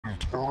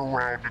turn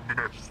around in the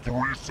next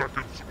 3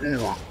 seconds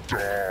or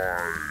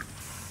die.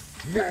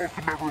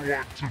 Welcome everyone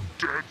to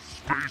Dead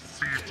Space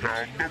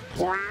Seatown, the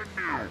brand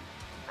new,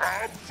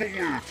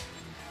 absolute,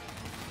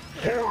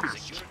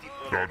 hardest.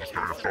 No, I'm just kidding, it's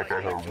not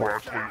that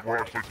hard. We're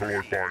actually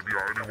totally fine.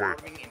 Yeah, anyway,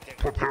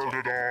 prepare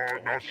to die.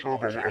 Not sure,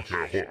 but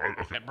okay.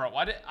 Okay, bro,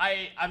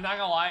 I'm not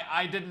gonna lie,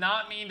 I did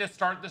not mean to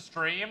start the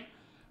stream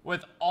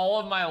with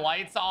all of my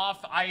lights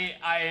off.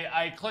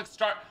 I clicked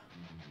start.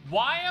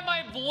 Why am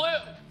I blue?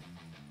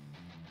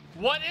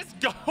 What is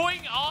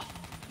going on?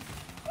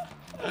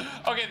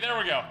 Okay, there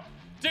we go.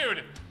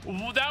 Dude,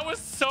 that was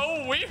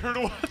so weird.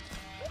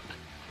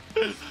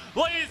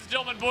 Ladies and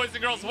gentlemen, boys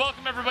and girls,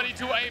 welcome everybody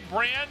to a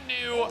brand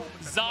new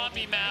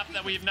zombie map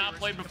that we have not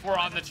played before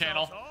on the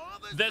channel.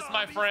 This,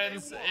 my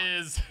friends,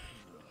 is...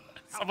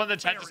 Someone in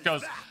the chat just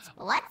goes,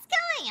 what's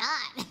going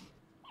on?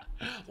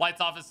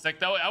 Lights off is sick,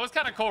 though. That was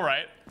kind of cool,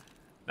 right?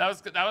 That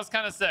was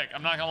kind of sick.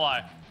 I'm not gonna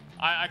lie.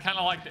 I kind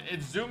of liked it.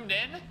 It's zoomed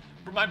in.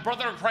 My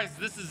brother in Christ,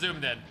 this is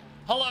zoomed in.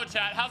 Hello,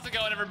 chat. How's it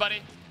going,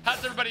 everybody?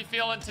 How's everybody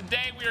feeling?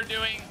 Today we are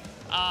doing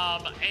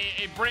a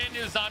brand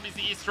new Zombies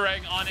Easter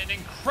egg on an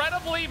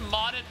incredibly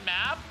modded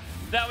map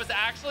that was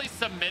actually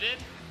submitted.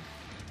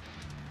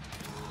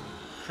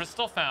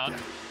 Crystal found.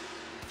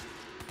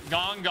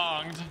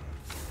 Gonged.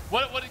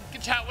 What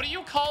chat? What do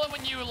you call it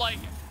when you like?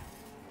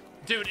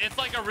 Dude, it's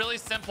like a really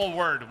simple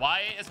word.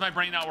 Why is my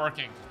brain not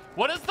working?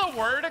 What is the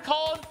word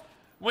called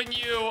when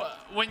you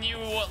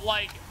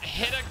like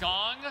hit a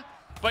gong,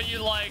 but you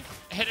like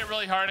hit it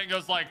really hard and it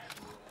goes like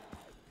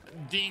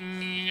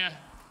ding?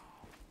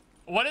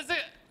 What is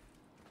it?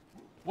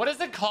 What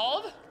is it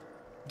called?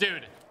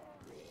 Dude.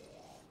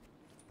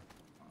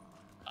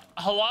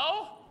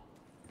 Hello?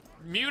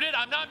 Muted?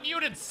 I'm not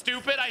muted,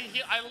 stupid.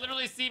 I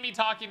literally see me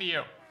talking to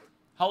you.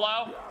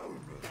 Hello?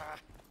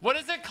 What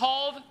is it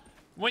called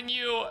when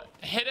you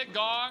hit a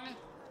gong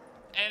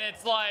and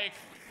it's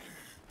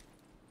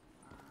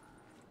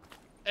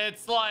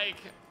like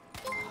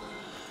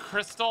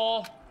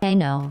crystal? I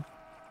know.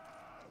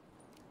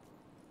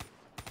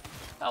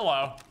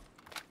 Hello.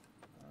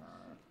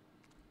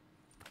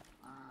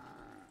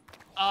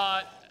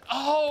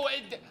 Oh,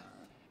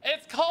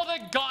 it's called a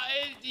gong.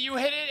 You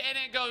hit it and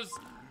it goes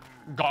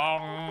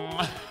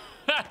gong.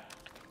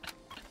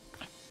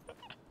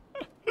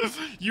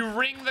 You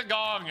ring the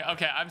gong.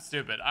 Okay, I'm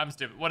stupid.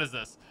 What is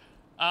this?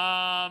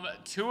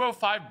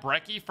 205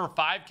 brekkie for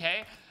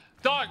 5K.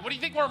 Dog, what do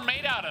you think we're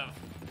made out of?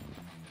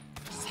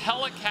 Just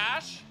hella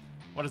cash?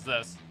 What is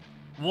this?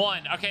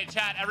 1. Okay,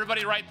 chat,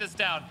 everybody write this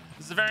down.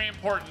 This is very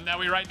important that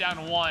we write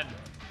down 1.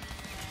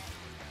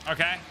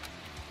 Okay?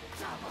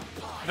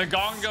 The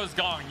gong goes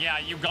gong. Yeah,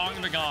 you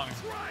gong the gong.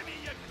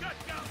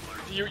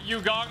 You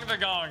gong the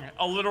gong.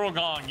 A literal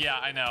gong. Yeah,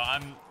 I know.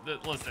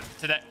 Listen,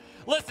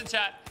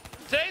 chat.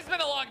 Today's been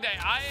a long day.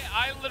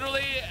 I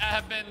literally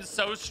have been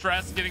so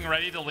stressed getting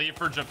ready to leave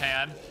for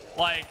Japan.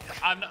 Like,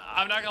 I'm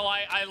not gonna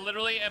lie. I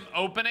literally am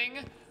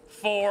opening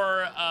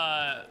for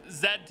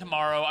Zed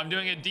tomorrow. I'm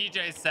doing a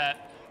DJ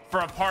set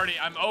for a party.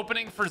 I'm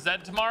opening for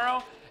Zed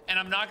tomorrow, and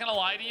I'm not gonna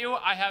lie to you.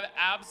 I'm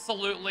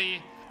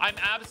absolutely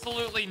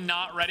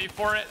not ready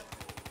for it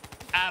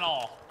at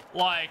all.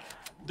 Like,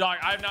 dog,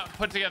 I've not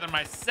put together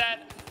my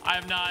set.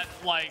 I'm not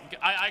like,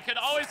 I could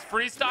always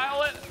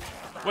freestyle it,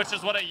 which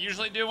is what I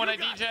usually do when I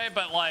DJ,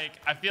 but like,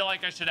 I feel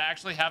like I should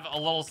actually have a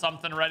little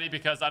something ready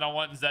because I don't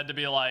want Zed to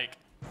be like,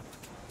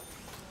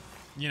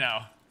 you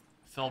know,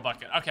 fill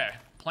bucket. Okay,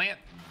 plant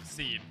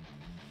seed.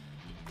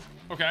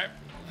 Okay,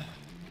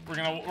 we're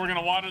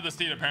gonna water the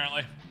seed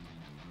apparently.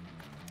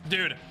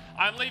 Dude,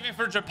 I'm leaving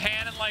for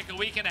Japan in like a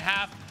week and a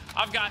half.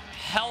 I've got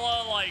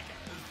hella like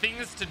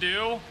things to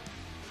do.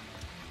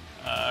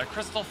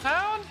 Crystal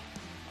found.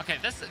 Okay,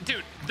 this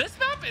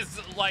map is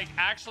like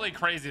actually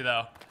crazy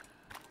though.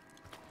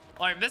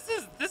 Like this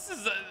is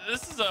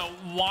a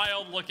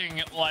wild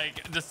looking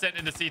like descent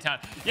into Seatown.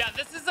 Yeah,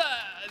 this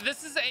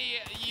is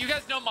a you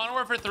guys know Modern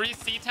Warfare 3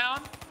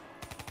 Seatown?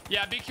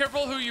 Yeah, be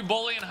careful who you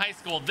bully in high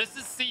school. This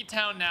is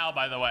Seatown now,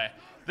 by the way.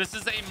 This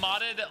is a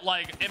modded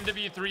like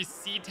MW3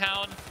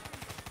 Seatown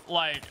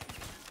like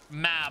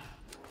map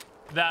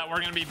that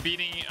we're gonna be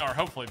beating, or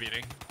hopefully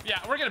beating. Yeah,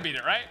 we're gonna beat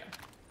it, right?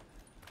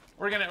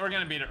 We're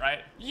gonna beat it,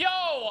 right?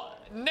 Yo,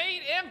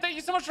 Nate M, thank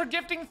you so much for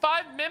gifting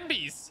 5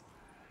 Membies.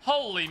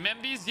 Holy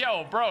Membies,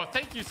 yo, bro,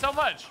 thank you so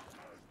much.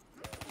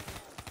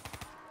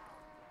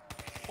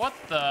 What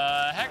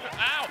the heck?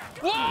 Ow!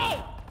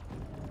 Whoa!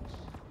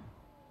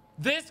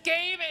 This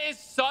game is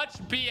such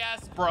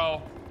BS,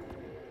 bro.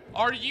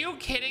 Are you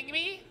kidding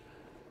me?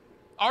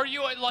 Are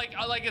you like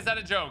is that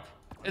a joke?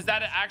 Is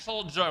that an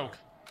actual joke?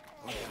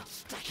 No.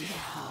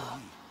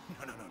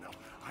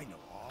 I know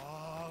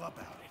all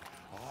about it.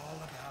 All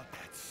about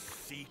that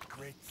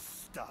secret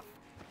stuff.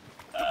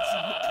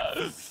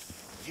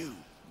 You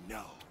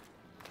know.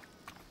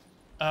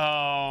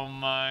 Oh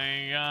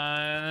my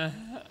god.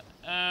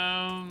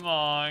 Oh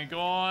my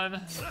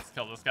god. Let's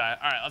kill this guy.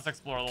 All right, let's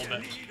explore a little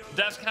bit.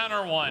 Death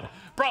counter 1.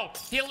 Bro,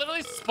 he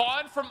literally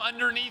spawned from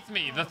underneath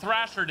me. The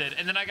Thrasher did,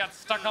 and then I got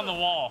stuck on the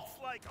wall.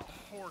 Like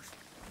a horse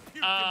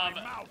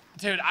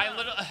Dude, I'm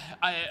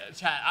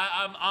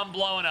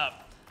blowing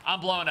up. I'm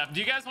blowing up. Do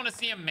you guys want to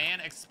see a man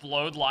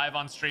explode live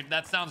on stream?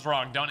 That sounds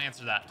wrong. Don't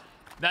answer that.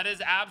 That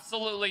is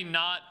absolutely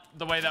not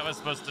the way that was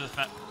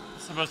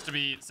supposed to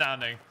be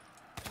sounding.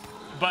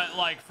 But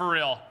like, for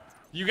real,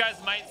 you guys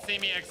might see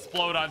me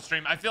explode on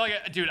stream. I feel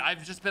like, dude,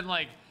 I've just been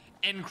like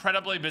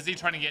incredibly busy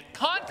trying to get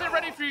content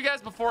ready for you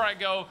guys before I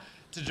go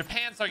to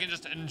Japan, so I can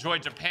just enjoy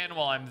Japan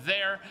while I'm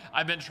there.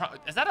 I've been trying.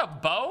 Is that a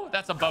bow?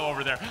 That's a bow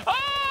over there.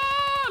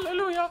 Ah,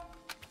 hallelujah.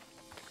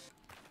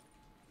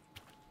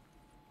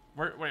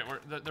 Wait,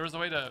 there was a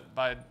way to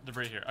buy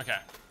debris here. Okay,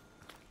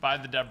 buy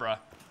the Deborah.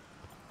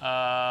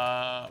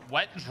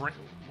 Wet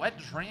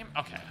dream.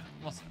 Okay,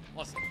 listen.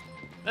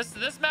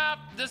 This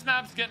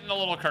map's getting a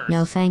little cursed.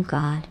 No, thank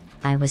God.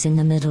 I was in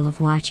the middle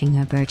of watching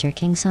a Burger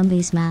King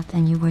Zombies map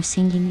and you were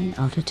singing in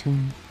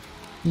autotune.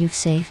 You've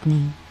saved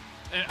me.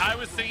 I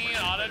was singing in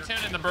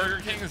autotune in the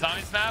Burger King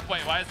Zombies map.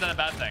 Wait, why is that a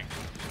bad thing?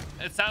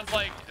 It sounds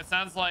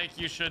like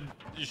you should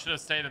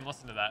have stayed and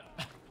listened to that.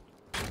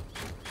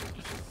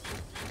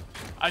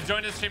 I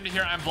joined the stream to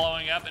hear I'm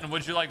blowing up, and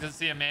would you like to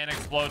see a man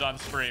explode on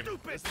stream?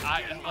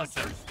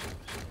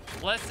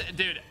 Listen,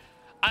 dude.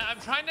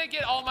 I'm trying to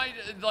get all my,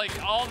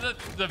 all the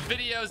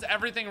videos,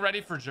 everything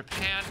ready for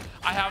Japan.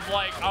 I have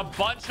like a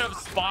bunch of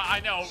I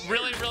know,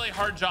 really, really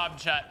hard job,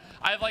 chat.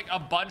 I have like a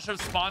bunch of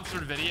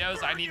sponsored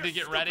videos I need to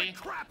get ready.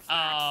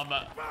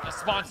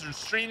 Sponsored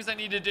streams I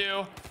need to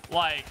do.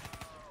 Like,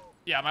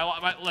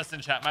 yeah, listen,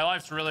 chat, my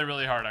life's really,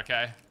 really hard,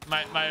 okay?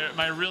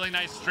 My really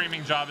nice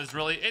streaming job is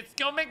really, it's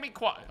gonna make me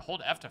quiet.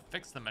 Hold F to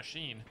fix the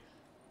machine.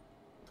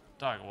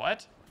 Dog,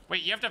 what?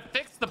 Wait, you have to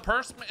fix the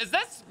person? Is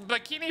this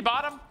Bikini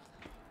Bottom?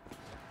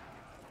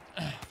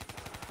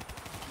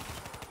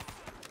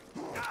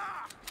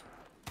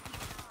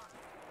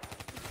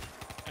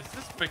 Is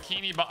this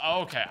Bikini Bottom?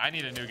 Oh, okay, I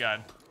need a new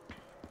gun.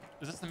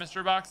 Is this the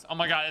mystery box? Oh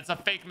my god, it's a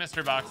fake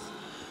mystery box.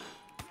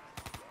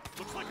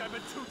 Looks like I've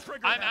been too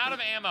triggered. I'm out of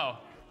ammo.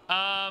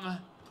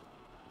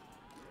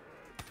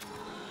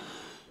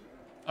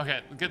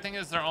 Okay, the good thing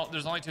is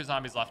there's only 2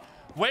 zombies left.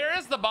 Where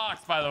is the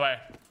box, by the way?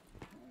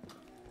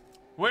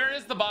 Where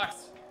is the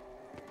box?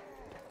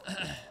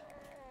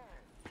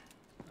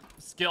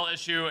 Skill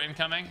issue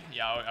incoming.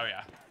 Yeah, oh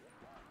yeah.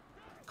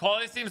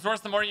 Quality seems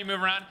worse the more you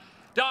move around.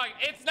 Dog,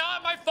 it's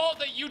not my fault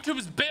that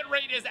YouTube's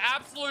bitrate is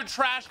absolute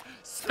trash.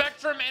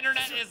 Spectrum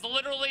internet is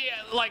literally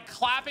like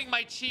clapping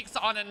my cheeks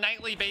on a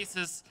nightly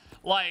basis.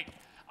 Like,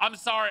 I'm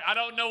sorry, I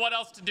don't know what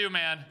else to do,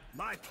 man.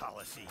 My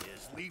policy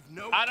is leave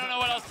no. I don't know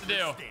what else to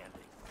do.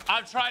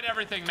 I've tried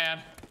everything, man.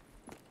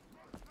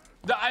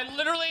 I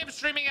literally am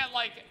streaming at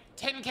like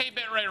 10K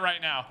bitrate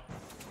right now.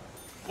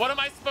 What am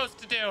I supposed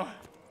to do?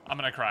 I'm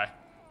gonna cry.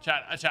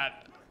 Chat,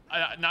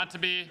 not to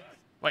be,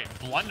 wait,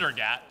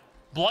 Blundergat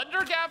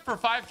for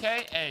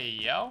 5K? Hey,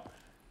 yo.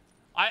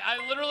 I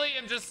literally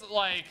am just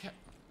like,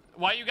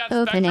 why you got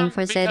Opening Spectrum?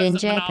 for Zed in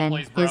Japan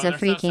is a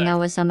freaking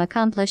awesome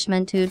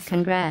accomplishment, dude.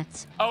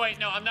 Congrats. Oh wait,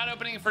 no, I'm not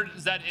opening for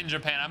Zed in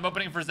Japan. I'm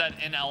opening for Zed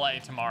in LA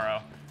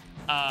tomorrow.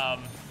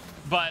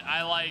 But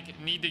I like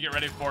need to get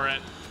ready for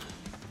it.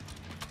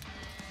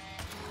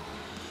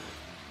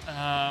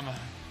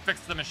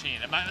 Fix the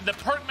machine. The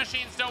perk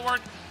machines don't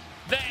work.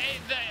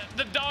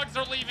 The dogs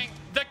are leaving.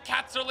 The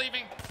cats are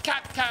leaving.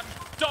 Cat camp,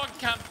 dog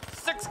camp,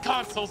 6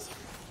 consoles.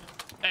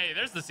 Hey,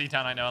 there's the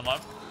C-Town I know and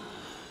love.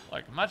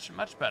 Like, much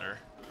better.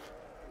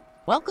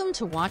 Welcome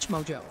to Watch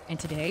Mojo, and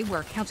today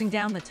we're counting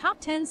down the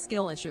top 10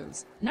 skill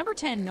issues. Number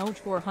 10, Node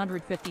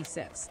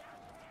 456.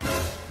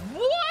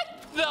 What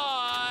the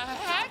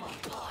heck?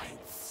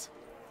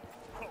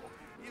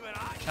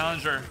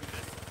 Challenger.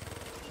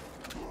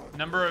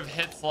 Number of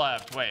hits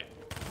left. Wait,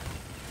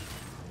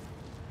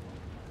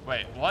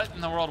 what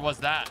in the world was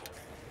that?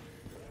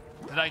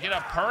 Did I get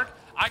a perk?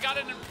 I got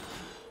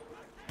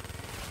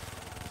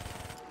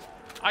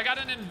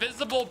an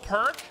invisible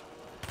perk?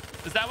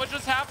 Is that what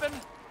just happened?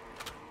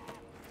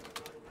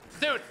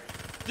 Dude,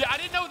 I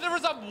didn't know there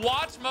was a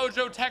Watch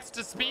Mojo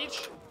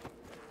text-to-speech.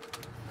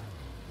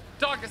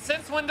 Dog,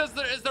 since when is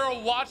there a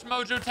Watch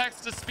Mojo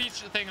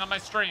text-to-speech thing on my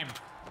stream?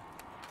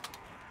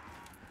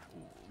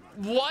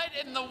 What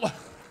in the...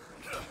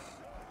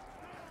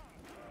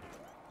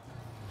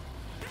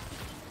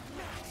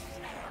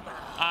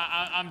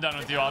 I'm done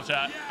with you all,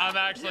 chat. I'm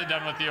actually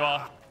done with you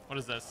all. What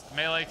is this?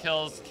 Melee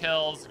kills,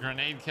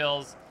 grenade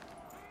kills.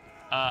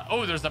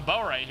 Oh, there's a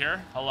bow right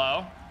here.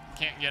 Hello.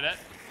 Can't get it.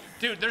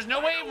 Dude, there's no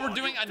way we're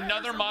doing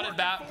another modded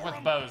map with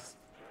bows.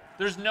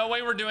 There's no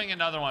way we're doing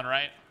another one,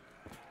 right?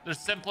 There's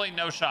simply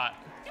no shot.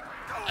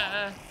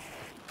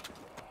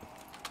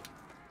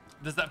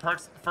 Does that perk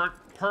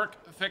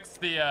fix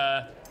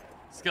the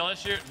skill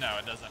issue? No,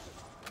 it doesn't.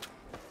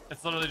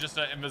 It's literally just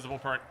an invisible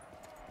perk.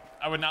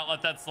 I would not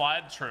let that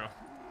slide. True.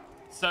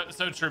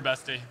 So true,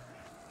 bestie.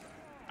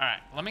 All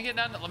right, let me get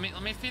down. Let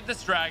me feed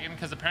this dragon,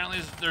 because apparently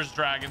there's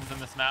dragons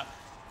in this map.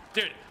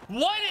 Dude,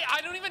 what?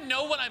 I don't even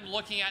know what I'm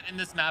looking at in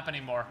this map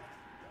anymore.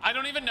 I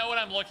don't even know what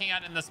I'm looking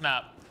at in this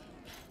map.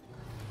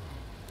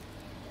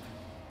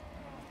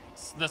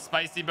 The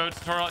spicy bow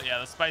tutorial? Yeah,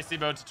 the spicy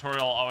bow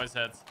tutorial always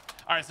hits.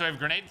 All right, so we have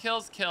grenade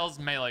kills,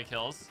 melee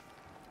kills.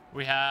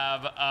 We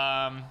have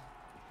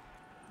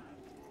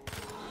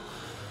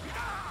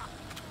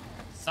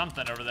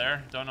something over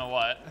there. Don't know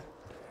what.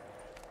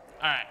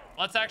 All right,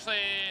 let's actually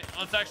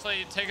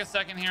take a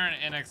second here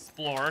and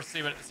explore.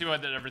 See what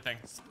did everything.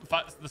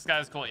 The sky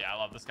is cool. Yeah, I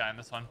love the sky in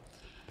this one.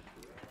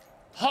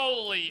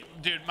 Holy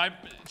dude, my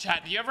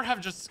chat. Do you ever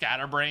have just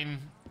scatterbrain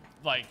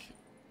like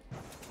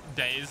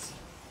days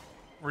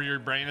where your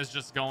brain is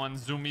just going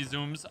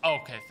zooms? Oh,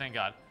 okay, thank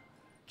God.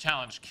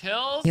 Challenge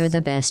kills. You're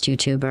the best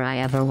YouTuber I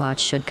ever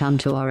watched. Should come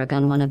to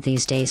Oregon one of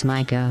these days,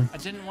 my go. I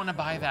didn't want to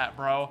buy that,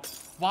 bro.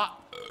 What?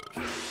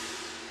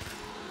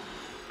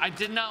 I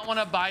did not want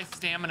to buy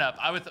stamina up.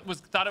 I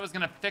thought it was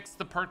gonna fix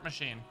the perk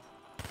machine.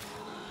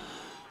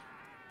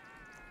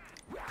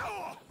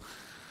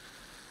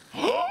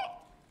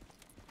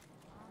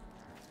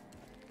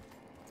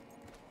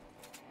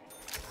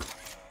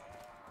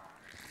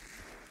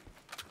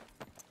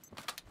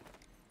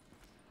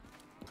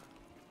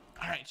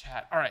 All right,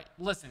 chat. All right,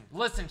 listen,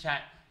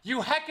 chat. You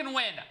heckin'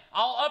 win.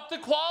 I'll up the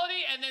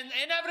quality, and then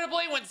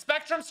inevitably, when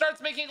Spectrum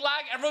starts making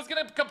lag, everyone's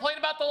gonna complain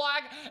about the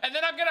lag, and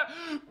then I'm gonna.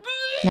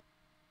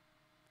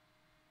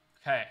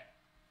 Okay.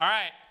 All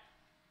right.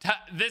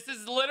 This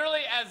is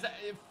literally as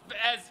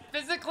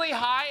physically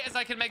high as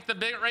I can make the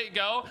bitrate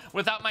go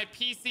without my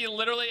PC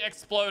literally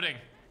exploding.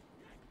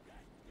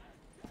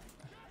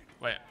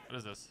 Wait, what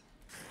is this?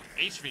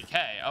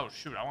 HVK. Oh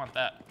shoot, I want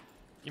that.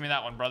 Give me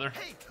that one, brother.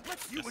 Hey,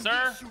 let's you Yes, and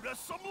sir. me shoot us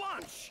some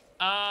lunch.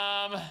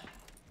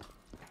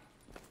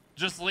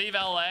 Just leave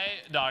LA,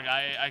 dog.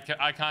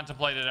 I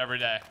contemplate it every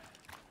day.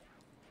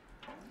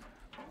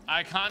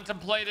 I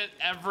contemplate it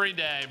every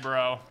day,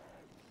 bro.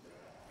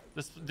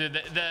 This dude,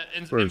 the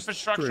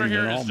infrastructure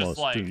here is just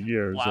like 2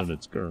 years laughing. and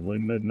it's currently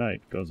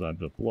midnight because I'm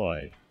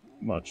deployed.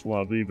 Much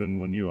love even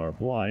when you are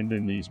blind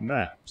in these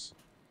maps.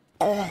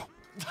 Dog,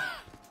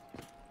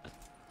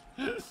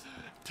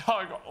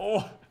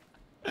 oh.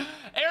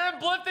 Aaron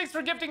Bliff, thanks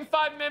for gifting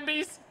 5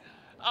 Mimbies.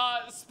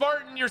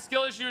 Spartan, your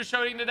skill issue is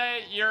showing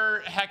today. Your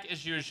heck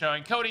issue is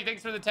showing. Cody,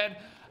 thanks for the 10.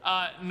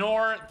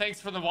 Nor,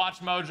 thanks for the Watch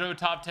Mojo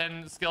top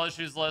 10 skill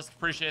issues list.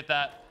 Appreciate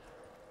that.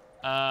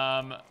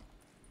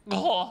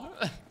 Oh.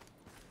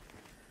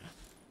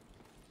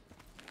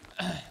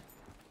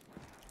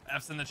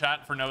 F's in the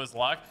chat for Noah's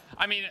luck.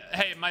 I mean,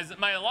 hey,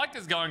 my luck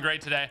is going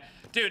great today.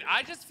 Dude,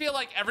 I just feel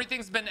like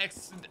everything's been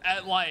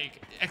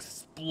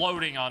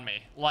exploding on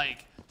me.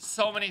 Like,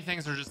 so many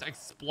things are just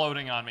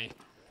exploding on me.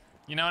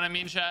 You know what I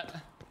mean,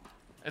 chat?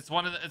 It's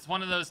one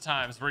of those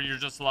times where you're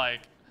just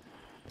like,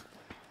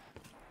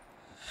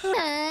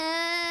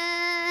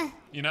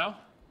 you know?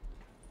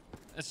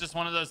 It's just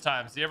one of those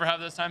times. Do you ever have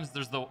those times?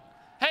 There's the,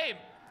 hey,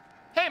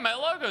 my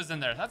logo's in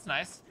there. That's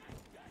nice.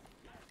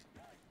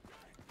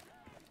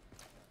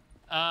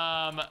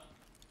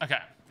 Okay,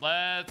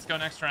 let's go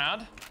next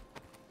round.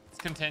 Let's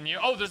continue.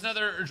 Oh, there's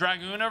another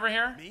Dragoon over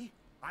here. Me?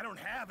 I don't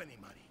have any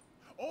money.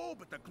 Oh,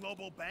 but the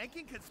global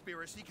banking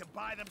conspiracy can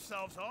buy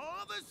themselves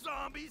all the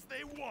zombies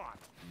they want.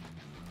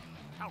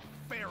 How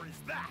fair is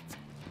that?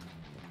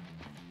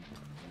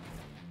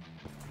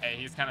 Hey,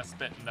 he's kind of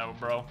spitting though,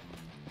 bro.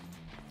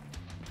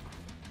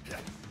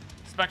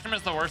 Spectrum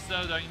is the worst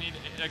though. Don't you need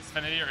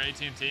Xfinity or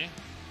AT&T?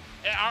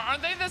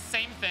 Aren't they the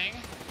same thing?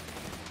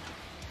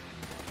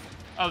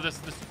 Oh, this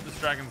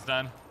dragon's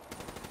done.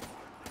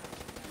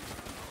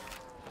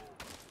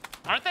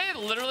 Aren't they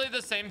literally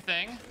the same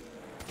thing?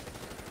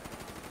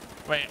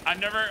 Wait, I've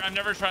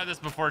never tried this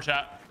before,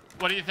 chat.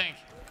 What do you think?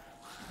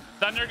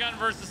 Thundergun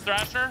versus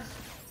Thrasher?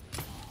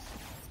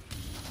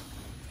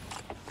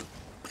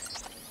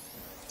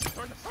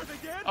 Are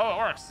they dead? Oh, it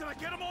works. Did I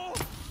get them all?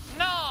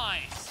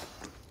 Nice.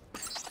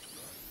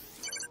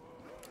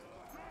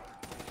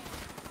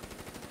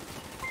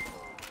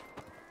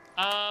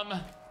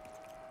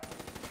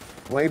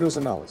 Plato's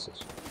analysis.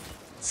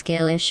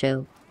 Skill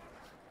issue.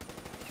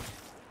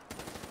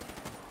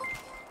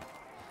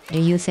 Do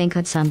you think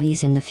cut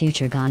zombies in the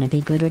future gonna be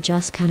good or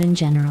just cut in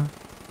general?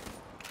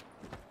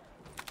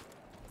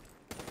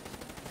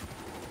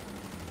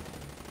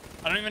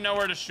 I don't even know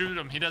where to shoot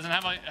him. He doesn't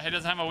have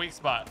a weak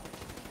spot.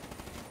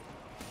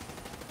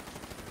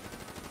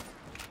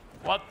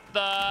 What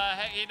the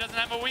heck? He doesn't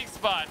have a weak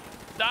spot.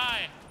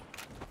 Die.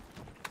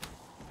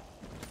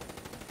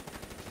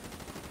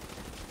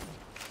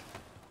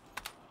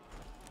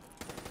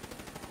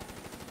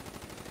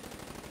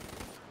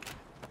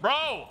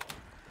 Bro.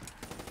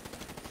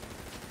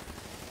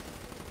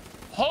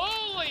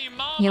 Holy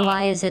mama. Yeah,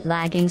 why is it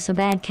lagging so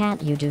bad?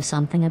 Can't you do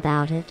something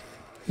about it?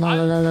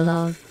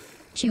 Lol.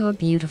 You're a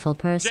beautiful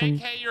person.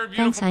 JK, you're a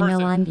beautiful Thanks, person. I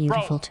know I'm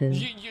beautiful bro, too.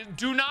 You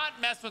do not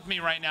mess with me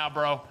right now,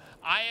 bro.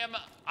 I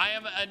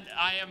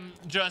am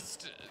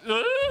just,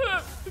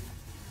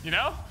 you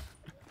know?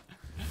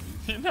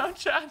 You know,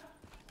 Chad?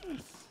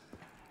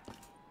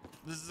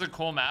 This is a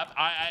cool map.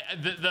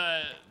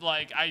 The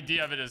like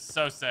idea of it is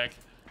so sick.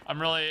 I'm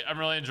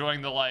really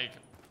enjoying the like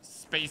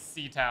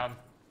spacey town.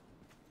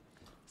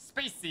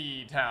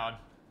 Spacey town.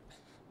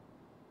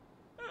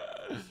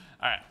 All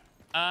right.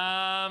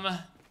 I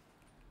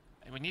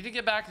We need to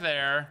get back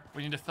there.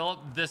 We need to fill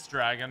up this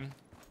dragon.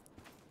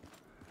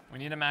 We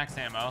need a max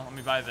ammo. Let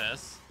me buy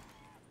this.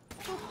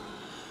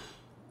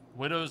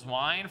 Widow's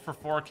Wine for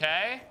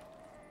 4K.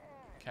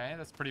 Okay,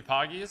 that's pretty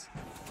poggies.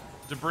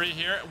 Debris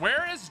here.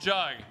 Where is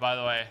Jug, by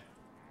the way?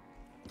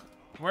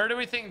 Where do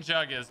we think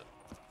Jug is?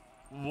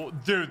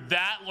 Dude,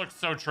 that looks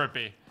so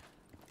trippy.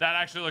 That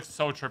actually looks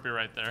so trippy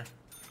right there.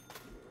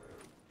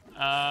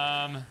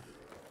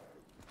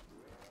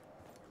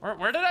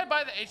 Where did I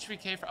buy the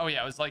HVK for? Oh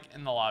yeah, it was like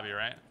in the lobby,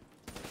 right?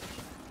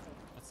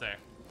 Let's see.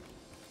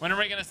 When are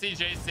we gonna see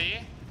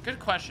JC? Good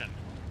question.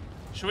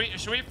 Should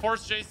we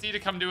force JC to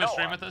come do a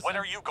stream with us? When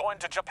are you going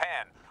to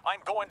Japan?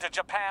 I'm going to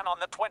Japan on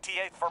the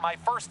 28th for my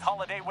first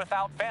holiday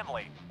without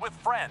family, with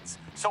friends.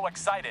 So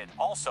excited.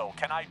 Also,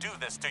 can I do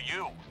this to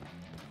you?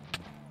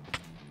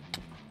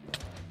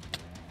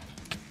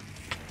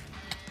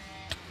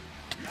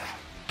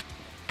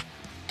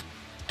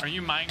 Are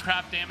you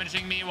Minecraft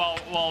damaging me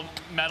while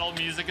metal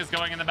music is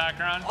going in the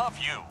background? Love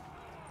you.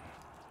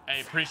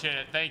 Hey, appreciate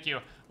it. Thank you.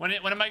 When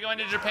am I going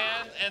to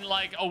Japan? In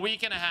like a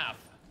week and a half.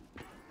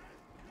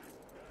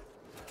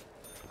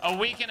 A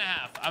week and a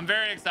half. I'm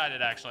very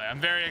excited, actually. I'm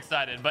very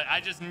excited, but I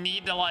just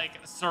need to like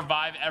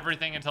survive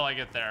everything until I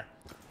get there.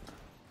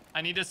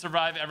 I need to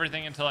survive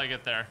everything until I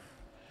get there.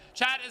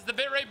 Chat, is the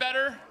bitrate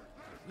better?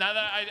 Now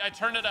that I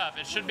turned it up,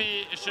 it should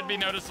be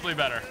noticeably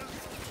better.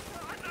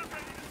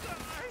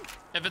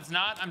 If it's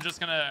not, I'm just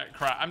gonna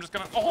cry. I'm just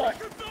gonna. Oh!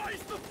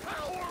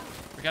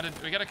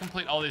 We gotta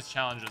complete all these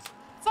challenges.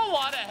 It's a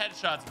lot of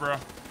headshots, bro.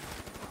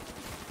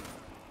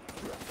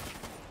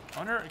 I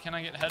wonder, can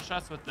I get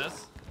headshots with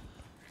this?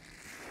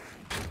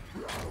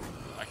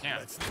 I can't.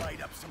 Let's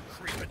light up some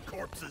creeping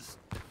corpses.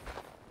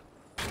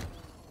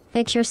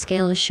 Fix your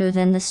skill issue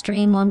then the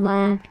stream on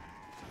lag.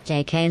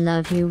 JK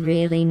love you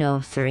really no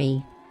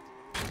 3.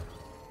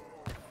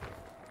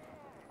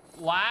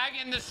 Lag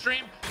in the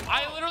stream.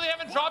 I literally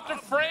haven't dropped a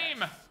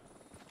frame.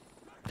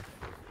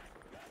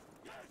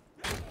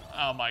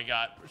 Oh my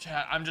god.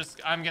 Chat,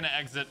 I'm gonna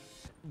exit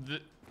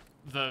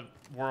the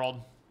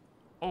world.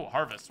 Oh,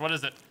 harvest. What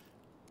is it?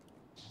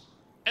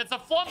 It's a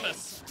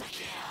flumbus.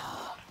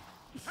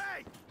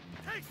 Hey,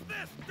 taste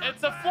this.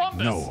 It's a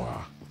flumbus.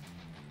 Noah,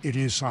 it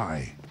is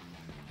I,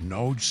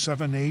 Node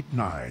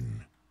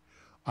 789.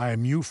 I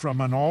am you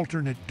from an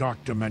alternate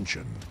dark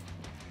dimension.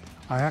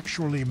 I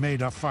actually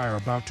made a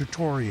Firebout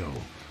tutorial,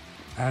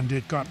 and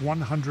it got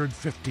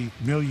 150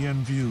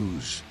 million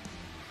views.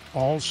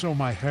 Also,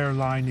 my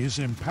hairline is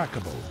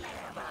impeccable.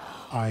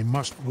 I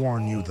must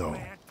warn you though,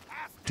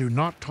 do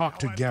not talk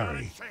to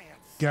Gary.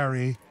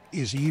 Gary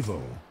is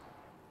evil.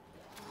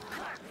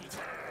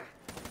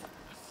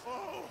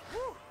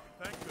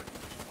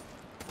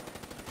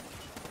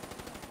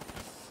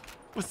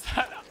 Was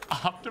that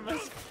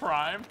Optimus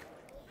Prime?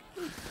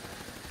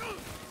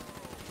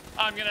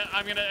 I'm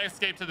gonna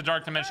escape to the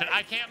dark dimension.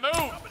 I can't move.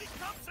 Somebody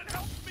comes and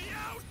helps me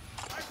out.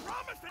 I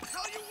promise to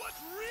tell you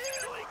what's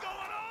really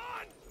going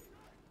on.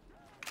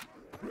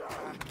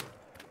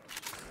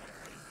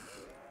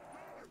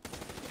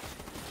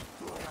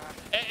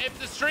 If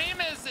the stream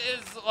is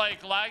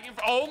like lagging,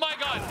 oh my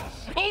god!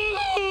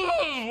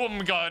 Oh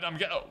my god!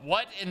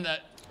 What in the?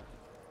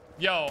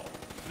 Yo,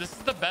 this is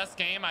the best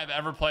game I've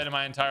ever played in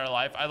my entire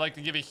life. I'd like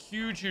to give a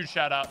huge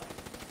shout out.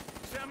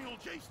 Samuel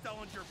J.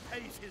 Stellinger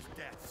pays his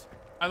debts.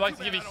 I'd like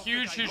to give a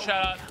huge shout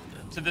out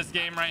to this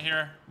game right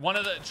here.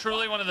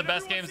 Truly one of the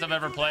best games I've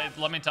ever played.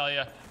 Let me tell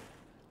you.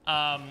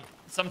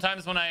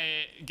 Sometimes when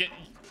I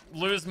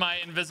lose my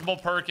invisible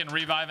perk and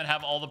revive and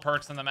have all the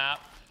perks in the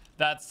map,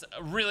 that's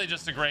really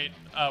just a great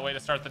way to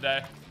start the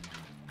day.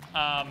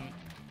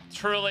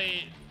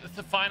 Truly,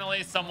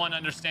 finally someone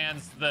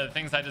understands the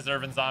things I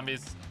deserve in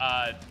zombies.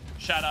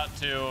 Shout out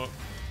to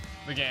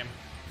the game.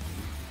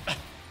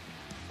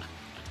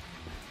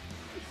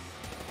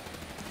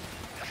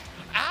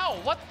 Ow,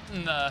 what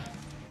in the?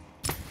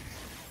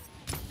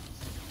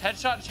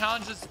 Headshot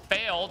challenges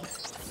failed.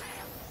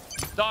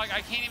 Dog,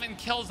 I can't even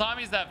kill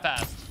zombies that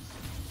fast.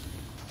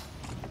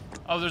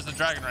 Oh, there's a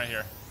dragon right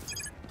here.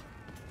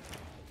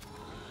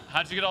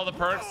 How'd you get all the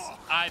perks?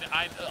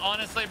 I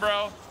honestly,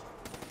 bro,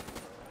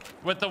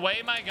 with the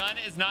way my gun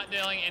is not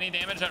dealing any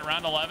damage at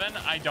round 11,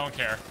 I don't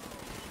care.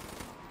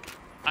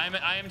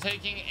 I am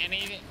taking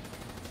anything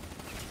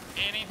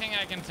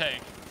I can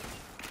take.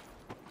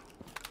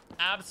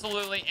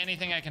 Absolutely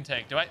anything I can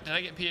take. Did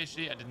I get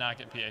PhD? I did not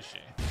get PhD.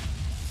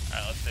 All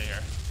right, let's see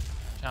here.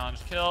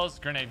 Challenge kills,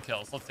 grenade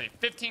kills. Let's see,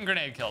 15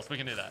 grenade kills. We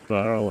can do that.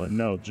 Ireland,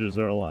 no, Jizz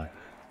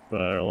The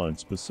airline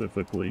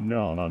specifically,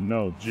 no,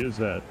 Jizz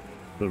at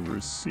the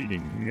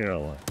receding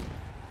airline.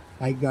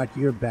 I got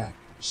your back.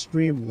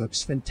 Stream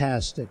looks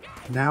fantastic.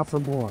 Now for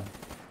more.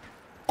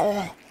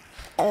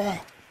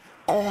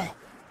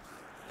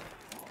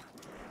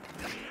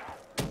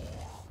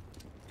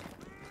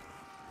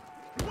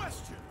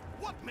 Question: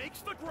 what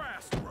makes the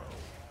grass grow?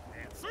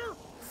 Answer: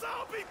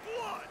 zombie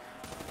blood.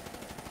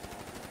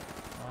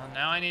 Well,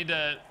 now I need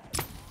to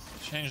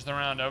change the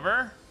round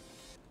over.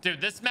 Dude,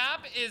 this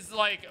map is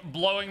like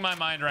blowing my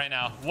mind right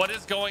now. What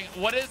is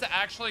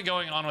actually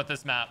going on with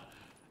this map?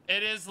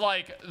 It is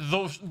like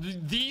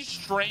the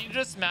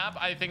strangest map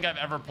I think I've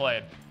ever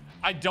played.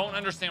 I don't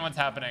understand what's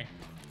happening.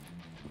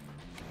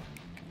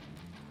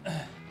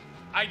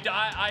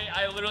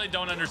 I literally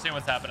don't understand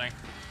what's happening.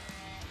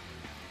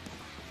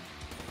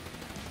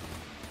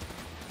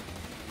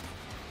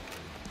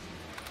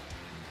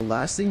 The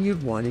last thing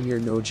you'd want in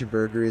your Noja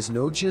burger is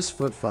Noja's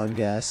foot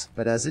fungus,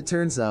 but as it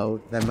turns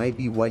out, that might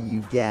be what you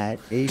get.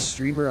 A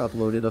streamer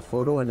uploaded a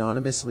photo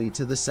anonymously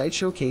to the site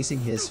showcasing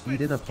his feet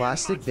in a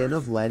plastic bin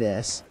of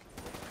lettuce.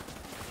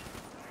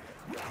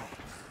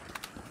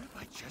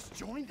 I just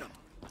joined them.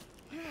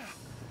 Yeah.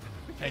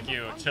 Thank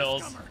you,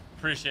 Chills.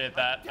 Appreciate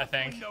that, I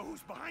think. Know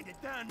who's behind it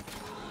then.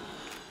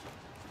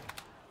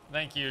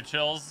 Thank you,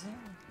 Chills.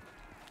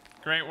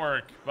 Great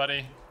work,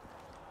 buddy.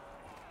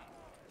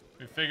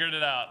 We figured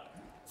it out.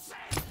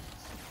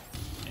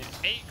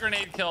 8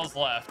 grenade kills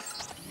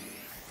left.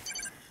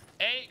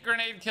 8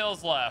 grenade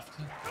kills left.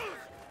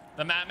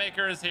 The map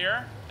maker is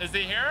here. Is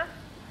he here?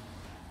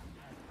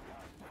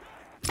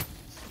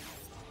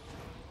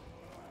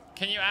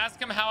 Can you ask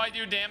him how I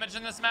do damage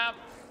in this map?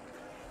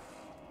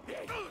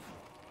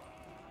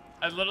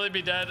 I'd literally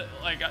be dead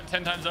like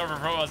 10 times over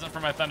if it wasn't for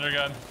my thunder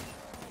gun.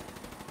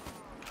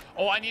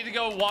 Oh, I need to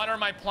go water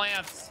my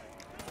plants.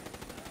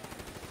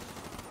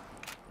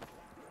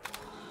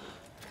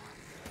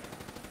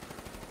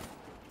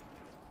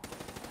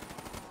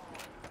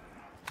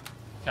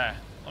 Okay,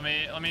 let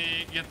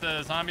me get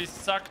the zombies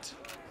sucked.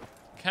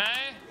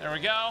 Okay, there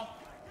we go.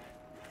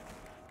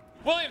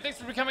 William, thanks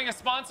for becoming a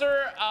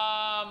sponsor.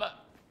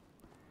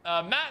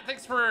 Matt,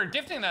 thanks for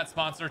gifting that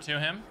sponsor to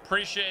him.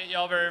 Appreciate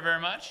y'all very, very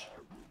much.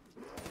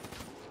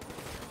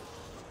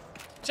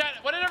 Chat,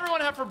 what did everyone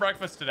have for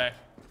breakfast today?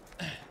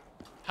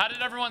 How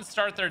did everyone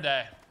start their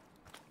day?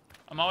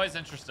 I'm always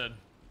interested.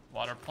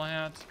 Water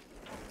plant.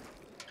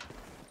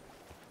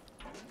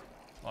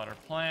 Water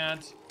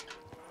plant.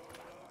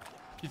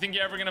 You think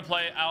you're ever gonna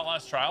play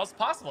Outlast Trials?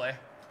 Possibly.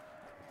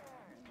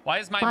 Why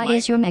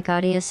is your mic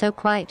audio so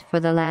quiet for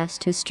the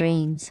last 2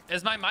 streams?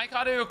 Is my mic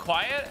audio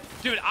quiet?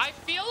 Dude, I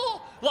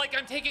feel like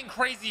I'm taking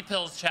crazy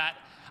pills, chat.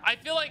 I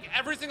feel like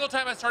every single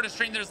time I start a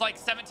stream, there's like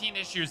 17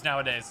 issues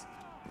nowadays.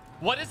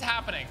 What is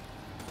happening?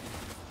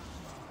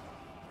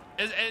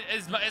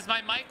 Is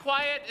my mic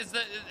quiet? Is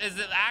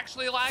it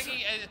actually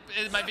laggy?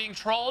 Am I being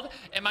trolled?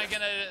 Am I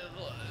gonna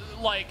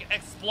like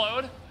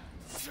explode?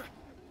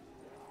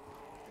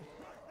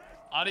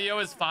 Audio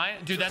is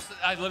fine, dude.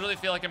 I literally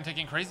feel like I'm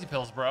taking crazy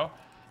pills, bro.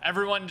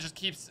 Everyone just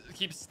keeps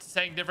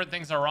saying different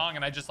things are wrong,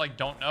 and I just like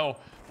don't know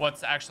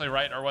what's actually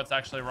right or what's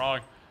actually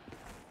wrong.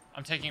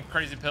 I'm taking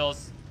crazy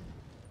pills.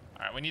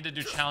 All right, we need to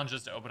do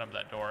challenges to open up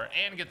that door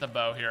and get the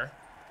bow here,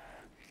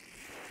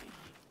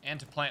 and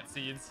to plant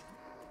seeds.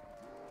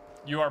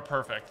 You are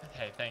perfect.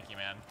 Hey, thank you,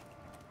 man.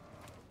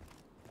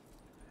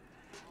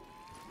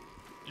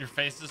 Your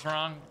face is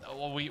wrong.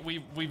 Well,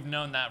 we've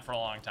known that for a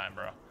long time,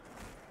 bro.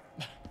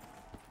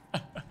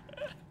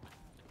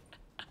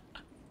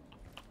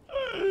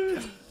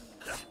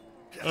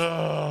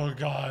 Oh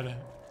God.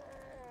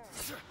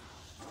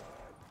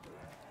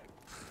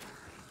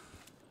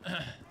 All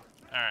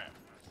right.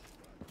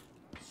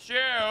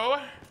 So,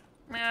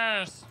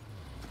 yes.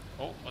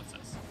 Oh, what's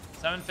this?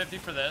 750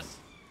 for this.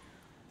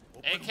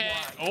 AK.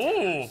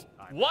 Oh,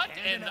 what?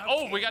 And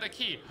oh, we got a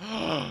key.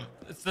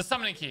 It's the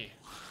summoning key.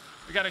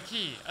 We got a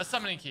key, a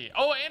summoning key.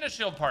 Oh, and a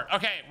shield part.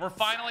 Okay, we're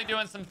finally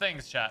doing some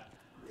things, chat.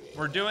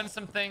 We're doing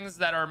some things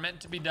that are meant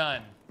to be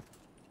done.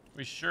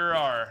 We sure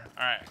are.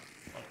 All right.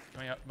 Oh,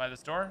 can we buy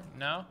this door?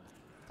 No?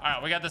 All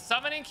right, we got the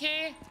summoning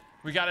key.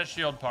 We got a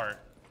shield part.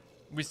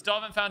 We still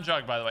haven't found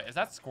Jug, by the way. Is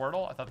that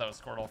Squirtle? I thought that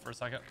was Squirtle for a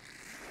second.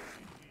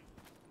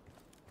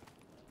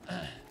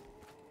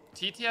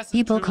 TTS is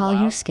People call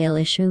loud. you Scale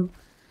Issue.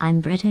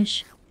 I'm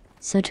British,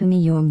 so to me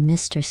you're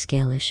Mr.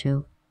 Scale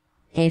Issue.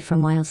 Hey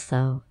from Wales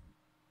though.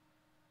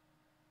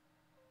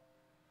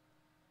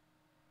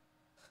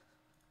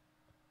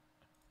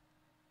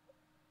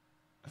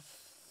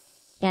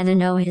 Either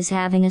know he's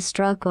having a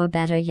stroke or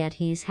better yet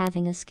he's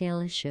having a scale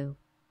issue.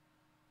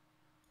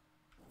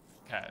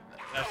 Okay,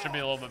 that should be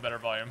a little bit better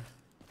volume.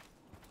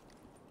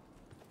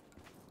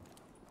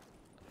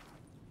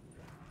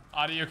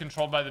 Audio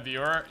controlled by the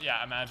viewer?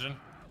 Yeah, imagine.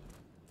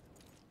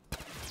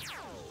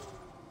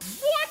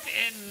 What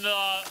in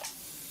the...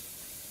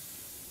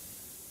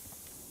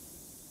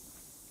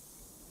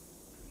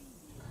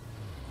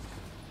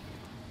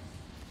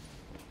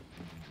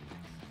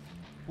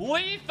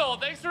 Lethal,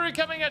 thanks for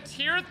becoming a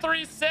tier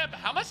 3 sib.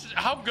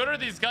 How good are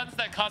these guns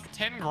that cost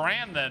 10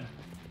 grand then?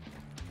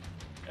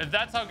 If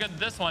that's how good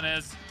this one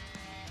is.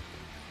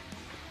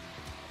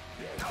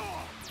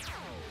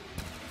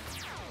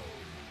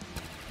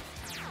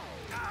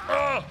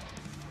 Ugh.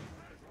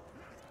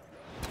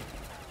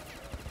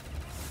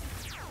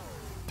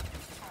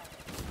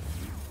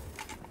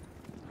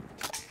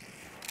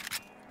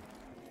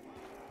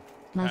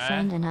 My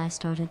friend and I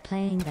started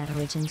playing that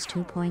Origins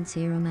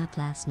 2.0 map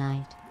last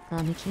night.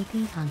 Gonna keep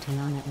hunting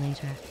on it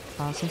later.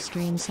 Also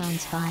stream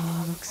sounds fine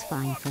and looks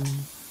fine for me.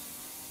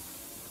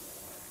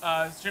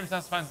 Stream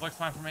sounds fine, looks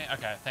fine for me.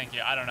 Okay, thank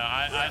you. I don't know.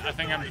 I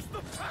think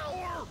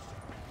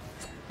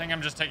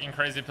I'm just taking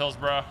crazy pills,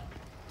 bro.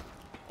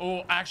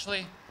 Oh,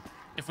 actually,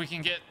 if we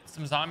can get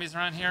some zombies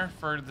around here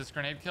for this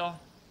grenade kill.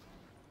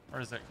 Or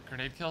is it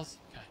grenade kills?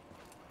 Okay.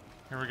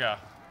 Here we go.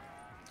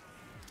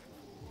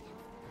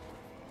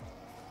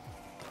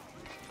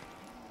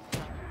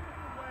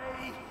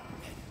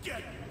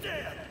 Get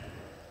dead!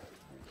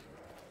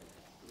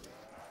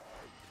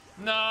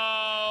 No,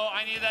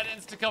 I need that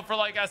insta-kill for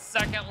like a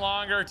second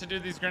longer to do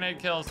these grenade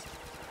kills.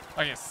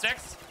 Okay,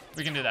 6.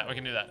 We can do that. We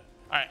can do that.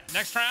 All right,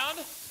 next round,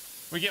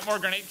 we get more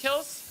grenade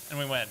kills and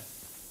we win.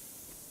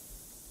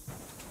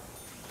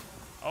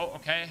 Oh,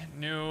 okay.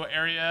 New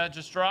area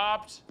just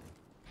dropped.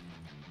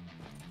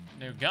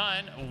 New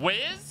gun.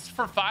 Whiz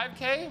for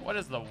 5K? What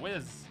is the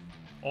whiz?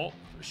 Oh,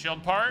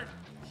 shield part.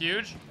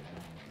 Huge.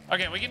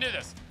 Okay, we can do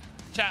this.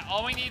 Chat,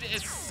 all we need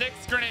is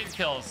 6 grenade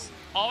kills.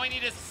 All we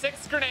need is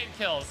 6 grenade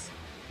kills.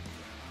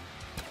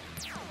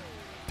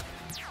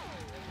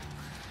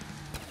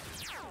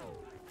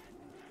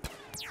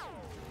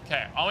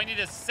 Okay, all we need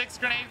is 6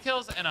 grenade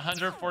kills and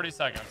 140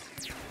 seconds.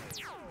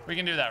 We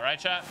can do that, right,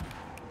 chat?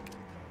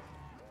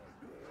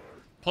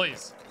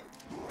 Please.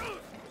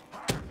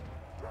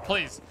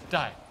 Please,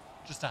 die.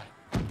 Just die.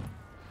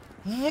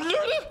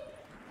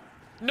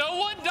 No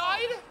one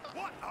died?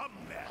 What a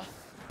mess!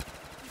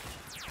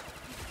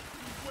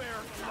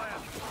 Where's the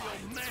last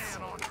real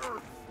man on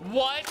Earth?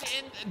 What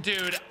in...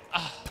 Dude.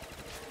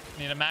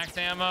 Need a max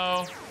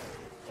ammo.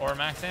 Or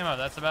max ammo,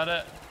 that's about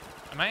it.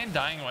 Am I in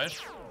Dying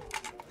Wish?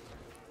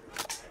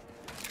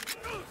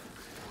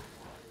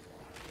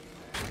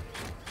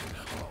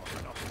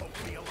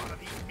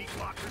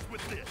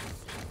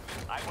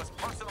 I was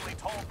personally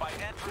told by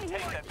Andrew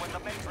Tate that when the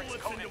Matrix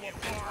coded you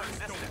into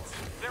existence,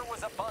 there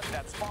was a bug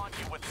that spawned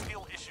you with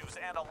skill issues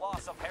and a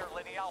loss of hair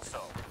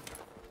linealso.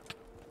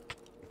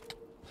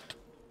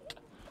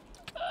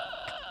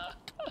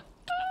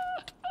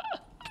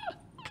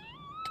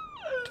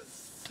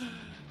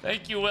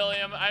 Thank you,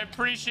 William. I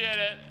appreciate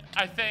it.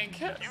 I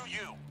think.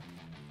 You.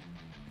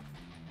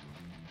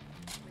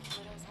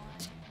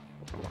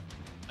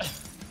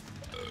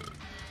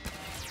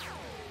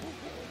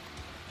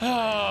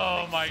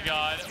 Oh my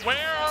god. Where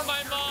are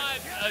my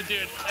mods?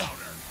 Dude.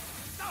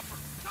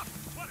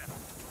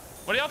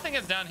 What do y'all think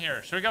is down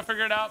here? Should we go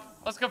figure it out?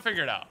 Let's go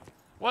figure it out.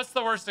 What's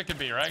the worst it could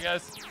be, right,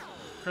 guys?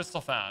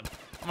 Crystal found.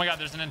 Oh my god,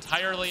 there's an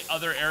entirely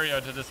other area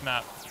to this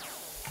map.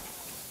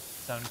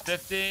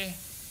 750.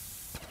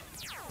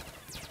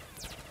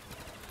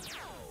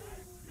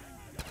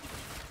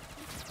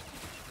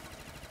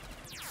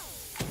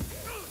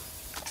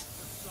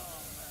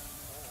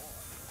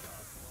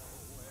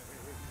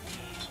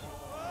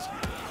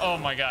 Oh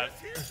my god.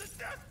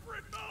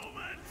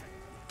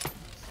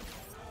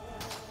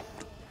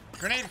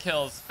 Grenade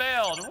kills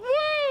failed.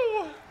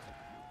 Woo!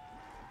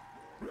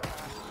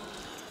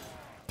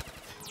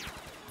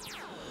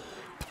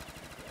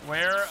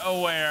 Where,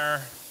 oh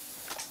where?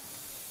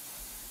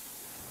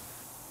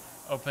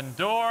 Open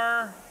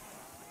door.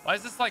 Why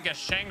is this like a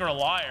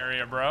Shangri-La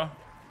area, bro?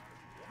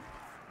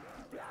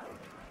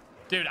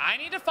 Dude, I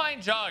need to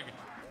find Jug.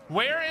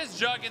 Where is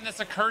Jug in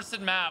this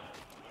accursed map?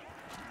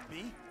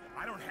 Me?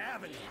 I don't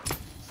have any.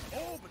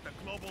 Oh, but the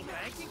global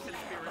banking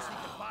conspiracy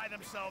can buy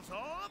themselves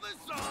all the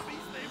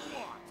zombies they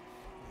want.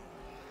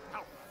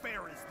 How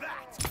fair is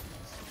that?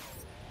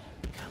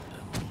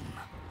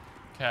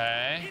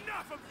 Okay.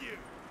 Enough of you.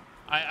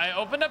 I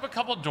opened up a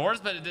couple doors,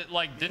 but it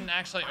didn't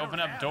actually open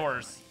up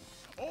doors.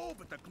 Oh,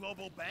 but the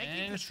global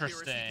banking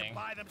conspiracy can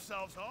buy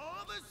themselves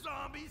all the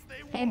zombies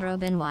they want. Hey bro,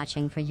 been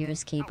watching for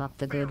years. Keep up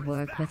the good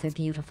work with a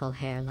beautiful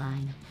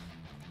hairline.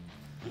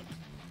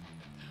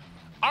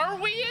 Are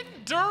we in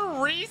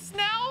Doris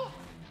now?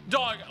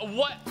 Dog,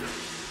 what?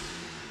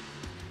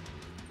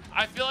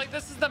 I feel like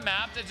this is the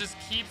map that just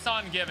keeps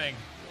on giving.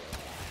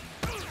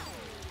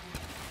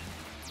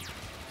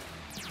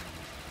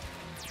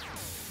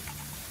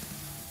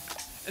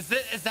 Is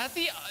that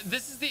the,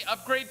 this is the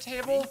upgrade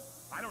table?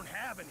 I don't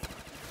have any.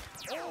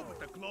 Oh, but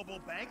the global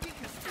banking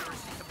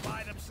conspiracy can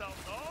buy themselves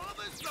all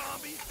the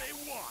zombies they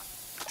want.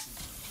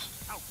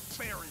 How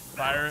fair is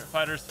that?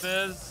 Fighter's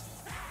Fizz.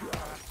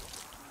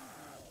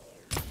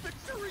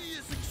 Victory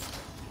is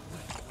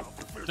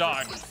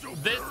Dog,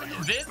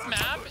 this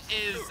map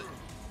is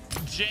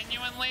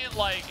genuinely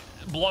like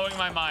blowing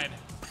my mind.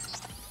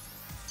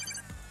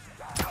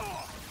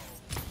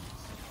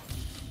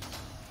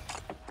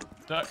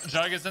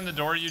 Jug is in the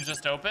door you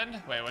just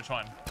opened? Wait, which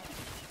one?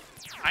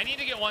 I need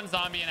to get one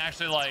zombie and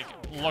actually like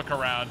look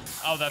around.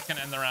 Oh, that's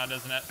gonna end the round,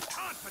 isn't it?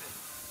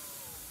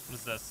 What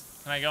is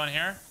this? Can I go in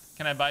here?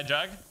 Can I buy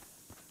Jug?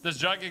 Does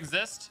Jug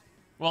exist?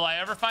 Will I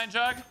ever find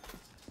Jug?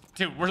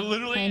 Dude, we're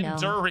literally in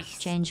Doris.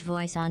 Change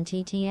voice on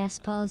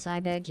TTS pose, I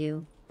beg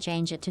you.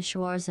 Change it to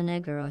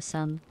Schwarzenegger or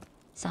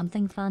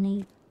something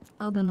funny.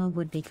 Obama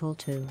would be cool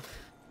too.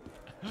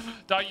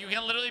 Dog, you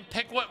can literally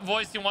pick what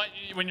voice you want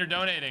when you're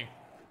donating.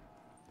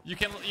 You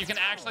can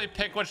actually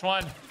pick which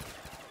one.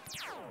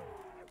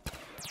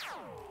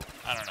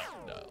 I don't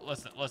know.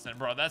 listen,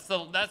 bro. That's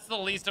the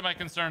least of my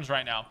concerns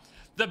right now.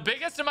 The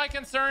biggest of my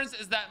concerns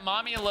is that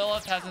Mommy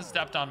Lilith hasn't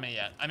stepped on me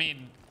yet. I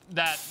mean,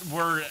 that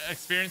we're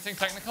experiencing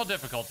technical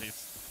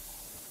difficulties.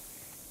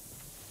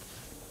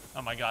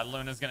 Oh my God,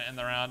 Luna's gonna end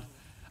the round.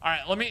 All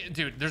right,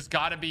 dude, there's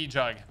gotta be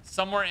Jug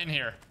somewhere in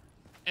here.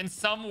 In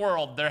some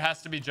world, there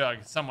has to be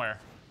Jug somewhere.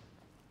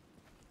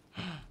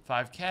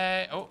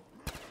 5K, oh,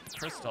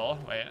 Crystal,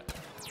 wait.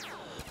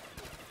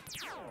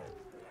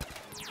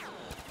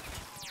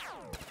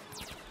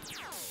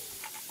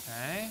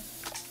 Okay.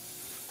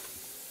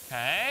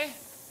 Okay.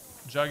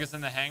 Jug is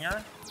in the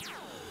hangar.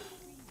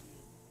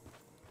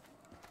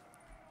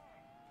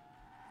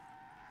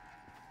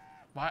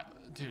 Why,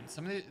 dude,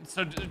 somebody,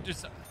 so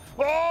just,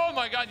 oh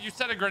my God, you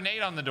set a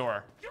grenade on the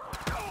door.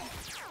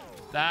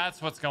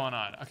 That's what's going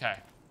on. Okay.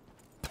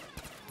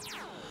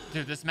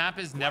 Dude, this map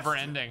is never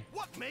ending.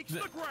 What makes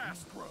the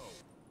grass grow?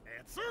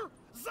 Answer,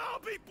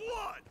 zombie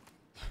blood.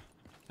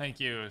 Thank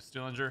you,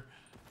 Stuhlinger.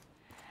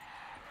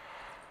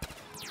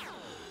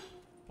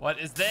 What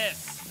is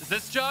this? Is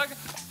this Jug?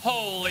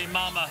 Holy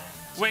mama.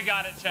 We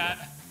got it,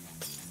 chat.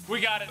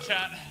 We got it,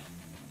 chat.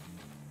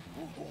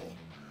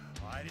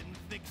 I didn't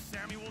think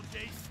Samuel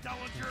J.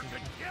 Stellinger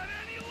could get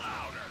any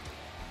louder.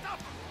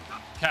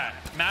 Okay,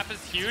 map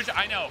is huge.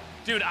 I know.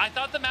 Dude, I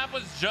thought the map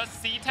was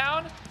just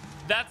Seatown.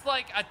 That's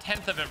like a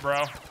tenth of it,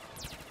 bro.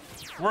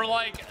 We're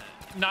like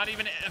not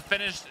even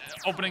finished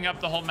opening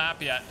up the whole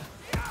map yet.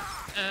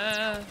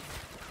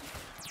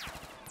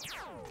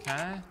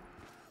 Okay.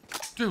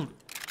 Dude,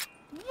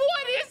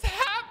 what is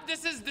happening?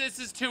 This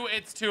is too,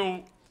 it's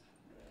too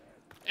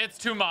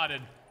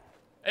modded.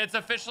 It's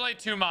officially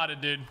too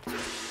modded, dude.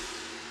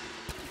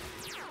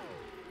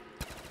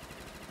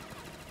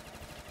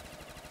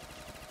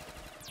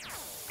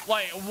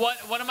 Like,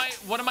 what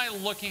am I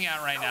looking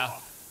at right now?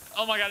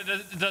 Oh my God,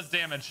 it does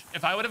damage.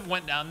 If I would have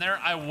went down there,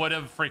 I would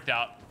have freaked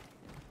out.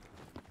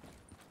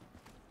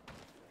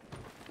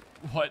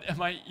 What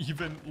am I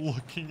even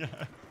looking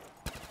at?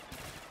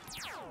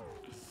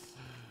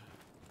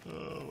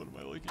 What am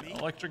I looking at?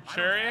 Electric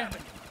cherry? I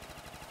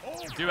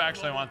do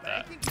actually want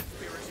that.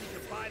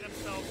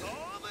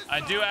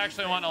 I do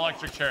actually want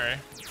electric cherry.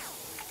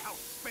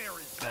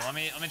 So let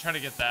me try to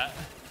get that.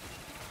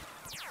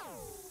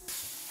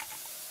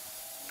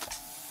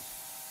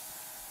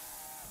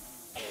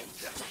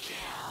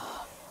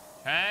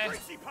 Okay.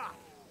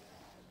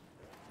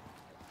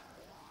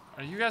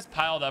 Are you guys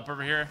piled up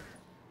over here?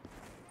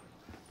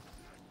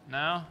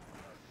 No?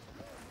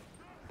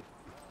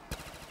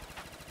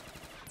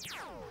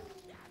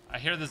 I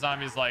hear the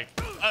zombies like,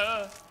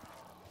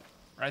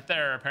 right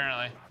there,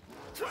 apparently.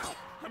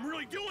 I'm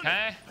really doing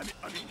okay.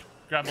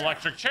 Grab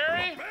electric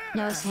cherry.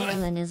 Nose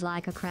Halen is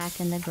like a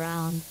crack in the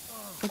ground.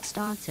 It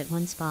starts at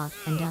one spot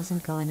and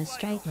doesn't go in a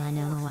straight line,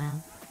 lol.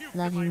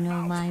 Love you,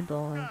 know my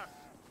boy.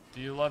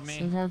 Do you love me?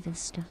 Love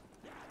this stuff.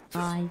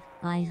 I,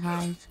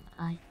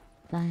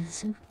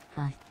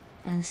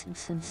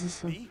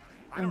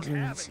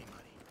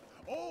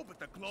 Oh, but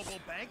the global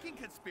banking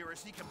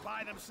conspiracy can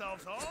buy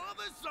themselves all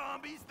the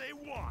zombies they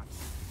want.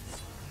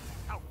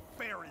 How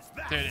fair is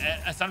that?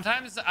 Dude,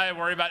 sometimes I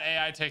worry about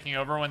AI taking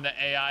over when the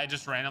AI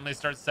just randomly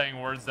starts saying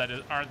words that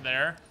aren't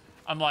there.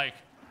 I'm like,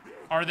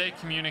 are they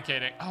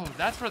communicating? Oh,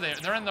 that's where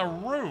they're in the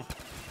roof.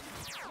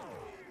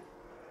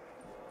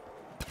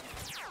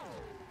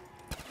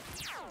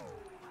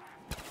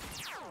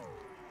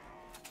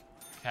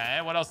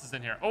 Okay, what else is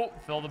in here? Oh,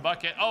 fill the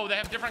bucket. Oh, they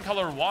have different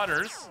colored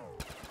waters.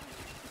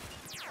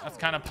 That's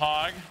kind of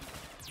pog.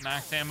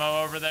 Max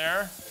ammo over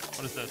there.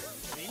 What is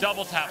this?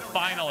 Double tap,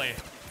 finally.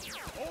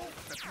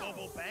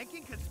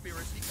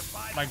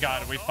 My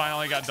God, we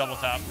finally got double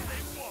tap.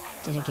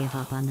 Did it give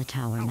up on the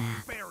tower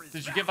map?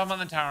 Did you give up on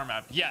the tower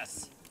map?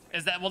 Yes.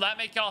 Will that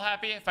make y'all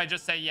happy if I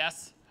just say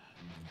yes?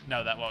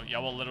 No, that won't.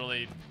 Y'all will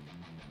literally...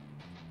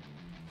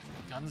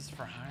 Guns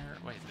for hire?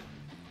 Wait.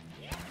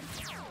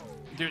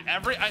 Dude,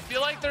 I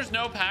feel like there's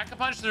no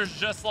pack-a-punch. There's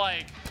just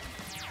like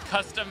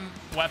custom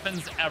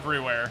weapons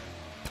everywhere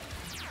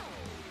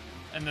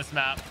in this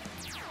map.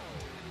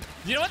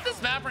 You know what this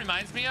map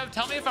reminds me of?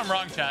 Tell me if I'm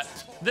wrong, chat.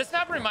 This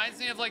map reminds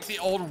me of like the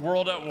old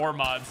World at War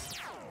mods.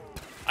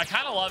 I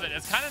kind of love it.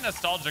 It's kind of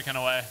nostalgic in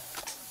a way.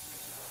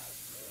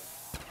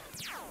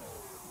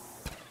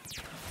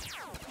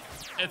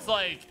 It's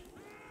like,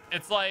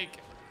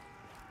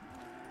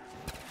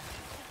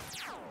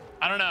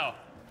 I don't know.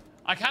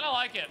 I kind of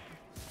like it.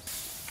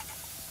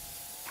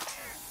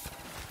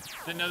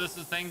 Didn't know this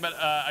was a thing, but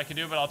I can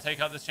do it, but I'll take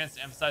out this chance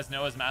to emphasize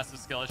Noah's massive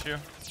skill issue.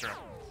 It's true.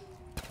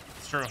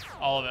 It's true.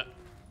 All of it.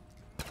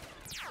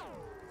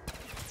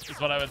 Is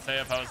what I would say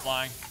if I was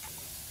lying.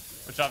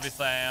 Which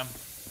obviously I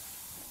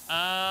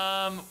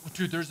am.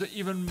 Dude, there's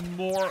even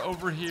more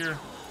over here.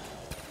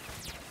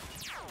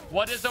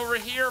 What is over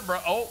here, bro?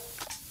 Oh.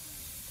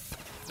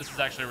 This is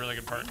actually a really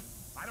good part.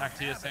 Back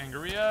to you,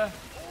 Sangria.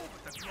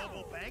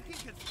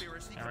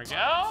 There we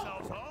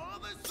go.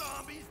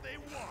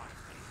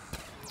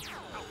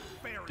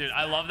 Dude,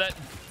 I love that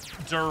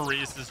Dur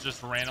Reese is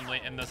just randomly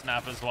in this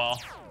map as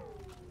well.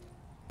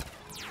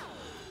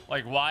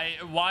 Like,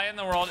 why in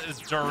the world is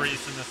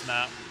Doris in this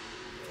map?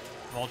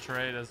 Roll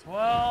trade as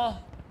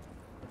well.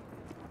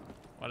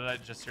 What did I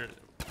just hear?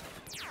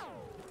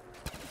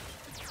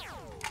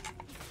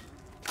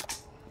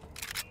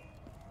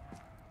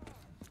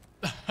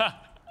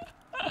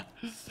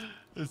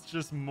 It's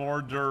just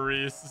more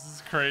Doris. This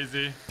is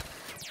crazy.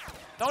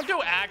 Don't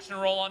do action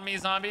roll on me,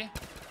 zombie.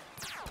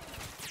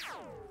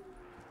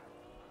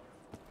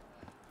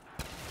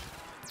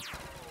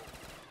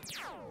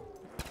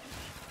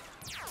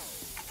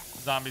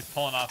 Zombies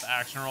pulling off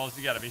action rolls.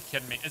 You gotta be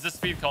kidding me. Is this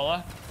speed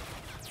cola?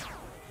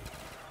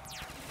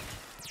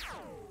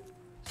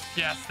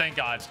 Yes, thank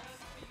God.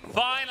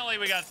 Finally,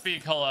 we got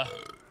speed cola.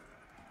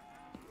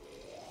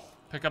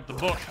 Pick up the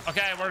book.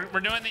 Okay, we're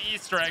doing the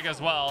Easter egg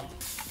as well.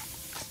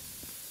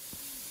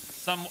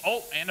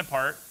 Oh, and a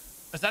part.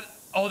 Is that?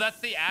 Oh, that's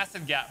the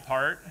acid gap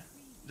part.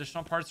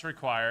 Additional parts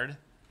required.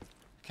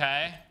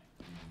 Okay.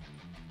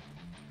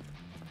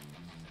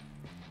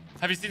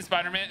 Have you seen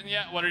Spider-Man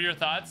yet? What are your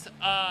thoughts?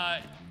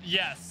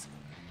 Yes.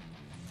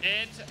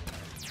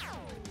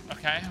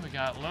 Okay, we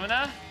got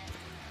Luna.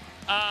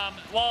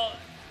 Well,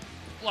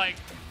 like,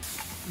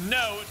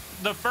 note,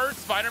 the first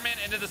Spider-Man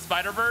Into the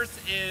Spider-Verse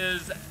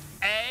is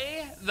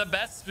the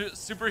best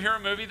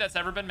superhero movie that's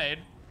ever been made.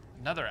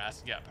 Another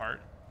acid gap part.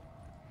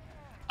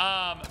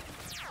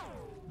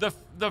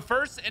 The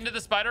first Into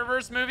the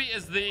Spider-Verse movie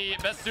is the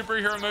best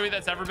superhero movie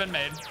that's ever been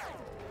made.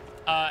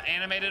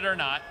 Animated or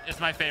not, it's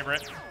my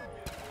favorite.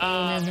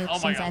 Oh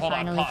my God, I hold on,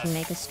 finally pause. can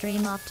make a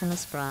stream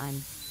Optimus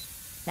Prime.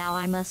 Now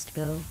I must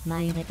go. My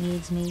unit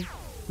needs me.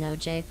 No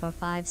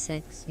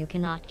J456, you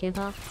cannot give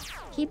up.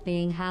 Keep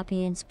being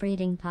happy and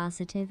spreading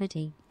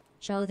positivity.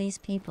 Show these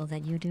people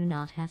that you do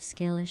not have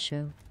skill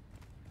issue.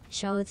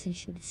 Show it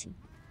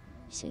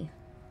see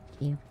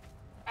you.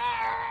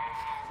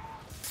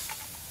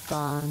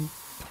 Gone.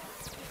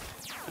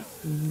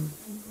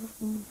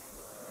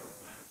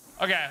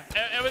 Okay,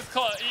 it was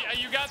close.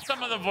 You got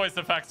some of the voice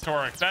effects to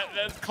work.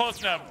 That's close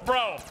enough.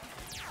 Bro,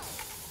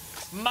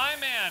 my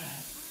man.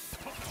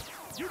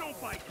 You don't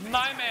fight me.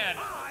 My man.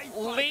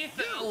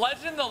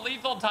 Legend the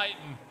Lethal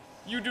Titan.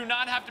 You do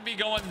not have to be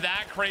going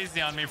that crazy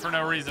on me for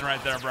no reason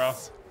right there, bro.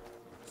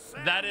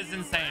 That is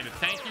insane.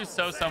 Thank you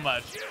so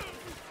much.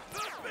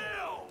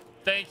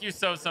 Thank you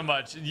so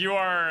much. You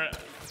are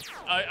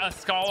a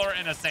scholar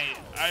and a saint.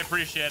 I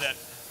appreciate it.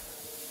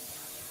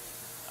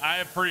 I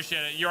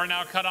appreciate it. You are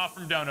now cut off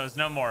from donos.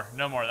 No more.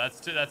 No more. That's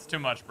too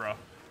much, bro.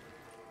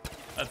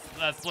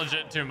 That's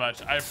legit too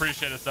much. I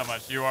appreciate it so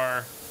much. You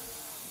are...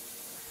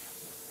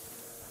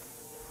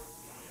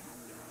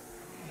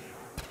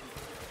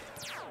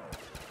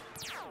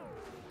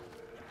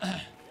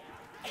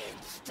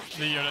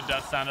 The unit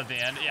death sound at the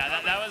end.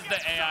 Yeah, that was the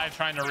AI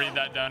trying to read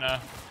that dono.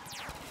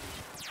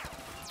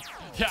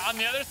 Yeah, on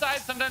the other side,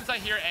 sometimes I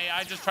hear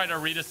AI just try to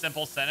read a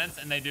simple sentence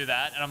and they do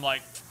that. And I'm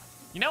like,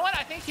 you know what?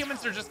 I think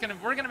humans are just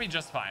we're gonna be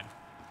just fine.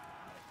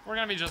 We're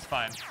gonna be just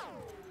fine.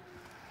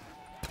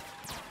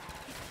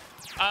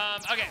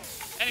 Okay,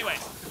 anyway,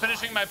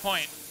 finishing my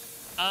point.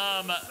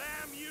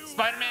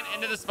 Spider-Man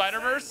Into the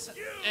Spider-Verse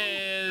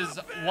is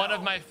one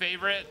of my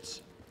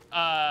favorite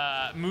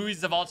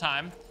movies of all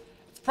time.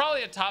 It's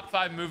probably a top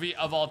 5 movie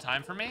of all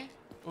time for me.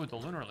 Ooh, the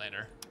lunar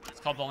lander.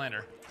 It's called the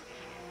lander.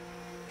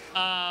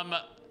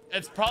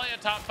 It's probably a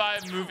top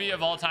 5 movie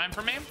of all time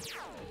for me.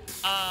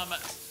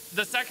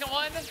 The second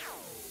one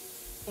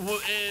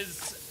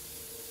is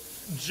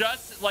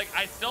just like,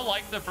 I still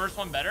like the first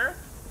one better,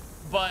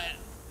 but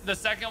the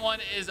second one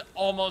is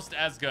almost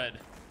as good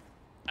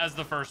as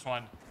the first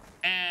one.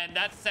 And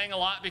that's saying a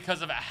lot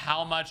because of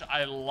how much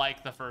I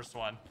like the first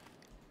one.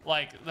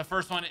 Like, the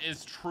first one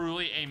is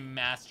truly a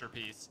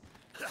masterpiece.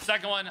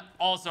 Second one,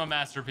 also a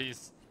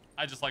masterpiece.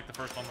 I just like the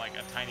first one like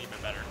a tiny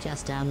bit better.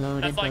 Just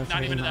downloaded That's like both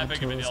not even that mod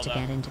big of a tools deal, to though.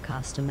 get into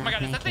costume Oh my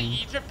God, is that the making.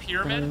 Egypt But a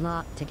pyramid?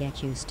 lot to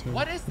get used to.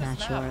 What is this Not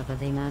map? sure of a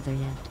thing other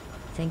yet.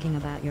 Thinking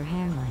about your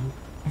hairline.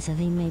 As a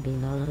thing maybe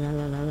lol. You're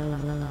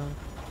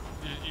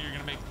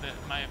gonna make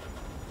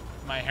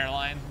my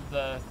hairline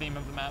the theme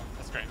of the map?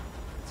 That's great.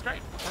 It's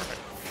great.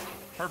 Perfect.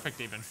 Perfect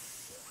even.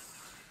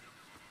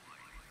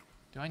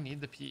 Do I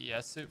need the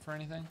PES suit for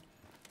anything?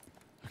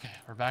 Okay,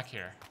 we're back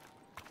here.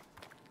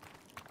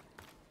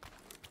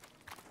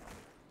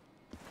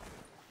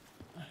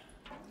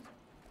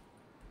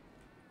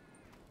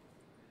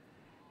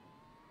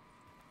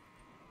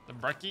 The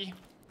Brekkie.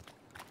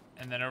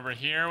 And then over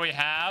here we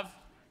have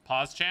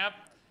Pause Champ.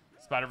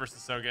 Spider-Verse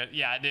is so good.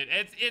 Yeah, dude,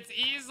 it's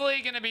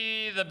easily gonna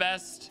be the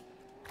best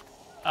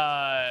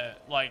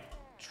like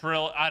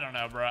I don't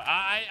know, bro.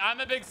 I'm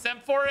a big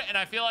simp for it, and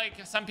I feel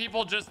like some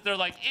people just, they're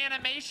like,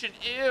 animation,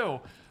 ew.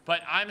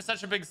 But I'm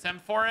such a big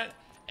simp for it.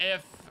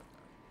 If,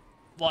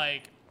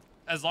 like,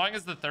 as long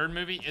as the third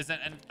movie isn't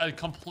a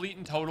complete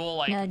and total,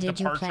 like, Now, did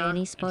you departure play any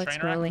and sports train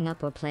wreck, growing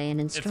up or play an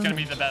it's instrument?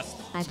 gonna be the best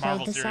I played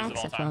Marvel the series of all time.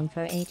 saxophone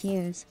for 8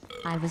 years.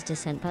 I was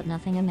decent but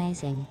nothing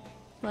amazing.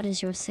 What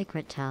is your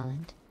secret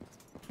talent?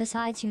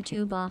 Besides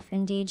YouTube off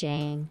and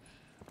DJing.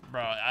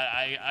 Bro,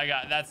 I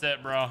got, that's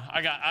it, bro.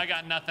 I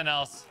got nothing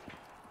else.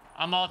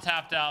 I'm all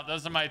tapped out.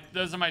 Those are my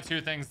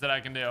two things that I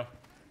can do.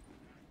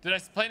 Did I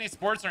play any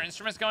sports or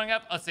instruments going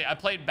up? Let's see. I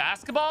played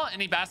basketball.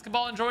 Any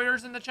basketball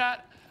enjoyers in the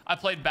chat? I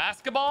played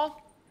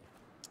basketball.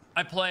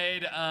 I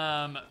played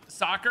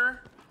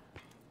soccer.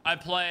 I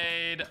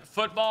played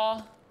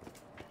football.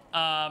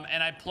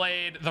 And I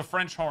played the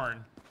French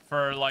horn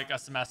for like a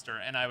semester,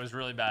 and I was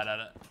really bad at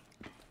it.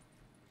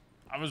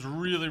 I was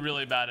really,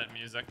 really bad at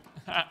music.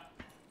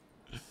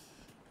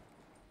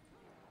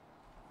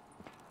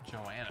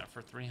 Joanna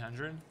for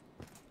 300.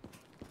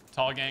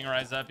 Tall gang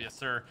rise up, yes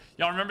sir.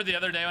 Y'all remember the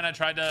other day when I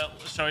tried to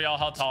show y'all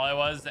how tall I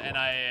was, and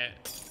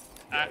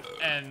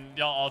and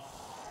y'all all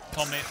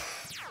told me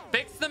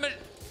fix them.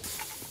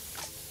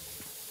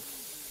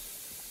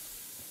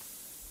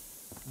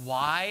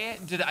 Why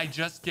did I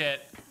just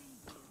get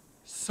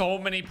so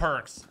many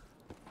perks?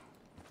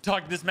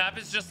 Dog, this map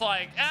is just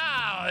like,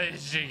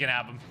 she can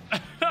have them.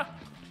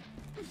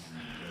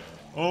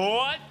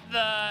 What the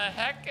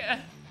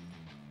heck?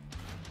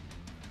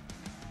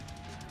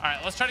 All right,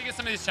 let's try to get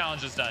some of these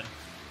challenges done.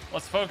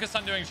 Let's focus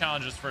on doing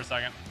challenges for a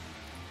second.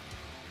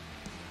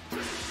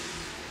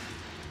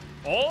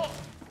 Oh!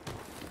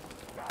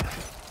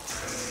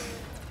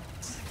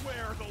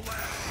 Where the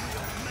last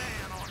real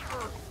man on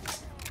Earth?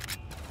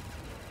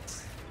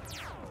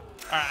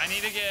 All right, I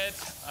need to get,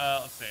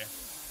 let's see.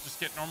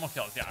 Just get normal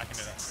kills. Yeah, I can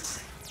do that.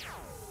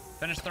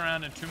 Finish the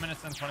round in 2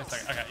 minutes and 20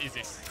 seconds. Okay,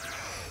 easy.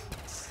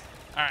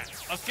 All right,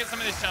 let's get some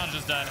of these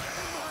challenges done.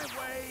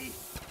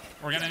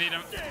 We're gonna need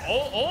them.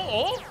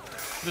 Oh!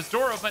 This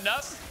door opened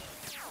up.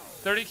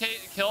 30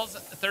 kills,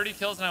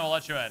 and I will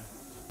let you in.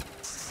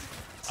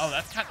 Oh,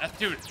 that's kind of,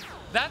 dude.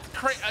 That's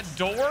crazy. A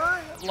door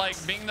like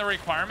being the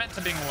requirement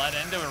to being let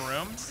into a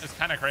room is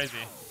kind of crazy.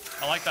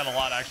 I like that a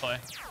lot, actually.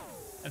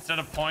 Instead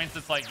of points,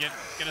 it's like get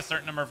a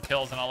certain number of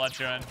kills, and I'll let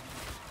you in.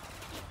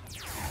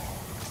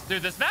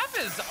 Dude, this map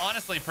is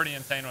honestly pretty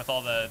insane with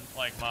all the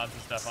like mods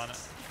and stuff on it.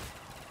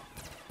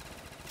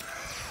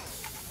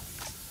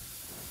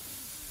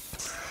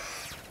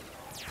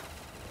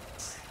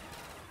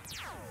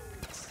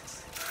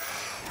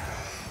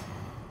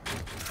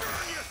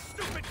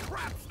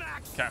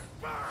 Okay,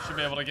 should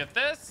be able to get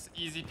this.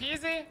 Easy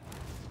peasy.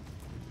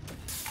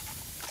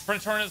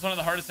 French horn is one of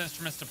the hardest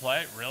instruments to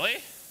play. Really?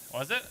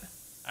 Was it?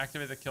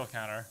 Activate the kill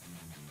counter.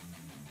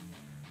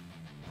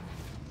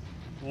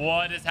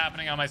 What is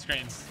happening on my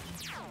screen?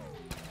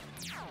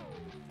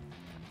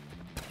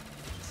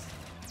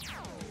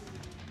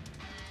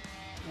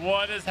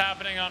 What is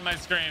happening on my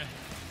screen?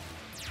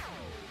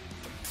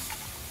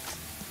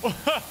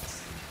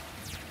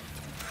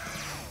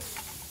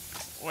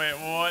 Wait,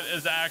 what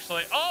is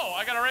actually? Oh,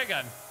 I got a ray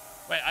gun.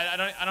 Wait, I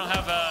don't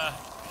have a.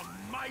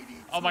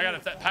 Oh my god,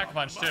 it's that pack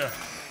punch too.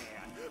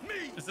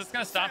 Is this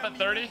gonna stop at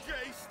 30?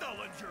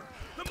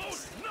 The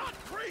most not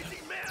crazy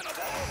man of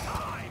all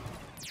time.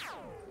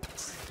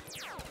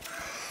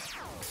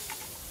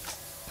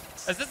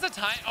 Is this a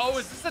time? Oh,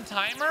 is this a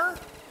timer?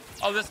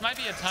 Oh, this might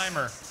be a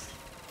timer.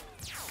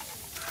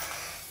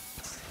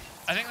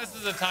 I think this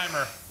is a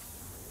timer.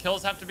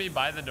 Kills have to be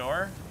by the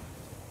door.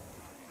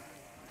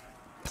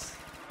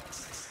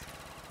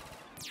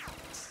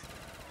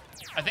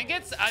 I think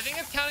it's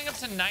counting up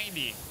to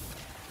 90.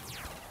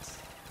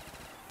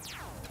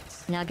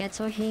 Nuggets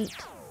or heat?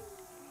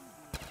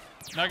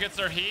 Nuggets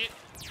or heat?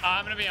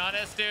 I'm gonna be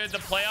honest, dude. The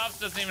playoffs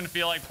doesn't even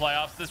feel like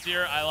playoffs this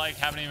year. I like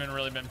haven't even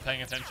really been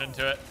paying attention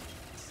to it.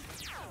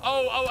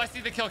 Oh, I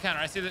see the kill counter.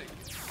 I see the.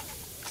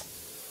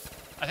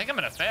 I think I'm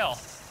gonna fail.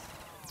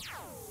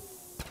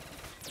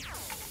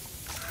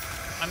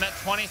 I'm at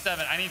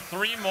 27. I need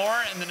 3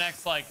 more in the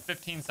next like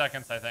 15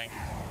 seconds, I think.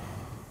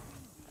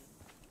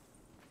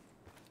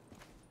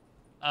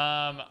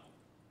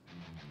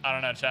 I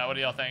don't know, chat. What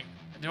do y'all think?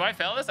 Do I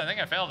fail this? I think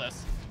I failed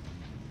this.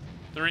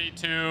 3,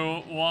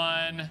 2,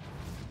 1.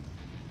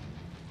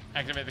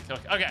 Activate the kill.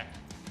 Okay,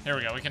 here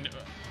we go. We can do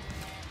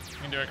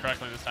it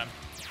correctly this time.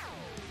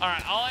 All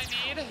right, all I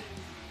need.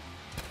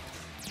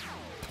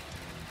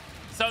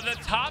 So the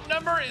top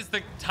number is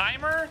the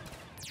timer,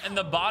 and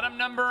the bottom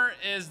number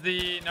is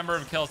the number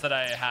of kills that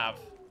I have,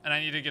 and I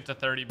need to get to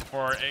 30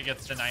 before it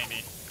gets to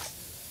 90.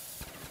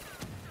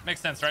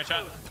 Makes sense, right,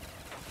 chat?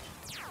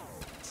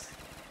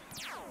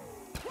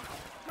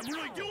 I'm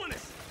really doing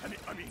it.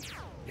 I mean,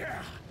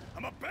 yeah,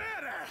 I'm a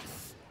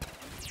badass.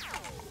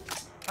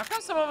 How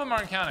come some of them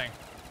aren't counting?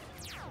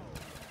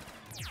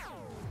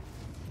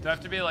 Do I have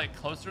to be like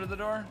closer to the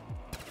door?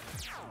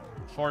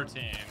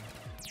 14,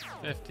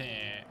 15.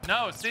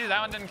 No, see,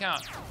 that one didn't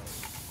count.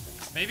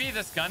 Maybe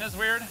this gun is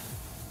weird.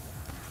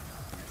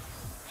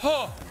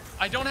 Oh,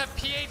 I don't have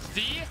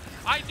PhD?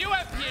 I do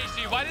have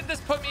PhD. Why did this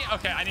put me?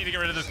 Okay, I need to get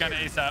rid of this gun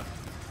ASAP.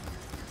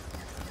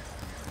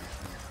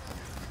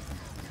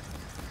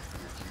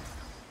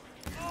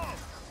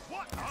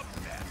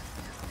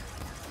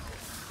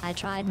 I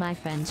tried my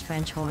friend's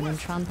French horn and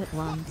trumpet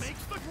once.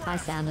 I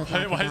sounded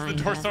like why is the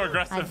door so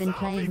aggressive? I've been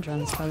playing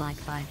drums for like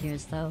 5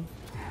 years though.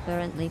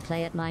 Currently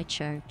play at my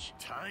church.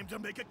 Time to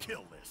make a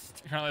kill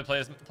list. You currently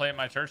play at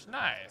my church?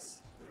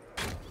 Nice.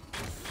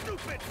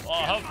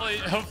 Well,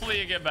 hopefully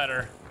you get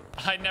better.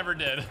 I never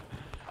did.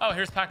 Oh,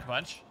 here's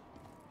Pack-a-Punch.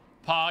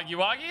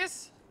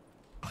 Poggy-woggies?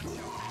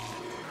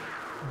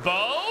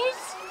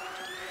 Bows?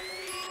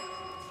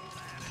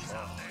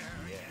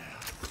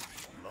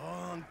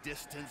 Long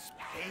distance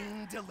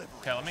pain delivery.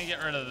 Okay, let me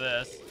get rid of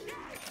this.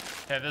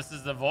 Okay, this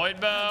is the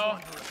Void Bow.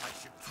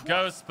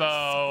 Ghost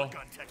Bow.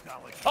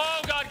 Oh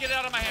god, get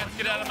out of my hands,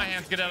 get out of my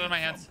hands, get out of my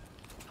hands.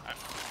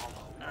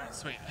 Alright,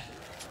 sweet.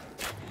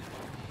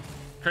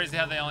 Crazy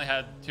how they only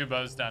had 2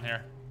 bows down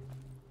here.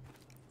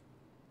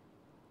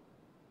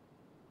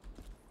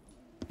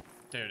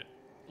 Dude,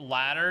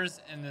 ladders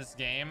in this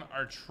game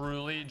are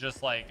truly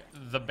just like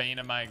the bane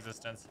of my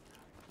existence.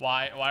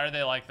 Why are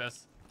they like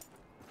this?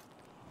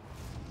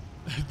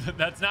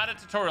 That's not a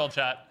tutorial,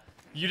 chat.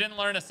 You didn't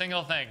learn a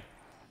single thing.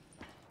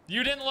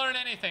 You didn't learn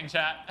anything,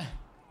 chat.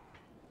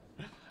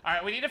 All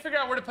right, we need to figure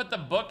out where to put the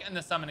book and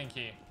the summoning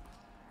key.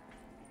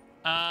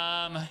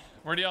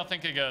 Where do y'all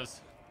think it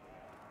goes?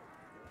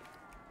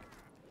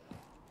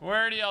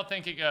 Where do y'all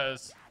think it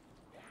goes?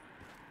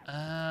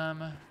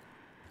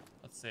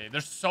 Let's see.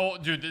 There's so...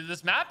 Dude,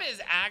 this map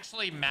is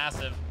actually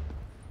massive.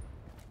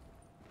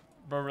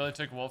 Bro really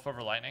took Wolf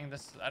over Lightning.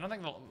 This... I don't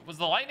think... Was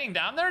the Lightning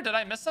down there? Did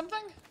I miss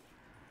something?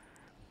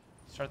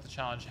 Start the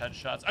challenge.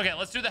 Headshots. Okay,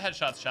 let's do the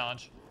headshots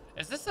challenge.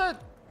 Is this a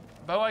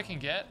bow I can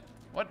get?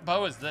 What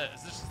bow is this?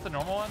 Is this just the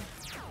normal one?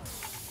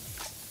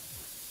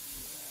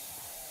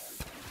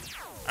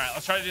 Alright,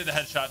 let's try to do the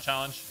headshot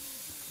challenge.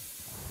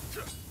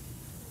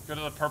 Go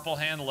to the purple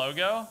hand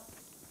logo.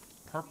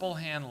 Purple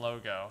hand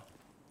logo.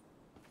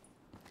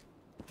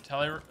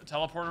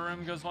 Teleporter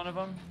room goes one of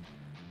them.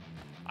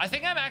 I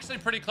think I'm actually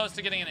pretty close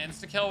to getting an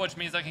insta-kill, which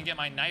means I can get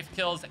my knife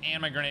kills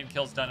and my grenade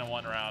kills done in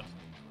one round.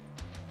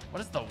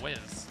 What is the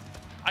whiz?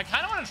 I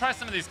kind of want to try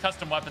some of these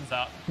custom weapons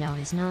out. No,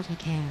 he's not a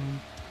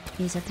Karen.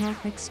 He's a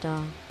perfect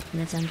star.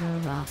 Lives under a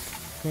rock.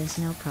 This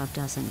no prop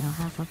doesn't know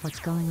half of what's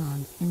going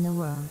on in the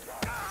world.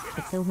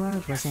 If the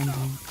world was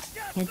ending,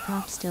 he'd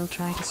prop still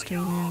try to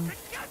stream now.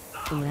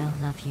 Well,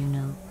 love you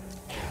know.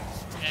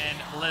 And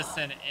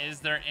listen, is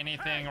there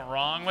anything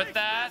wrong with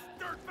that?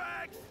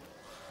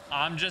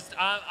 I'm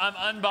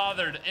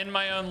unbothered in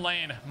my own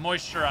lane,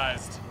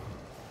 moisturized.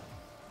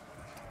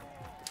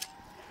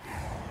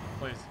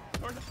 Please.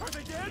 Are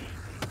they dead?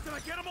 Did I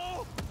get them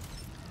all?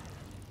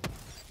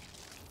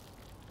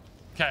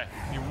 Okay,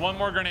 need one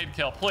more grenade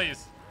kill,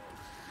 please.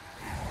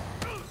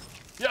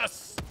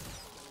 Yes.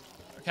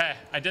 Okay,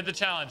 I did the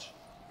challenge.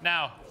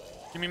 Now,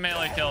 give me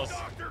melee kills.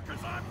 Doctor,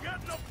 'cause I'm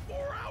getting a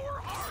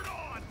 4-hour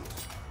hard-on.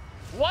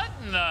 What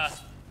in the?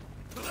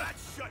 That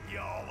shut you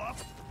all up.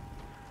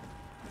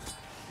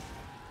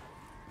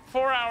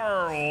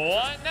 4-hour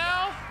what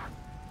now?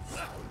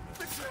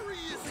 Victory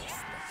is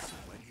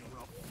expensive when you're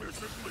a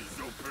physically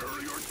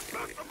superior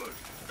specimen.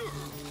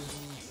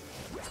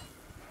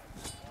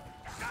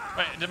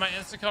 Wait, did my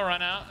insta-kill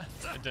run out?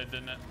 It did,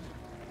 didn't it?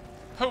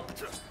 Poop.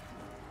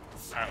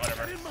 All right,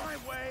 whatever. In my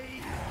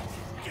way.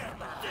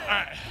 All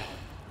right,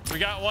 we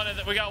got one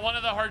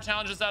of the hard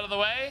challenges out of the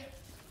way.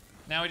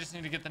 Now we just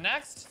need to get the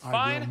next. It's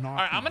fine. I will not All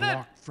right, I'm be gonna.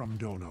 blocked from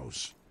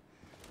donos.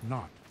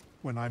 Not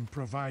when I'm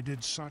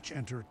provided such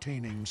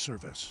entertaining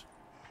service.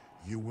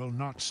 You will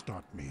not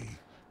stop me.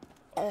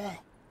 I'd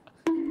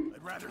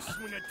rather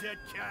swing a dead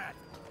cat.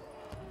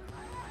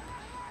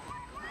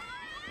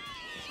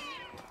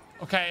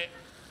 Okay,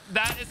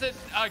 that is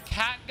a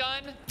cat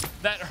gun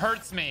that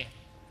hurts me.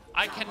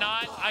 I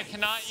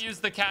cannot use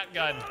the cat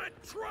gun.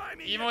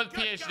 Even with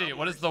PhD.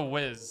 What is the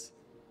whiz?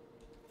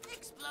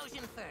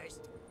 Explosion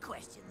first,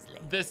 questions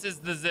later. This is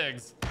the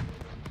Ziggs.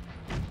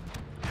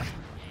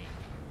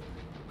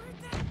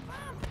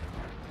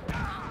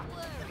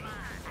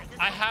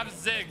 I have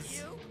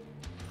Ziggs.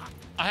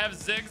 I have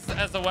Ziggs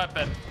as a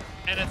weapon,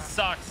 and it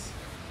sucks.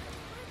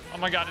 Oh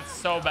my god, it's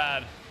so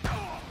bad.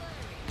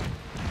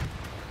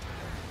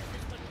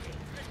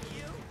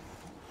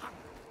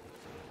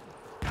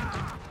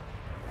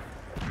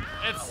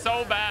 It's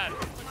so bad.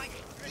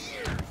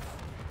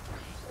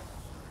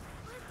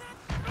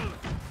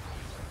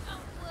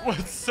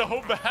 What's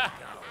so bad?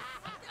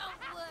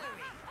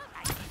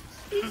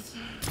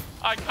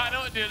 I kind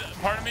of, dude,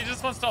 part of me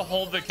just wants to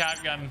hold the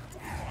cat gun.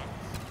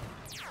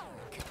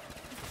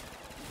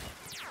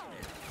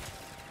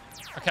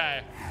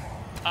 Okay.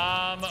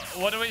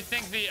 What do we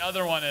think the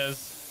other one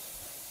is?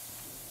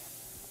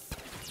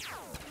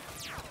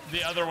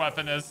 The other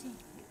weapon is?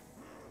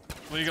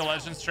 League of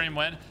Legends stream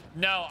win?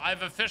 No,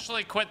 I've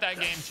officially quit that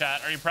game,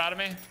 chat. Are you proud of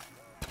me?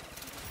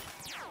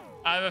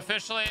 I've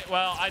officially,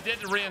 well, I did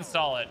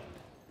reinstall it.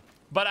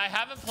 But I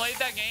haven't played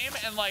that game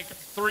in like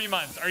 3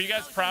 months. Are you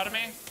guys proud of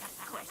me?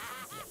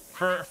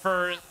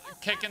 For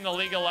kicking the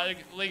League of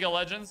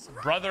Legends?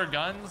 Brother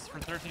Guns for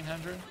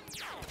 1300?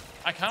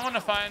 I kind of want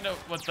to find out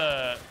what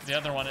the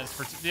other one is,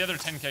 for the other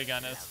 10K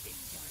gun is.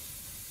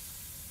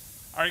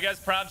 Are you guys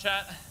proud,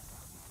 chat?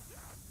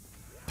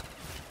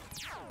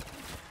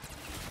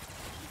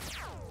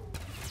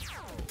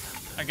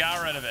 I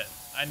got rid of it.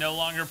 I no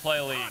longer play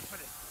League.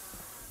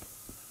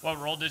 What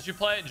role did you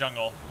play?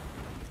 Jungle.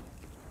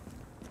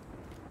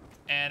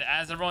 And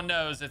as everyone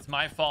knows, it's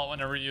my fault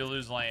whenever you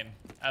lose lane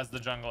as the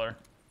jungler.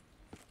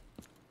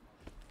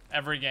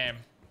 Every game.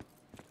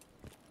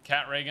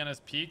 Cat ray gun is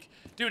peak.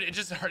 Dude, it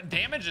just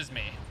damages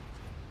me.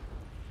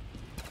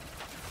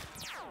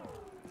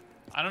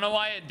 I don't know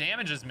why it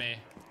damages me.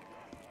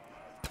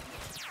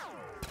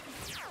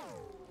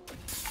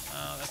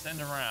 Oh, that's end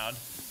of round.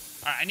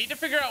 All right, I need to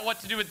figure out what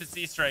to do with this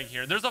Easter egg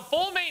here. There's a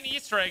full main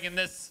Easter egg in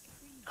this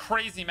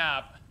crazy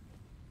map.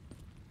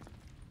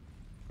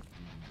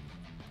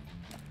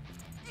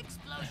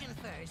 Explosion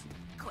first,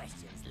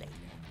 questions later.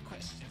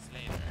 Questions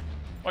later.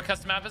 What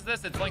custom map is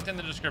this? It's linked in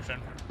the description.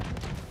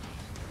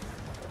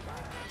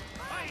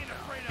 I ain't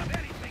afraid of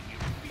anything you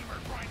femur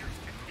grinders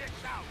can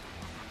dish out.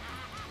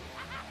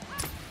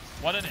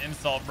 What an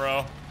insult,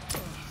 bro.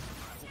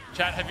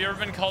 Chat, have you ever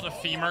been called a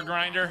femur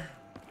grinder?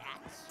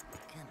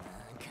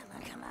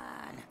 Come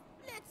on.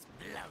 Let's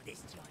blow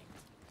this joint.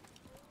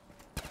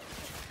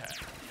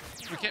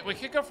 Okay. We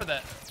could go for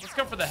that. Let's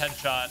go for the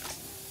headshot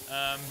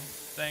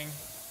thing.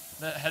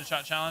 The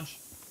headshot challenge.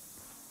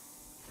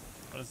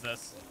 What is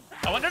this?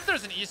 I wonder if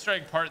there's an Easter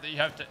egg part that you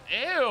have to...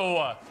 Ew!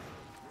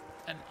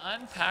 An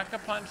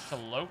unpack-a-punch to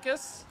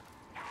Locust?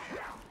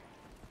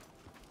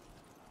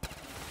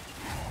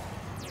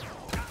 We're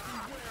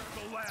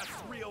the last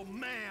real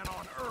man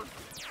on Earth.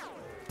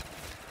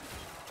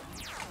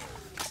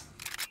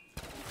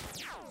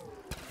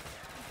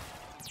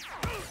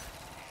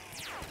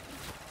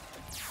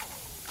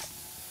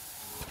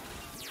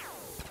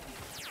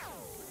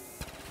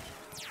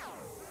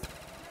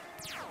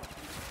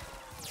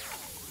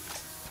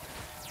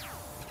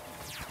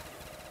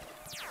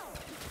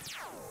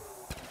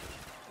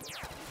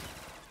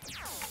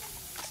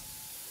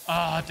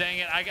 Oh, dang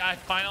it. I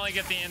finally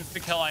get the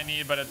insta-kill I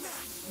need, but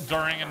it's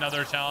during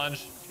another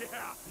challenge.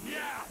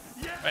 Yeah.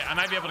 Wait, I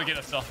might be able to get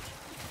it still.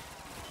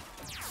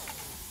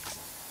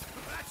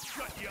 That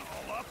shut you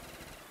all up.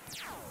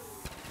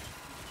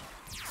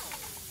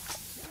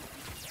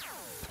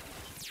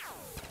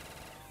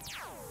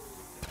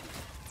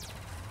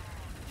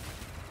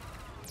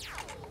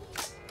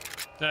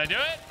 Did I do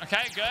it?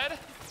 Okay, good.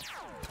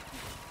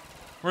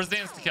 Where's the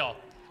insta-kill?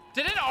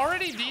 Did it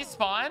already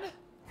despawn?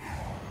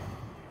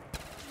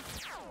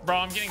 Bro,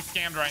 I'm getting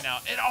scammed right now.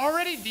 It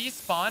already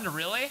despawned,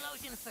 really?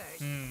 Explosion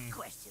first,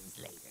 questions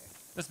later.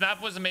 This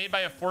map was made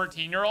by a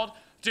 14-year-old?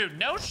 Dude,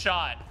 no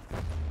shot.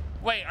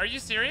 Wait, are you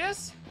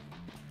serious?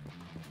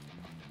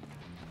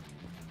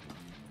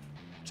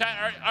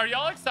 Chat, are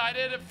y'all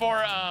excited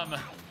for,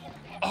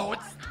 oh,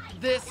 it's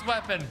this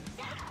weapon.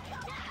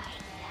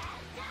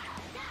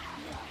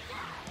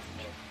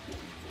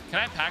 Can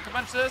I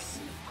pack-a-punch this?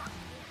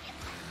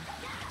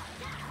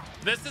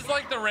 This is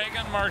like the ray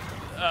gun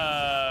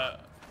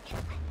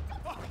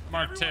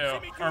Mark 2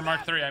 or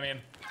Mark 3, I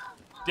mean.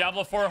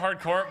 Diablo 4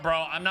 hardcore,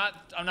 bro. I'm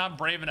not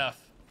brave enough.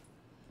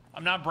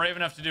 I'm not brave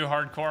enough to do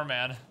hardcore,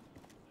 man.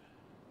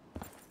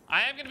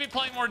 I am gonna be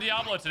playing more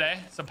Diablo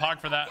today, so pog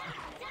for that.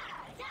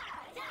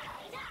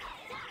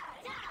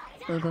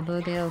 Booga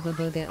booga over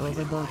booga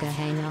over booga,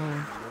 hang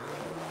on.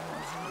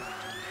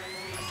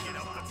 Get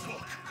up the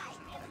book.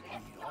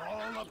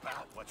 All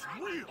about what's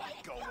really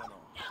going on.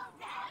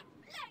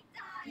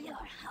 Your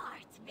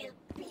heart will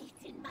beat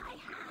in my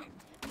hand.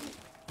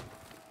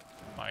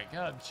 My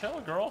God, chill,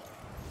 girl.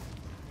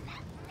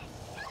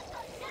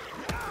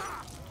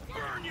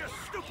 Burn, you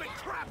stupid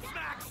crap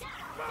snacks!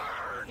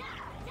 Burn!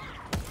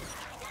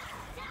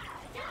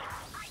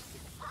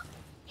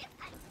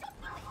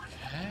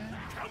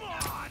 Come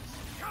on!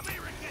 Come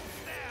here and get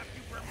stabbed,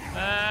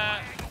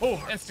 you Oh,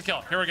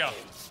 insta-kill. Here we go.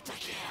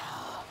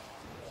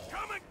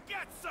 Come and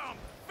get some,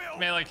 Phil!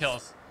 Melee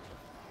kills.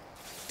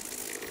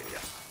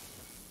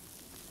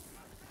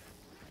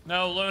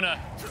 No, Luna.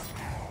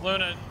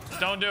 Luna,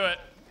 don't do it.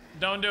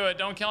 Don't do it.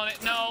 Don't kill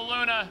it. No,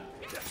 Luna.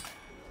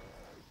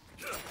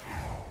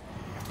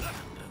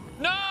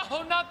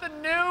 No, not the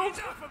nuke.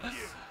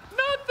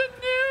 Not the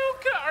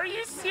nuke. Are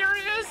you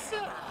serious?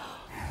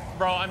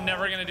 Bro, I'm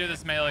never going to do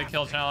this melee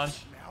kill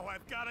challenge. Now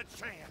I've got a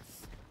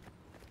chance.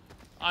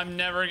 I'm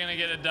never going to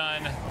get it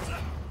done.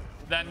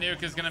 That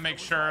nuke is going to make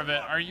sure of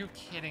it. Are you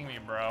kidding me,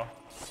 bro?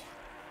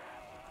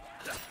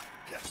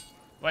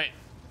 Wait,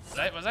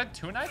 was that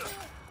 2 knives?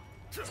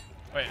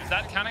 Wait, is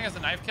that counting as a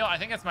knife kill? I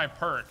think it's my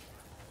perk.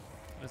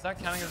 Is that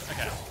counting as...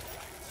 Okay.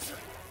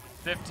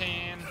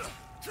 15.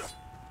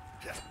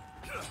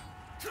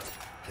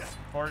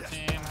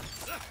 14.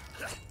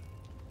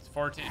 It's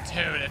 14.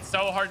 Dude, it's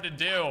so hard to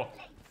do.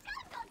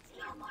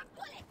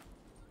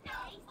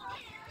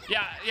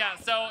 Yeah,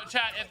 so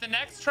chat, if the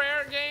next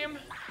Treyarch game...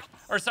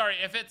 Or sorry,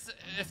 if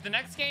the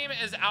next game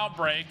is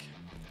Outbreak...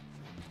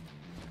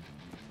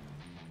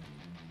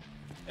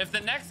 If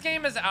the next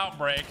game is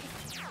Outbreak...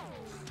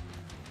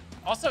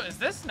 Also, is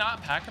this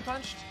not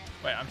pack-a-punched?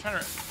 Wait, I'm trying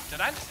to...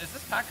 Is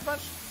this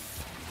pack-a-punched?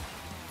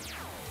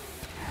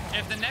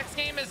 If the next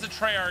game is a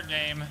Treyarch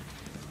game...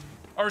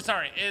 Or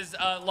sorry, is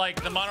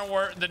like the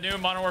new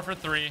Modern Warfare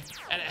 3,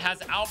 and it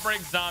has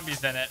Outbreak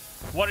zombies in it,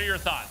 what are your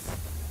thoughts?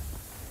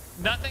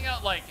 Nothing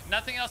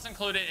else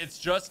included. It's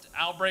just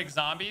Outbreak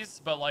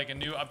zombies, but like a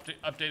new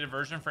updated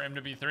version for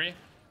MW3.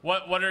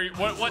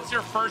 What's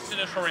your first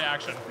initial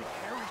reaction?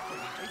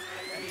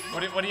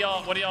 What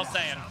are y'all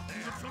saying?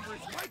 He looks over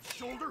his right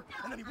shoulder,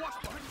 and then he walks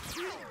behind a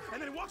tree,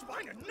 and then he walks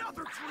behind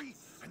another tree,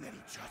 and then he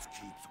just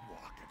keeps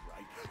walking,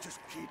 right? Just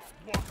keeps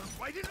walking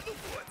right into the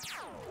woods.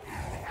 It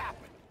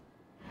happened.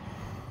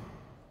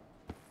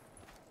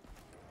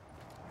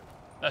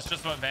 That's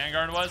just what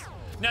Vanguard was?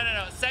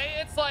 No. Say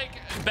it's like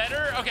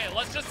better. Okay,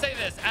 let's just say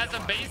this. As a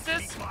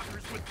basis,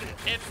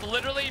 it's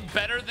literally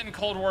better than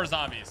Cold War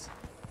Zombies.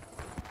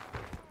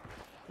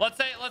 Let's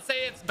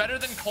say it's better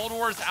than Cold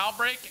War's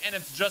Outbreak, and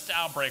it's just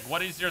Outbreak.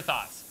 What is your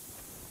thoughts?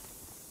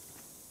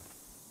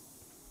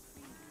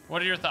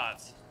 What are your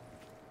thoughts?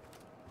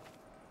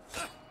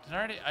 Did I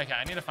already? Okay,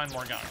 I need to find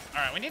more guns.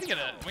 All right, we need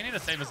to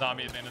save a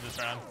zombie at the end of this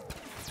round.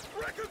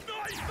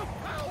 Recognize the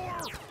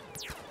power!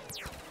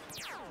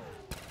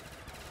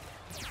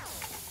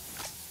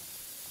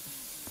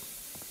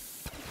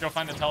 Go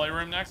find the telly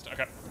room next.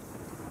 Okay.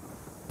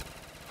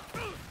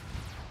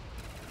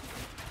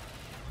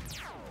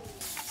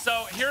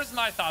 So here's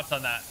my thoughts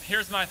on that.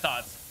 Here's my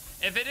thoughts.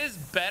 If it is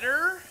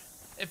better,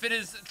 if it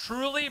is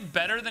truly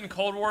better than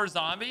Cold War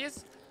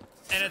Zombies,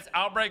 and it's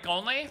Outbreak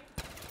only,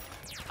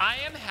 I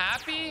am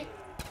happy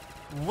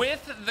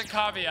with the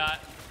caveat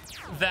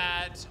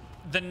that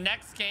the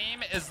next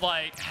game is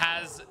like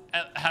has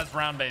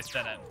round based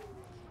in it.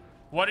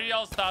 What are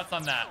y'all's thoughts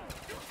on that?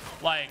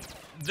 Like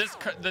this,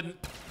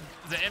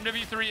 the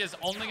MW3 is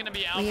only going to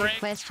be Outbreak. Weird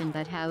question,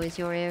 but how is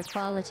your air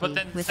quality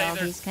with all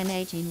these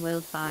Canadian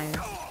wildfires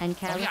and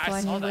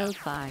California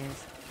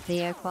wildfires? The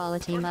air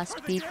quality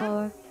must be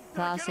poor.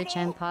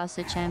 Posichem.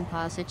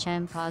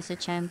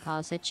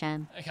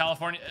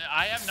 California,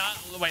 I have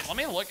not. Wait, let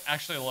me look.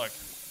 Actually, look.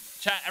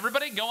 Chat.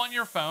 Everybody, go on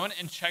your phone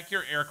and check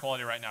your air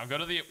quality right now. Go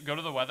to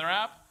the weather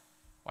app.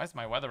 Why is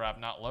my weather app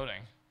not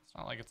loading? It's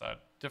not like it's a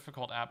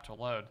difficult app to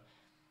load.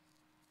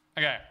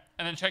 Okay.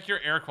 And then check your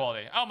air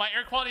quality. Oh, my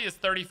air quality is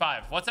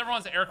 35. What's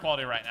everyone's air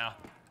quality right now?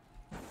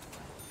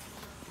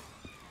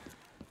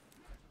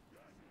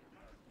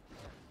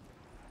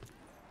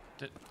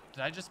 Did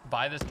I just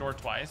buy this door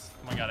twice?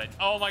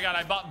 Oh my god,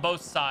 I bought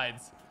both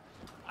sides.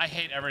 I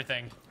hate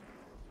everything.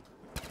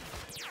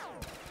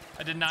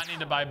 I did not need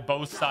to buy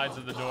both sides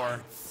of the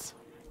door.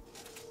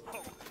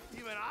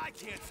 Even I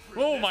can't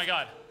screw Oh my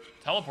god.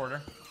 Teleporter.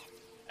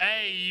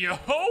 Hey, yo!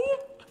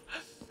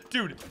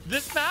 Dude,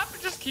 this map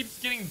just keeps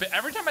getting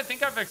every time I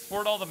think I've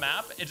explored all the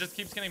map, it just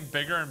keeps getting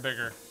bigger and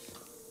bigger.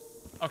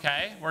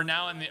 Okay, we're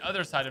now in the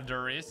other side of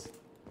Duris.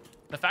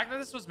 The fact that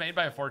this was made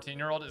by a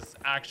 14-year-old is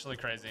actually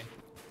crazy.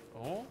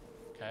 Oh,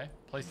 okay.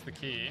 Place the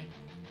key.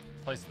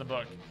 Place the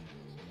book.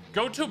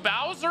 Go to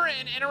Bowser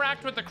and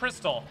interact with the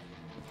crystal.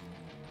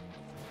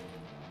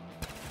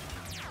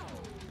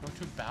 Go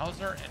to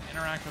Bowser and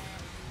interact with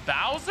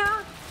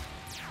Bowser?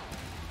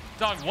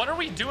 Dog, what are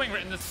we doing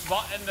in this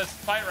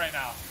fight right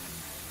now?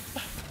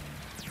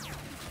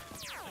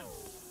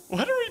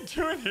 What are we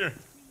doing here?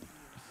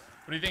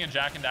 What do you think of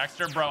Jak and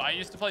Daxter? Bro, I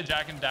used to play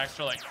Jak and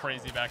Daxter like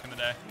crazy back in the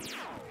day.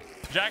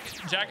 Jak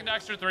and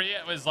Daxter 3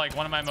 was like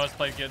one of my most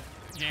played games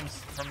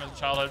from my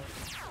childhood.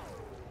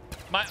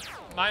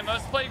 My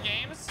most played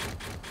games?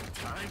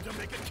 Time to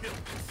make a kill.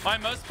 My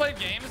most played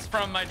games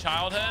from my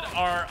childhood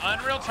are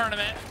Unreal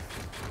Tournament,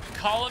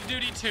 Call of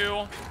Duty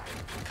 2,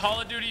 Call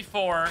of Duty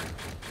 4,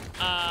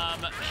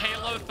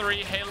 Halo 3,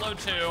 Halo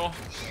 2,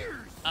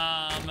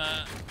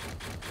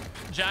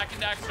 Jak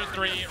and Daxter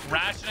 3,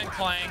 Ratchet and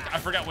Clank. I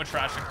forgot which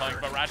Ratchet and Clank,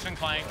 but Ratchet and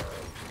Clank.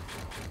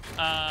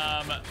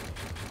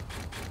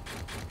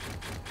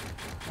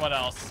 What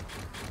else?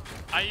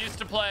 I used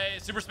to play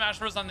Super Smash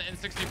Bros. On the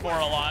N64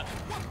 a lot.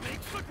 What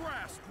makes the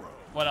grass grow?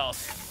 What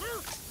else?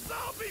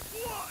 Zombie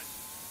blood.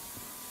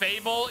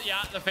 Fable,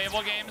 yeah, the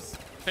Fable games.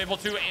 Fable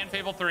 2 and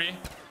Fable 3.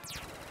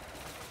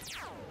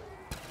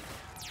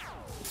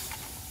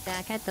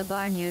 Back at the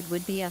Barnyard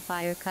would be a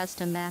fire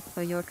custom map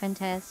for your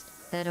contest,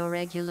 but a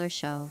regular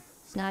show.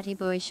 Snotty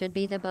Boy should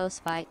be the boss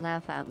fight,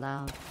 laugh out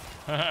loud.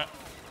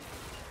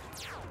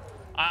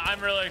 I'm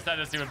really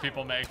excited to see what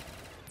people make.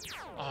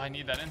 Oh, I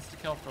need that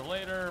insta-kill for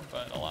later,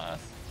 but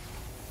alas.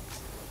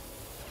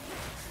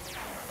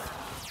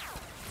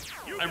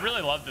 I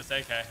really love this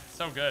AK.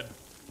 So good.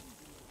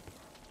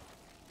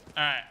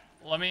 All right,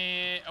 let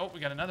me... Oh, we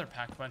got another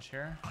pack punch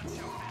here.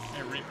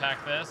 Let me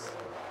repack this.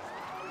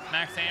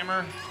 Max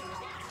hammer.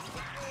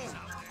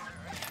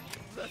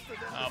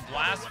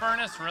 Blast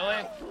furnace,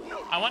 really?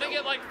 I want to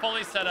get like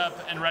fully set up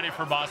and ready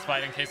for boss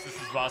fight in case this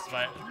is boss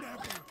fight.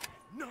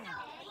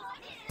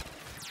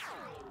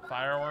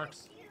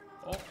 Fireworks.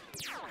 Oh.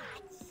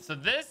 So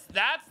that's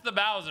the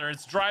Bowser.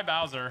 It's dry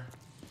Bowser.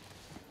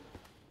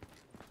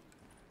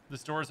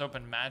 This door is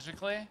open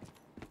magically.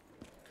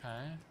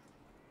 Okay.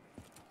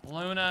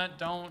 Luna,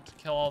 don't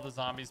kill all the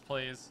zombies,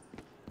 please.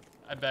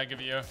 I beg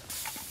of you.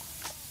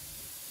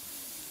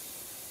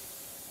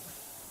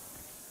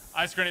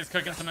 Ice Granny is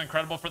cooking something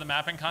incredible for the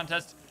mapping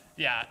contest.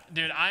 Yeah,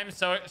 dude, I'm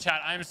so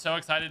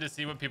excited to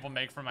see what people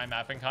make for my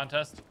mapping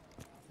contest.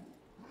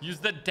 Use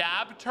the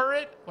dab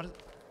turret? What is...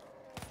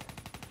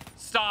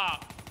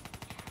 Stop.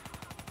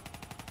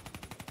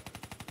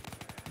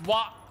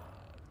 What?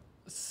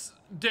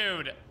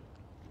 Dude,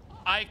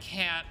 I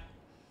can't.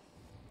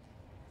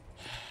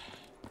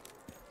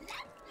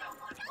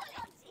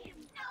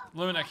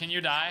 Luna, can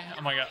you die?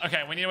 Oh my god.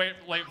 Okay, we need to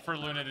wait for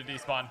Luna to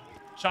despawn.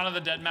 Shaun of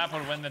the Dead map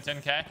would win the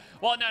 10K.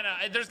 Well, no.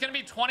 There's gonna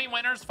be 20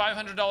 winners,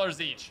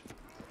 $500 each.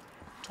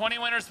 20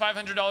 winners,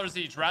 $500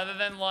 each. Rather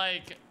than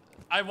like,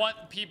 I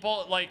want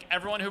people like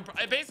everyone who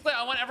basically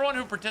I want everyone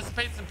who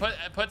participates and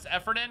puts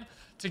effort in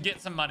to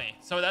get some money.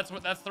 So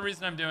that's the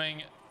reason I'm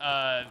doing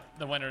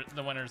the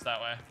winners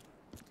that way.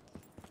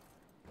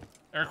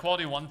 Air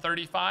quality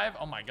 135.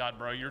 Oh my god,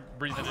 bro, you're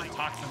breathing in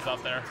toxins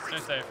out there. Stay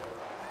safe.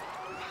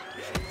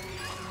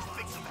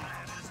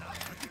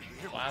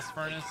 Blast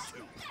furnace.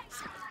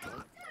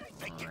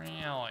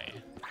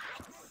 Really?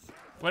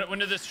 When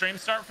did the stream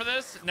start for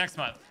this? Next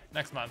month.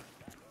 Next month.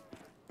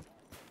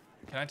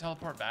 Can I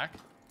teleport back?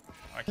 Oh,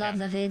 I Love can't.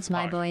 the vids,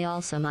 my boy.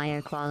 Also, my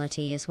air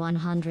quality is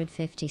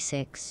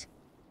 156.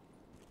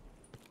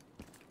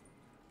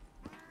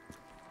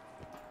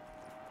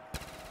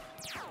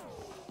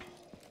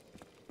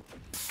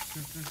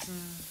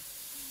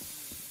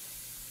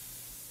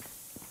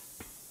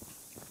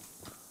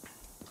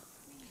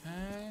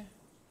 Okay.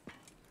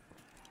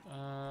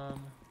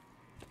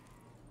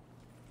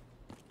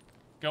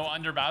 Go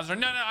under Bowser.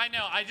 No, I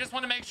know. I just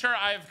want to make sure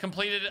I've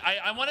completed it.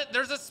 I want it.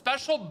 There's a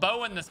special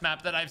bow in this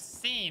map that I've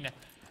seen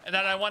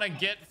that I want to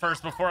get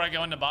first before I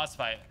go into boss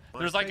fight.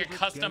 There's like a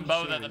custom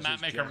bow that the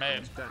map maker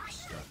made.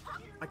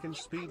 I can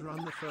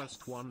speedrun the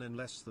first one in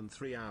less than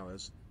 3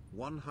 hours,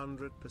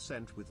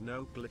 100% with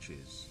no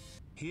glitches.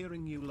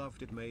 Hearing you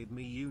loved it made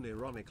me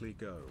unironically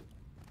go.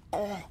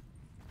 Oh.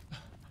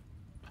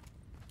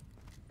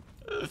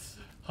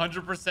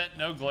 100%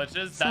 no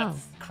glitches.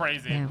 That's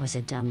crazy. There was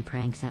a dumb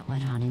prank that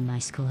went on in my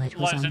school. It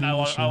was Legend, on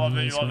the I love that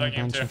you news love where that a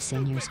game bunch too. of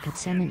seniors put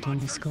cement in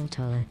the school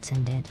toilets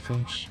and dead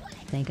fish.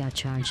 They got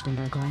charged and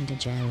are going to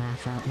jail.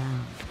 Laugh out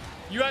loud.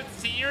 You have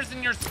seniors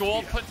in your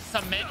school put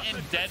cement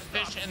and dead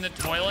fish in the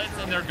toilets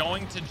and they're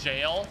going to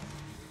jail?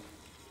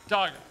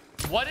 Dog,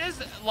 what is,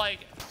 like,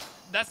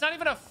 that's not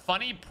even a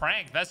funny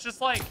prank. That's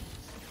just like,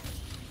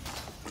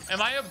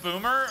 am I a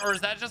boomer or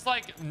is that just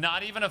like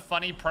not even a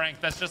funny prank?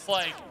 That's just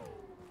like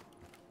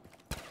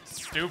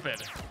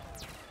stupid.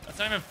 That's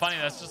not even funny.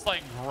 That's just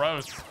like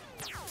gross.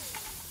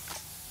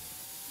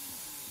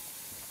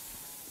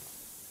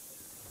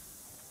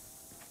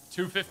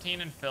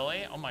 $215 in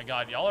Philly. Oh my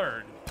god, y'all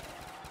are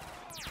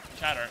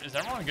chatter. Is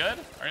everyone good?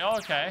 Are y'all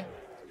okay?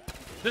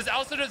 Does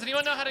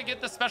anyone know how to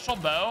get the special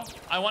bow?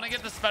 I want to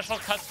get the special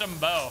custom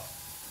bow.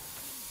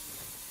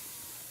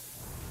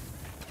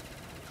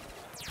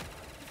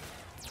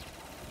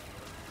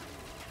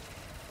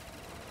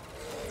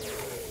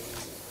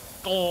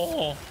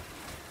 Oh.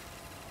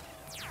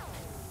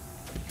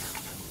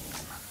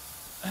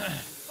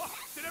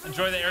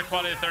 Enjoy the air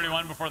quality of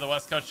 31 before the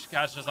West Coast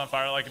catches on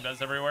fire like it does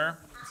everywhere.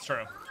 It's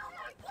true.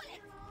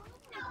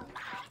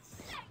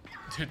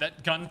 Dude,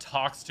 that gun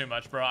talks too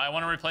much, bro. I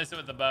want to replace it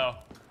with the bow.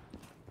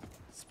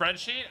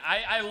 Spreadsheet?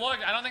 I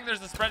looked. I don't think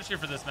there's a spreadsheet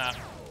for this map.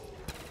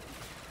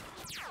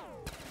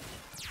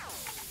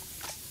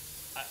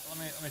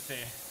 Let me see.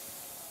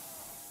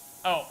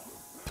 Oh.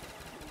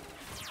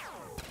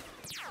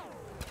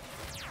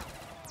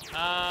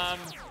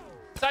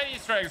 Side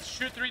Easter eggs.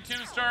 Shoot 3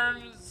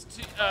 tombstones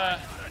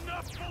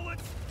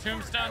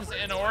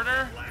in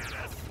order.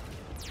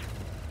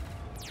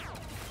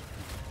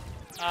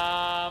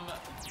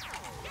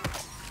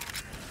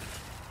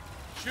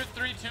 Shoot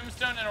 3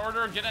 tombstone in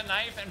order. Get a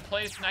knife and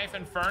place knife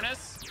in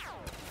furnace.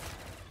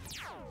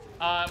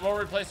 Will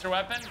replace your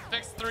weapon.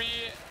 Fix 3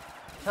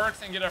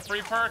 perks and get a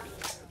free perk.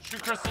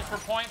 Shoot crystals for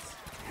points.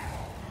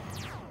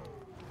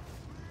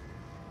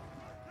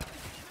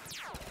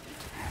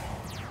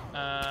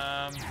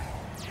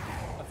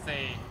 Let's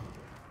see.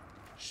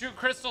 Shoot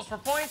crystals for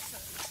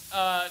points.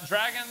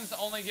 Dragons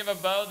only give a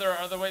bow. There are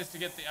other ways to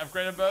get the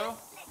upgraded bow.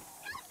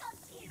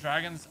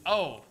 Dragons.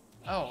 Oh,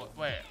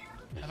 wait.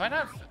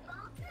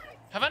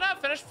 Have I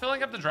not finished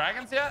filling up the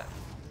dragons yet?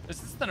 Is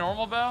this the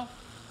normal bow?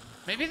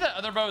 Maybe the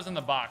other bow is in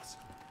the box.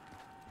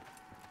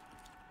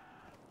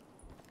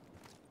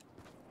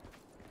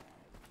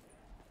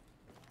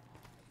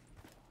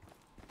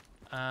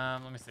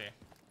 Let me see.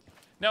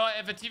 No,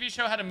 if a TV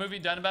show had a movie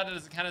done about it,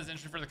 does it count as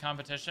entry for the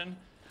competition?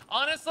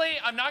 Honestly,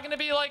 I'm not going to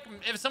be like,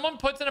 if someone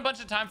puts in a bunch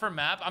of time for a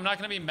map, I'm not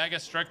going to be mega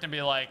strict and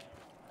be like,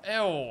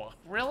 ew,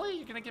 really?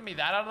 You're going to give me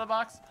that out of the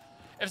box?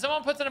 If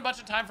someone puts in a bunch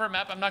of time for a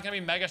map, I'm not going to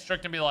be mega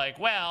strict and be like,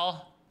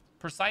 well,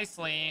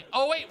 precisely.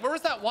 Oh, wait, where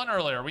was that one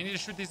earlier? We need to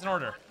shoot these in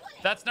order.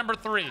 That's number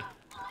 3.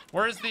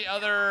 Where's the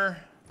other?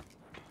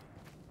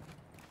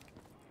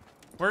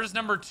 Where's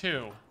number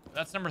 2?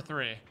 That's number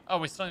 3. Oh,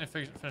 we still need to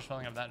finish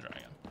filling up that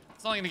dragon.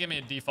 It's only going to give me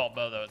a default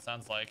bow, though, it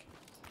sounds like.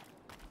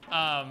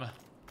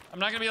 I'm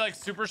not going to be, like,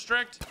 super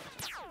strict.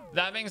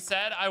 That being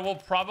said, I will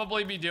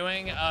probably be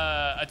doing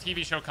a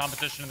TV show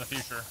competition in the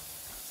future.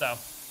 So,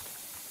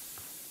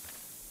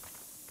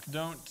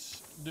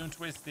 don't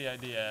waste the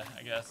idea,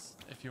 I guess,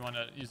 if you want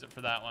to use it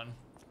for that one.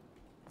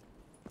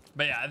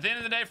 But yeah, at the end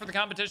of the day, for the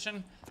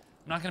competition,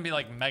 I'm not going to be,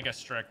 like, mega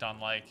strict on,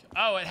 like,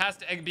 oh, it has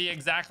to be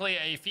exactly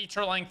a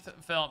feature-length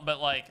film,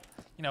 but, like,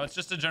 you know, it's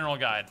just a general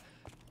guide.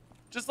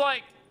 Just,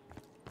 like,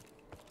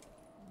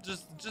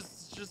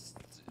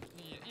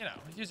 you know,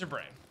 use your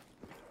brain.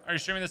 Are you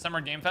streaming the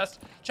Summer Game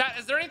Fest? Chat,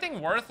 is there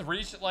anything worth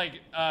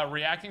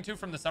reacting to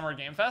from the Summer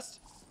Game Fest?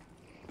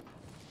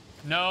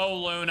 No,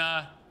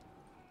 Luna.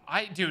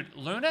 Dude,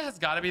 Luna has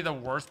got to be the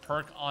worst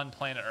perk on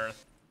planet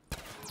Earth.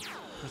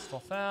 Crystal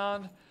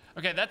found.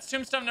 Okay, that's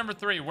tombstone number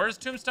 3. Where's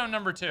tombstone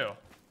number 2?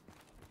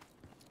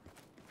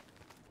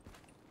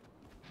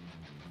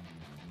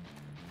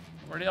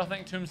 Where do y'all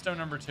think tombstone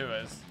number 2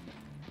 is?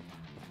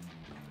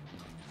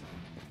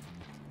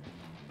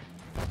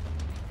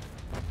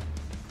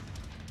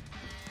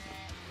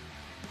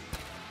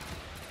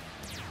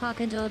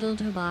 Cock-a-doodle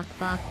do bok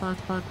bok bok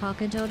bok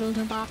cock-a-doodle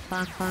do bok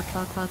bok bok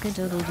bok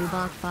cock-a-doodle do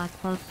bok bok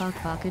bok bok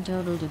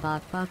cock-a-doodle do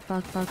bok bok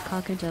bok bok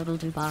cock-a-doodle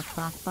do bok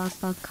bok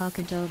bok bok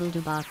cock-a-doodle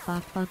do bok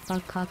bok bok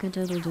bok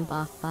cock-a-doodle do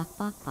bok bok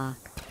bok bok.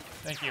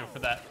 Thank you for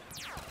that.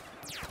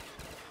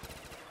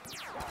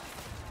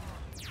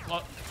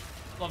 Love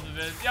the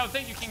vid. Yo,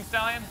 thank you, King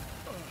Stallion.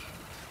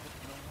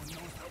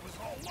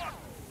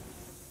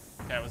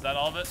 Okay, was that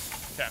all of it?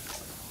 Okay.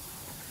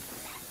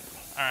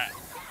 All right.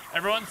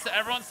 Everyone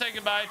say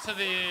goodbye to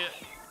the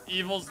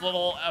evil's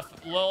little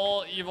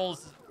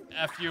evil's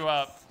F you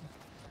up.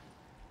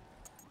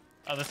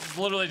 Oh, this is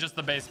literally just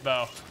the base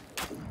bow.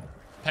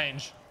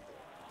 Pange.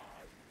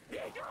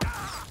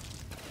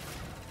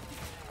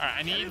 Alright,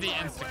 I need the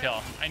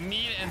insta-kill. I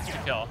need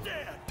insta-kill.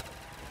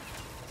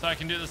 So I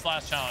can do this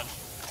last challenge.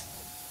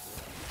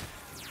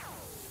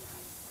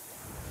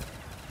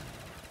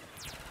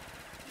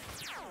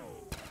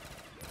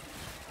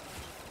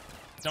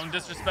 Don't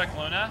disrespect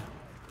Luna.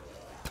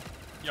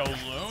 Yo,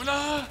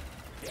 Luna?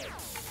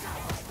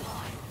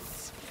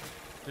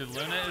 Dude,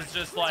 Luna is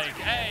just like,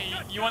 hey,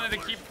 you wanted to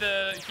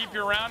keep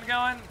your round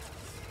going?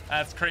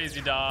 That's crazy,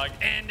 dog.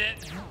 End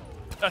it.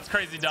 That's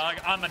crazy, dog.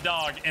 I'm a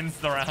dog. Ends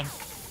the round.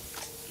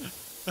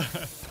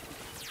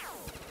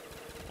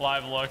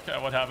 Live look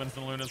at what happens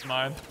in Luna's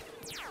mind.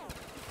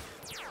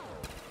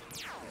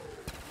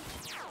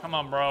 Come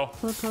on, bro.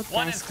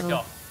 One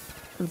insta-kill.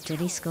 Oop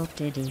diddy scope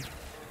diddy.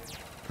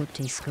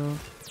 Oopty scope.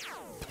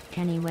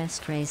 Kenny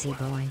West crazy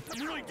boy.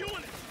 I'm really doing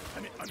it. I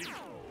mean,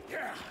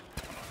 yeah,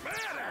 I'm a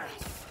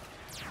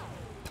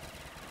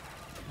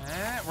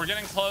badass. We're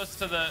getting close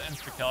to the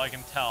insta-kill, I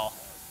can tell.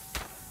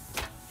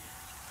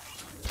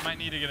 Might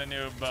need to get a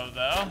new bow,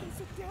 though.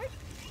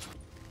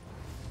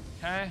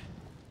 Okay.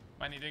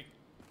 Might need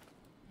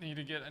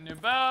to get a new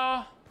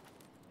bow.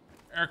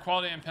 Air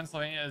quality in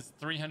Pennsylvania is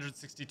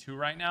 362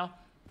 right now.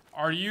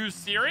 Are you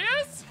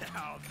serious?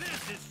 Now,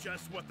 this is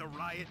just what the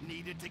riot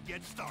needed to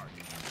get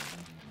started.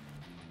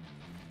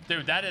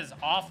 Dude, that is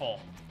awful.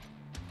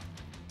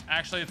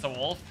 Actually, it's a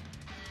wolf.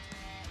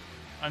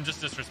 I'm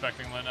just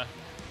disrespecting Luna.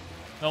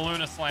 The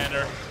Luna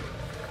slander.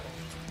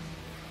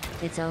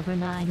 It's over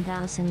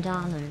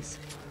 $9,000.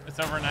 It's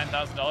over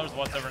 $9,000?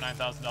 What's over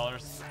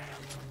 $9,000?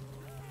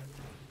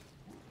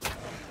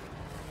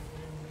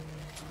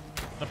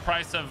 The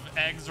price of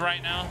eggs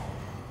right now?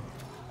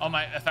 Oh,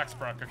 my FX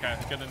broke. Okay,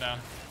 good to know.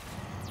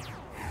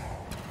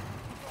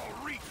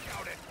 Oh, reach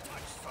out and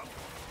touch something.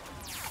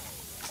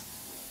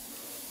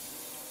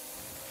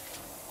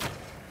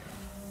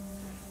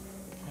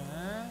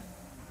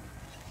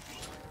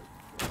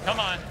 Come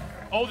on.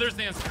 Oh, there's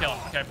the insta kill.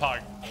 Okay,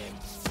 Pog.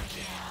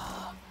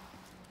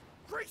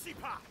 Greasy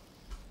pop.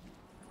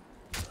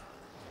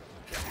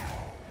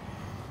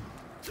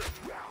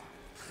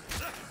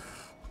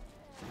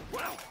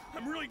 Well,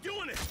 I'm really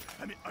doing it.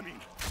 I mean,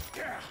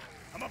 yeah,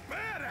 I'm a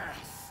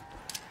badass.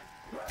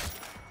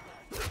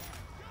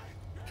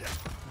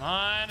 Come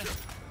on.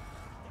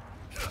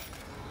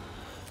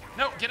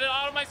 No, get it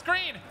out of my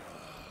screen.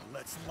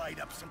 Let's light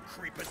up some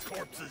creepers'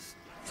 corpses.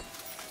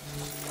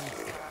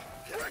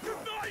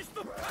 Recognize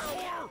the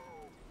power!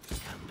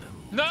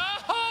 No!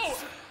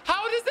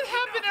 How does it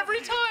happen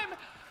every time?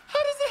 How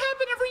does it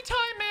happen every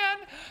time,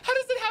 man? How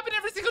does it happen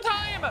every single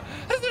time? How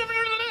does it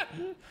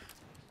happen?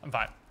 I'm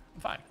fine.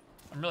 I'm fine.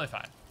 I'm really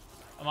fine.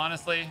 I'm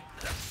honestly...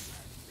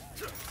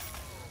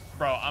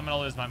 Bro, I'm gonna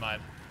lose my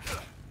mind.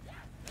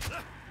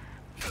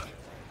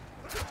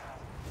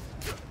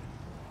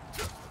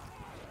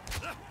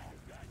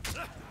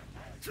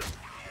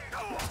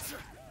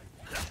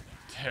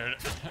 Dude,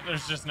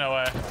 there's just no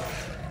way.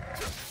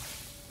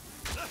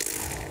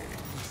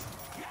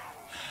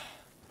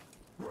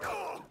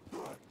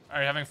 Are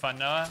you having fun,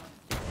 Noah?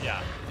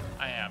 Yeah,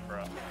 I am,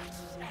 bro.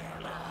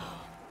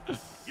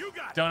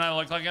 Don't I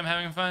look like I'm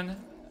having fun?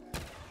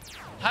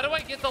 How do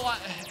I get the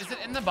is it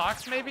in the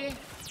box, maybe?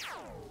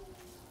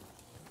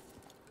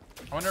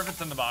 I wonder if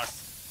it's in the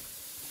box.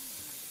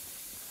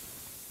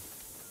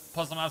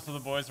 Puzzle maps with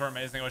the boys were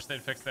amazing. I wish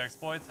they'd fix the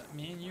exploits.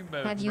 Me and you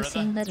both, Have you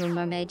seen Little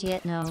Mermaid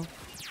yet? No.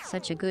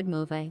 Such a good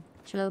movie.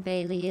 Flo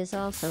Bailey is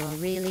also a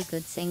really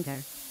good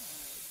singer.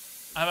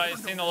 Have I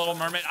seen The Little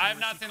Mermaid? I have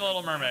not seen The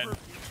Little Mermaid.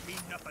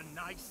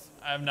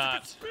 I have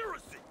not.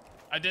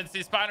 I did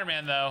see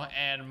Spider-Man, though,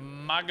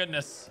 and my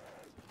goodness.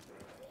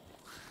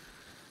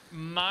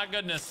 My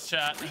goodness,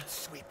 chat.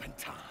 Sweeping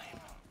time.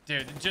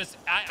 Dude, just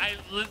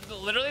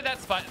literally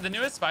the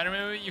newest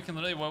Spider-Man movie you can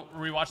literally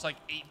rewatch like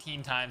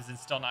 18 times and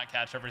still not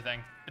catch everything.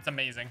 It's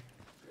amazing.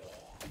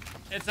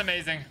 It's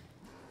amazing.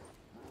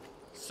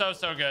 So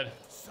good.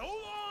 So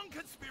long,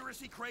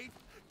 conspiracy crate.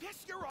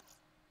 Guess you're off.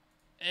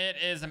 It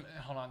is.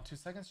 Hold on, 2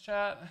 seconds,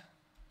 chat.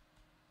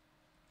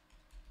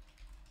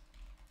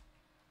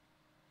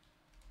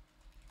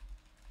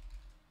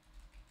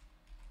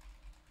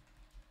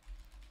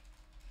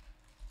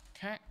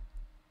 Okay.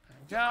 There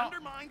we go.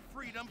 Undermine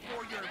freedom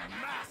for your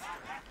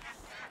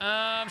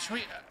master.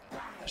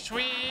 Should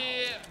we?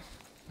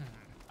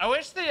 I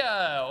wish the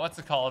what's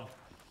it called?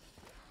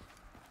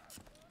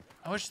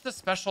 I wish the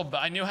special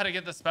I knew how to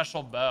get the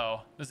special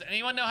bow. Does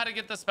anyone know how to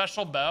get the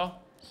special bow?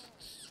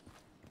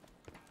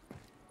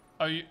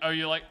 Are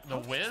you like the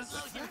Wiz?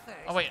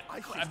 Oh wait,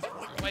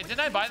 wait, didn't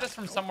I buy this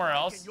from somewhere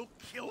else? You'll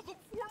kill them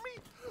for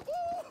me?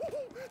 Oh,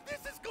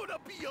 this is gonna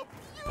be a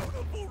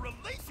beautiful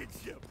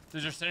relationship.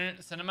 Does your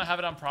cinema have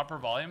it on proper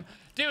volume?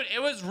 Dude, it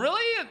was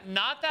really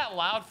not that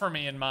loud for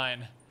me in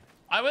mine.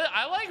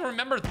 I like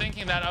remember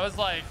thinking that. I was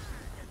like,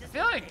 I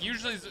feel like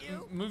usually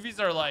movies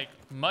are like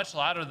much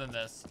louder than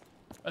this.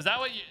 Is that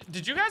what you,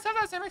 did you guys have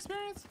that same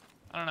experience?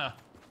 I don't know.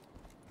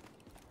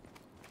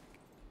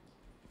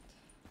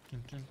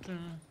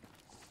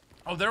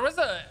 Oh, there was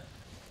a,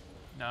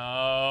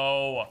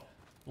 no.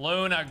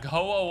 Luna,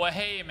 go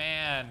away,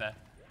 man.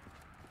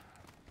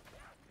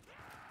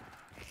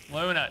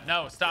 Luna,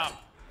 no,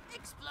 stop.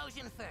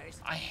 Explosion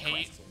first. I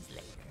hate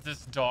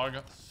this dog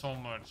so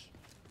much.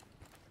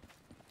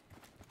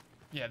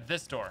 Yeah,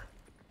 this door.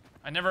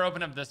 I never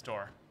open up this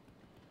door.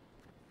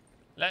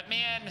 Let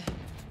me in.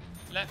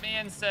 Let me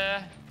in,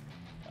 sir.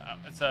 Oh,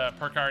 it's a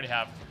perk I already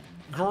have.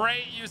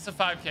 Great use of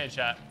 5K,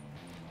 chat.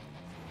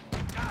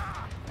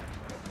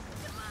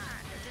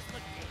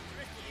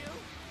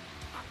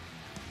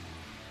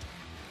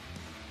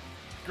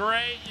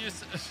 Great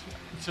use.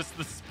 Just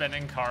the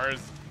spinning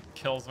cars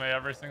kills me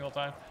every single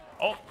time.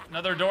 Oh,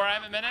 another door I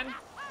haven't been in.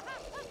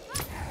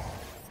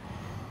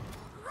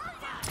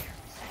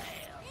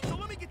 So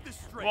let me get this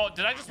straight. Well,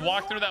 did I just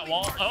walk through that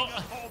wall? Oh,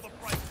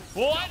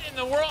 what in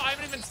the world? I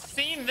haven't even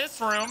seen this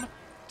room.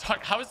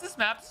 How is this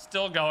map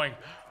still going?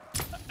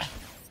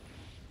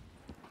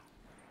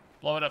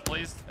 Blow it up,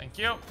 please. Thank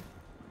you.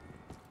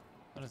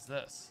 What is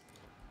this?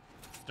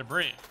 It's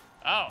debris.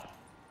 Oh.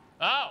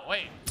 Oh,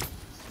 wait.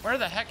 Where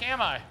the heck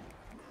am I?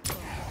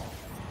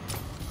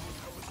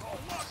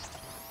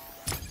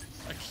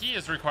 A key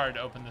is required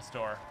to open this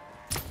door.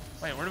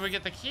 Wait, where do we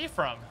get the key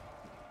from?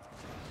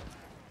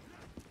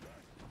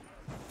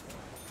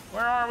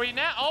 Where are we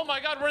now? Oh my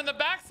god, we're in the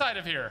backside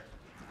of here.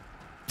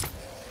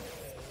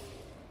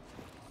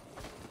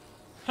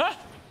 Huh?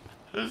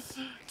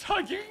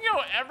 Doug, you can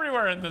go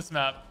everywhere in this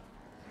map.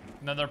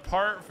 Another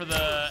part for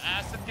the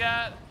acid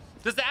gat.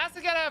 Does the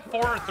acid gat have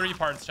 4 or 3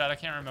 parts, chat? I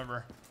can't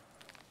remember.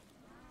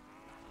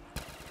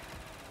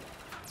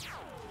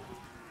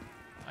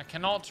 I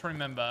cannot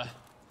remember.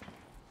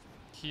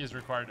 Key is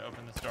required to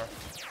open this door.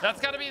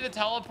 That's got to be the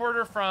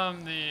teleporter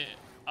from the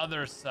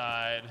other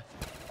side.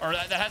 Or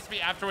that has to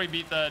be after we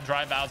beat the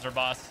dry Bowser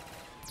boss.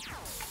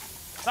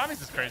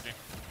 Zombies is crazy.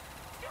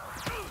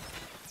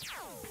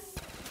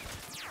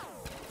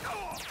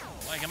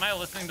 Like, am I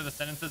listening to the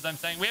sentences I'm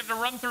saying? We have to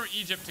run through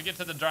Egypt to get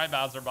to the dry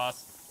Bowser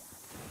boss.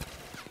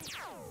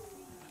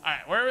 All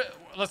right,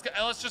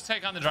 let's just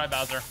take on the dry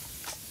Bowser.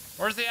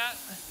 Where's he at?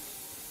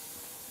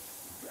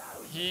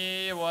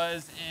 He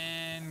was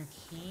in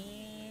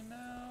Kino.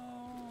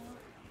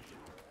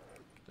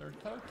 Third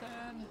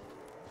token.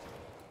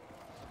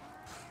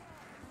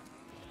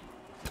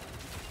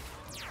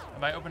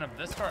 Have I opened up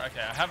this door?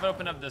 Okay, I have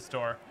opened up this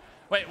door.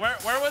 Wait, where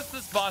was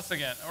this boss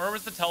again? Where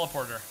was the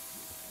teleporter?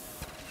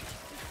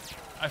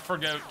 I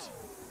forgot.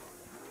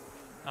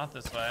 Not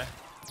this way.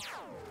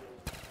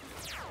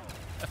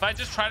 If I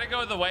just try to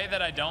go the way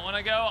that I don't want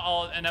to go,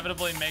 I'll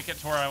inevitably make it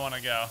to where I want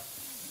to go.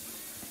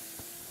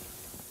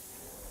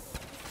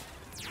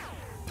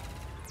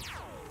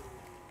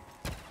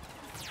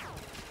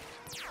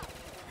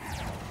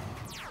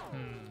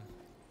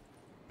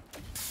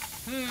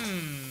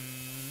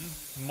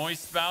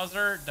 Moist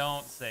Bowser?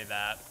 Don't say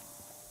that.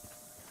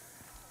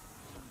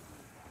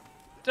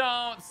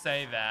 Don't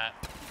say that.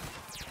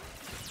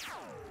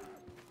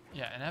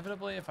 Yeah,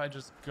 inevitably, if I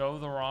just go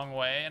the wrong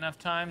way enough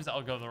times,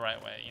 I'll go the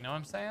right way. You know what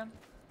I'm saying?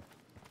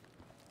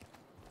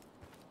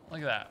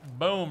 Look at that.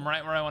 Boom,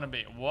 right where I want to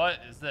be. What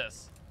is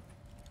this?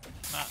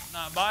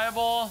 Not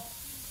viable.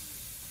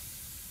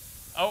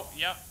 Oh,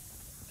 yep.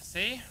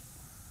 See?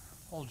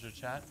 Hold your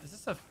chat. Is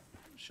this a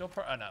shield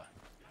part? Oh, no.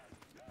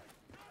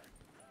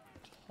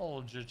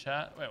 Hold your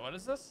chat. Wait, what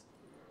is this?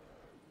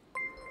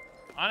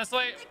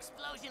 Honestly.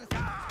 Explosion.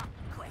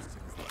 Questions.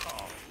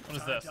 What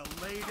is this? To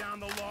lay down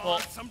the law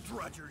on some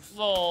drudgers.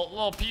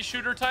 Little pea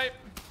shooter type.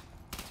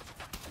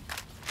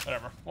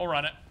 Whatever. We'll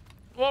run it.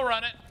 We'll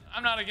run it.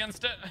 I'm not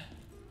against it.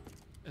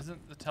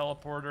 Isn't the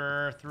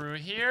teleporter through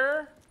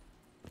here?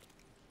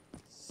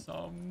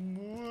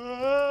 Somewhere.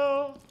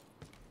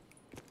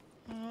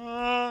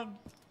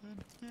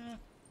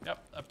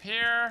 Yep, up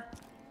here.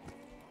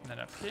 then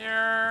up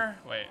here.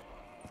 Wait.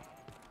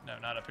 No,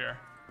 not up here.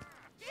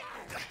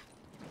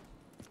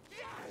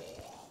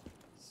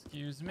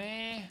 Excuse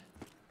me.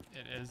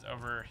 It is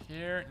over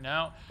here.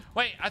 No.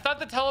 Wait, I thought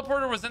the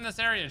teleporter was in this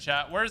area,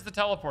 chat. Where's the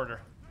teleporter?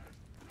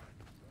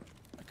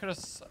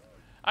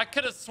 I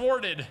could have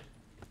sworted.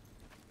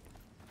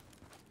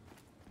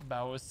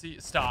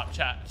 Stop,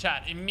 chat.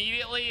 Chat,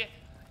 immediately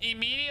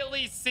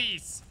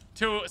cease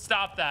to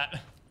stop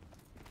that.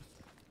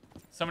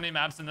 So many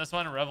maps in this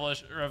one.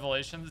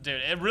 Revelations.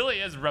 Dude, it really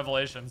is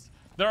Revelations.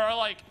 There are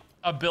like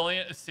a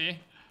billion. See?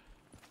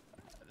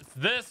 It's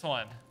this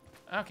one.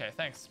 Okay,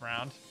 thanks,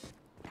 round.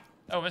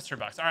 Oh, mystery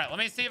box. All right, let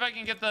me see if I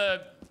can get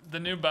the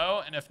new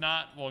bow, and if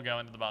not, we'll go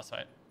into the boss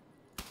fight.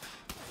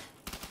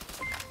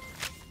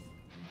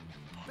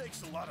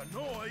 Makes a lot of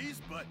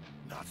noise, but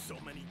not so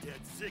many dead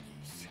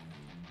Ziggies.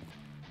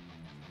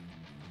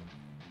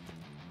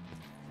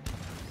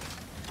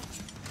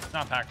 It's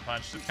not pack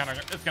punch.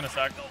 It's gonna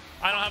suck.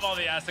 I don't have all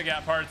the acid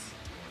gap parts.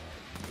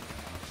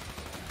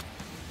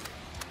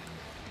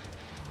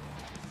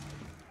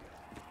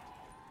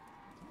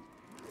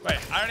 Wait,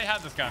 I already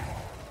had this gun.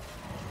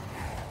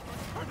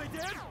 Are they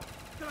dead?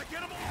 Did I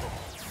get them all?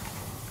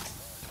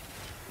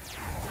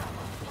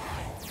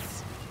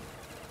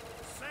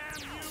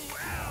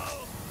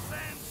 Samuel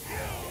sends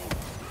you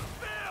the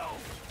bill.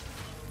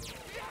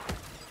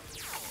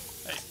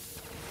 Hey.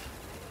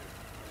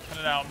 Cut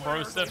it out,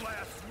 bro.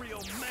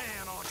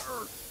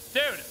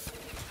 Dude,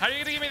 how are you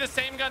gonna give me the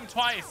same gun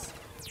twice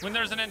when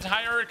there's an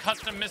entire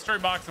custom mystery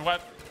box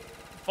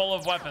full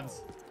of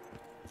weapons?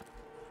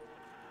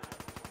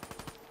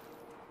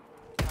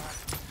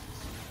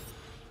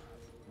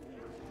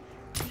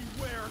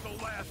 Beware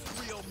the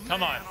last real man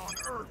Come on.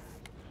 Earth.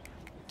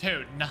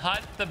 Dude,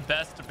 not the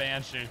best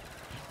Banshee.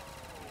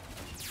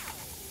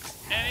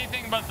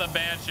 Anything but the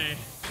Banshee.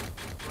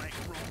 Rank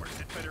roamers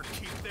had better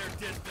keep their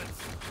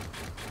distance.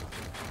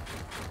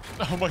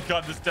 Oh my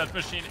god, this death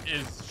machine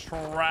is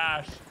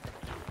trash.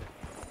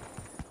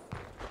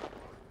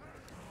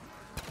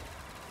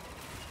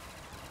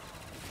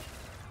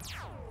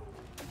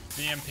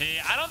 DMP.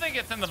 I don't think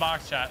it's in the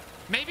box, chat.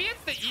 Maybe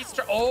it's the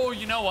Easter. Oh,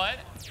 you know what?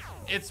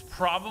 It's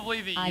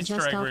probably the Easter egg reward. I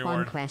just got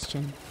one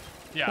question.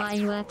 Yeah. Why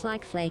you act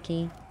like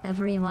flaky?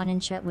 Everyone in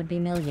chat would be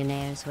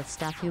millionaires with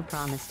stuff you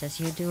promised us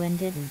you do and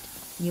didn't.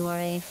 You are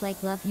a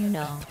flake love, you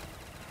know.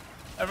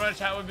 Everyone in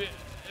chat would be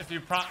if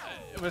you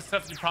with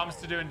stuff you promised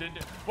to do and didn't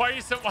do. Why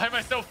am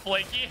I so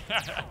flaky?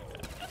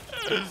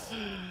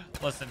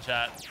 Listen,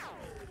 chat.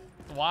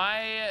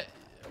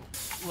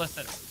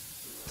 Listen.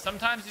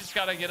 Sometimes you just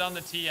gotta get on the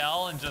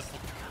TL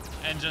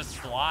and just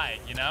fly,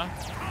 you know?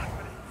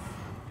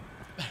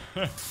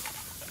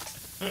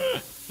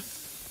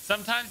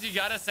 Sometimes you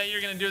gotta say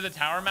you're gonna do the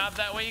tower map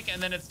that week,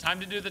 and then it's time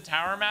to do the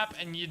tower map,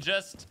 and you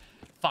just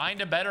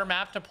find a better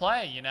map to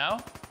play, you know?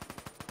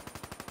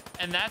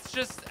 And that's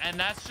just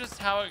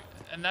how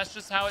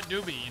it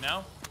do be, you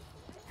know?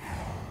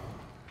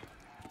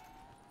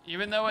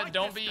 Even though it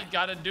don't be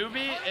gotta do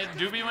be, it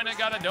do be when it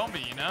gotta don't be,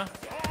 you know?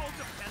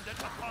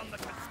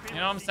 You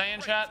know what I'm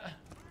saying, chat?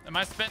 Am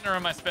I spitting or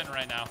am I spitting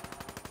right now?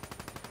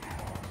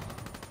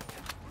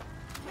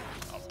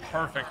 Oh,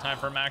 perfect time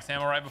for max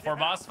ammo right before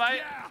boss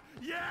fight.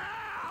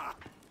 Yeah!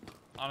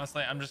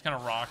 Honestly, I'm just gonna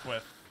rock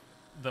with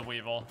the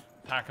Weevil.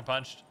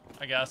 Pack-a-punched,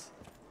 I guess.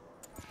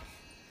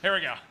 Here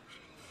we go.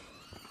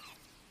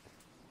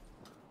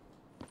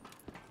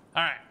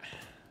 All right.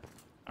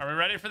 Are we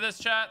ready for this,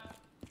 chat?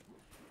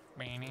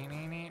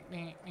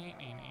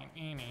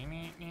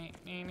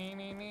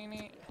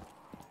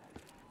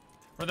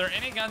 Were there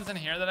any guns in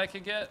here that I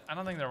could get? I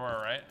don't think there were,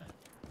 right?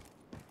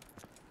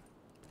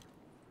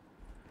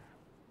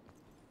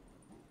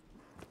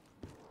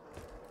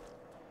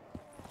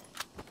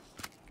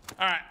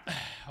 All right,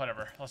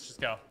 whatever. Let's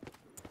just go.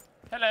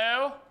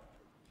 Hello.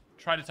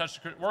 Try to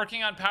touch the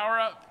working on power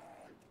up.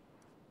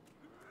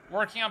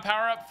 Working on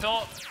power up.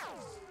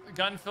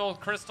 Gun fill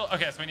crystal.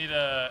 Okay, so we need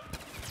a.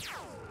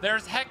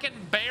 There's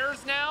heckin'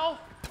 bears now.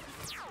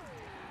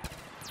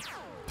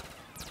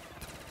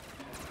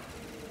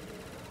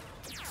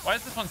 Why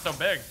is this one so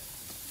big?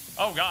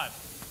 Oh god.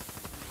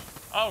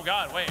 Oh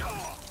god, wait.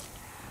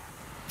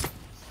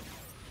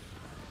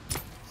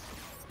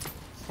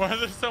 Why are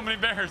there so many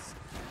bears?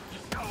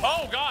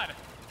 Oh god.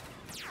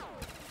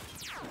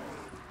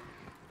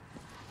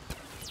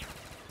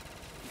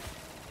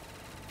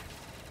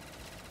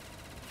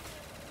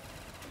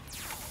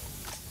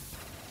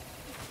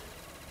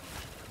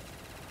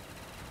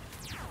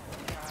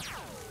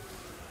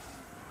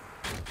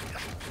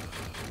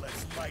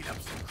 Let's light up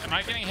some. Am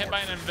I getting hit by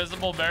an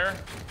invisible bear?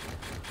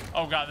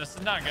 Oh god, this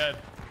is not good.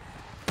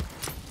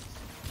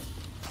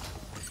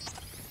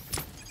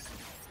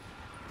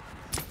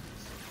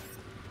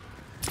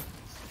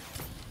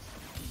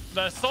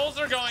 The souls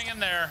are going in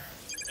there.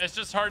 It's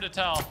just hard to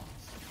tell.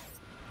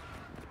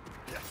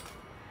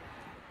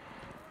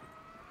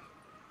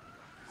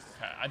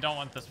 Okay, I don't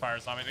want this fire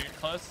zombie to get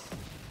close.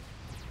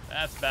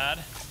 That's bad.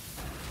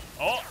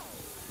 Oh!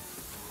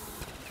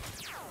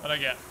 What'd I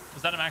get?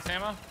 Was that a max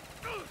ammo?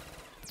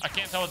 I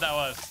can't tell what that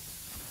was.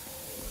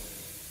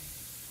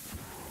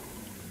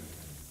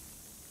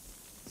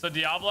 So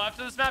Diablo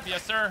after this map?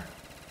 Yes, sir.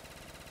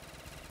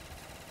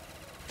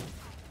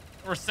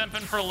 We're simping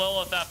for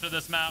Lilith after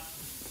this map.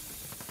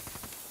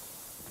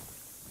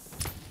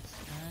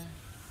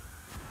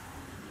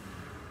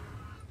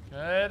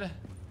 Good.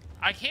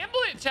 I can't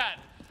believe, chat.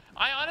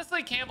 I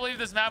honestly can't believe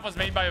this map was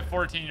made by a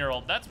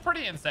 14-year-old. That's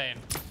pretty insane.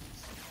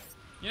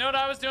 You know what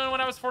I was doing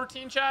when I was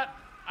 14, chat?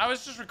 I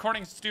was just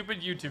recording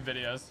stupid YouTube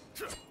videos.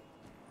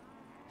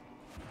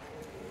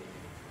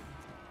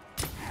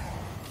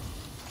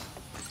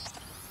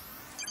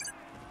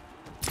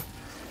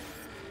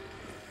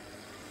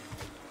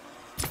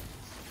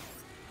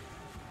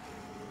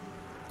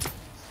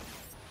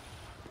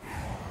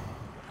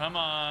 Come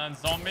on,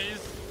 zombies.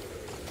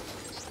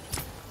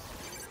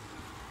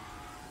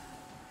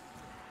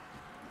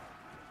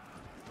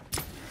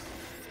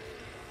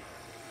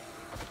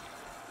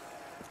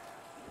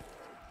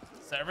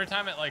 So every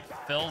time it like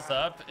fills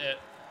up, it...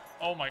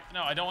 Oh my...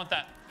 No, I don't want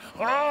that.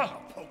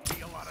 I'll poke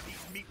me a lot of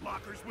these meat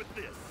lockers with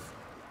this.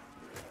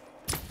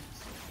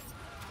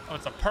 Oh,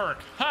 it's a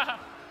perk.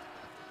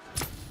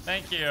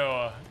 Thank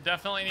you.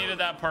 Definitely needed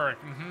that perk.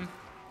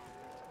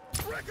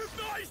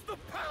 Recognize the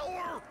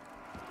power!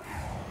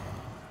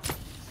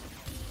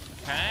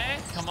 Okay,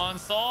 come on,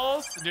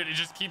 souls. Dude, it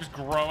just keeps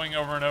growing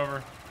over and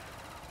over.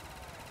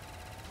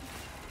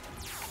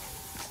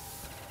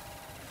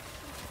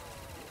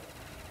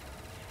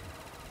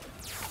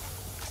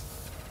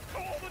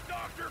 Call the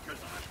doctor, because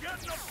I'm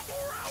getting a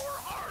 4-hour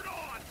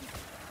hard-on!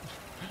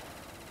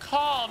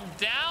 Calm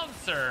down,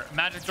 sir.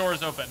 Magic door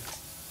is open.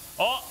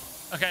 Oh,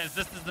 okay, is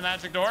the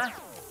magic door?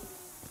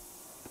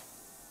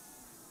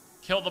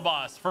 Kill the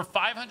boss. For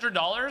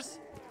 $500?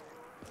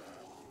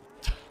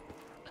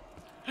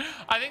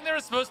 I think there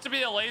was supposed to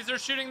be a laser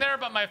shooting there,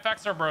 but my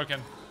effects are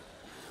broken.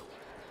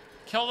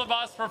 Kill the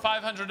boss for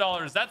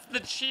 $500. That's the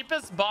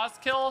cheapest boss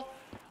kill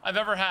I've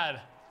ever had.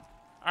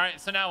 All right,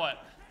 so now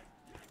what?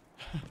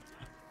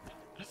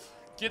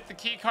 Get the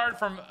key card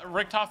from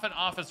Richtofen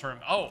office room.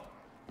 Oh,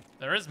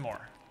 there is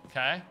more.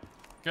 Okay.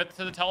 Get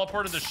to the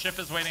teleporter. The ship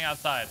is waiting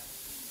outside.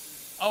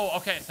 Oh,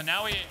 okay. So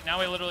now we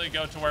literally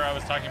go to where I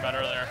was talking about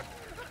earlier.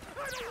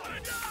 I don't want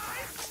to die!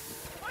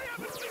 I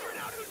haven't figured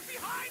out who's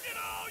behind it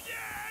all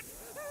yet!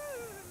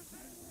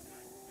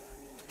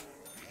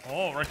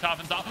 Oh,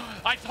 Richtofen's off.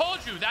 I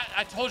told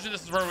you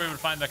this is where we would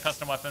find the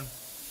custom weapon.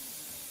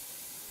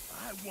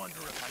 I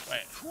wonder if I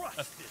can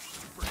trust this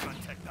super gun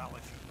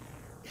technology.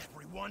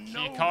 Everyone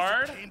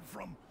knows it came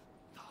from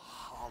the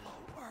Hollow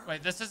Earth.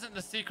 Wait, this isn't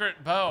the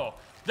secret bow.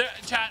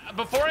 Chat,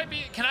 before I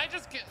beat, can I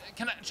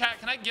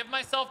give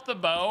myself the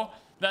bow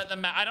that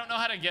I don't know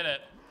how to get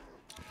it.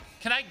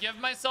 Can I give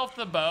myself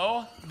the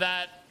bow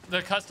that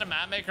the custom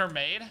map maker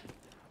made?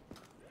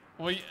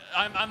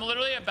 I'm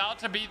literally about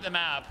to beat the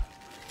map.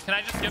 Can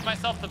I just give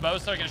myself the bow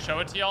so I can show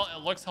it to y'all?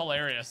 It looks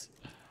hilarious.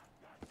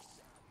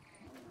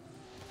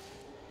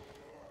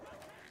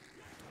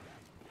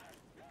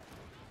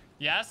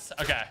 Yes?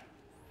 Okay.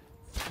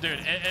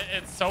 Dude,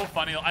 it's so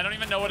funny. I don't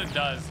even know what it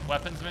does.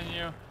 Weapons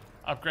menu,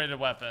 upgraded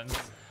weapons.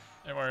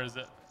 Where is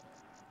it?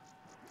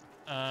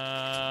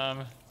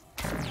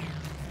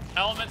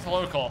 Elements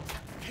local.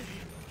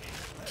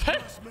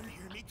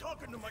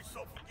 Talking to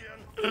myself again.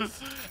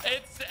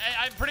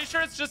 I'm pretty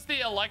sure it's just the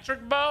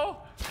electric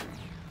bow,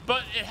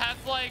 but it has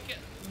like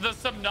the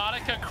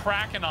Subnautica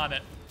Kraken on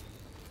it.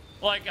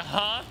 Like,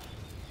 huh?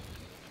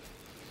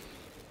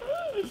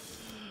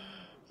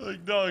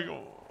 Like, dog.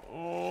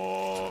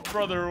 Oh,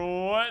 brother,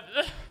 what?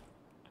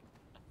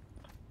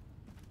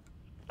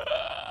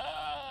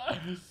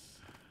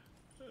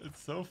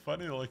 It's so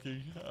funny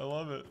looking. I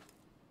love it.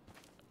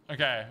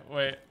 Okay,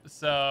 wait.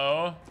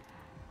 So,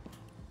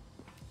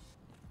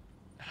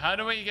 how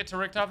do we get to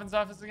Richtofen's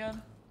office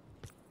again?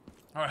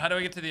 Or how do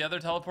we get to the other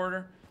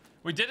teleporter?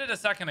 We did it a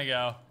second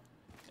ago.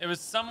 It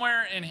was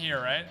somewhere in here,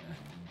 right?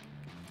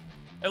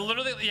 It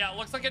literally, yeah, it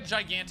looks like a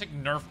gigantic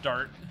Nerf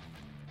dart.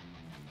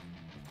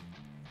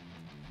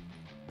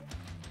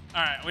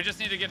 All right, we just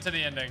need to get to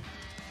the ending.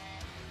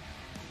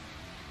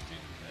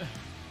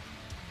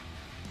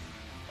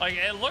 Like,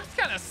 it looks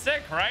kind of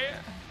sick, right?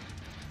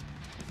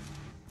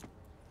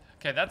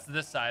 Okay, that's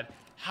this side.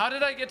 How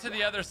did I get to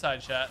the other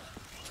side, chat?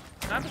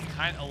 That was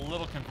kind of a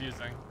little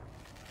confusing.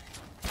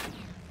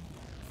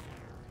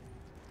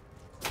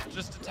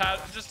 Just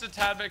a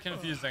tad bit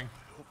confusing.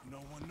 Hope no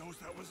one knows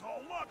that was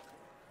all luck.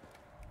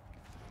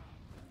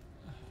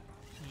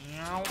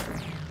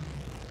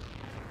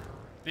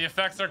 The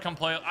effects are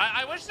complete.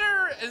 I wish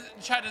there is,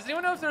 chat, does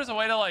anyone know if there's a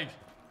way to like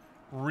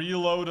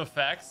reload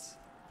effects?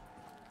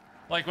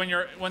 Like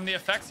when the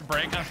effects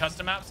break on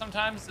custom maps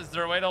sometimes, is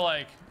there a way to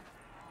like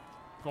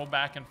go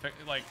back and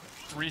like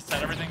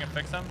reset everything and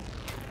fix them?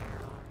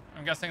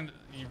 I'm guessing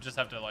you just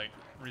have to like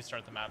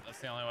restart the map. That's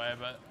the only way,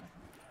 but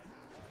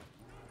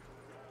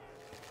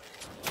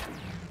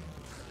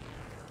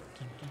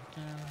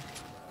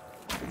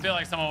I feel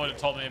like someone would have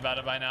told me about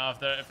it by now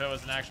if it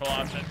was an actual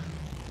option.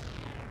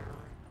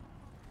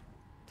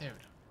 Dude,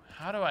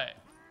 how do I...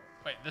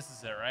 Wait, this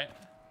is it, right?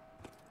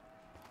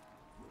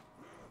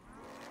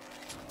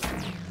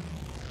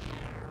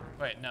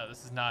 Wait, no,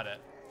 this is not it.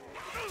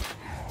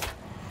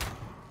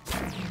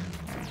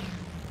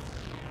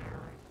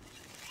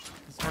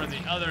 That's where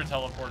the other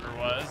teleporter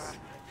was.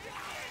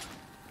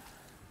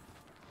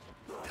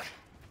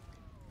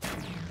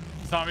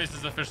 Zombies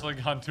has officially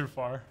gone too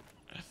far.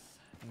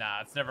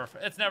 Nah, it's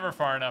never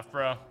far enough,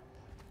 bro.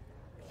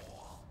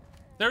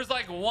 There's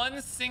like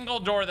one single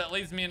door that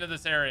leads me into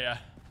this area.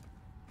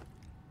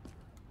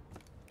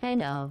 I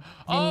know.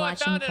 Been Oh, I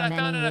watching found it, for I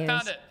many found it, I years.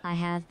 found it. I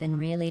have been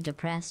really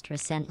depressed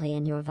recently,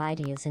 and your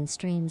videos and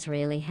streams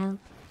really help.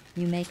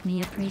 You make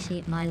me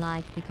appreciate my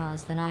life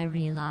because then I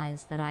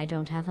realize that I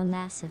don't have a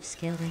massive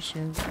skill issue.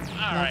 All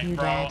Love right, you,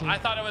 bro. Daddy. I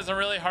thought it was a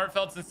really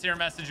heartfelt, sincere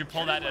message. You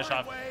pulled that dish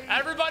off.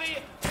 Everybody,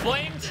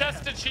 blame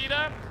Chesta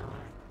Cheetah,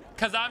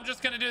 because I'm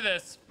just going to do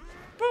this.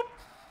 Boop.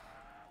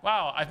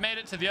 Wow, I've made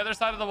it to the other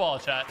side of the wall,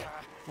 chat.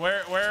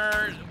 Wait,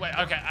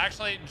 okay,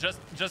 actually,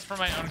 just for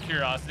my own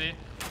curiosity,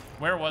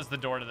 where was the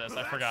door to this?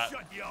 I forgot.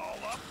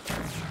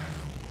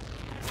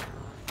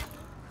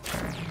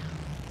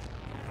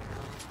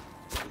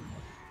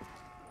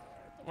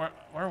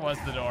 Where was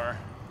the door?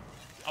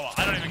 Oh, well,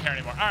 I don't even care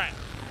anymore. All right,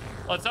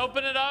 let's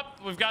open it up.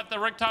 We've got the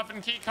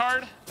Richthofen key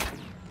card.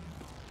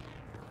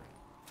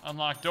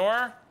 Unlock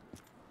door.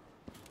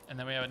 And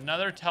then we have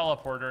another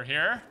teleporter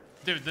here.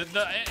 Dude,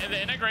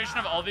 the integration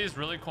of all these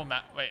really cool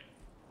map. Wait.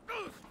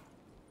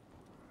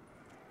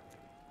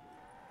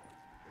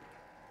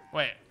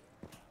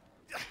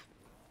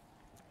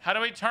 How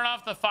do we turn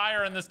off the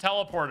fire in this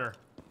teleporter?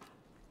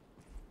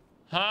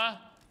 Huh?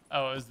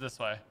 Oh, it was this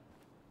way.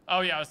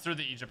 Oh, yeah, it was through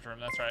the Egypt room.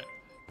 That's right.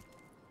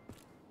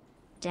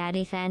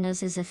 Daddy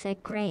Thanos is a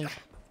thick grape.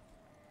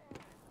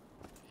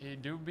 He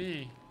do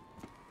be.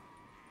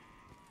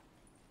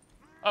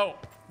 Oh,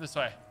 this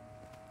way.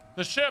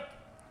 The ship.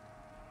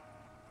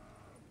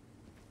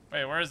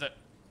 Wait, where is it?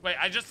 Wait,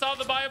 I just saw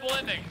the Bible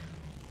ending.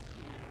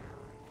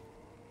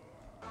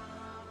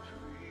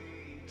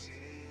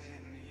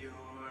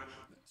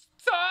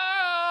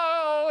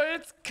 So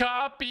it's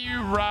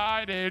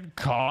copyrighted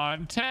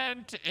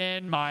content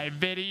in my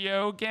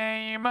video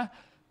game.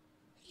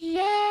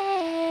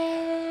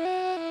 Yeah.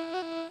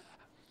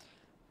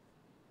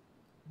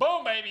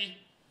 Boom, baby.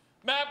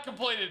 Map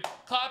completed.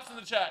 Claps in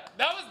the chat.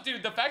 That was,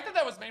 dude, the fact that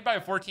that was made by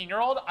a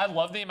 14-year-old, I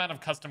love the amount of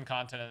custom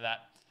content in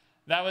that.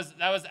 That was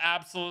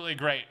absolutely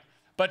great.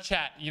 But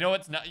chat, you know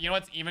what's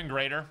even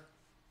greater?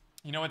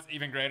 You know what's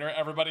even greater?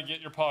 Everybody get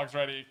your pogs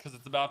ready because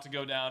it's about to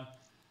go down.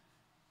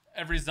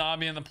 Every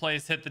zombie in the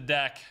place hit the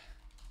deck,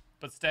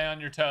 but stay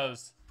on your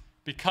toes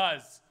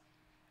because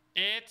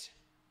it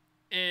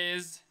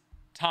is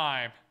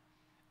time.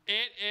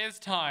 It is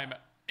time.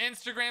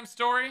 Instagram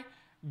story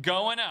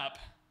going up.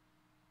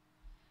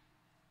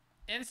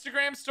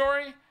 Instagram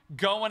story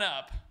going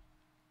up.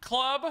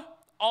 Club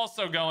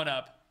also going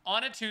up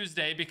on a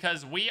Tuesday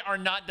because we are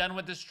not done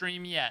with the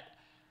stream yet.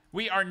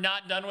 We are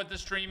not done with the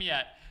stream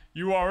yet.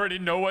 You already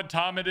know what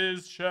time it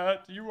is,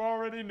 chat. You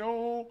already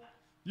know.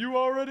 You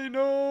already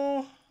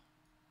know.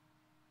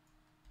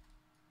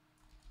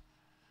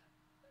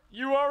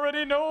 You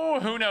already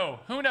know. Who know?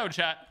 Who know,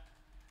 chat?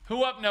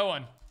 Who up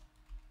knowing?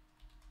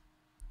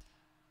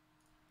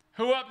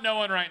 Who up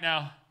knowing right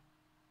now?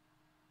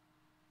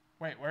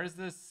 Wait, where is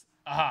this?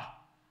 Aha.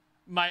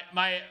 My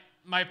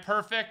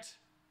perfect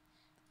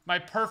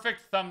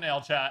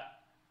thumbnail, chat.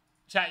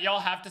 Chat,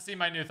 y'all have to see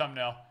my new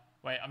thumbnail.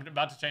 Wait, I'm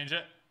about to change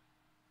it.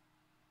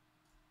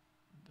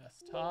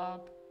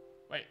 Desktop.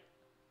 Wait.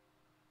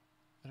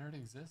 It already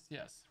exists?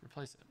 Yes.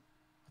 Replace it.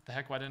 What the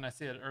heck? Why didn't I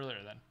see it earlier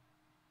then?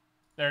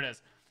 There it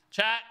is.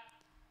 Chat,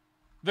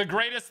 the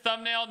greatest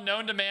thumbnail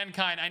known to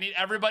mankind. I need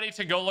everybody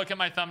to go look at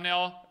my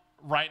thumbnail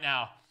right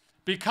now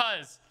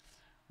because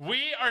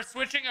we are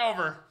switching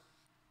over.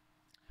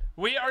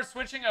 We are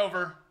switching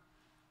over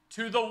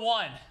to the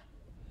one,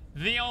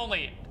 the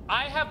only.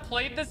 I have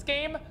played this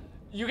game.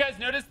 You guys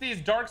notice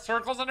these dark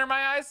circles under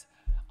my eyes?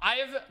 I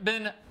have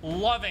been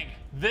loving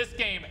this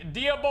game.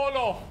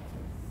 Diablo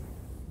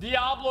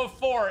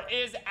 4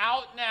 is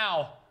out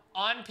now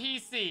on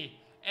PC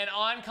and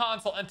on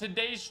console, and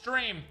today's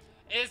stream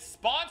is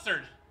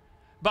sponsored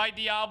by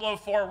Diablo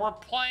 4. We're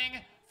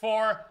playing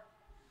for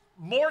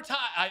more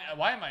time.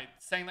 Why am I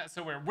saying that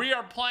so weird? We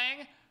are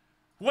playing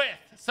with,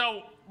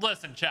 so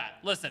listen, chat,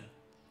 listen.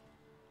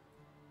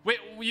 Wait,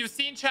 you've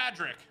seen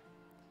Chadrick.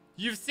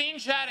 You've seen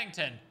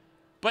Chaddington.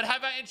 But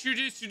have I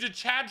introduced you to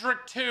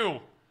Chadrick 2?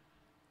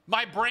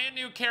 My brand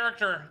new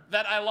character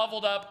that I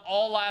leveled up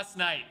all last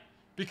night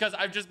because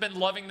I've just been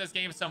loving this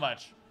game so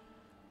much.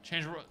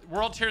 Change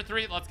World Tier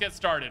 3, let's get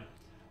started.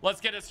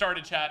 Let's get it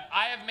started, chat.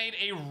 I have made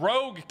a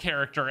rogue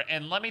character,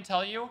 and let me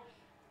tell you,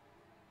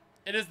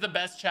 it is the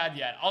best Chad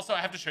yet. Also,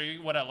 I have to show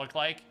you what I look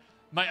like.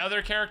 My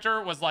other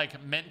character was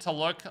like meant to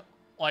look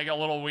like a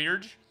little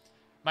weird.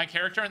 My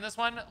character in this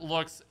one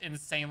looks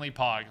insanely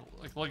pog.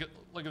 Like, look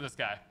at this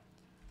guy.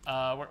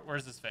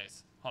 Where's his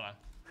face? Hold on.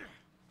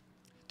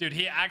 Dude,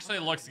 he actually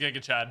looks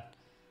Giga Chad.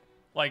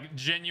 Like,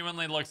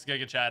 genuinely looks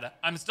Giga Chad.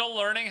 I'm still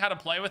learning how to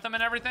play with him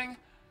and everything.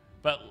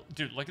 But,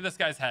 dude, look at this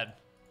guy's head.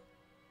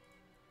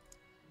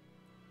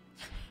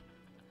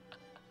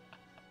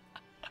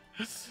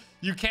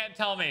 You can't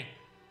tell me.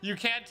 You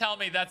can't tell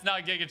me that's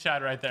not Giga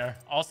Chad right there.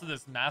 Also,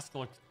 this mask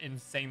looks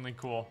insanely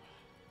cool.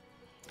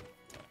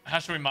 How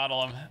should we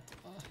model him?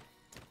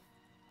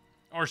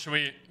 Or should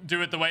we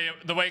do it the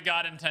way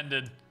God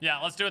intended? Yeah,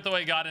 let's do it the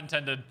way God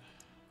intended.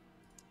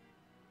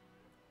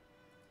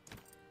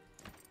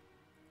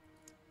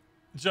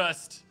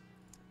 Just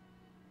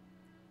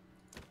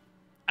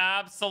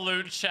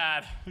absolute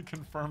Chad.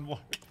 Confirm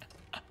look.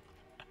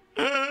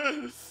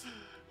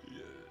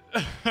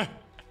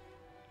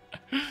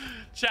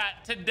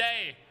 Chat,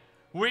 today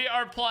we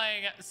are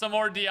playing some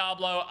more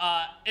Diablo.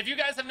 If you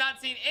guys have not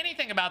seen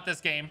anything about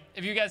this game,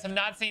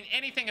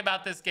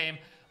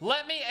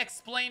 let me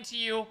explain to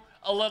you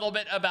a little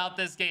bit about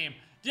this game.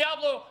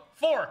 Diablo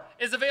 4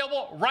 is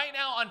available right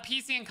now on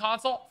PC and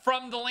console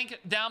from the link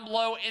down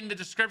below in the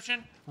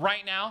description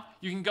right now.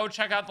 You can go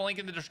check out the link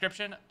in the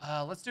description.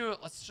 Let's do it.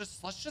 Let's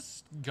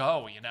just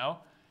go, you know?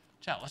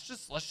 Chat, let's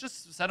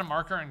just set a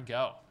marker and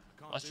go.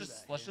 Let's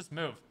just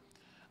move.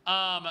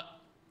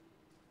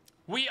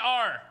 We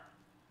are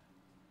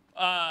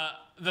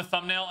the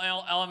thumbnail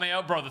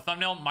LMAO. Bro, the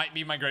thumbnail might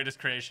be my greatest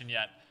creation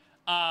yet.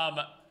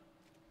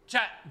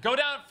 Chat, go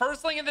down,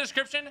 first link in the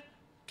description.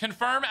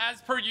 Confirm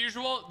as per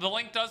usual. The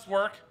link does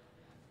work.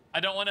 I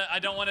don't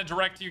want to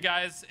direct you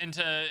guys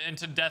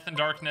into death and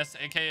darkness,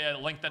 aka a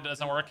link that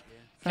doesn't work.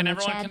 From a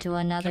Chad to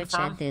another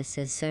Chad, this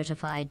is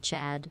certified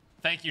Chad.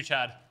 Thank you,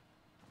 Chad.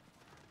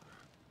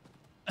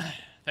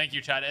 Thank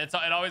you, Chad. It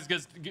always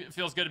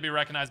feels good to be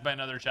recognized by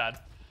another Chad.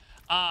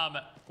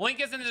 Link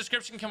is in the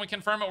description. Can we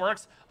confirm it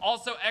works?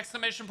 Also,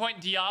 exclamation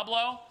point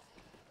Diablo.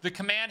 The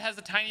command has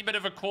a tiny bit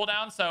of a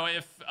cooldown, so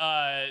if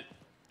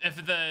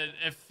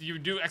you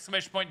do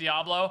exclamation point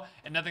Diablo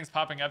and nothing's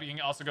popping up, you can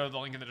also go to the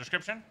link in the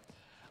description.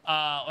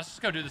 Let's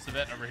just go do this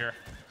event over here.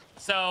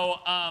 So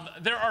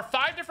there are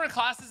 5 different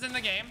classes in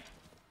the game.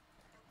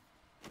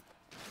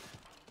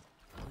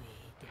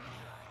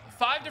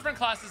 5 different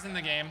classes in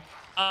the game.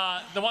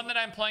 The one that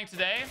I'm playing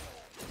today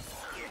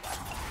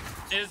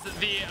is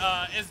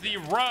the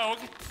rogue.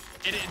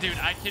 Dude,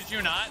 I kid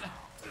you not.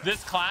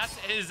 This class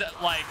is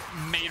like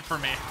made for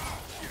me.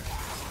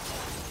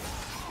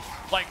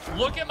 Like,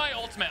 look at my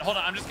ultimate. Hold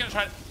on, I'm just gonna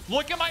try.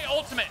 Look at my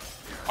ultimate.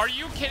 Are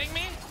you kidding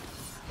me?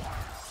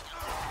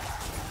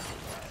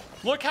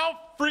 Look how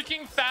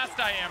freaking fast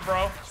I am,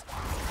 bro.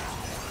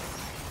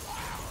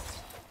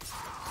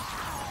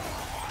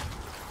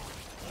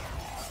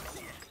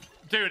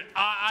 Dude,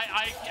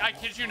 I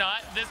kid you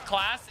not. This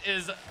class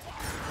is...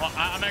 Well,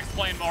 I'm gonna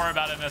explain more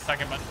about it in a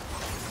second, but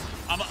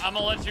I'm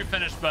gonna let you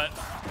finish, but...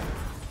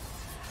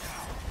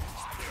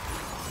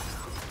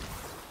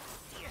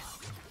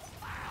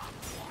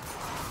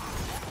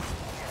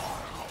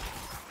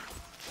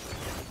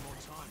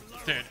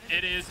 Dude,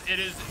 it is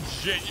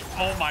genuine.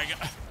 Oh my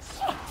god.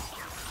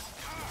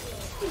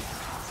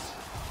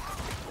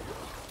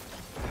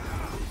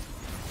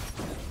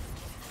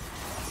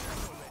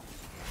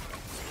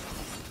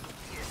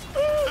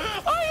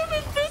 I am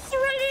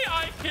eviscerating.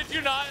 I kid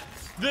you not.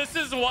 This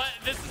is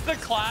the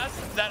class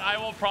that I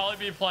will probably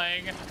be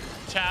playing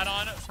Chad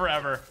on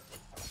forever.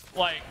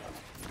 Like,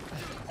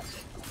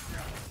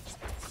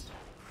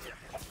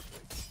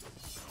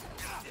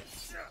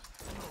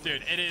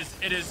 dude, it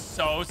is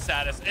so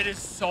satisfying. It is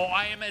so,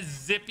 I am a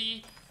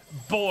zippy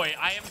boy.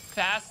 I am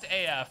fast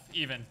AF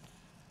even.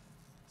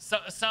 So,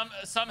 some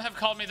have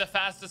called me the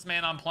fastest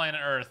man on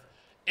planet Earth.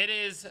 It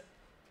is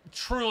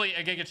truly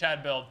a Giga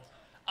Chad build.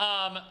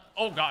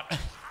 Oh god.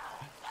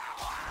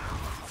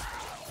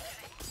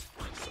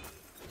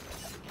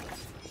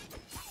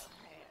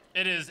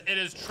 It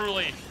is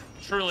truly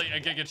a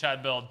Giga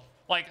Chad build.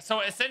 Like,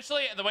 so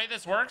essentially the way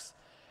this works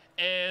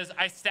is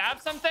I stab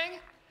something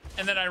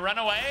and then I run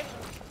away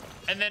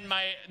and then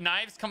my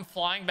knives come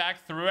flying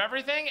back through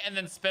everything and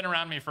then spin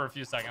around me for a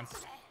few seconds.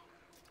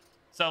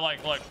 So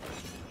like, look,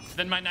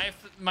 then my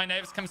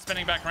knives come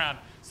spinning back around.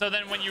 So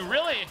then when you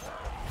really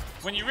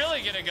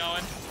get it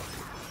going,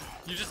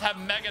 you just have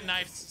mega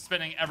knives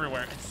spinning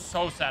everywhere. It's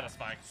so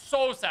satisfying.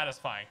 So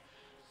satisfying.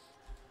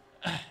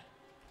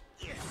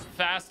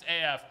 Fast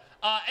AF.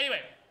 Anyway,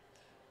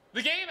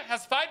 the game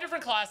has 5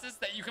 different classes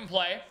that you can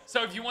play.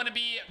 So if you want to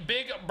be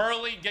big,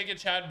 burly Giga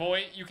Chad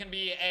boy, you can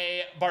be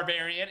a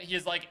barbarian. He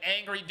is like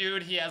angry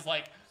dude. He has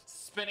like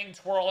spinning,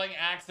 twirling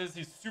axes.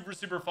 He's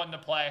super fun to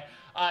play.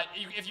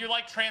 If you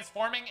like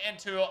transforming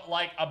into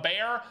like a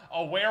bear,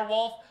 a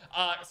werewolf,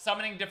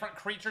 summoning different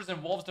creatures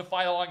and wolves to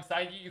fight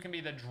alongside you, you can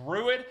be the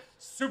druid.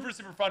 Super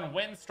fun.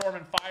 Wind, storm,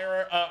 and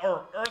fire,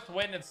 or earth,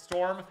 wind, and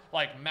storm,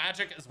 like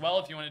magic as well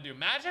if you want to do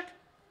magic.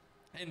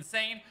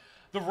 Insane.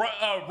 The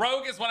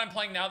rogue is what I'm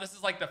playing now. This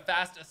is like the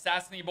fast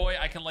assassin-y boy.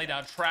 I can lay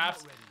down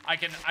traps. I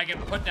can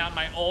put down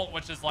my ult,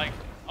 which is like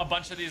a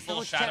bunch of these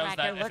little shadows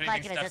that if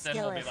anything steps in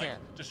will be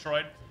like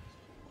destroyed.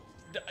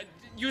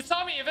 You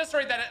saw me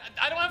eviscerate that.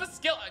 I don't have a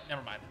skill.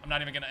 Never mind. I'm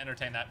not even gonna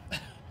entertain that.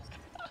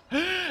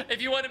 If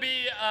you want to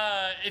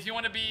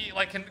be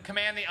like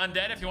command the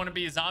undead, if you want to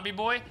be a zombie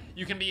boy,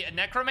 you can be a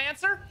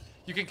necromancer.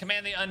 You can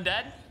command the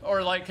undead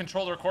or like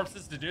control their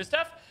corpses to do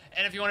stuff.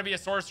 And if you want to be a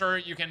sorcerer,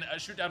 you can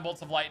shoot down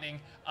bolts of lightning,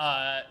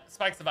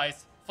 spikes of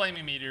ice,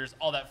 flaming meteors,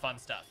 all that fun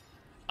stuff.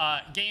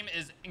 Game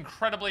is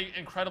incredibly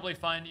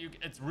fun.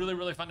 It's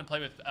really fun to play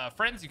with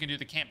friends. You can do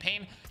the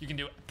campaign. You can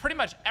do pretty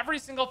much every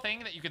single thing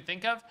that you could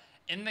think of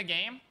in the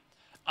game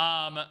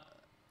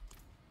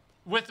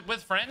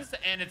with friends,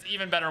 and it's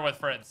even better with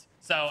friends.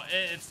 So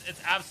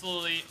it's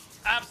absolutely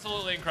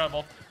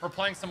incredible. We're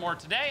playing some more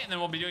today, and then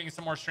we'll be doing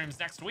some more streams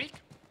next week.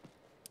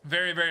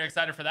 Very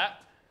excited for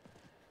that.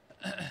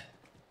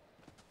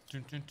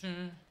 Dun, dun,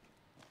 dun.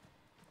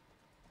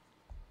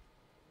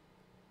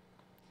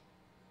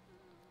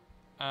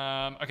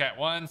 Okay,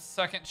 1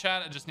 second,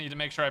 chat. I just need to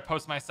make sure I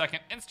post my second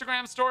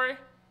Instagram story.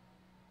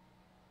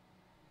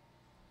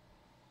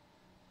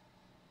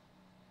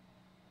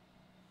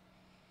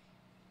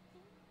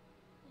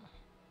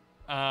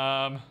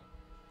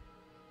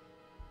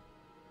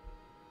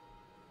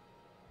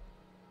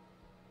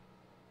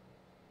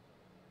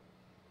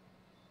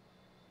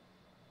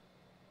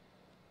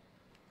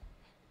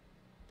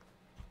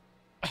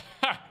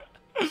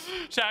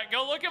 Chat,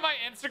 go look at my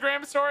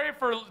Instagram story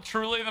for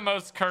truly the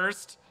most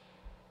cursed.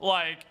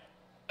 Like,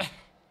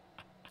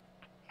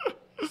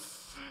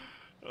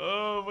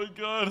 oh my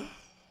god.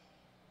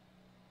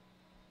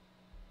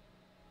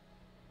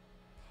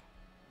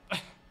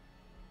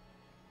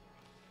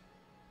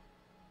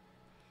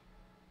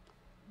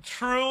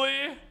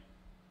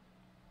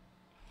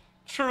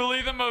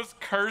 Truly the most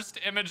cursed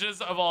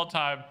images of all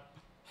time.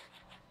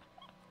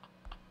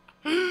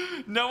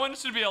 No one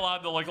should be allowed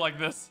to look like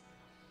this.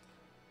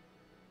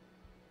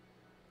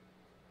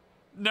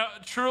 No,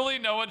 truly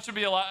no one should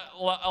be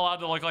allowed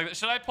to look like this.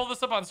 Should I pull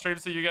this up on stream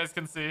so you guys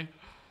can see?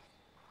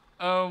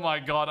 Oh my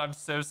god, I'm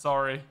so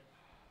sorry.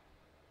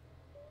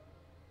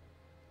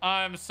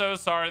 I'm so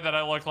sorry that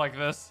I look like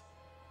this.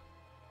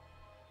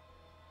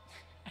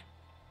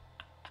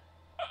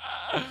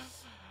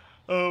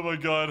 Oh my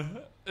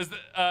god. Is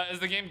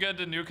the game good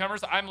to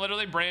newcomers? I'm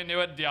literally brand new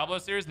at Diablo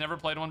series, never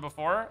played one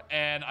before,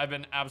 and I've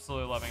been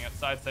absolutely loving it,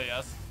 so I'd say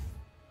yes.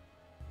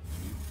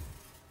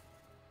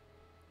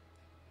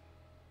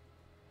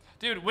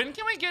 Dude, when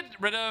can we get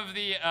rid of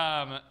the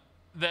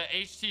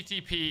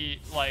HTTP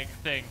like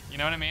thing? You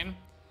know what I mean?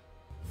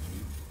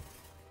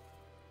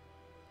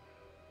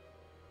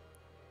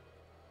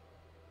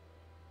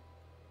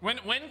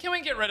 When can we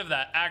get rid of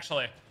that,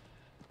 actually?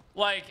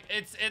 Like,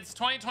 it's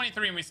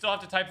 2023 and we still have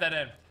to type that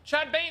in.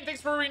 Chad Bain,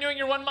 thanks for renewing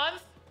your 1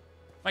 month.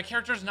 My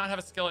character does not have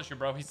a skill issue,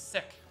 bro. He's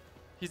sick.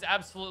 He's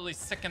absolutely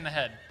sick in the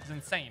head. He's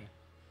insane.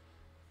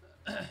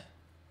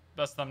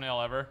 Best thumbnail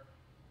ever.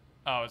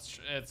 Oh,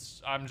 it's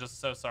I'm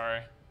just so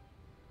sorry.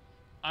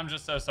 I'm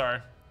just so sorry.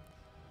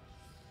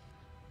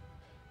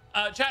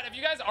 Chat, if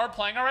you guys are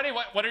playing already,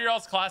 what are your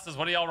all's classes?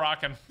 What are y'all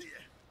rocking?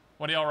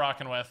 What are y'all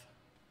rocking with?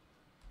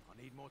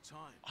 I need more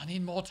time. I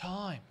need more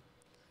time.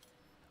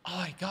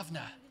 Aye,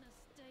 governor.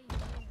 This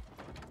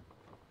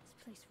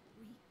place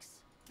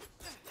reeks.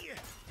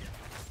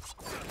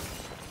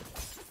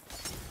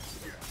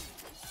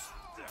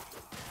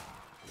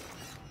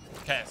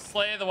 Okay,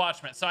 slay the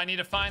watchman. So I need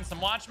to find some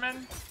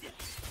watchmen.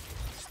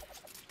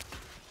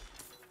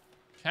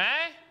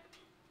 Okay.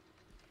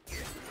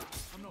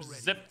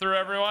 Zip through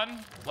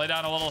everyone. Lay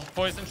down a little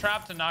poison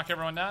trap to knock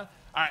everyone down.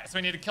 All right, so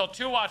we need to kill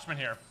 2 watchmen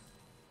here.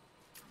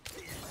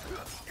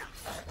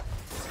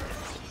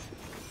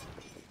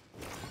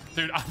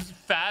 Dude, I'm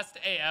fast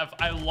AF.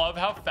 I love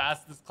how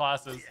fast this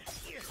class is.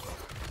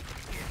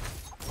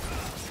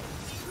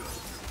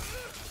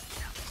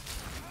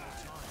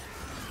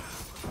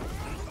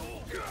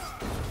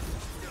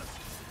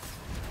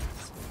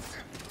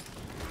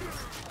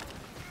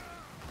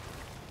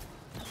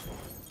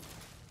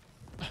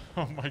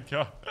 Oh my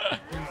god.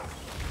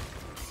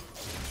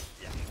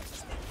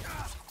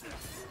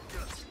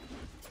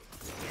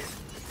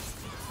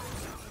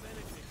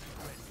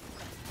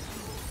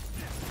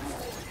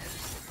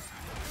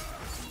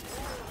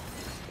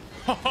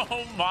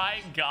 Oh my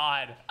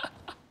god.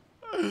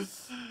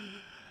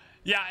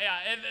 Yeah.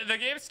 The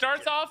game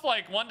starts off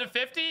like 1 to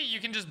 50. You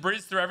can just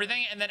breeze through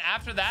everything. And then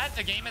after that,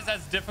 the game is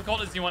as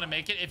difficult as you want to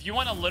make it. If you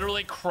want to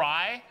literally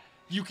cry,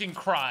 you can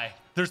cry.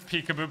 There's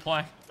Peekaboo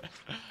playing.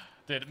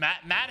 Dude,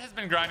 Matt has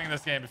been grinding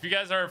this game. If you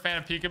guys are a fan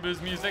of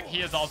Peekaboo's music, he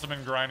has also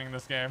been grinding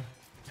this game.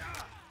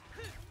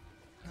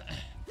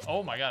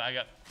 Oh my god, I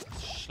got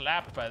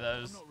slapped by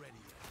those.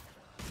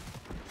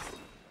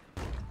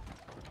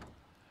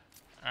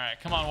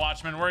 Alright, come on,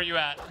 Watchman. Where are you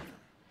at?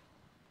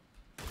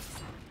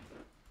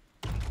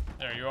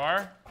 There you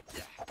are.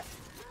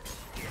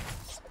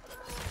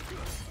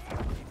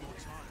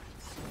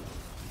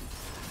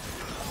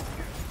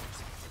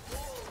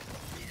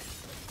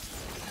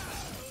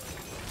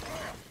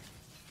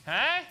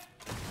 Hey?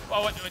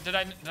 Oh, what, did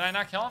I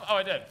not kill him? Oh,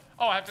 I did.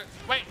 Oh, I have to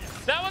wait.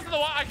 That wasn't the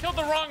one. I killed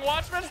the wrong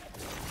Watchman.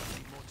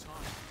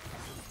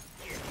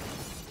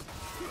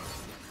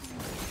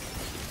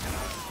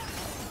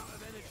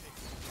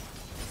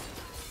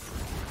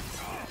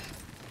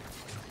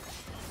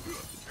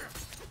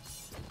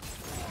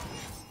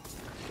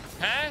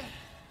 Okay.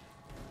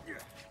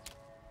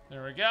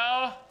 There we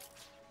go.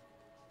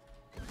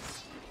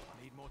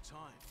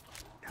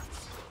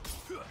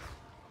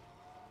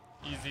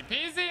 Easy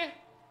peasy.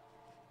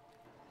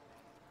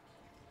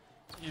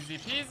 Easy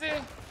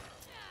peasy.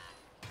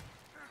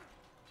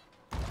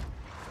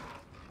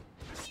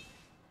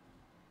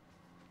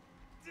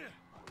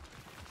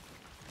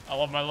 I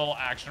love my little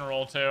action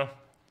roll too.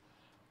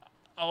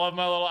 I love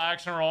my little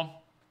action roll.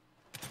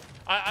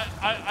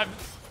 I'm...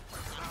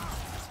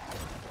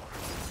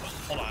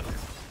 Hold on.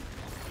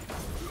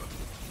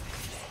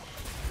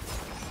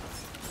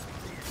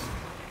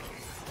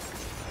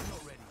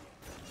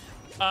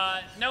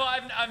 No,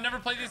 I've never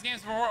played these games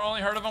before.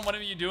 Only heard of them. What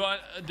do you do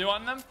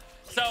on them?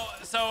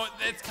 So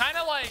it's kind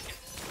of like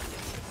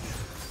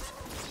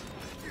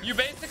you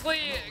basically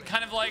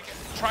kind of like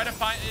try to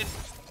find it.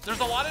 There's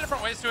a lot of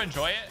different ways to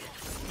enjoy it.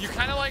 You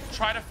kind of like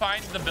try to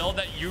find the build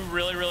that you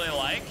really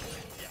like,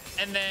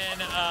 and then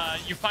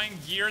you find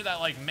gear that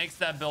like makes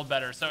that build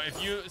better. So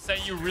if you say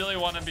you really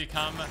want to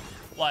become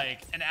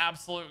like an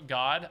absolute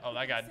god, oh,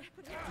 that guy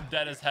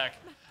dead as heck.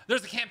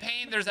 There's a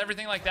campaign, there's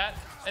everything like that.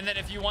 And then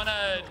if you want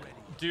to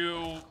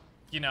do,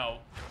 you know,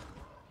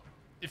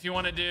 if you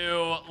want to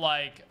do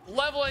like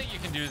leveling, you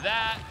can do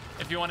that.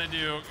 If you want to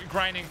do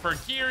grinding for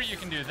gear, you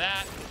can do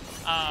that.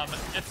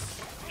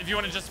 If you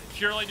want to just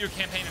purely do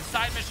campaign and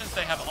side missions,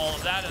 they have all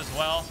of that as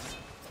well.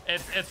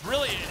 It's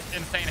really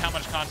insane how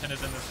much content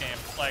is in this game.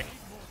 Like,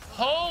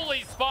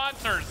 holy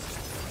sponsors.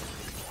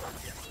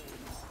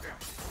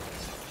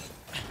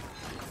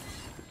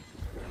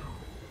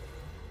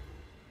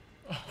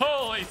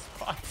 Holy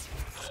sponsors.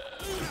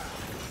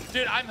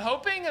 Dude, I'm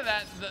hoping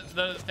that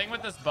the thing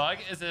with this bug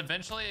is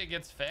eventually it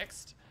gets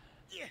fixed.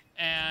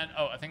 And,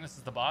 oh, I think this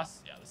is the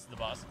boss. Yeah, this is the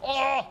boss.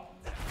 Oh!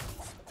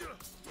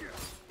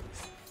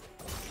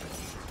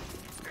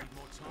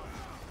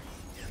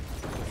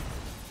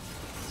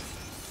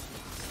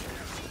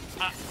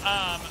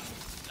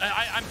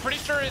 I'm pretty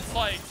sure it's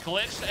like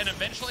glitched and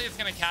eventually it's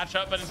gonna catch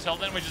up, but until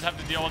then we just have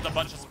to deal with a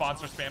bunch of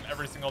sponsor spam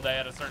every single day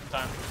at a certain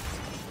time.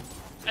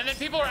 And then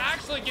people are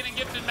actually getting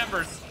gifted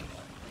members.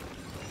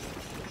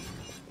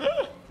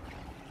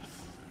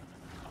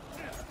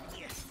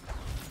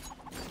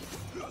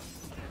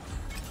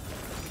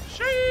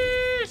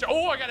 Sheesh!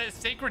 Oh, I got a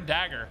sacred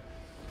dagger.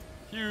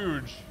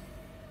 Huge.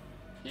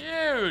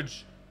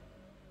 Huge.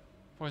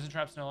 Poison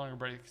traps no longer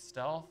break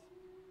stealth.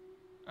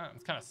 Oh,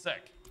 it's kind of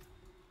sick.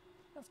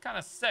 That's kind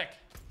of sick.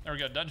 There we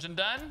go. Dungeon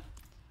done.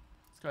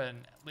 Let's go ahead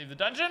and leave the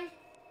dungeon.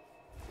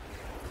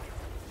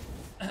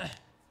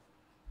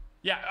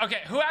 Yeah,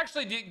 okay. Who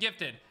actually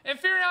gifted?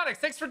 Inferionics,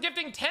 thanks for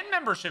gifting 10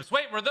 memberships.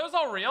 Wait, were those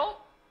all real?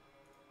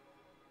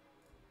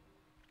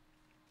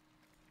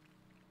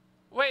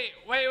 Wait.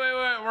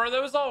 Were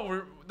those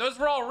all... Those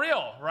were all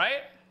real,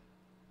 right?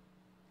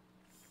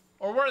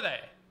 Or were they?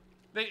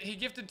 He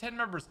gifted 10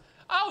 members.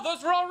 Oh,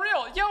 those were all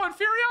real. Yo,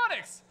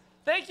 Inferionics.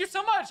 Thank you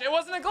so much. It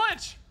wasn't a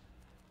glitch.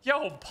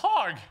 Yo,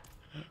 Pog.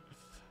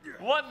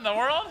 What in the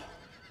world?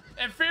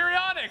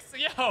 Inferionics.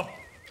 Yo.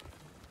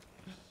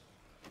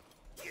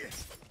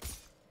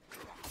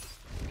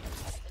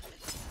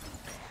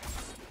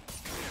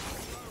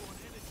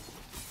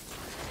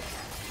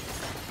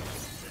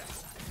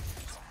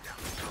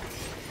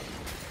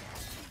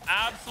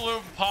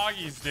 Absolute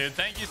Poggies, dude.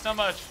 Thank you so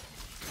much.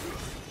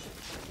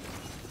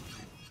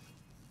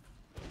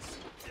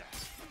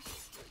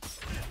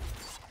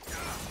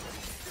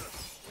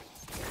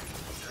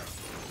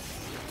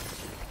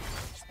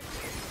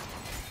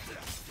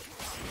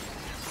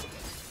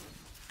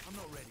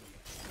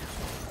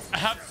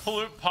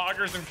 Absolute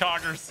poggers and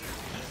coggers.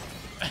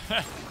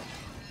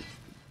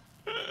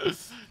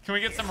 Can we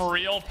get some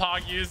real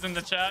poggies in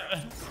the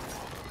chat?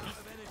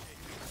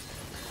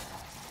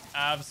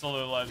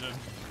 Absolute legend.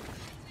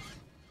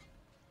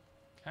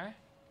 Okay.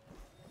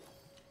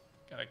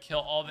 Gotta kill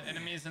all the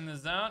enemies in the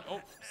zone.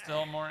 Oh,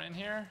 still more in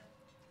here.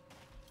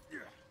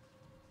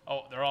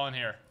 Oh, they're all in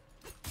here.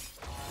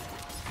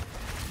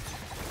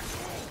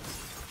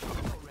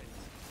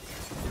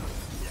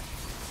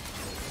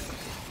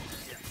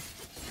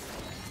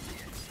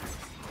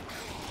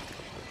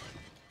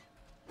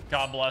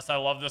 God bless. I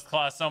love this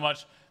class so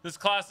much. This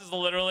class is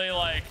literally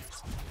like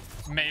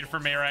made for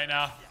me right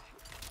now.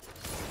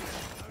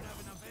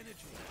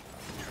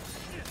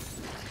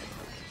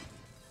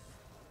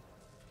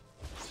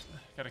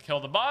 Gotta kill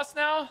the boss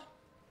now.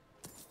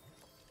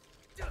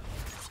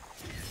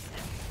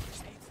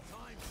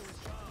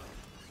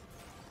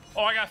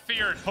 Oh, I got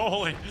feared.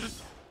 Holy.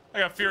 I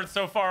got feared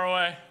so far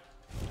away.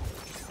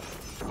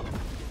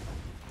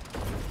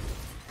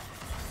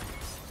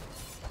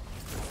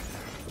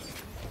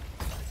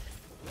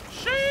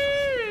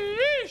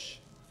 Sheesh.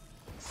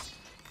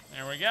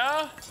 There we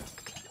go.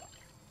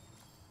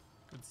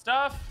 Good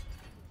stuff.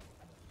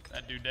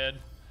 That dude dead.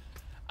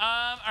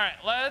 All right,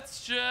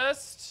 let's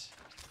just,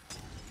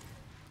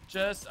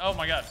 oh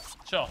my God,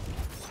 chill.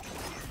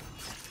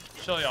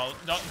 Chill, y'all.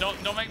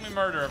 Don't make me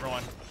murder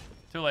everyone.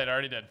 Too late, I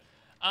already did.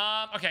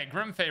 Okay,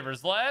 Grim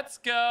Favors. Let's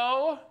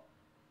go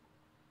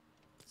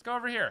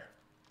over here.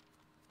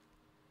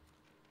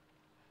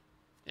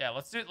 Yeah,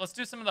 let's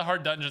do some of the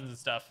hard dungeons and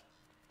stuff.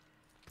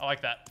 I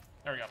like that.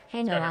 There we go.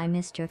 Hey, no, I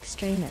missed your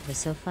stream. It was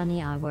so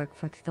funny. I work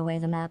for the way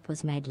the map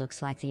was made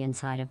looks like the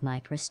inside of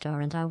my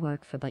restaurant I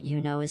work for, but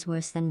you know is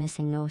worse than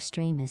missing no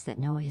stream is that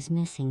no is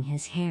missing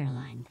his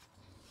hairline.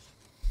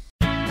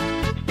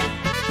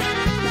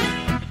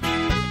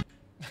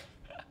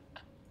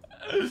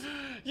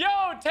 Yo,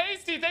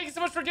 Tasty, thank you so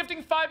much for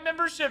gifting 5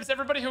 memberships.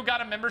 Everybody who got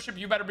a membership,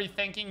 you better be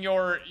thanking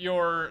your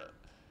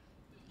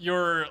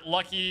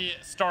lucky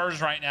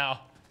stars right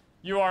now.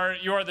 You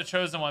are the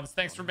chosen ones.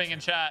 Thanks for being in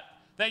chat.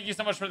 Thank you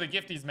so much for the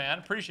gifties, man.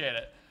 Appreciate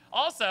it.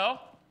 Also,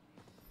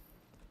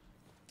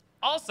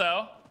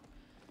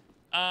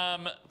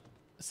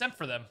 simp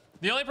for them.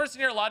 The only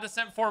person you're allowed to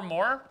simp for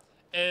more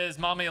is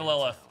Mommy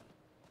Lilith.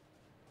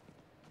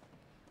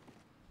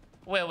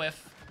 Wilwith.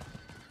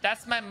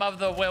 That's my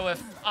mother,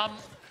 Wilwith.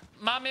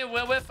 Mommy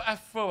Wilwith, I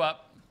threw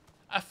up.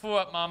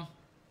 Mom.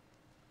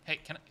 Hey,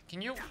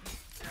 can you?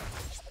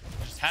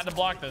 Just had to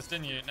block this,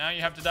 didn't you? Now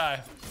you have to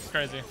die. It's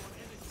crazy.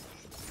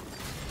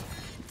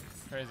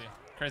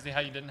 Crazy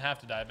how you didn't have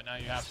to die, but now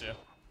you have to.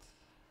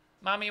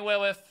 Mommy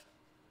Wilwith.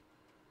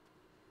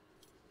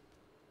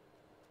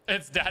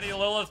 It's Daddy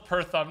Lilith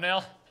per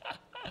thumbnail.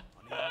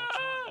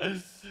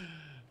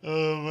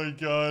 Oh my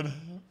god.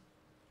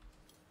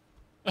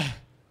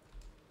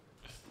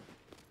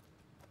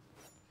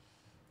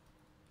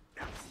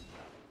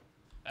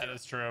 That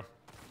is true.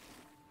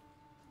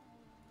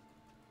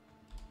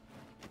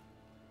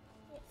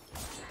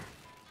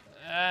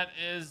 That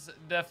is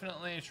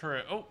definitely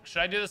true. Oh,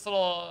 should I do this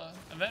little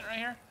event right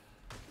here?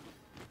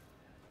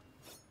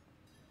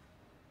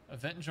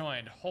 Event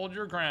joined. Hold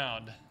your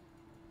ground.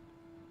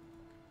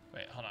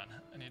 Wait, hold on.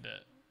 I need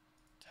to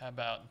tab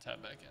out and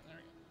tab back in. There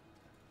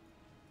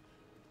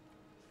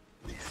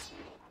we go.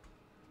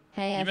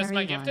 Hey, you missed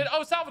my gifted?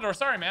 Oh, Salvador.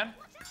 Sorry, man.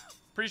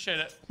 Appreciate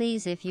it.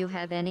 Please, if you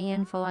have any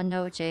info on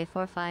No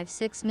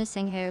J456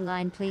 missing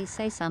hairline, please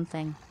say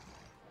something.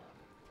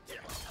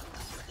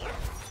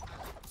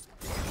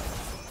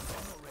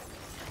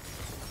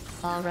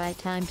 Alright,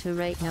 time to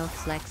rate No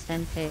Flex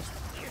fanfic.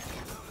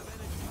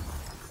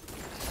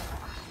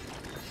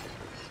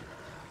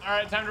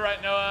 Alright, time to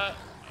write Noah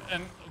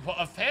and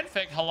a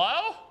fanfic.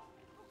 Hello?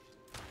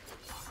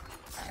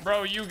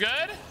 Bro, you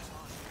good?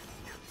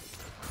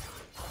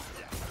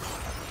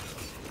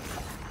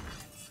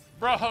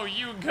 Bro,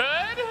 you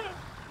good?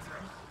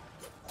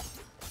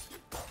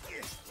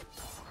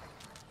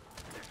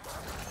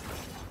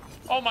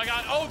 Oh my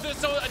god. Oh,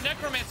 so a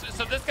necromancer.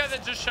 So this guy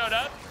that just showed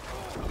up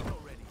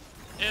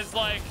is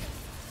like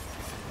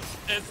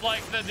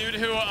the dude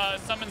who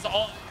summons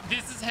all.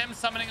 This is him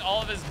summoning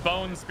all of his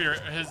bone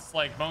spirits.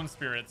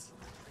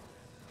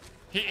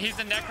 He's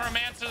a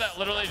necromancer that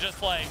literally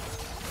just like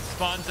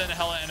spawns in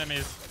hella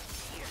enemies.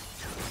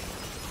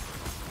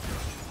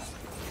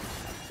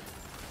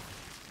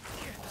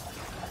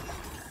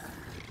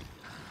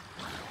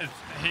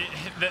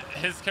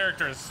 His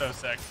character is so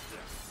sick.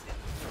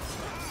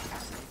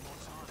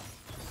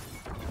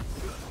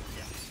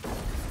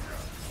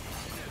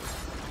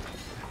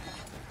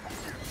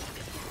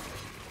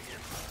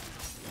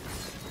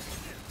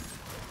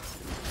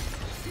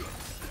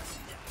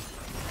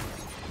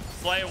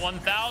 Slay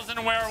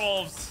 1,000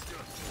 werewolves.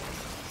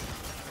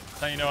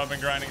 That's how you know I've been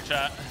grinding,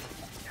 chat.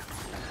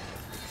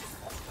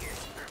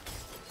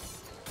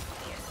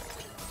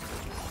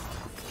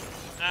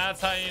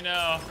 That's how you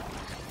know.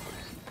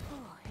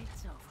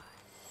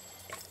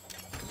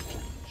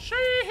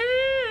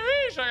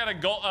 Sheesh, I got a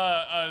gold,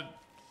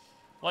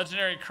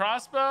 legendary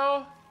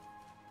crossbow.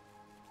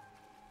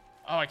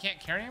 Oh, I can't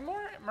carry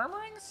anymore?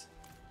 Murmurings?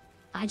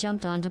 I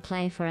jumped on to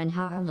play for an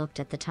hour, looked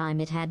at the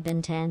time, it had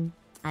been 10.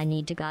 I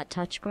need to got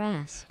touch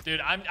grass. Dude,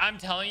 I'm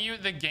telling you,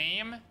 the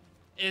game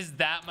is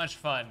that much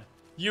fun.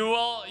 You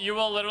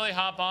will literally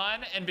hop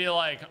on and be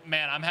like,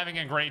 man, I'm having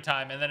a great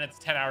time, and then it's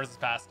 10 hours has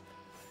passed.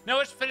 No,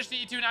 it's finished the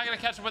E2. Now I gotta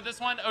catch up with this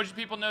one. OG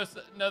people know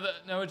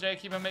that OJ.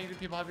 Keep on making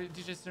people happy.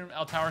 DJ soon.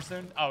 L Tower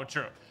soon. Oh,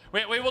 true.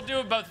 We will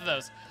do both of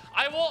those.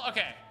 I will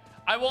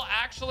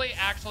actually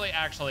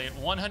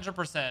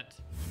 100%.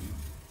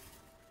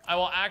 I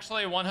will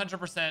actually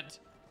 100%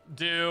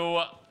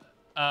 do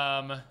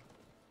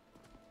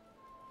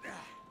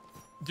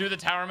the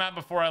tower map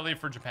before I leave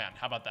for Japan.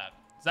 How about that?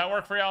 Does that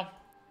work for y'all?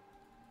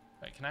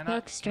 Wait, can I not?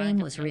 Work stream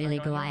was really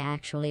good. I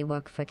actually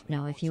work for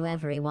no. If you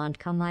ever want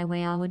come my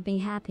way, I would be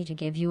happy to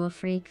give you a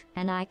freak,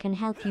 and I can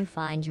help you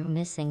find your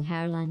missing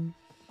hairline.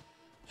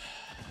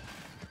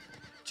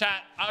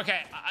 Chat.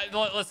 Okay,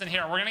 listen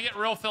here. We're gonna get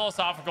real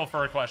philosophical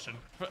for a question.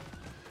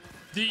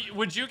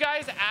 Would you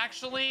guys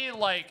actually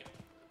like,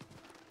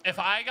 if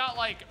I got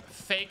like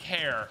fake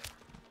hair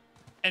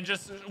and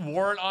just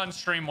wore it on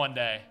stream one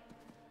day?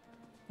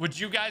 Would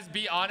you guys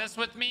be honest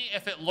with me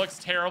if it looks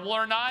terrible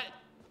or not?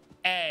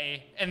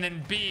 A, and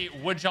then B,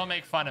 would y'all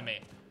make fun of me?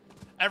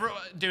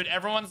 Dude,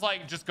 everyone's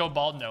like, just go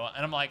bald, Noah.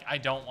 And I'm like, I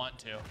don't want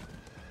to.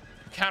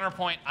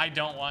 Counterpoint, I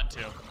don't want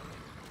to.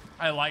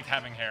 I like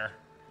having hair.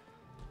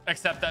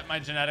 Except that my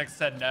genetics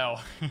said no.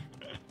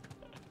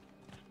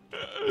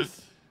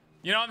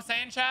 You know what I'm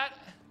saying, chat?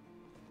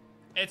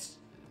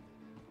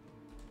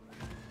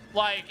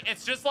 Like,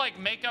 it's just like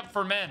makeup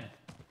for men.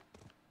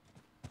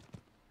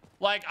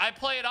 Like, I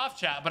play it off,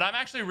 chat, but I'm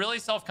actually really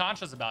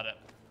self-conscious about it.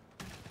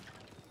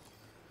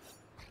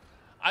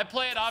 I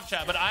play it off,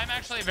 chat, but I'm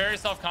actually very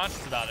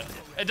self-conscious about it.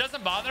 It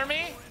doesn't bother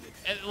me.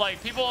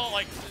 Like, people,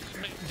 like,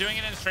 doing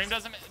it in stream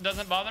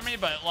doesn't bother me,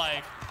 but,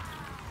 like...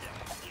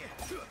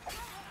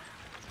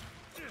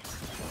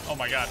 Oh,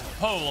 my God.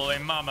 Holy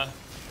mama.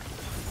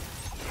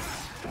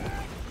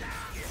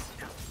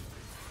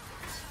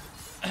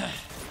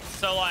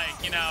 So,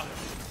 like, you know,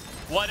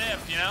 what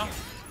if, you know?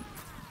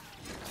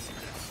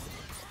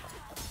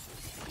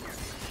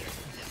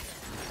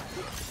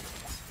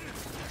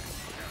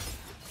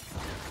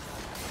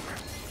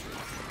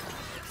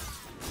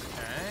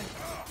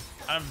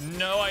 I have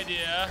no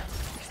idea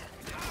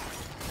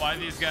why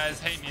these guys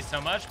hate me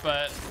so much,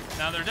 but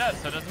now they're dead,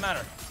 so it doesn't matter.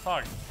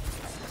 Fog.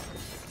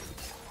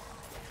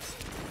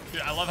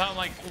 Dude, I love how I'm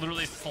like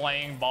literally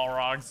slaying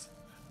Balrogs.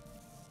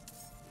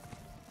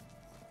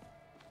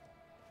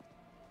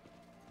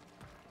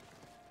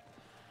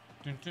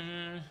 Dun,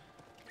 dun.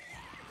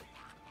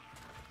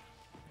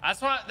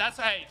 That's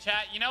hey,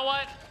 chat, you know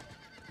what?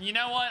 You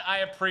know what? I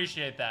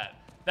appreciate that.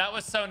 That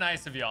was so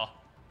nice of y'all.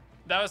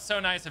 That was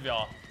so nice of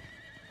y'all.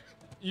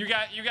 You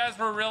guys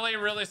were really,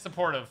 really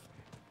supportive.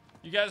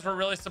 You guys were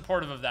really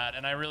supportive of that,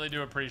 and I really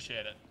do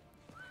appreciate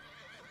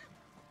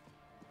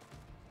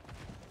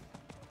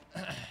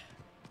it.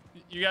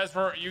 You guys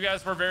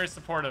were very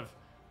supportive,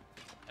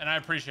 and I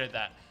appreciate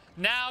that.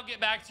 Now get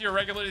back to your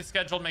regularly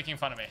scheduled making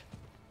fun of me.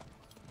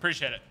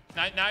 Appreciate it.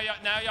 Now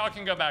y'all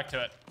can go back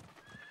to it.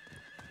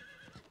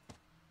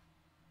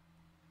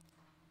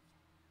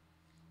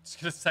 Just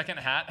get a second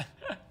hat.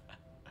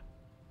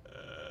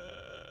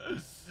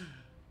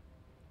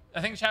 I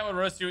think chat would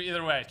roast you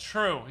either way.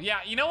 True. Yeah,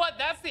 you know what?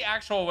 That's the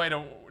actual way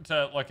to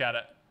look at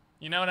it.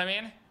 You know what I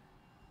mean?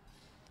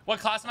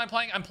 What class am I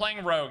playing? I'm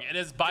playing Rogue. It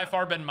has by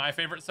far been my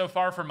favorite so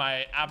far for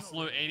my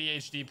absolute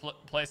ADHD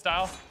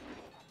playstyle.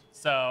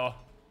 So,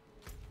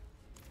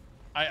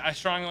 I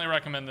strongly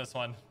recommend this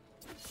one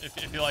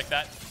if you like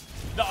that.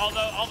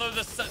 Although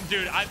this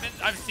dude,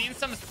 I've seen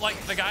some, like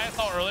the guy I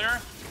saw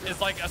earlier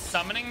is like a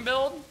summoning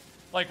build,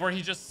 like where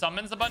he just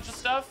summons a bunch of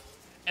stuff,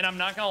 and I'm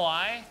not gonna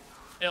lie.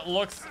 It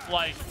looks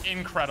like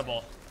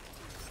incredible.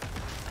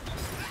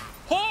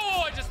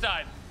 Oh, I just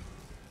died.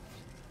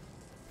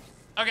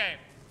 Okay.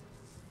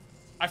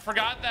 I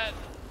forgot that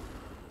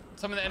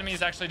some of the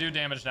enemies actually do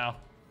damage now.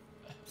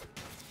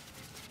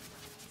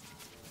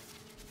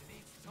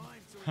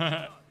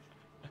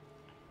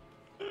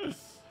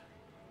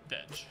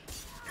 Dej.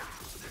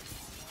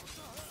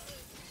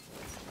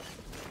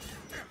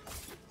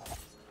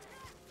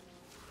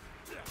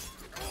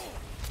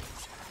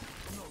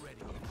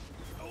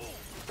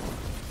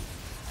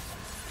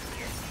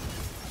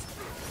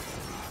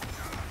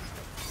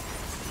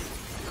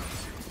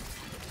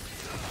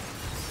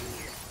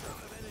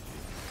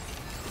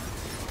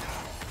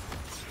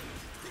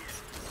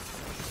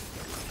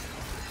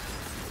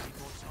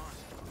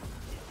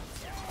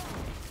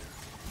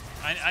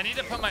 I need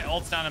to put my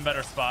ults down in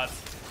better spots.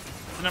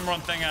 It's the number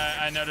one thing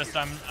I noticed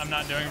I'm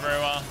not doing very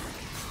well.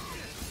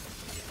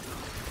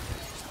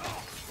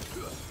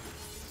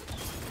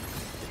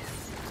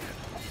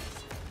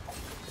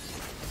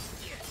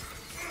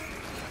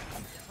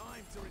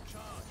 Time to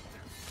recharge.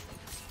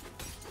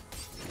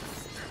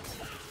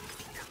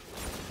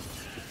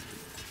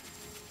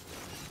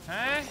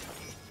 Hey.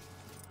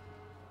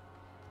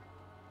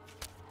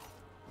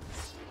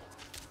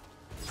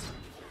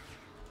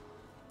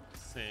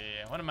 Let's see,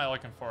 what am I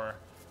looking for?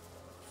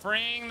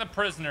 Freeing the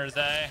prisoners,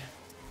 eh?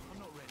 I'm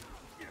not ready.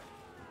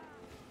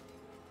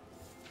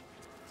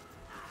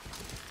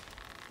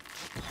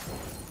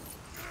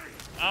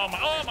 Oh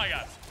my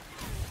god.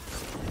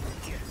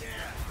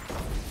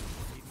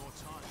 Need more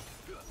time.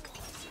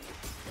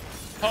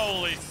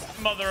 Holy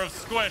mother of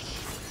squish.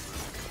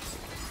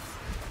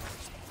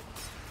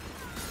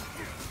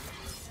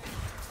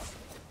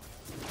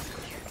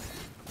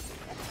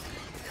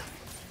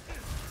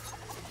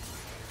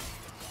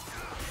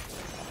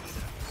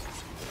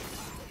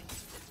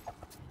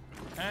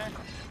 Okay.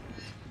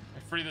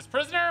 Free this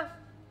prisoner.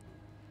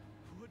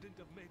 Wouldn't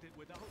have made it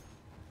without.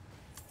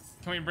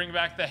 Can we bring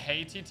back the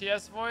hey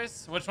TTS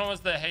voice? Which one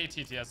was the hey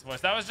TTS voice?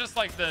 That was just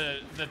like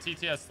the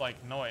TTS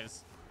like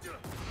noise. It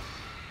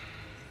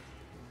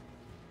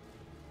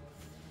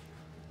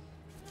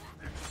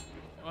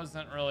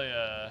wasn't really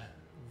a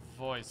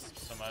voice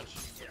so much.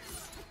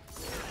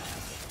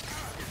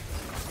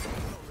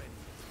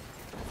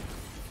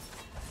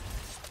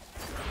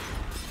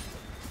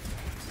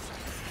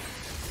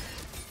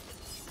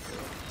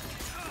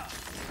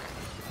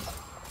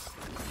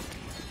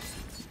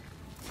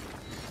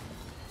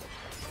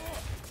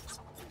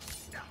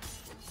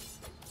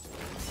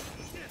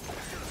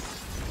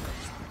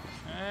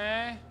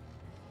 Okay.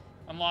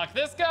 Unlock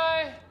this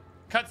guy.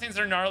 Cutscenes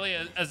are gnarly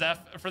as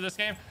F for this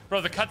game.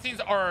 Bro, the cutscenes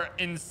are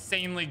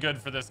insanely good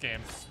for this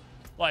game.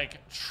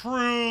 Like,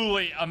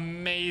 truly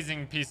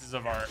amazing pieces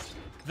of art.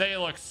 They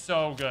look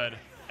so good.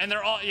 And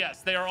they're all,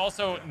 yes, they are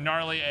also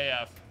gnarly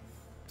AF.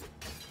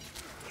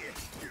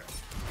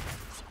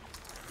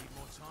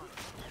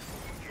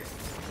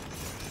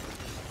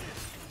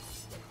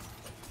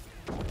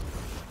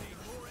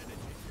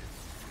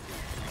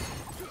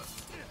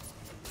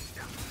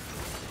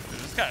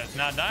 This guy is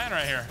not dying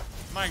right here.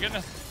 My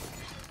goodness.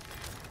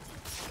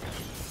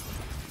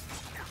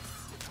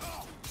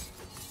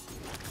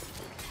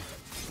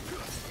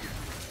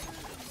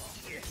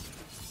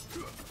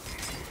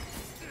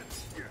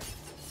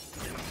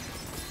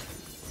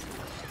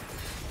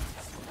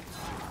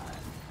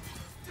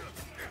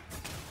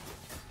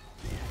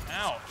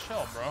 Ow,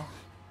 chill, bro.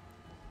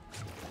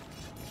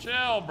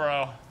 Chill,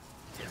 bro.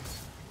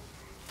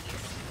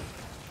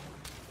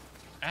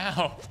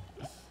 Ow.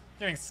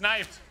 Getting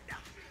sniped.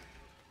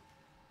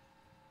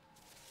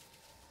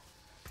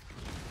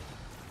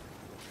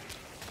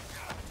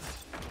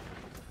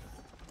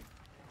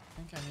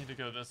 I think I need to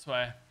go this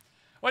way.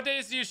 What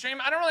days do you stream?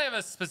 I don't really have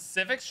a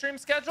specific stream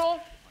schedule.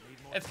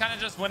 It's kind of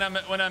just when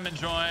I'm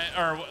enjoying,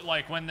 or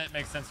like when it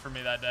makes sense for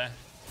me that day.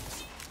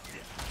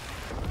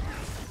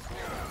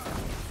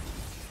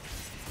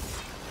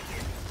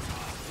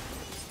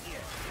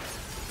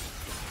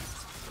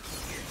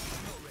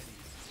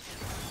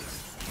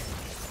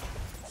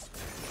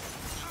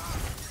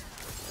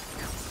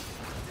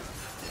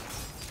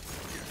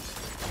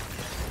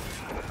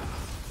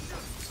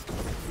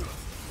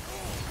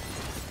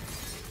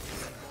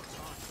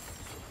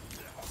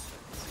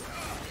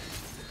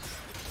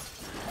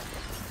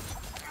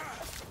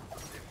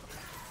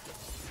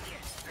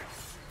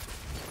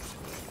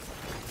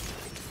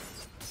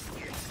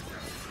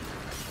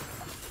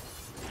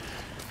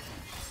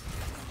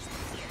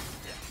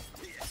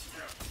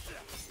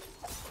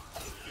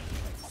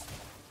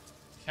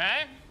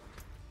 Okay.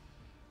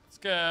 Let's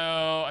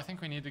go. I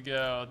think we need to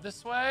go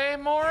this way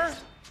more.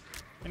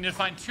 We need to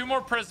find 2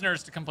 more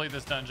prisoners to complete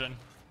this dungeon.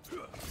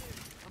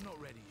 I'm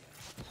not ready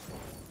yet.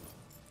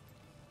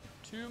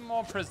 2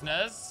 more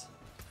prisoners.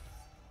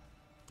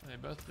 Are they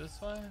both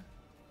this way?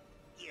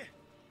 Yeah.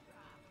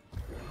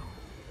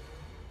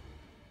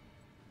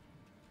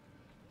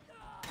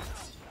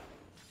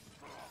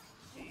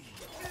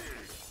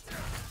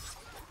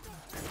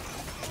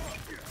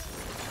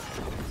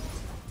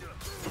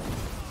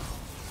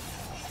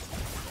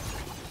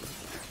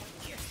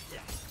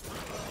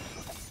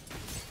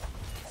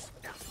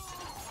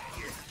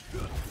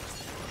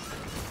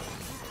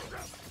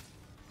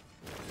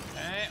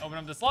 Open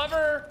up this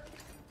lever.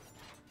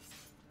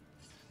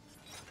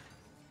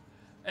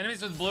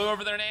 Enemies with blue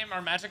over their name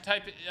are magic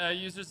type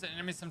users. The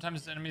enemies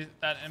sometimes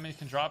that enemy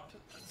can drop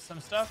some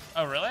stuff.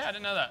 Oh really? I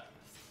didn't know that.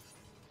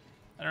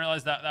 I didn't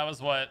realize that that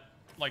was what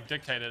like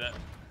dictated it.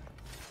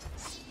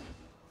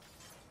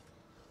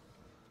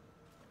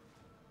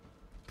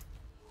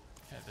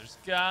 Okay, there's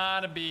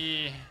gotta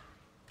be.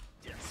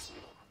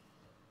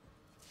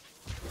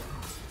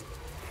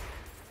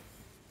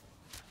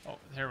 Oh,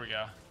 here we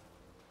go.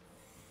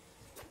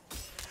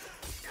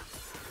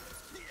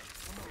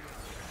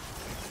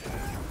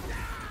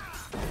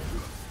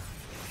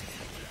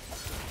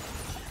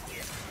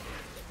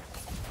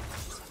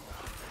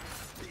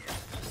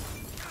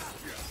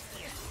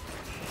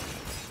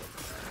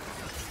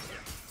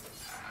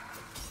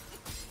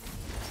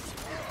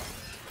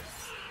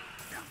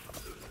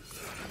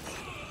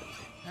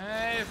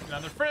 Hey,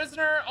 another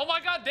prisoner. Oh my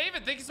god,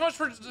 David, thank you so much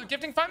for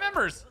gifting 5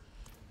 members.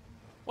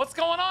 What's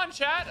going on,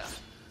 chat?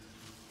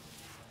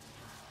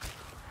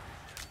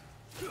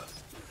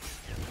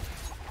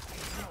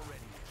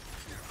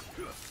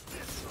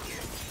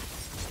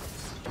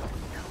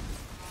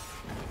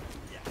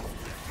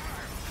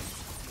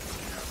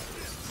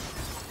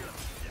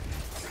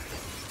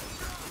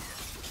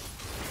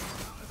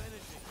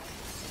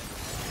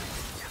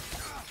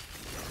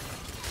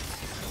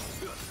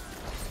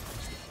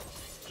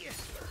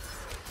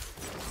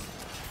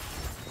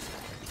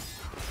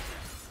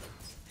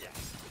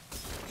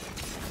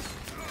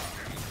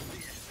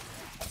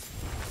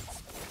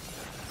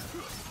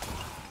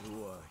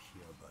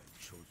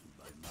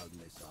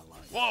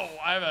 Whoa,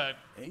 I have a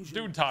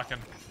dude talking.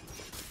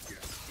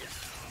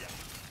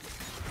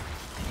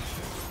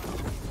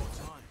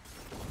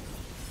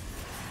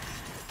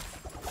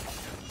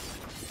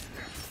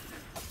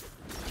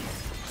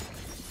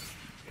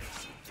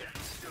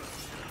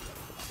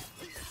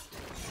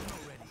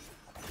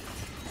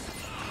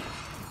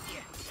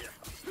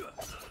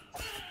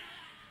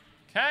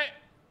 Okay,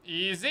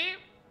 easy.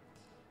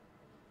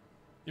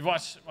 You've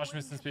watched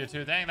me since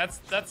BO2. Dang, that's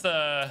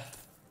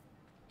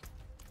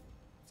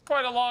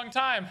quite a long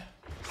time.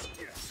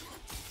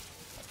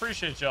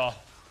 Appreciate y'all.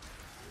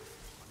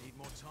 Need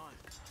more time.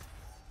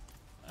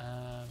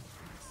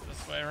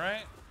 This way,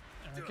 right?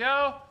 There we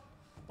go.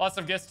 Lots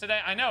of gifts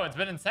today. I know, it's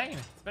been insane.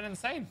 It's been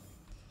insane.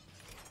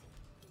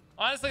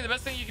 Honestly, the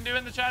best thing you can do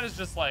in the chat is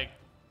just like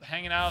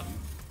hanging out,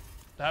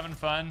 having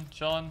fun,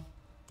 chilling.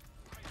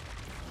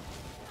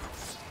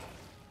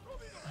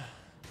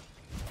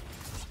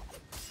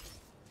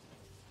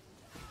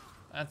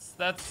 That's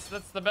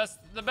the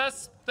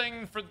best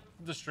thing for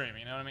the stream,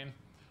 you know what I mean?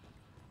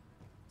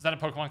 Is that a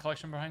Pokemon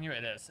collection behind you?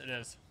 It is, it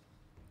is.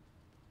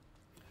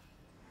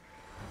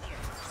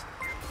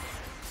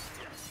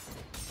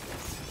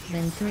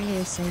 Been 3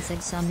 years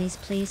since zombies,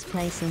 please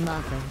play some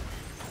Warzone.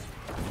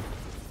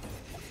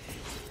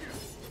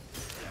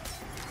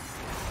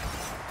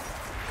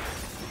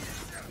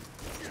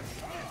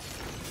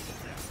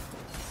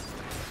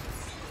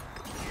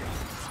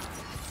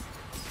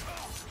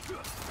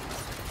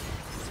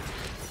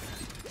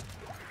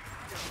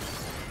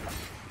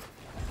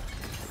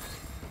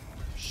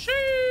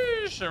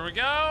 There we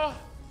go.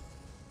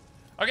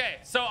 Okay,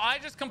 so I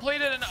just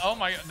completed an... Oh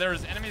my...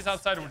 There's enemies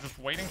outside who are just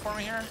waiting for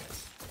me here.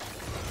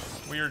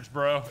 Weird,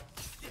 bro.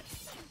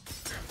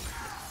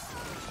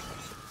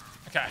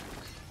 Okay.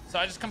 So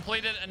I just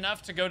completed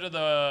enough to go to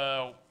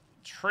the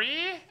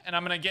tree, and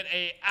I'm gonna get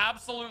a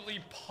absolutely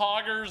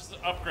poggers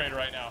upgrade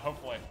right now,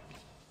 hopefully.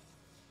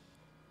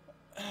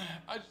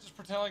 I just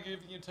pretend like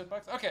giving you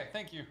 $10. Okay,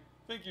 thank you.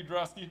 Thank you,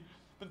 Drosky.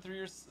 Been 3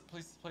 years.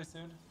 Please play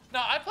soon. No,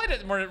 I played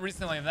it more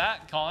recently than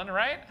that, Colin,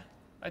 right?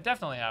 I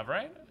definitely have,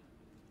 right?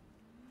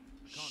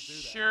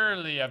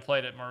 Surely I've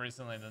played it more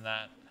recently than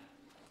that.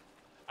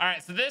 All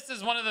right, so this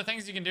is one of the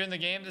things you can do in the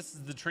game. This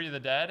is the Tree of the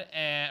Dead,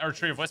 or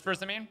Tree of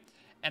Whispers, I mean.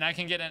 And I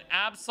can get an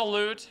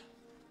absolute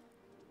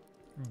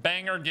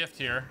banger gift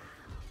here.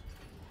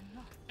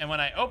 And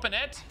when I open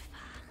it...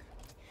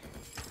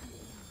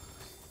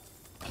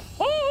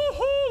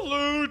 Oh,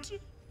 loot!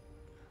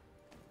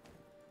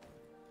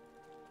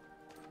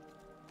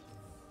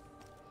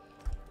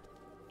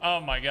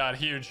 Oh my god,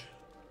 huge.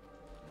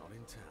 Not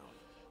in town.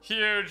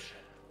 Huge.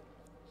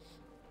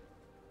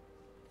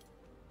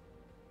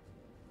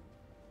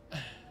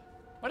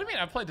 What do you mean?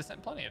 I've played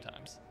Descent plenty of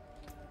times.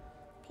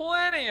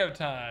 Plenty of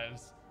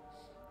times.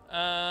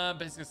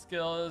 Basic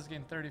skills,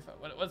 gain 35.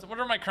 What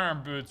are my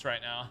current boots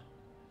right now?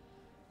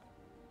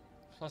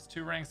 Plus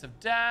 2 ranks of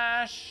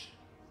dash.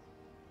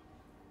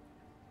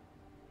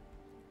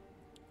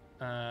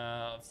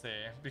 Let's see.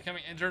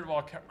 Becoming injured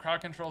while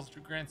crowd controls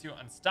grants you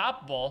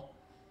unstoppable.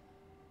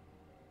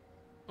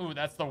 Ooh,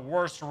 that's the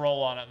worst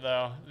roll on it,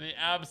 though. The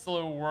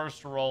absolute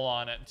worst roll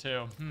on it,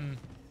 too.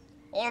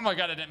 Oh my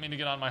god, I didn't mean to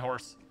get on my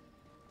horse.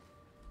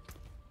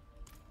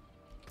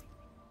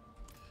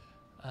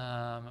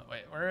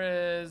 Wait,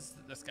 where is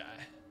this guy?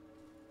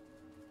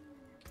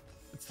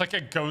 It's like a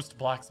ghost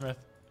blacksmith.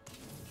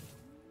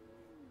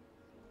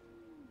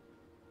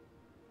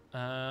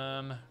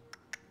 Oh,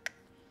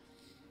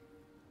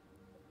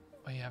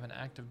 you have an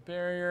active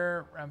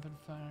barrier, rapid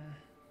fire.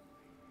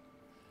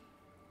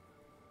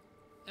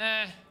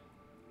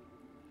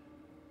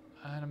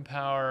 Item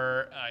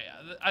power. Oh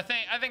yeah, I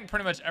think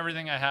pretty much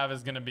everything I have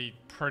is gonna be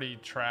pretty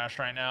trash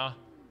right now.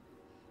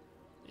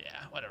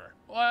 Yeah, whatever.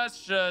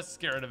 Let's just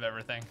get rid of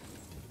everything.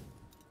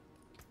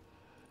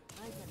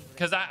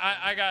 Because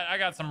I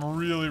got some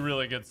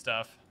really good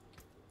stuff.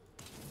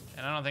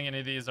 And I don't think any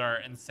of these are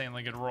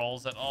insanely good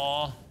rolls at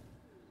all.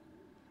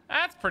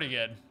 That's pretty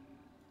good.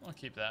 I'll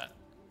keep that.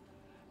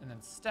 And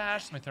then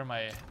stash. Let me throw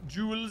my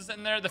jewels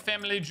in there. The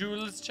family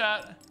jewels,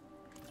 chat.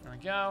 There we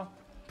go.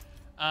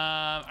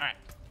 All right.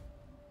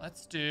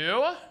 Let's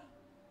do...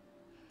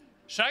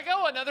 Should I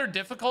go another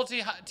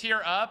difficulty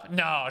tier up?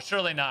 No,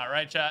 surely not,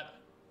 right, chat?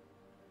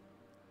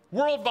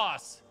 World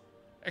boss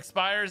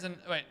expires in...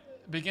 Wait,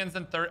 begins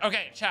in 30...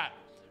 Okay, chat.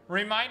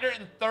 Reminder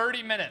in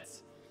 30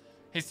 minutes.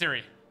 Hey,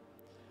 Siri.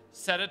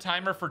 Set a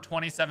timer for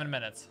 27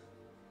 minutes.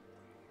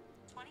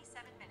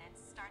 27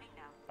 minutes, starting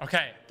now.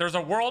 Okay, there's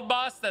a world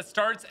boss that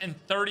starts in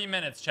 30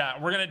 minutes,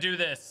 chat. We're gonna do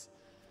this.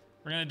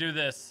 We're gonna do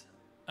this.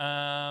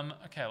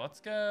 Okay, let's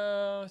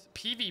go.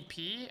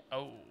 PvP.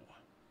 Oh.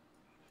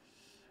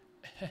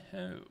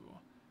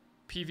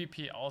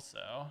 PvP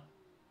also.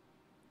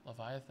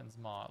 Leviathan's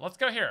Maw. Let's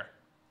go here.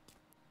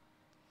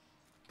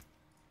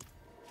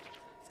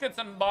 Let's get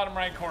some bottom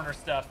right corner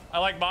stuff. I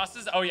like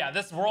bosses. Oh yeah,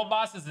 this world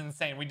boss is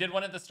insane. We did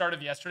one at the start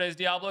of yesterday's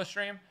Diablo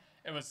stream.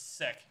 It was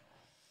sick.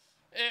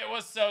 It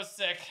was so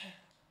sick.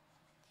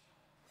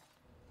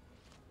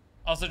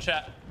 Also,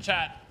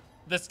 chat.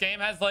 This game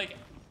has like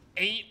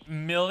 8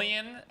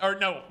 million,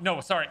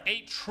 or sorry,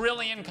 8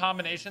 trillion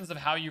combinations of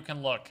how you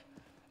can look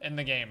in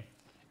the game.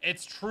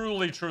 It's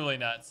truly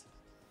nuts.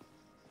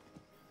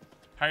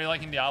 How are you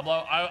liking Diablo?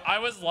 I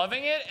was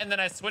loving it, and then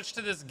I switched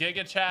to this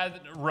Giga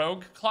Chad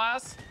Rogue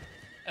class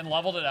and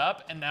leveled it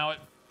up, and now it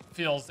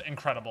feels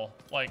incredible.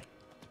 Like,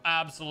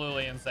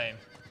 absolutely insane.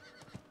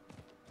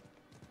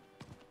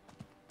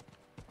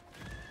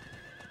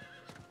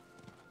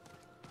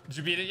 Did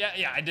you beat it yet?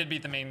 Yeah, I did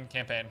beat the main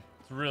campaign.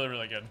 It's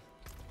really good.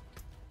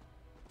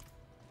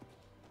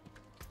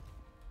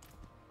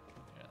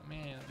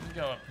 Here, let me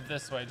go up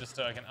this way just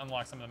so I can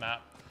unlock some of the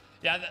map.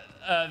 Yeah,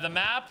 the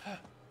map,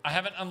 I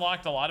haven't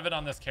unlocked a lot of it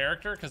on this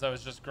character because I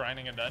was just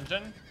grinding a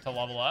dungeon to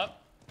level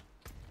up.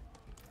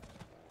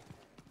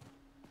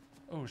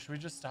 Oh, should we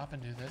just stop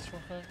and do this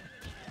real quick?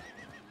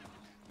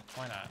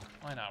 Why not?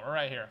 Why not? We're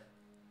right here.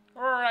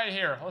 We're right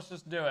here. Let's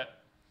just do it.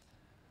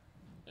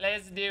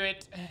 Let's do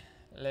it.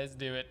 Let's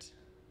do it.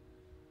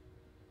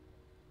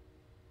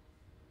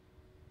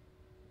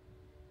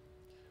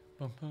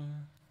 Boom,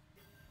 boom.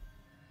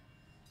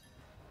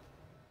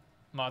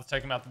 Mods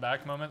take him out the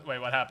back moment. Wait,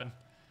 what happened?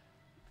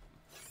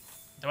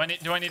 Do I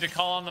need to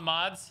call on the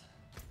mods?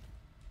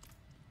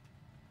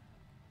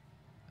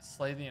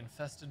 Slay the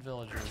infested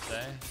villagers,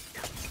 eh?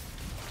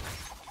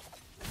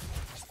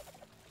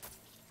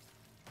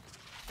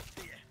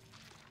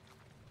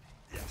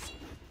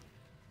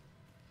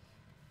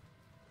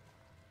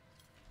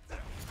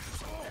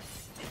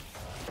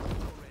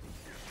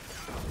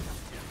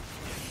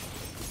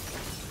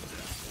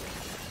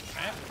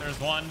 Okay, there's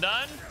one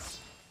done.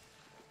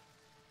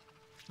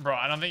 Bro,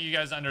 I don't think you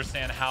guys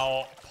understand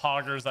how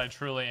poggers I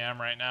truly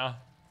am right now.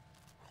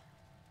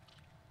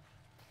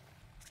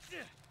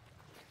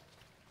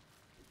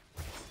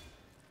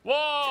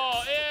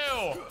 Whoa,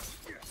 ew!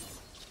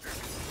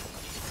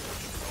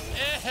 Ew!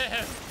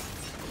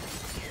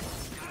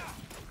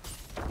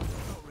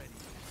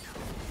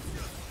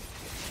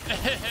 Ew,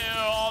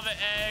 all the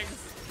eggs.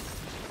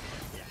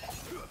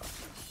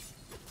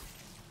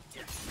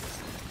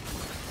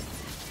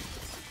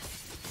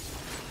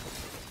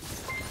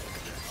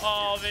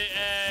 All the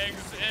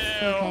eggs,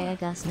 ew. Okay, I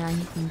guess 9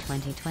 in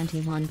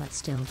 2021, but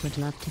still would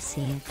love to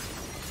see it.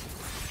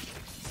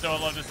 Still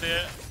would love to see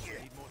it.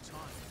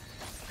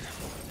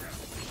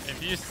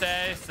 If you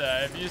say so,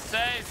 if you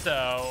say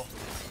so,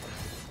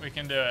 we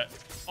can do it.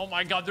 Oh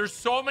my god, there's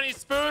so many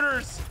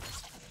spooters!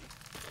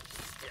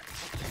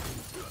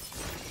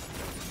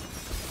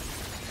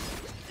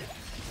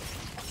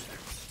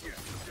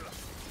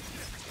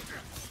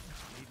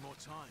 Need more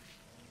time.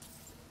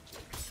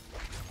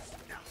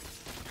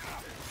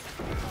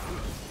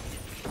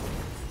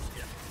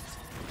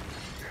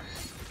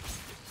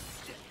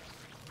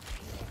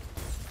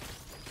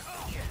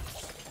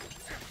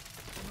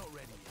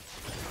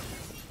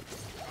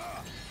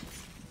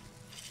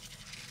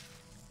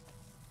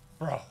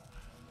 Bro,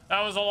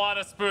 that was a lot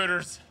of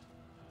spooters.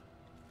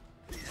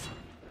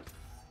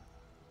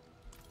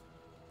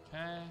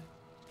 Okay.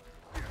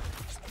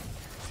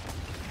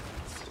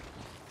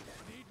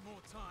 Need more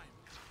time.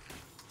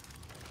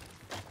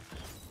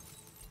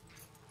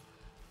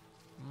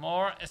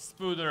 More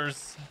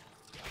spooters.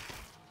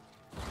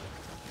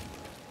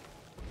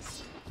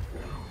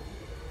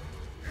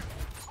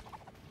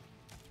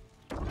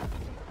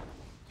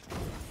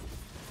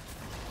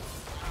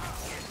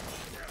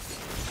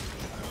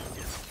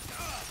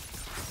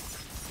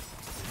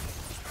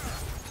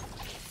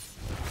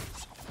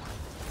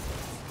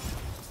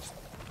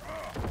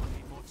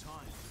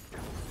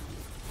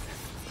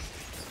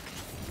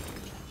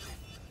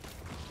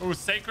 Ooh,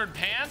 sacred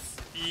pants?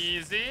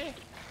 Easy.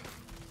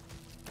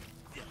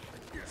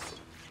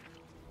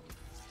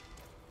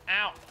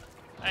 Ow.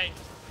 Hey.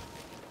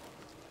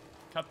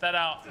 Cut that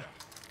out.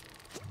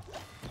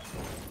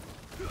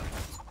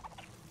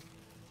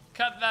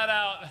 Cut that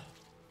out.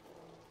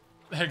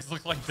 Eggs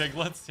look like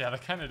biglets? Yeah, they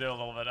kind of do a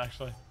little bit,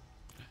 actually.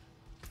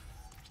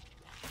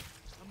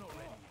 I'm not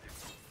ready.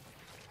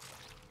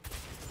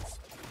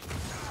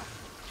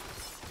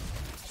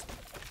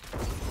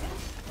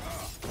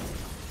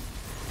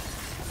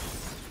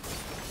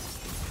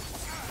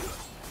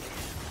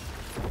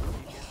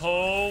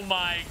 Oh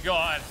my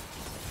god.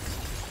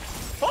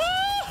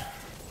 Ah!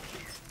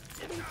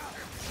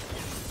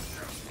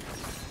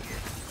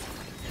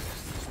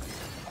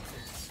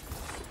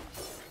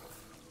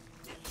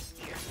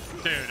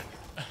 Dude.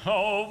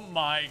 Oh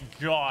my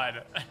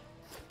god.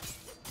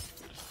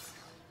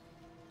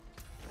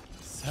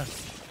 So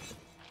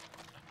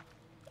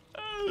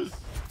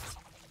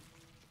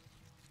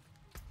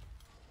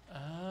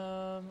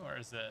where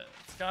is it?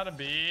 It's gotta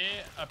be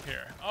up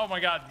here. Oh my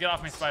god, get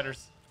off me,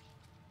 spiders.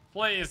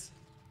 Please.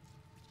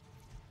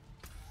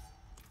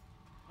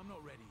 I'm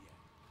not ready yet.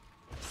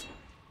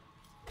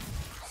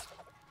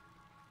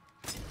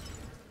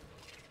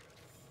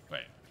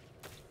 Wait.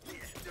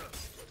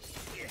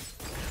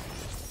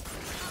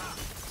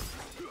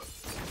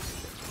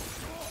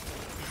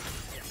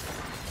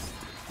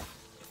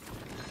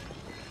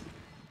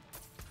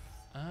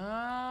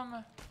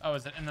 Oh,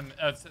 is it in the?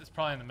 Oh, it's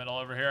probably in the middle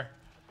over here.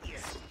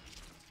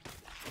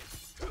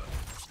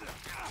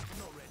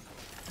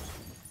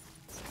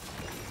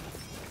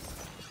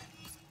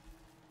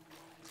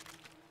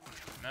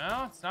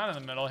 No, it's not in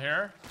the middle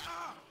here.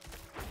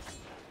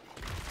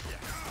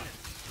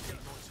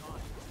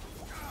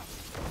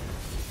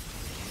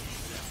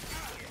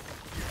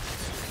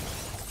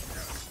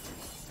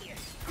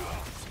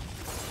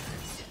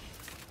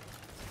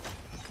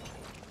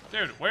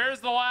 Dude, where's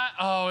the last?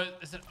 Oh,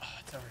 is it? Oh,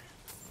 it's over here.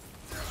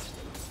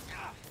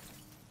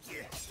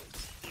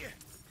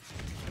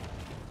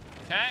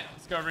 Okay,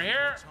 let's go over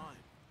here.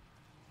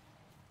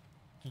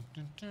 Dun,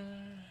 dun,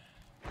 dun.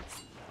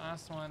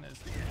 Last one is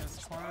in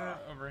this corner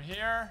over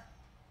here.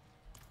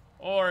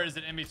 Or is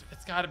it in between?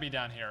 It's got to be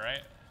down here,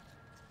 right?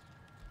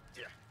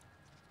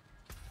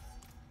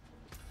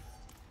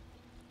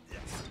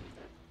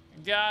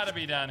 Gotta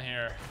be down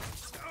here.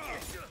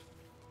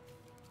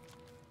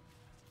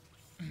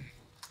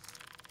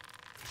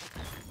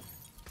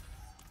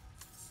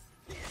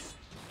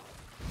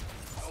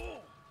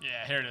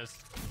 Yeah, here it is.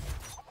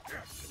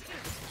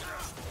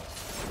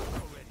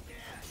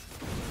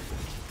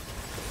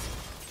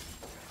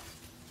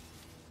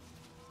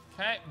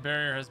 Okay,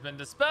 barrier has been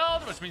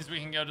dispelled, which means we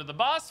can go to the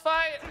boss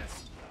fight.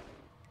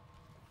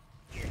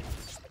 I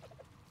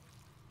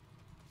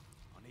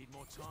need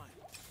more time.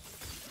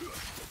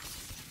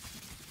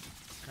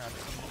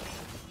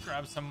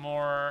 Grab some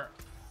more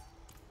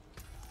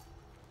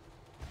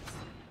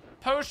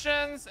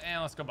potions,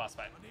 and let's go boss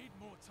fight. I need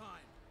more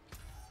time.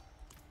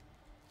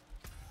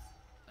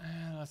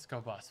 And let's go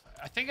boss fight.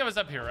 I think it was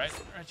up here, right?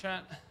 Right,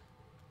 chat?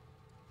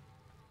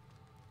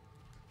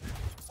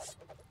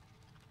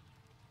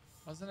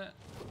 Wasn't it?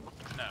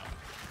 No.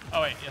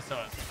 Oh wait, yes it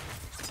was.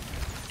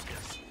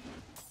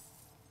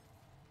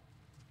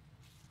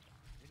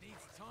 It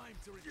needs time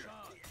to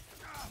recharge.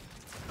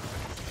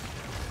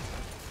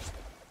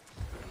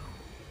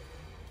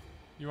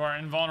 You are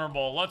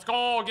invulnerable. Let's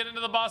go. Get into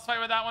the boss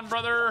fight with that one,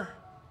 brother.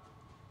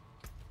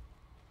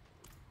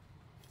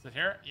 Is it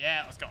here?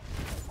 Yeah, let's go.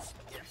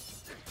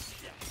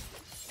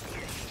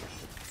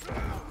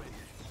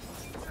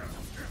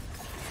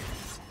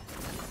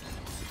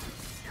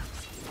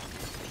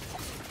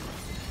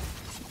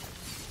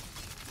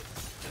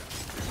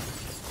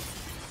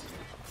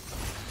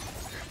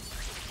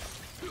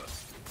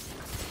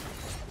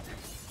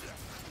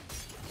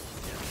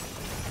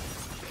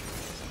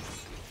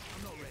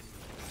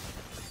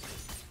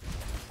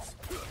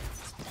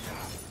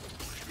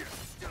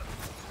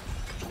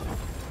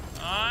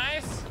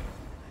 Nice.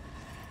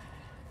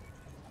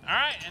 All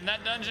right, and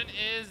that dungeon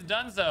is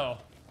donezo.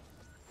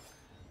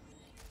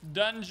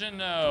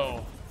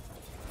 Dungeono.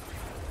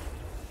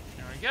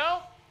 There we go.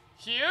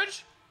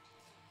 Huge.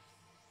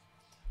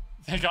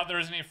 Thank God there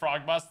isn't any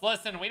frog boss.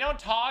 Listen, we don't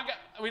talk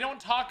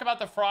about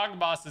the frog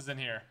bosses in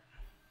here.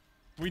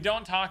 We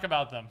don't talk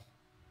about them.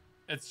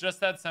 It's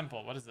just that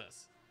simple. What is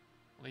this?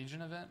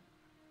 Legion event?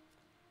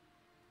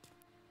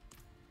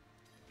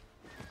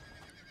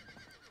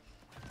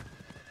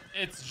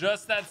 It's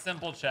just that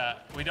simple,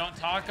 chat. We don't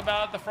talk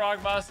about the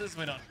frog bosses.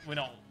 We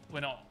don't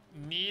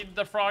need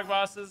the frog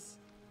bosses.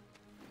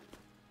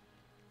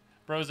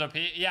 Bros OP.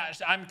 Yeah,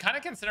 I'm kind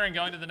of considering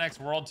going to the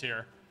next world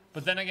tier.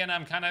 But then again,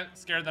 I'm kind of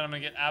scared that I'm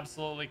going to get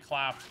absolutely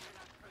clapped.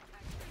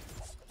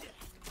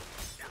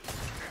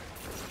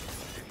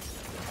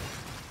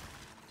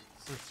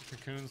 Search the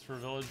cocoons for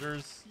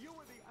villagers.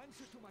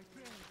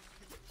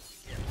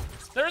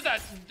 There's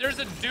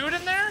a dude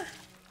in there?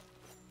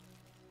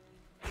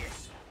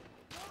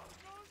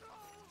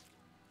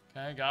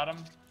 Okay, got him.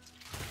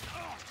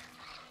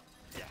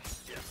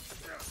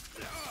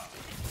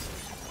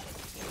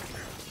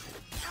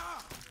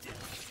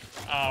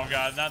 Oh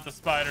god, not the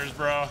spiders,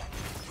 bro.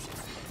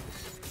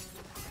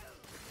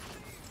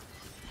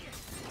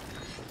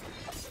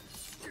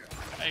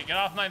 Hey, get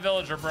off my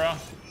villager, bro.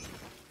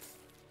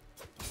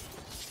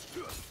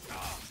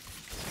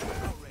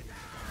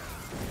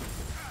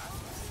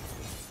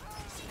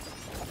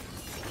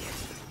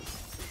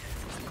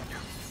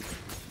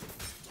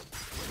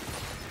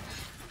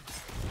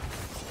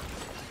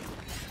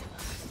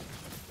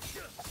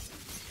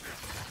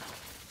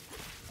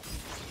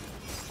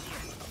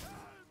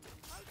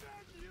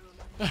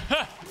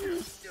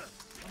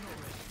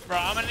 Bro,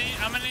 I'm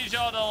gonna need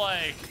y'all to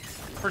like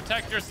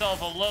protect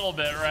yourself a little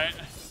bit, right?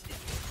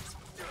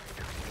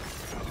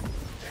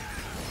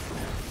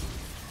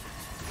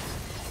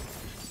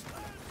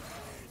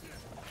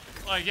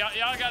 Like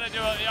y'all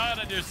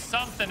gotta do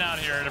something out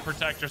here to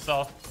protect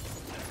yourself.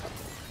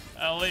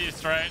 At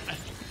least, right?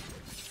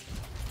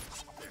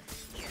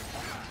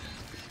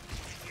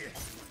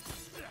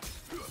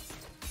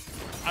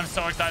 I'm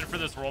so excited for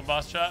this world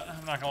boss, chat.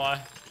 I'm not gonna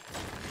lie.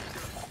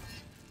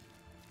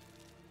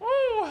 Woo!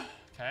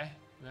 Okay,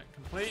 event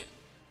complete.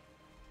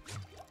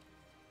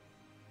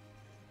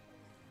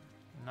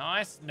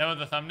 Nice. Know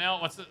the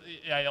thumbnail. What's the,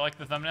 yeah, you like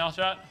the thumbnail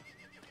shot?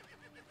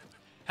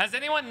 Has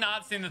anyone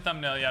not seen the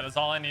thumbnail yet? Is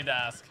all I need to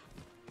ask.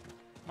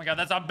 Oh my god,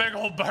 that's a big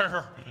old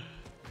burr.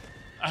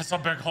 That's a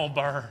big old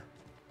burr.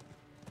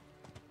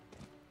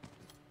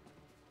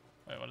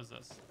 Wait, what is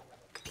this?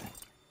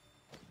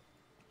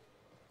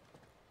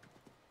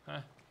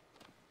 Huh?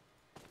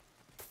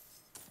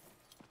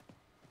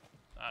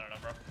 I don't know,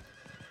 bro.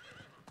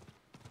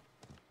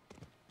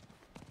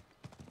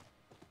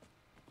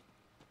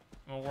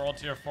 Well, World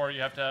Tier 4, you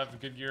have to have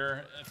good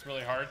gear. It's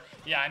really hard.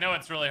 Yeah, I know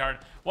it's really hard.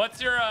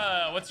 What's your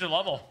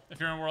level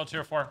if you're in World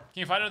Tier 4? Can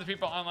you fight other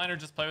people online or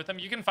just play with them?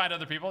 You can fight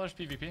other people. There's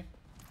PvP.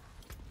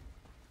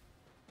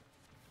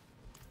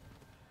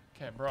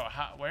 Okay, bro.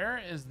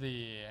 Where is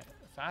the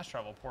fast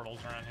travel portals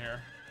around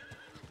here?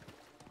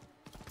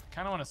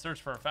 Kind of want to search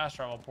for a fast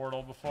travel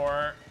portal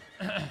before.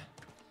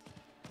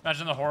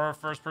 Imagine the horror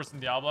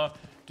first-person Diablo.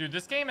 Dude,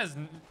 this game is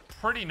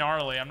pretty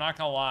gnarly. I'm not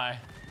gonna lie.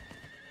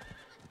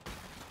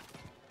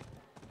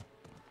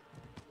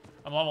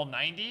 I'm level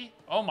 90?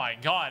 Oh my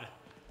god.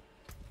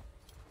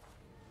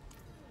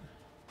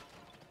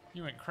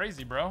 You went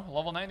crazy, bro.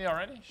 Level 90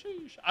 already?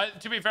 Sheesh.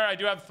 To be fair, I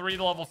do have 3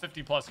 level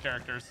 50 plus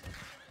characters.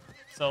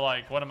 So,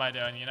 like, what am I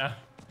doing, you know?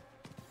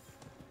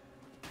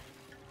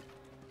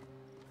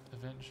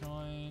 Event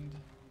joined.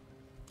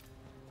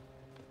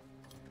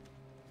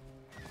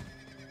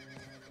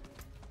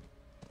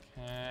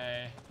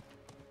 Okay.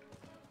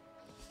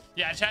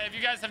 Yeah, chat, if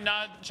you guys have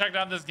not checked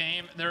out this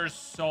game, there's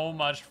so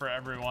much for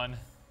everyone.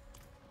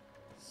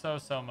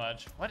 So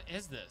much. What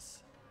is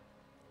this?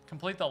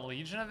 Complete the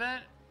Legion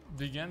event?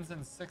 Begins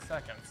in 6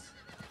 seconds.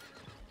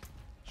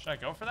 Should I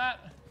go for that?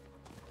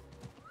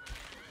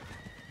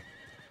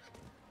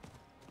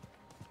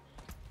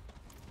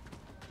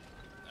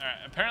 Alright,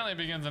 apparently it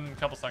begins in a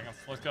couple seconds.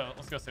 Let's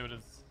go see what it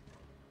is.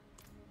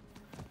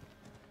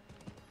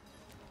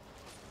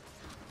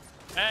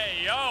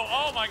 Hey, yo.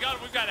 Oh my God,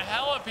 we've got a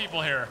hell of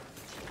people here.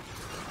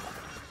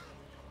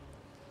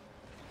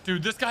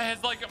 Dude, this guy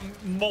has like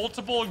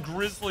multiple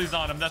grizzlies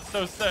on him. That's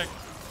so sick.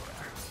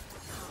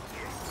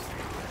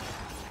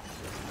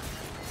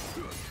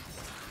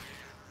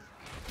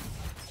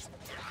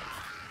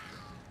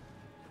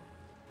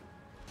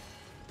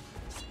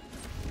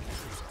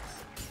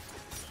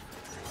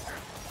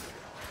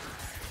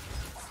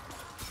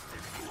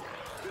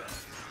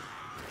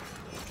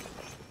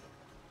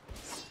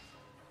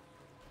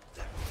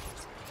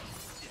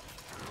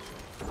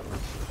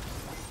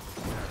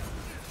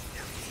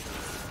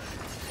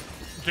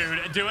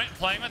 Dude,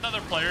 playing with other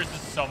players is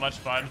so much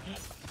fun.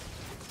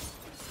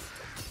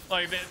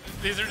 Like,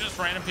 these are just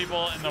random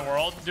people in the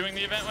world doing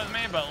the event with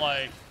me, but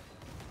like...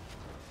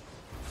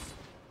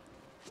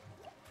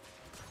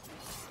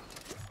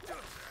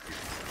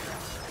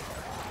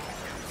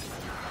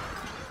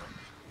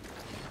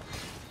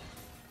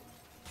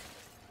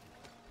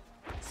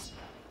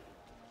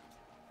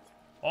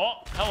 Oh,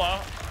 hello.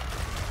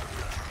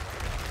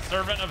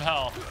 Servant of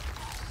Hell.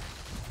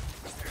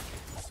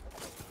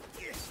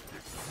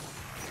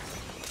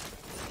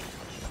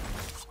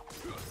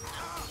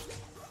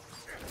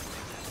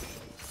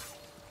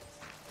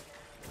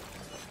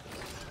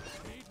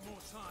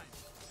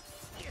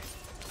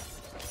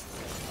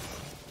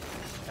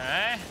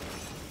 Okay.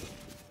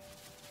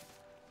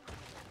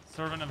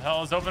 Servant of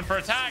Hell is open for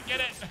attack.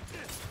 Get it.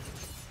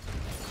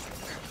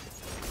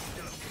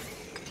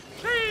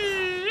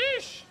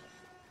 Sheesh.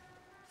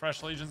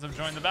 Fresh legions have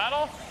joined the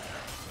battle.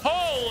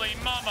 Holy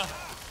mama.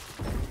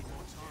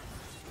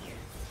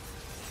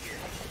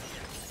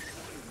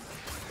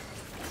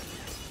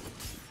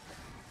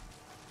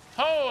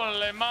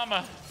 Holy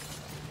mama.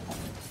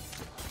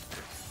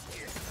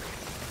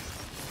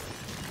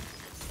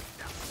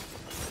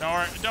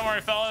 Don't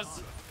worry,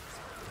 fellas.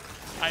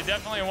 I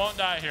definitely won't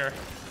die here.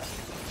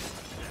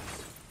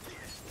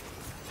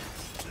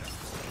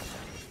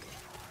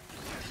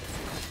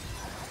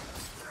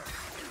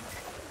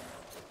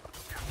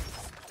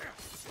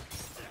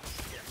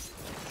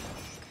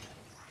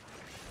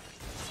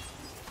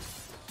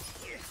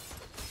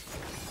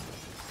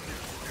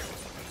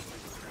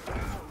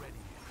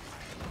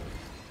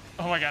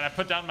 Oh my God, I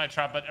put down my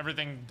trap, but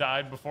everything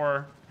died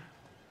before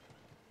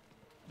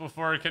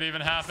it could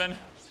even happen.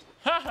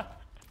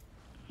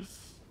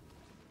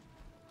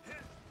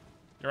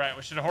 You're right,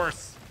 we should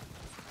horse.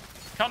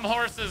 Come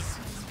horses.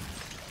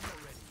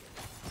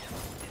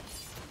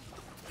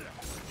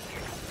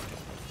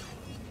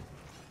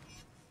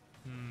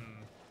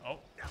 Oh.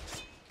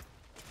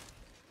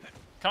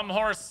 Come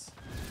horse.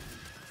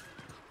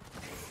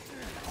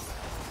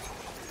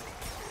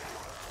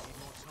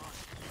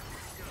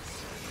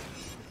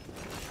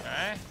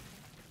 Okay.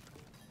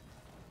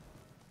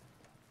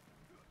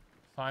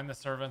 Find the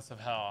servants of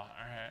hell. All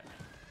right.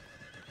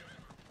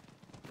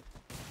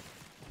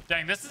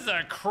 Dang, this is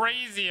a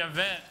crazy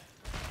event.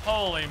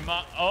 Holy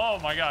oh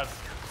my God.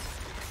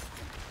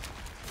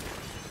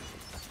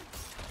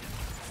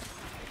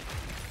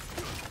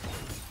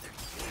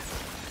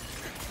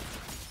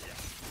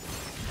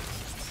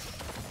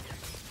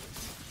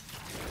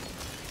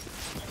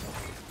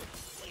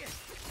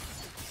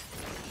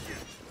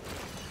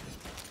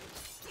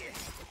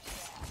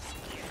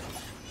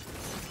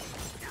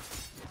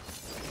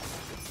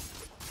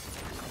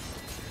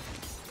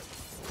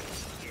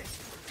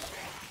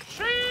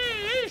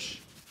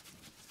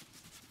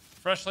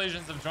 Fresh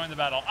legions have joined the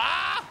battle.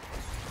 Ah!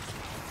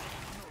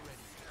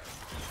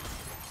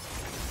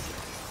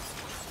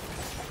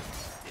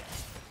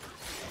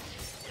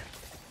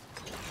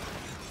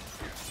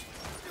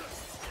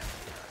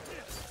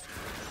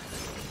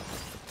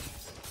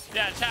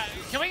 Yeah, chat.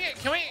 Can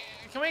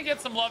we get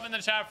some love in the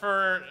chat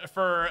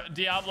for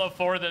Diablo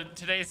 4,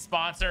 today's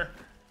sponsor?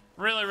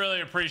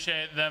 Really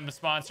appreciate them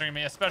sponsoring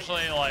me,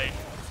 especially like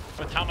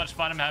with how much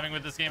fun I'm having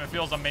with this game. It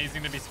feels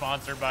amazing to be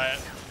sponsored by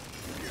it.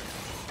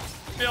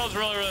 Feels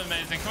really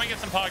amazing. Can we get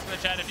some pogs in the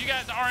chat? If you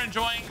guys are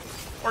enjoying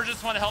or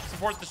just want to help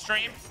support the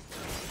stream,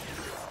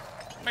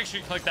 make sure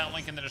you click that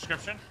link in the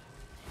description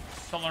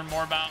to learn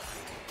more about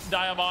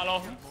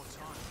Diablo.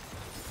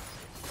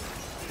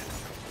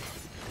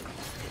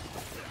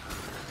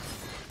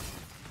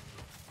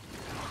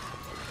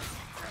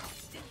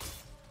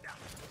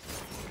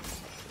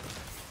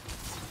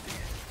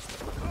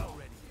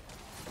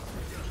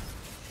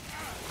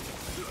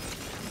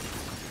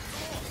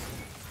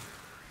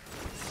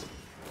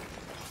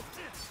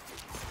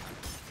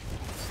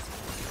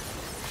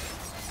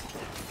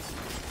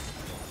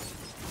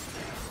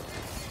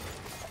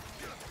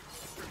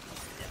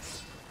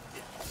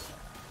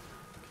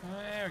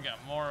 We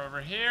got more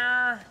over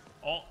here.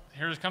 Oh,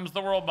 here comes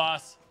the world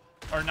boss.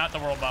 Or not the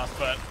world boss,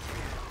 but...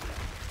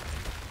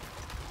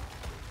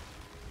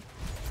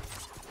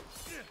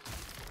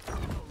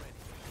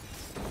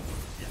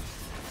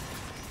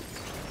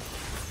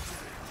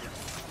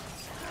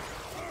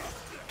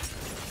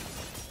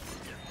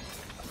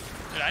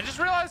 Dude, I just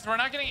realized we're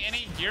not getting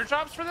any gear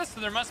drops for this, so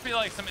there must be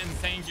like some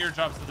insane gear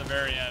drops at the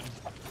very end.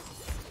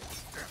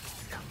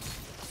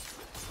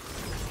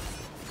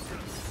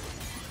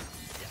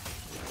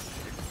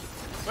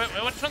 Wait,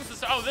 which one's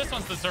the... Oh, this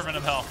one's the Servant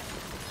of Hell.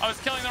 I was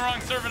killing the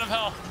wrong Servant of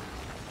Hell.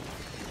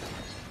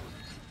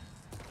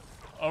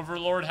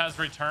 Overlord has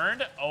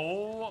returned.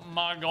 Oh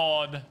my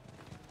god.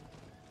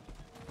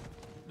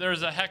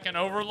 There's a heckin'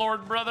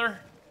 Overlord, brother.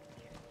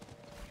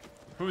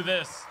 Who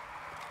this?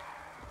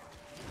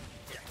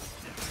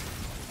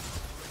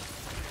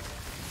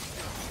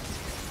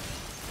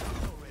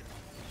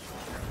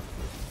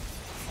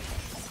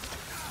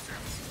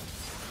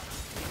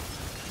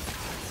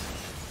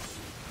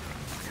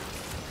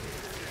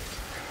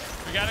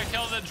 We gotta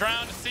kill the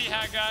drowned sea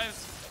hag,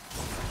 guys.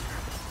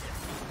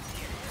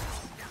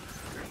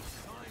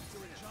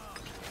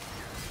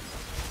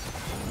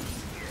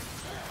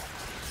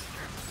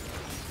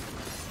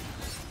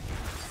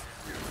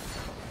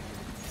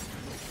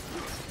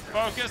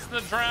 Focus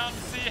the drowned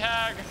sea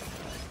hag.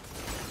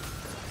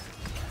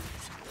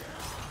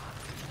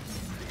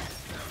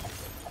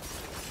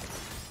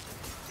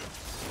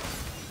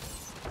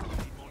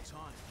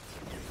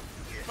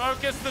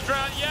 Focus the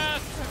drown.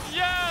 Yes!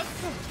 Yes!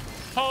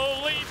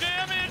 Holy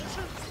damage!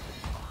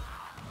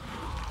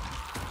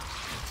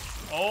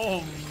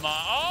 Oh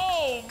my.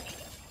 Oh!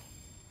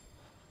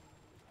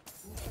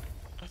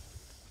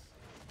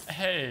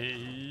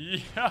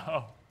 Hey,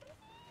 yo.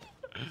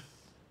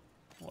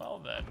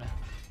 Well then.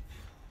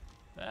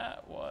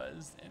 That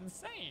was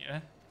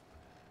insane.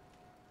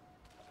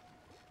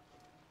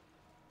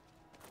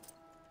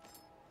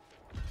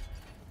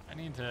 I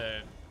need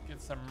to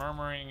get some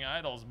murmuring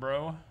idols,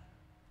 bro.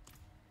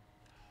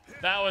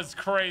 That was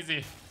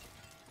crazy.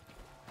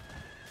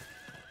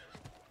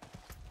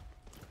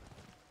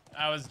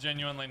 That was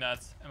genuinely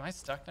nuts. Am I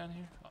stuck down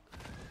here? Oh.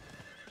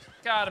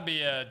 Gotta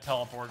be a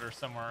teleporter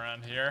somewhere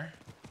around here.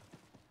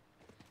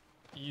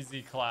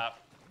 Easy clap.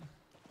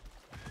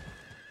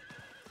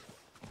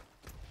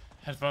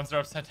 Headphones are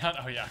upside down.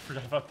 Oh yeah, I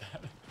forgot about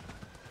that.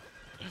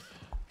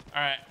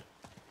 All right,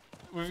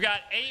 we've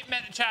got 8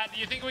 minutes. Chat, do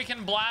you think we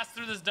can blast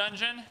through this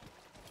dungeon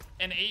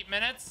in 8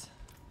 minutes?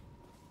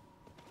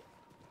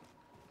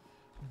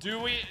 Do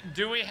we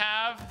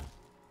have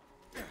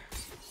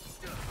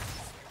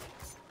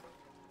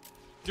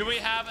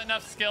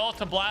enough skill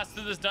to blast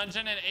through this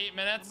dungeon in 8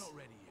 minutes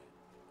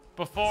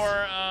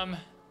before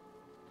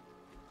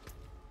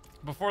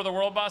the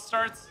world boss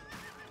starts?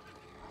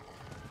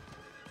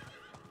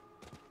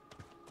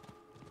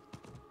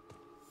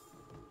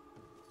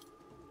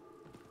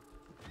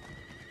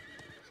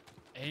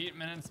 Eight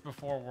minutes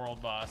before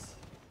world boss.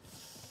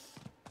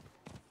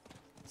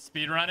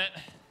 Speed run it.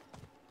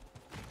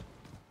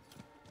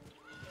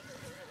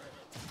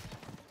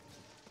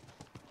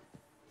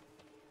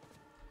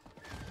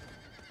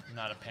 I'm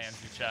not a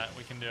pansy, chat.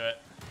 We can do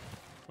it.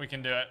 We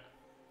can do it.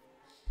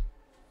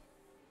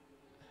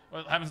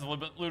 What happens to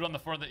loot on the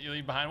floor that you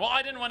leave behind? Well,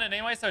 I didn't want it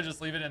anyway, so I just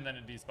leave it and then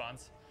it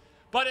despawns.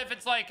 But if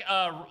it's like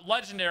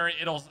legendary,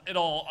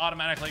 it'll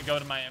automatically go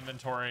to my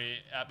inventory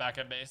back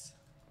at base.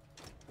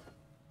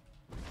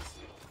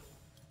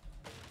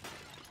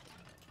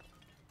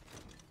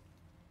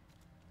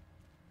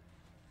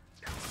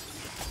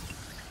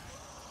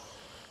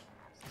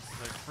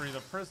 Free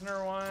the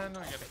prisoner one.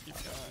 I gotta keep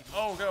going.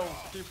 Oh, go.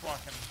 Keep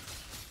walking.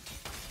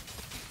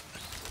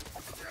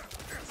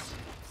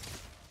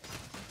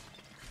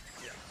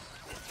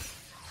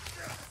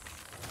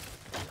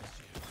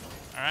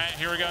 All right,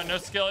 here we go. No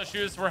skill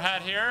issues were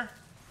had here.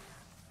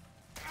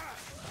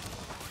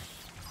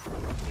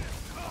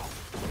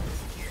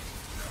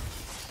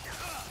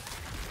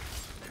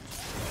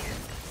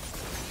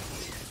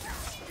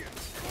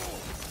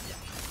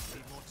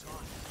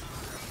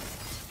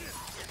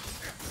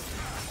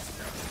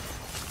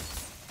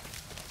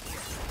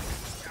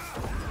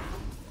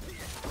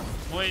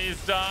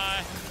 Please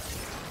die.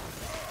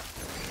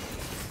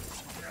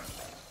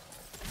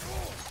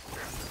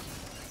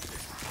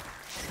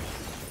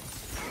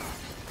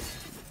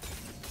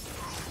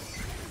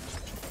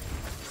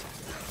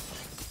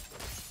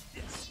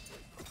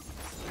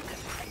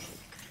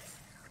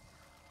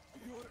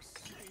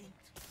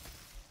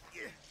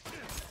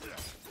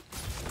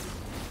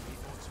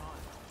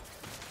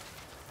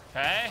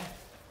 Okay.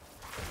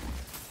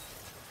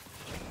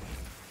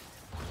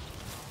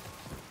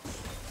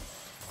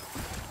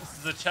 This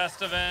is a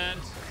chest event.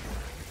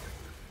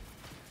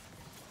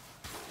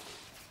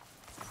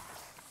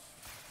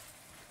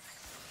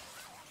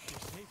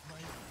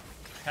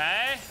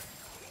 Okay.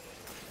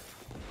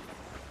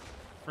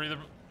 Free the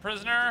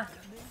prisoner.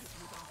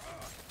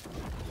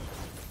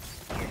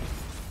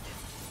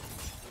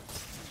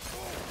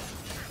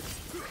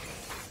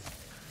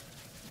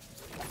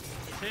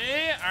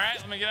 See? All right,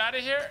 let me get out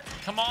of here.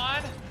 Come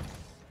on.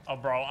 Oh,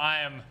 bro, I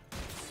am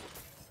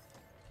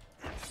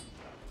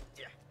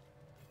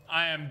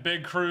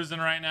big cruising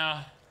right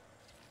now.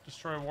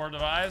 Destroy war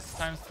device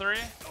 ×3.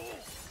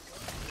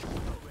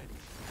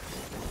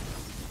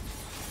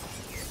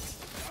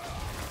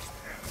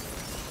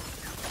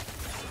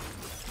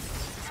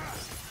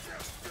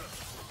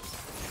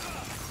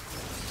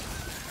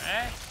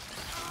 Okay.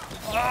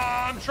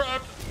 Oh, I'm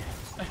trapped.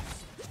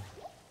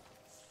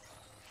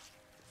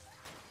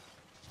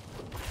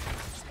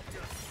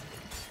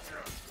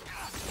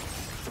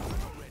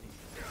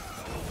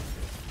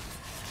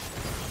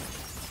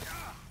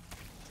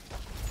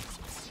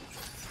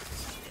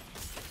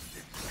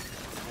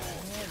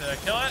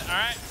 kill it. All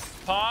right,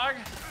 Pog.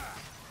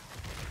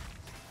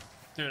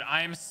 Dude,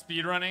 I am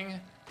speedrunning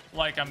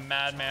like a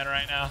madman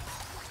right now.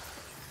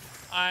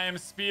 I am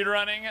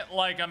speedrunning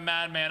like a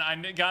madman.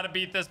 I gotta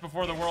beat this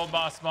before the world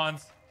boss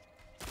spawns.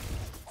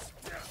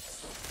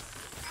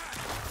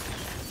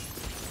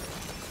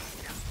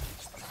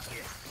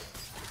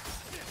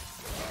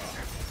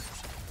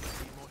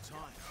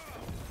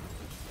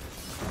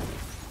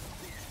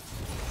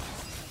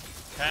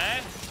 Okay.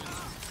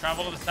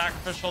 Travel to the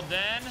sacrificial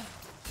den.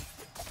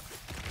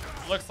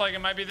 Looks like it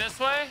might be this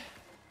way.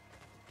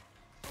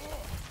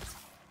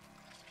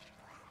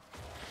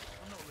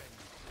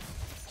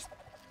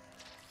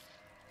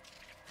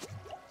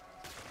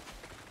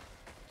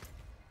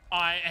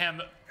 I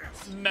am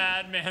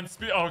madman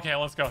speed. Okay,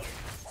 let's go.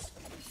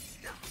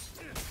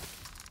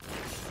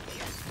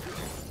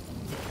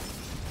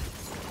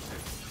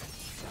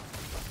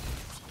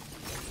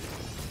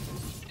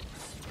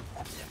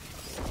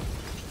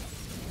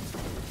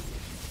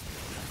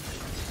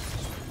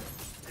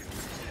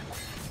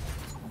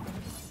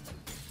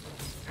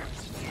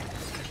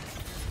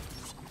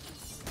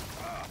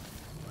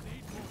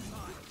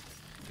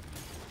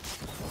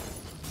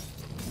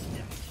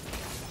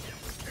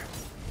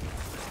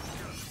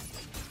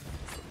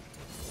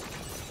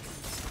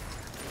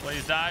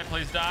 Please die,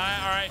 please die.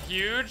 All right,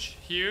 huge,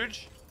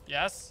 huge.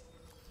 Yes.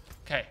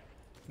 Okay,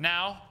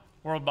 now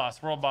world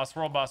boss, world boss,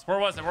 world boss. Where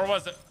was it? Where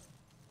was it?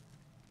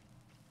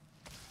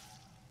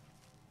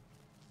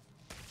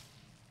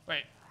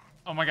 Wait.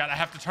 Oh my God, I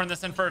have to turn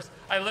this in first.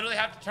 I literally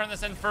have to turn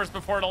this in first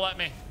before it'll let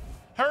me.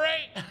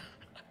 Hooray!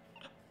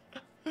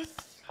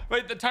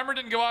 Wait, the timer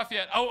didn't go off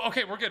yet. Oh,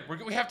 okay, we're good.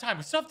 We have time.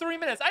 We still have 3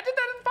 minutes. I did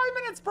that in 5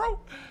 minutes, bro.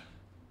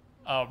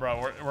 Oh, bro,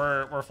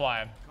 we're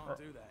flying. Can't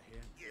do that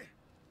here.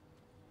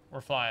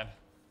 We're flying.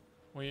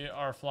 We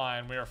are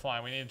flying. We are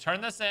flying. We need to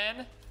turn this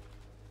in.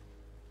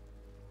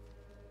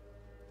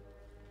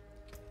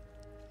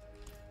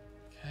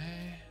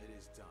 Okay. It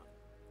is done.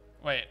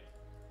 Wait.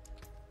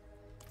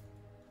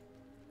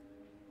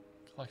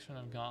 Collection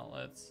of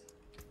gauntlets.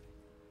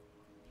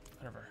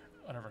 Whatever.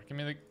 Whatever. Give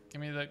me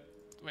the.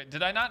 Wait,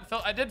 did I not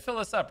fill? I did fill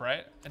this up,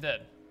 right? I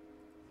did.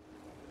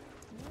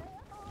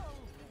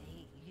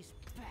 Always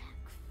back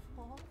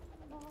for more.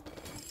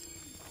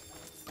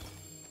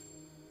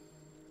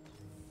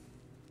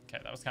 Okay,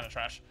 that was kind of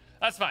trash.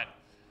 That's fine.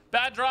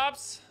 Bad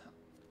drops.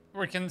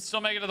 We can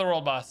still make it to the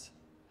world boss.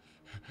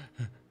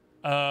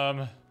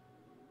 Where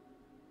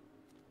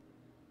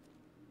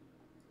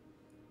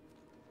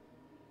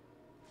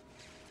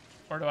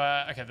do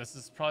I? Okay, this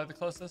is probably the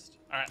closest.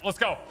 All right, let's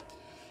go.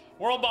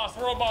 World boss,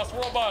 world boss,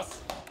 world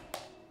boss.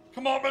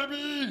 Come on,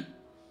 baby.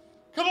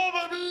 Come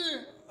on,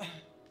 baby.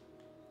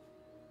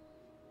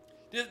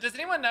 Does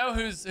anyone know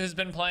who's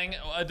been playing?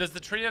 Does the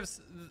Tree of...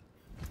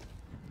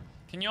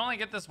 Can you only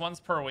get this once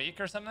per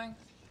week or something?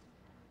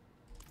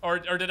 Or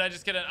did I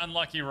just get an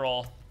unlucky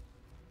roll?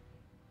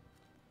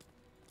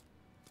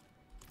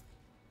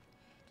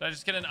 Did I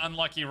just get an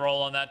unlucky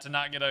roll on that to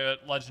not get a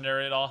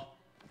legendary at all?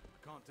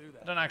 I can't do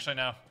that. I don't actually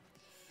know.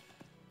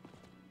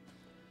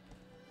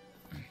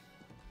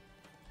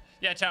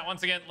 Yeah, chat,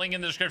 once again, link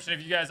in the description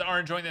if you guys are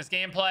enjoying this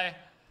gameplay.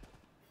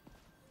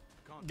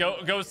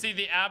 Go see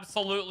the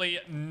absolutely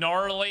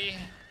gnarly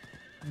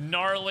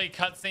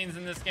cutscenes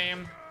in this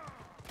game.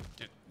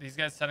 Dude, these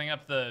guys setting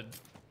up the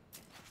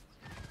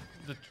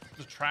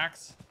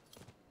tracks.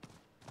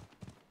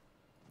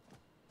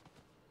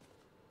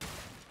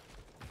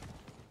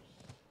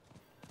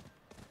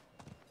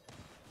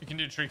 You can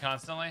do tree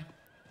constantly.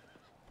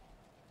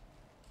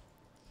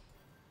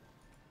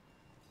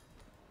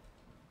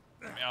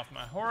 Get me off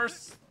my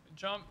horse.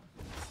 Jump.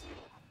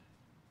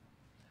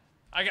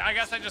 I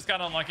guess I just got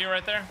unlucky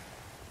right there.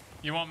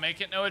 You won't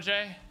make it, Noah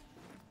J?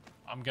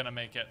 I'm gonna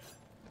make it.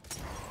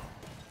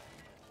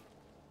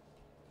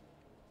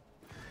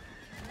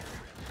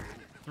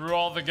 Through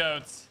all the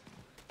goats.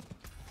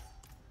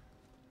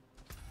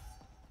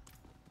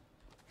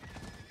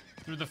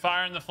 Through the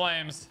fire and the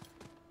flames.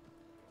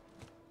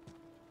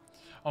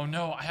 Oh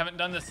no, I haven't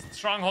done this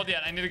stronghold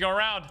yet. I need to go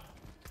around.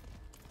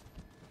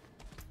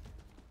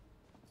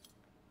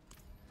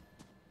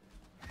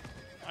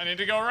 I need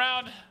to go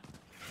around.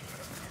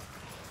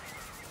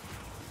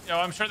 Yo,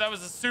 I'm sure that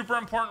was a super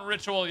important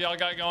ritual y'all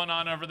got going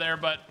on over there,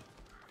 but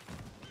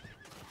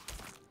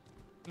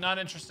not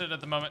interested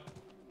at the moment.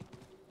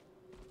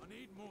 I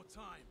need more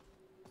time.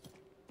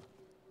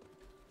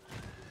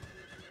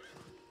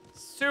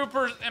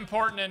 Super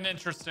important and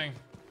interesting.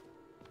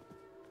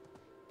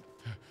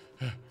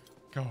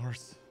 Go,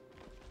 horse.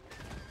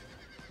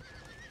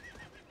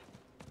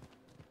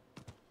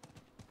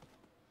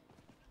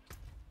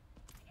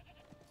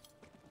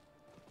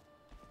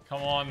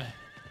 Come on.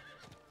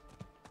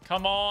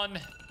 Come on.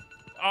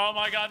 Oh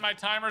my God, my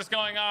timer's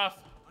going off.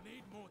 I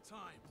need more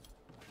time.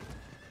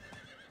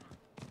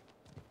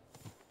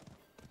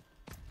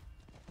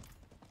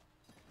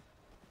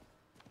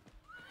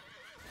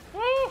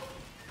 Woo!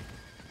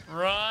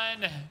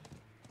 Run.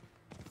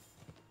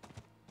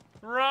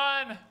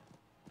 Run. I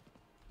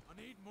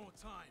need more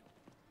time.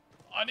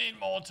 I need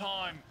more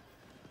time.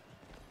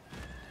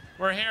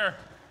 We're here.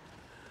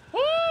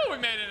 Woo! We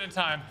made it in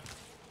time.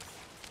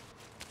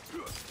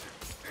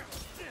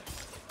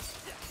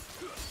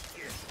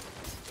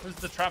 Who's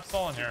the trap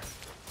soul in here?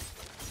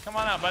 Come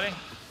on out, buddy.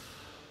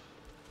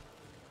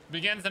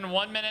 Begins in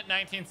 1 minute,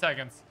 19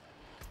 seconds.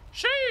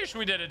 Sheesh,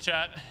 we did it,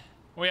 chat.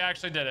 We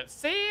actually did it.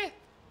 See?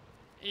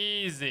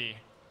 Easy.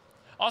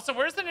 Also,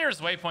 where's the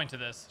nearest waypoint to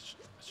this?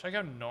 Should I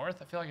go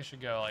north? I feel like I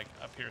should go like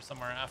up here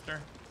somewhere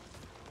after.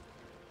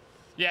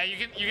 Yeah,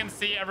 you can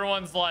see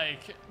everyone's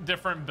like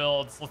different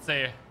builds. Let's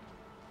see.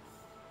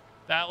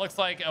 That looks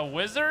like a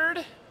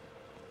wizard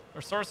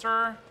or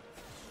sorcerer.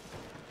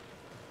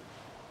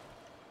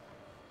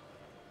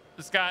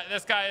 This guy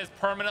is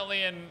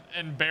permanently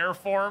in bear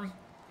form.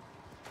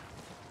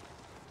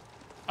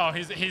 Oh,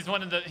 he's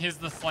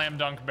the slam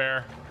dunk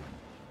bear.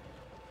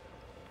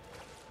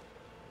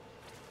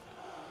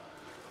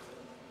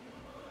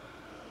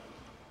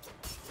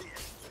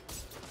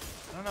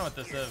 I don't know what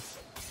this is.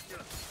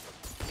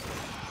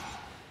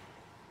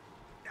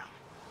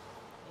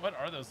 What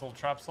are those little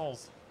trap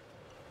souls?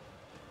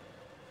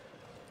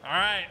 All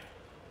right,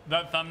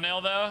 that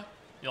thumbnail though,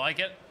 you like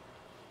it?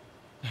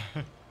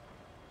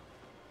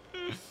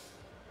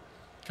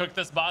 Cook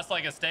this boss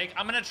like a steak.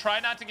 I'm gonna try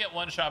not to get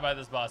one shot by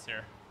this boss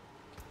here.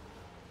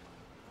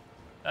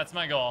 That's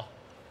my goal.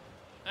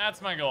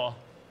 That's my goal.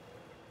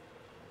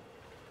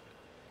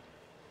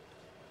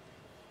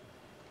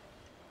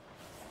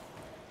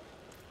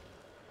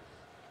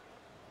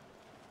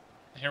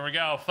 Here we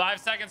go. 5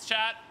 seconds,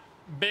 chat.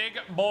 Big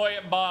boy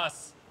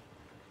boss.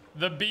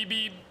 The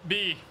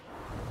BBB.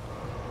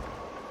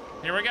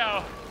 Here we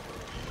go.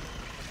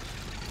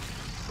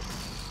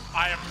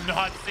 I have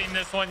not seen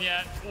this one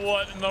yet.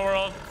 What in the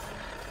world?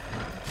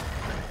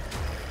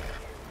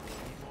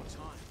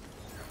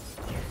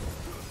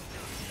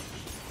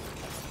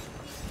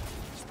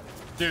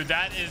 Dude,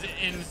 that is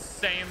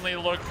insane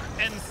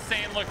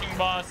looking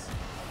boss.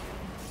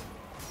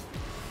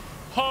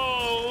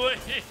 Holy.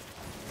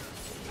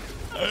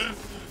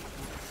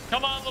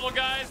 Come on, little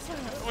guys.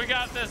 We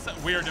got this.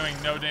 We are doing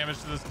no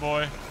damage to this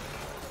boy.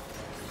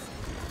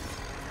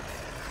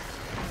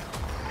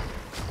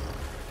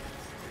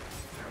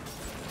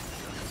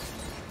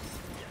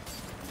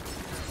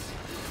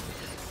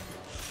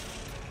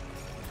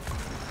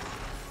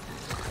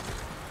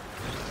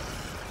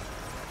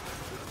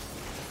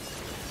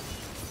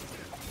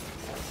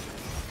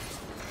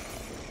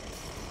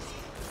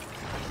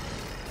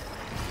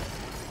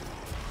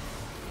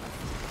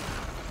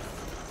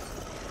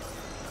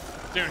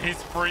 Dude,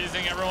 he's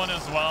freezing everyone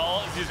as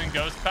well. He's using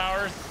ghost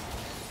powers.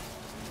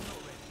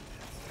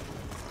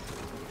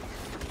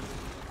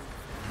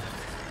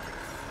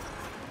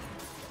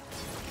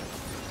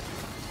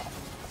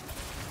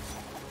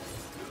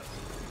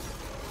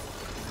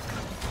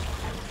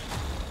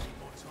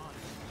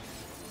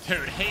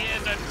 Dude, he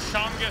is a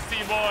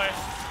chungussy boy.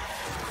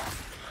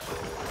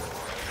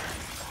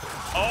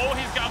 Oh,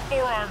 he's got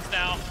forearms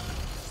now.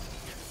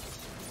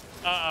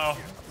 Uh-oh.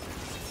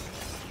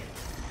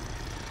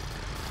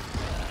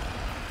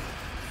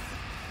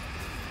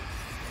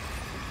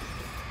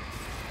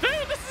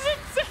 Dude, this is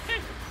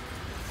insane!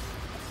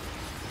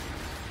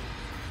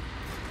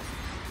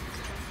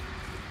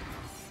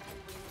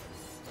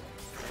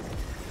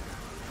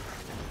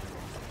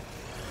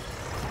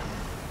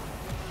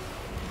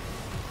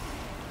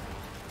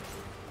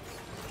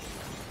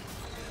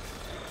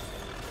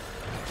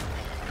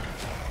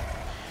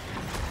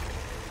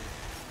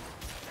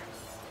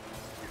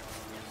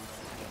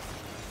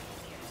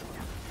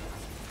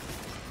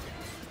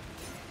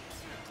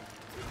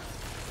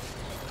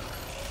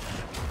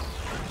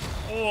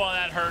 Oh,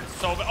 that hurts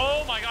so bad.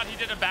 Oh my god, he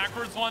did a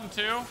backwards one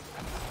too.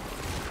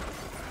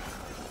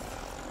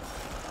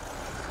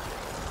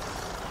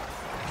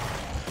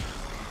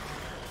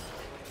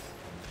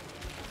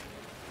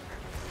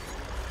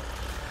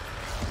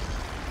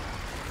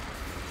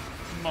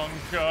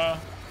 Monka.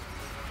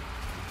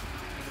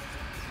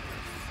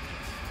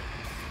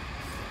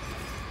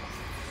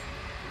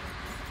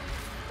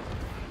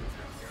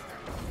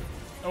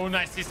 Oh,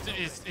 nice.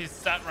 He's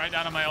sat right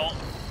down on my ult.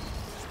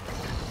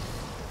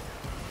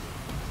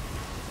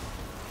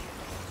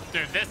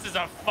 Dude, this is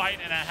a fight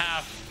and a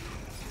half.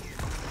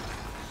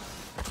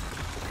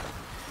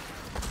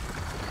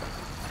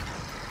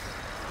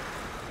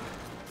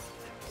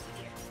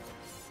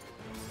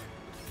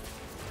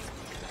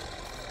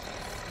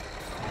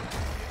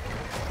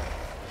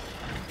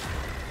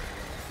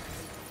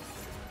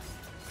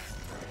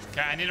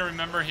 Okay, I need to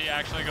remember he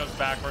actually goes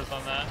backwards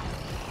on that.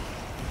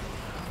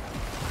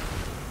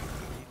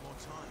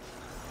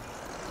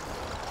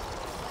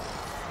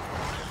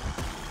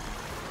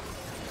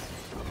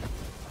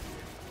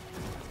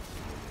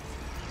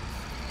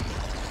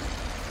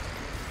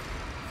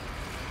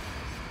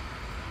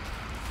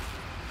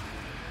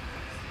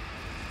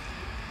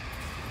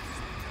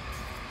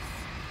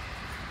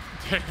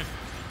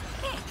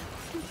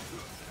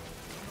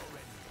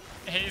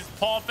 He's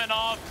popping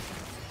off.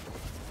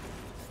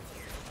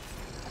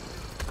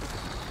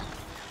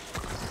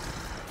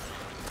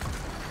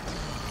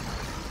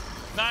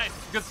 Nice,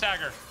 good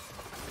stagger.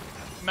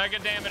 Mega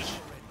damage.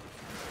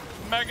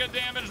 Mega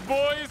damage,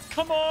 boys.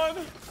 Come on.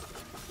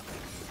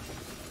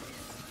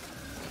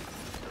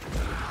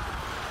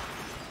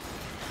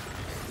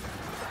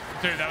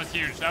 Dude, that was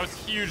huge. That was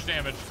huge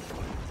damage.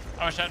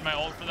 I wish I had my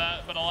ult for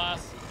that, but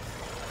alas.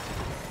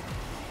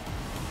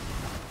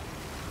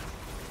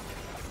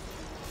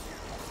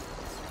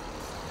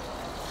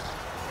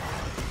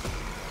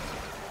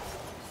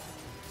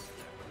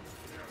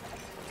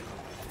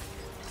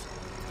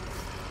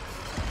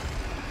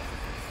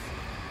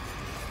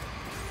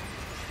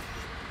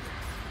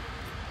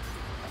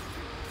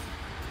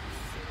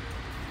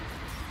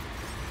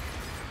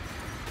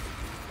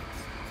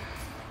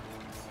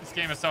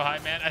 This game is so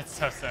hype, man. It's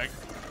so sick.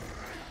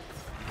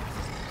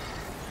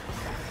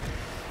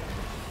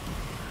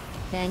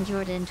 Van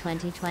Jordan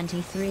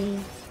 2023.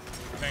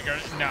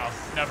 No,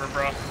 never,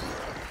 bro.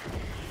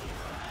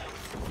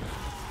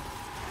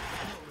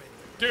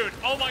 Dude,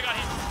 oh my god,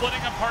 he's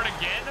splitting apart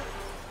again?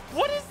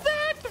 What is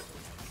that?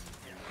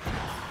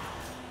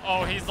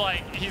 Oh,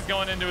 he's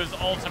going into his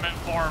ultimate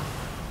form.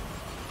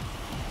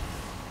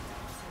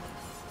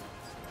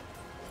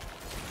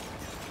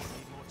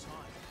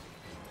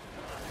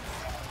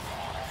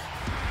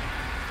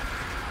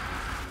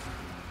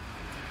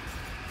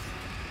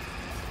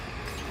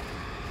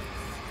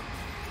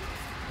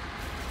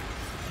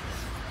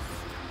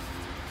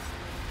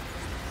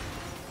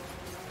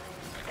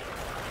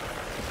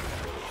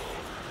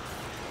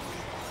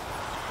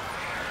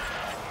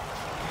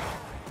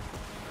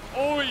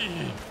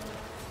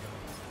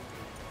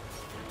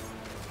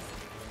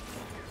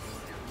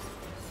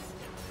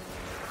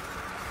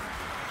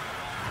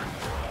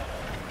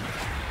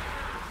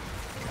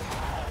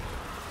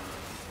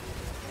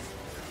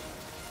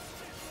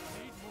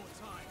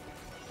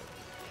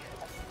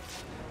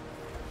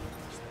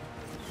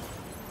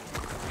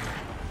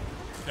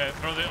 Okay,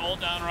 throw the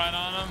ult down right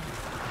on him.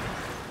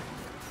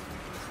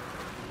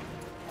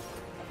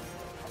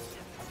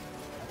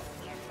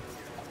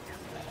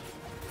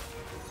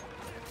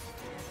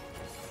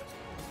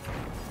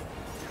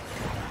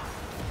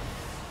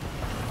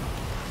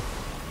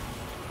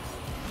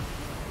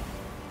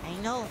 I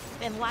know,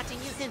 been watching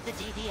you since the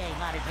GTA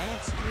Mod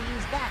Advance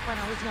streams back when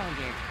I was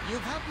younger.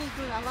 You've helped me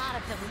through a lot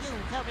of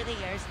commutes over the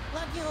years.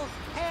 Love you,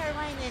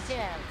 hairline this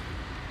year.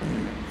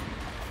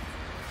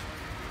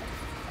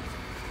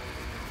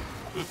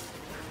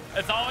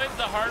 It's always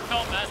the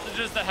heartfelt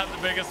messages that have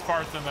the biggest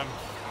farts in them.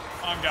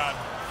 On God.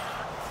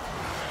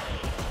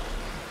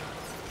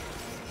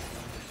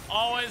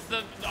 Always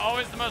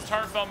the most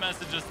heartfelt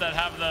messages that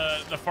have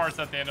the farts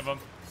at the end of them.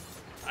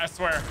 I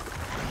swear.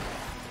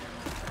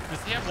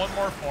 Does he have one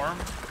more form?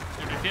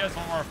 Dude, if he has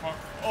one more form.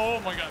 Oh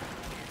my God.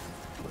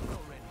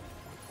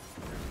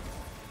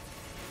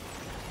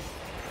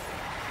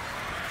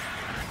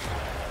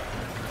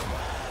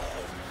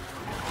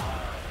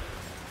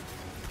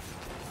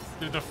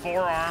 Dude, the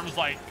forearms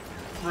like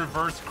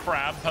reverse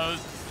crab pose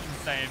is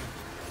insane.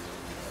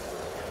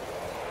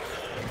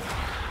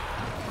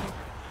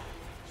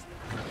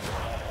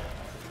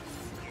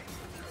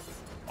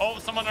 Oh,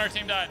 someone on our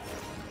team died.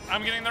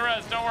 I'm getting the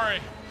res, don't worry.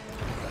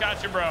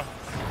 Got you, bro.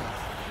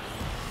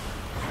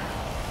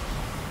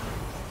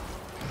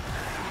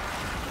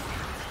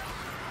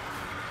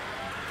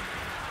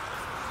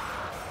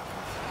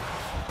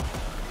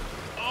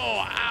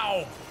 Oh,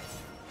 ow.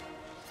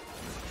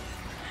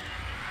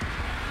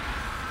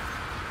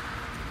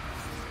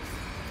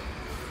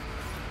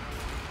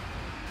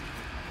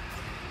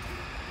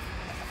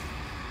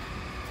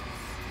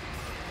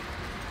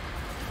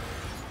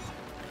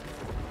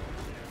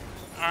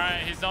 All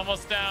right, he's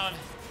almost down.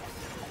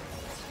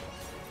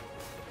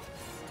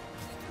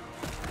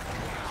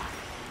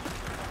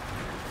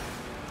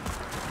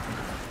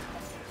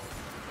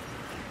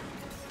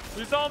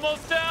 He's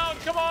almost down.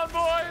 Come on,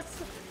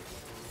 boys.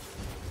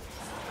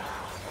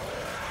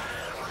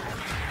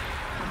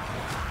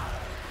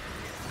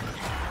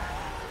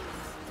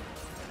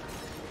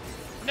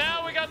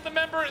 Now we got the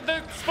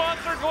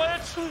sponsor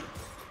glitch.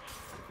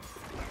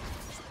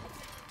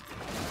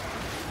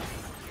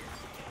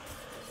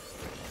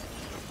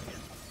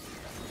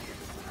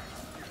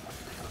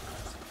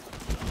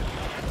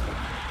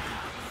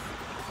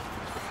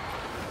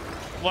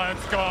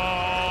 Let's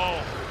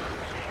go!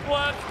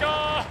 Let's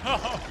go!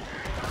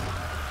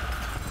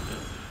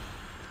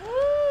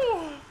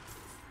 Woo!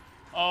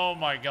 Oh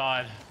my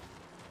God.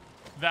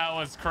 That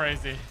was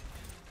crazy.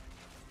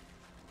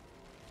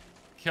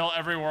 Kill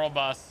every world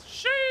boss.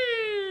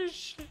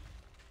 Sheesh!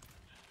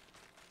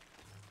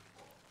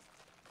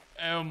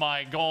 Oh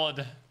my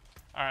God.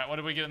 All right, what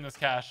did we get in this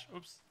cache?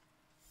 Oops.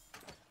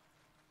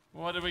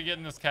 What did we get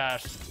in this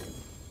cache?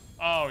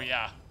 Oh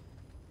yeah.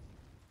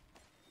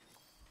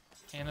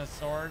 And a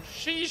sword.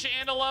 Sheesh,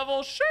 and a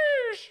level.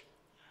 Sheesh.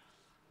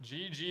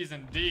 GG's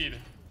indeed.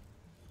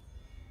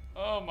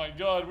 Oh my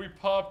God, we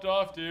popped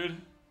off, dude.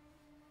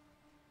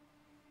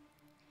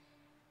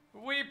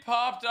 We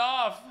popped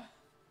off.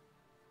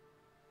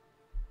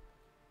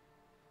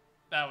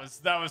 That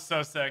was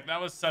so sick. That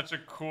was such a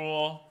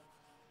cool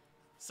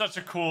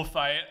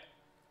fight.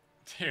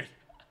 Dude.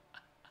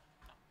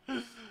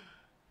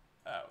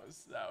 That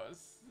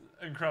was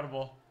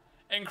incredible.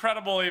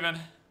 Incredible even.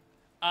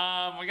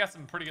 We got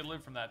some pretty good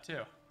loot from that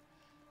too.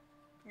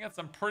 We got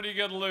some pretty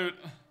good loot.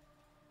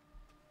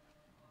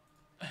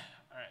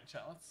 Alright,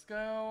 chat, let's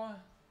go.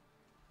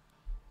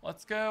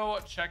 Let's go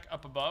check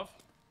up above.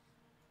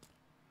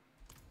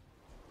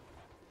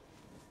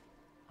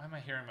 Why am I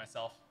hearing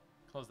myself?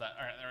 Close that.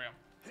 Alright, there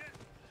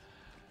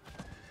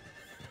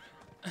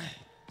we go.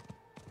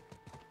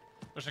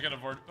 Wish I could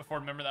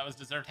afford member. That was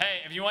deserved.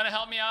 Hey, if you want to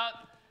help me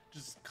out,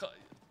 just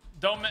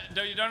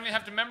you don't even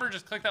have to member.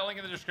 Just click that link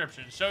in the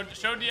description. Show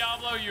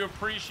Diablo you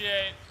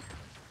appreciate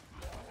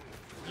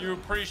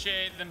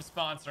them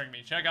sponsoring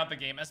me. Check out the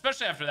game,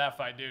 especially after that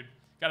fight, dude.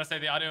 Gotta say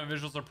the audio and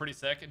visuals are pretty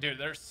sick, dude.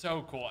 They're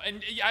so cool.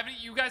 And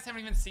you guys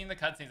haven't even seen the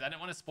cutscenes. I didn't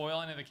want to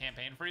spoil any of the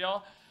campaign for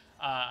y'all.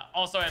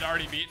 Also, I'd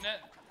already beaten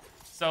it,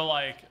 so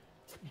like,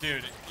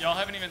 dude, y'all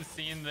haven't even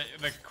seen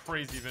the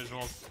crazy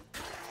visuals.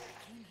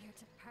 Came here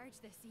to purge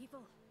this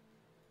evil,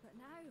 but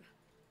now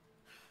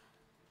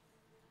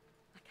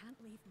I can't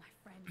leave my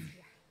friends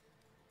here.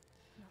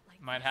 Not like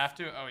Might this. have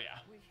to. Oh yeah.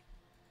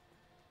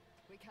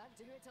 We can't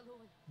do it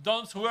alone.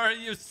 Don't worry,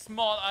 you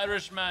small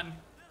Irishman.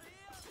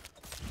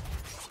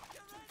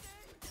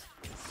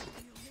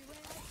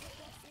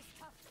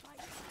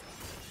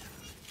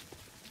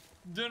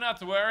 Do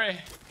not worry.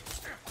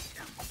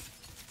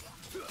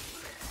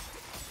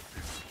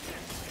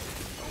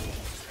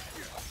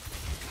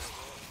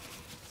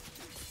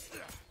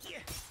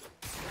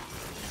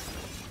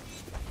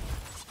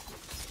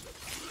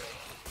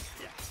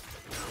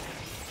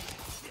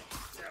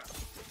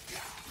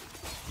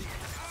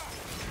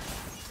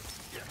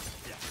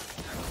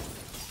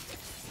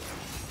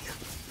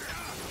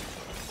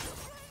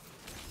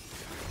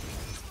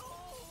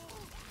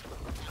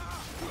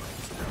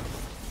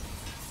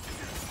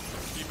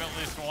 Keep at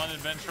least one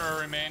adventurer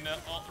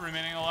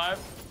remaining alive.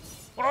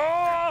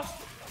 Oh!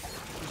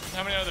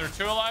 How many are there?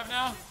 2 alive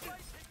now?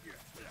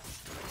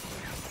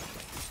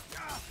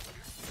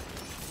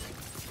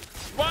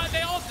 What?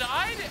 They all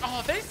died?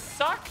 Oh, they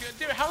suck.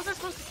 Dude, how is I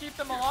supposed to keep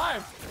them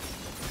alive?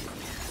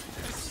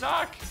 They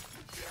suck.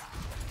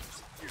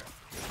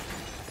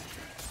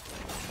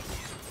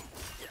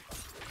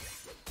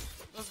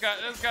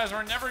 Those guys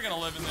were never gonna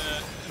live in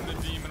the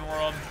demon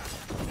world.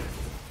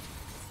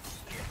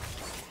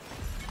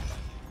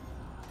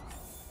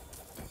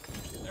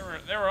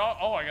 They were all.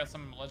 Oh, I got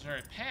some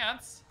legendary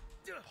pants.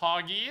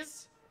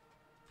 Poggies.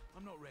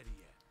 I'm not ready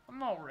yet. I'm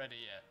not ready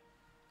yet.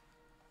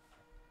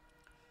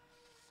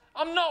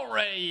 I'm not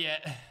ready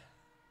yet.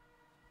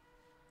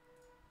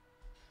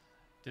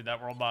 Dude, that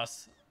world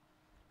boss.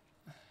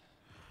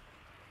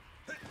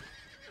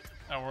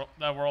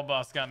 That world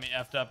boss got me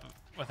effed up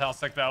with how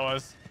sick that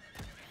was.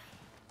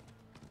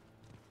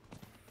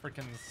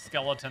 Freaking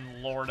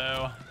skeleton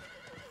lordo.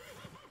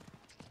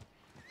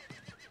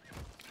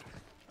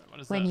 What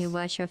is When this? you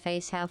wash your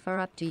face, how far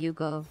up do you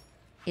go?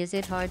 Is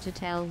it hard to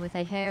tell with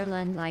a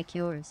hairline like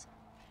yours?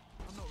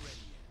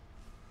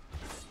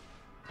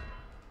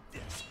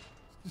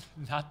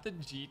 Not the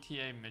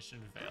GTA mission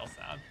fail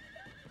sound.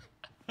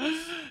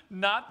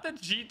 Not the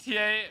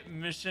GTA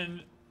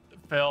mission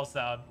fail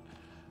sound.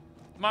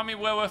 Mommy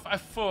whiff, I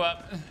flew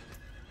up.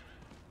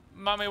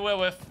 Mommy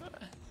whiff.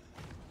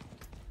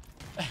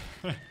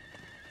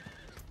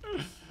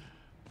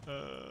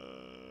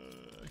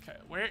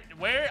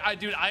 Okay,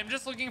 dude, I'm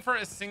just looking for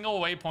a single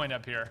waypoint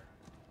up here.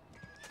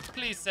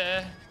 Please,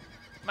 sir.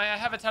 May I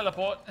have a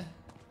teleport?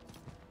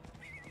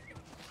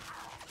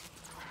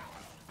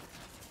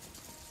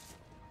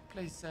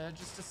 Please, sir,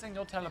 just a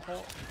single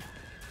teleport.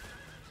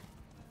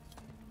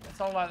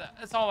 That's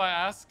all I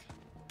ask.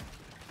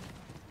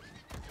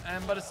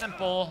 But a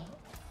simple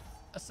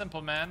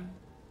man.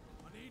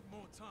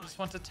 Just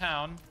want a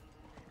town.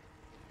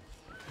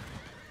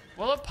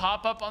 Will it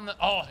pop up on the?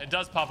 Oh, it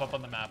does pop up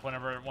on the map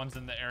whenever one's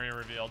in the area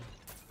revealed.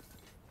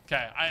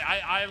 Okay,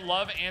 I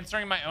love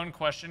answering my own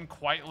question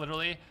quite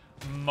literally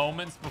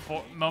moments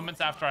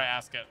after I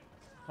ask it.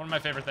 One of my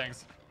favorite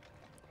things.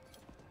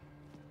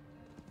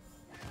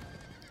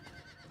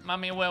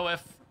 Mommy will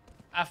if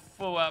I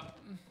flew up.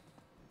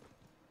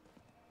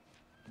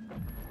 Not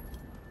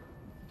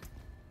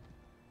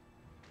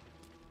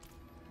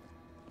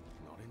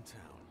in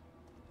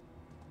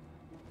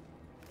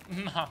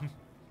town. Mom.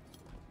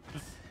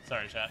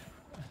 Sorry, chat.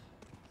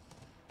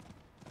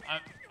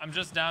 I'm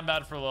just down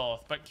bad for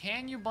Lilith, but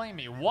can you blame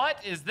me?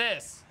 What is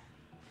this?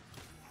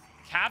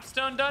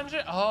 Capstone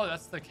dungeon? Oh,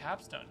 that's the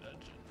capstone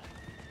dungeon.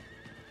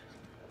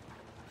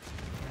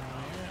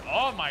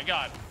 Oh my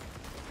god.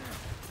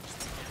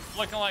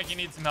 Looking like you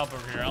need some help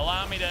over here.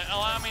 Allow me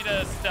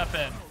to step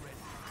in.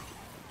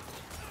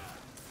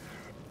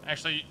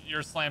 Actually,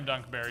 you're slam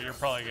dunk bear. You're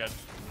probably good.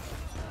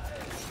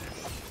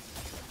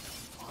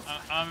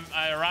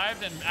 I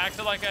arrived and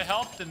acted like I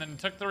helped and then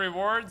took the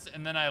rewards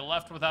and then I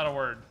left without a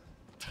word.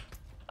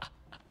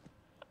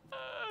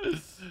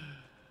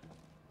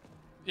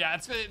 Yeah,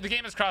 the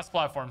game is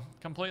cross-platform.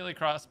 Completely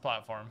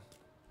cross-platform.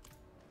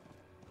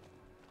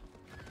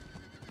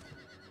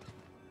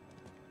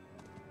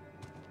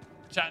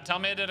 Chat, tell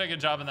me I did a good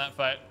job in that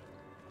fight.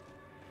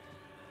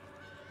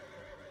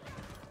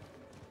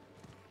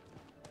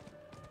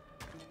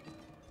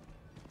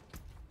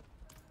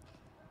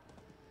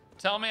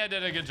 Tell me I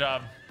did a good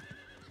job.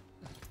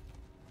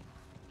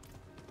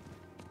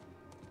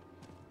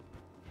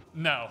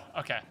 No.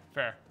 Okay,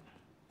 fair.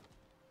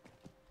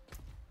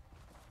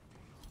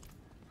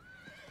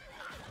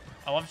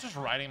 I love just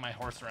riding my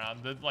horse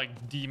around the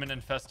like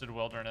demon-infested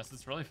wilderness.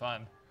 It's really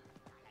fun.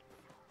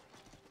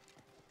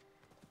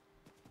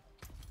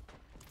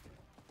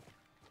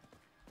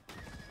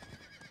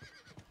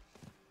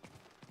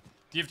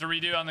 Do you have to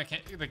redo on the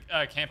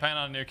campaign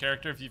on a new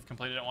character if you've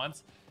completed it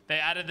once? They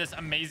added this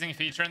amazing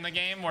feature in the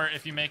game where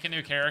if you make a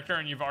new character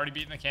and you've already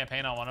beaten the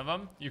campaign on one of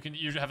them, you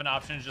have an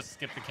option to just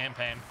skip the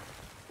campaign.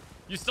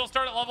 You still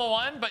start at level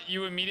 1, but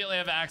you immediately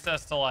have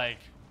access to like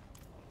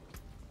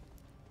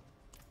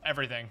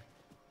everything.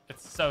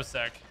 It's so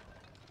sick.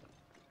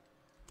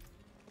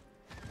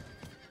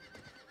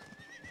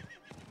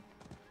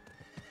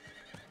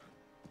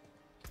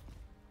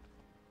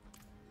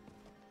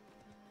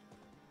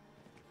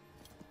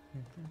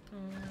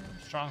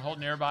 Stronghold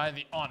nearby,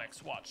 the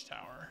Onyx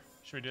Watchtower.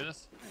 Should we do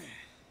this?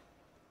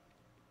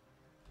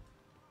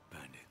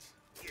 Bandits.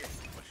 I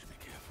should be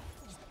careful.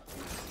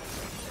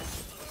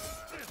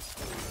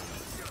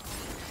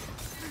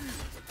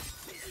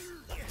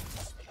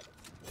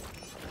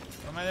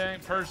 What am I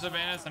doing? Purge the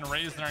bandits and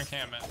raise their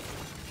encampment.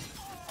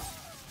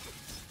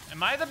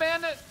 Am I the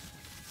bandit?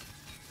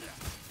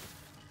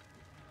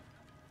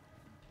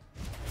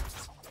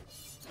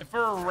 If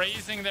we're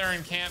raising their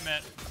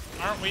encampment,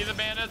 aren't we the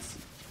bandits?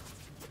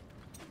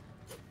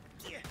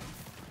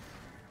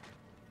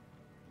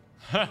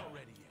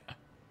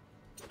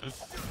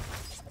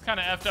 It's kind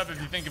of effed up if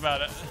you think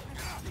about it.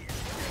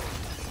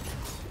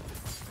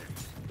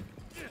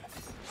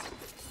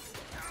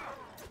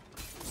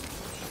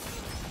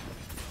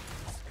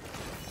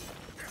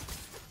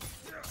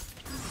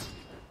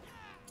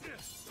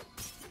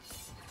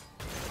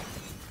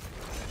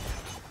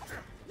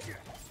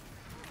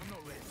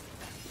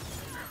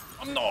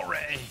 I'm not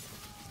ready.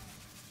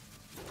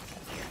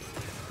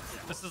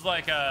 This is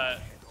like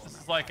a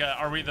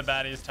are we the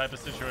baddies type of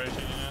situation,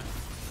 you know?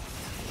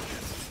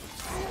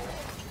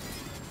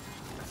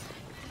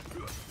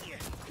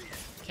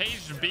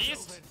 Caged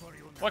beast?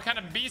 What kind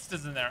of beast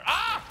is in there?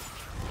 Ah!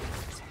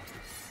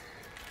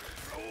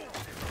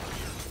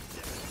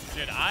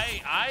 Dude,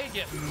 I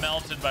get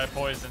melted by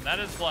poison. That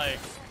is like...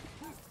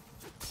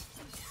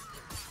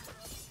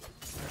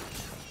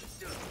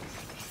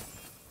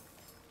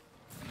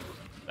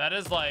 That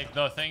is like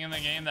the thing in the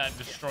game that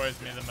destroys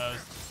me the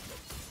most.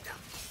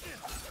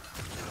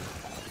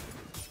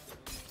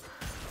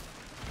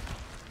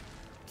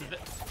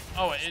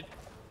 Oh,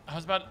 I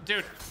was about...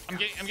 Dude, I'm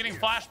getting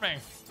flashbang.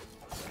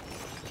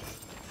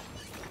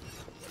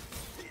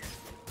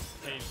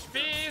 Caged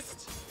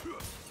beast.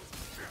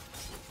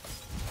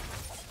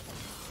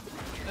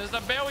 There's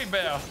a berry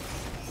bear.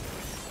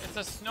 It's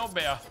a snow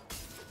bear.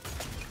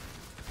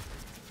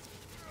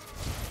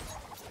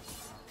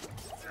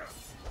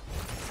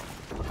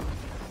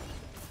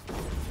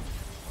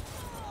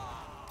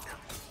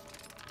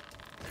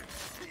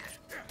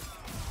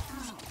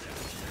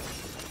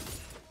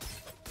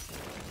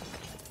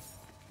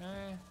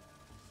 Okay.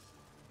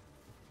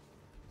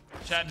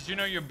 Chad, did you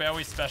know you're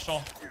berry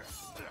special?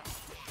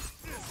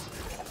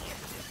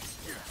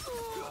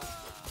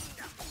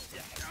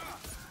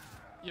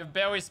 You're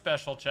very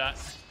special, chat.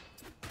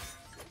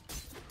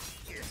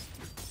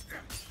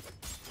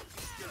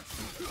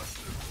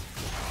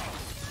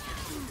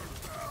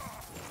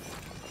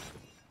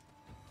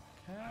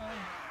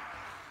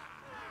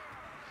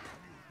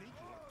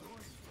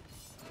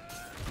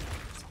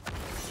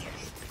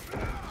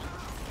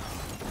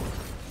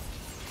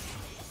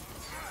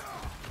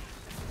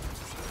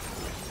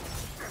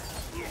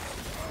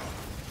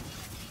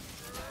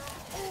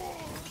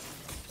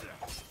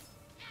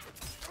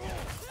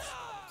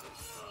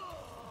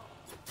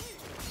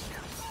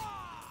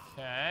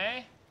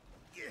 Okay.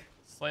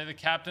 Slay the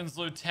captain's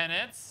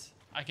lieutenants.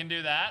 I can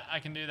do that. I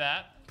can do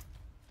that.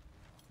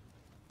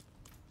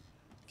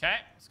 Okay,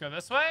 let's go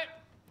this way.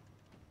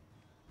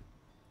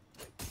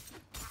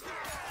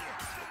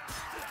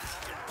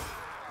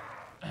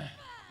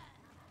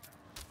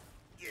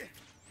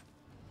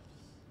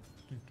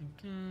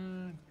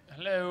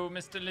 Hello,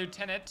 Mr.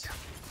 Lieutenant.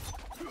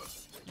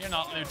 You're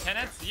not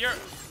lieutenants.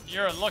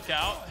 You're a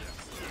lookout.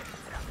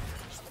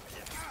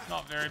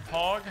 Not very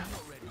pog.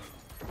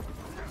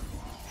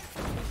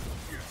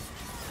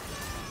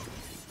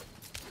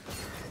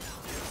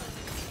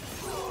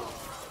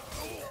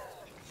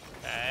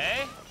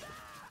 Okay.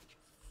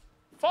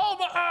 Fall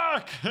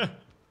back!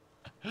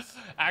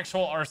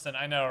 Actual arson,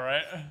 I know,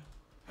 right?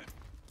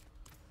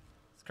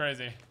 It's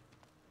crazy.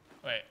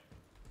 Wait,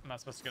 I'm not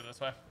supposed to go this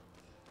way.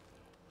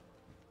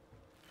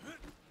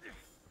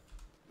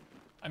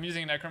 I'm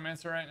using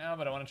Necromancer right now,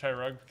 but I want to try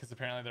Rogue because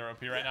apparently they're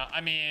OP right now. I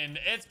mean,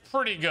 it's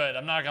pretty good,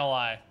 I'm not gonna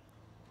lie.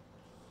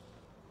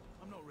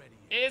 I'm not ready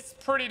yet. It's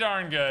pretty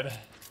darn good.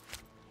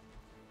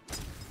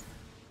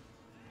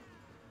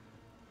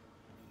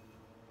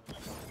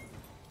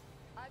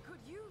 I could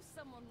use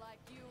someone like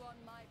you on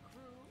my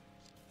crew.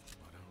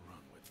 I don't run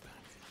with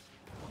bandits.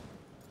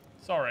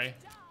 Sorry.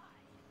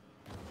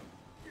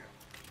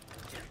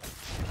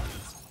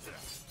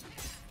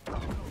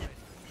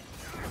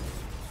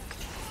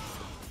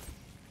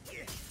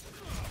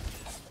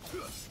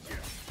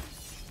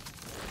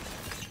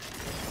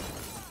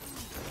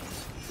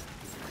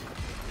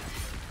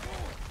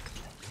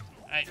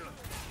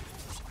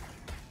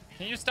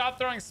 Can you stop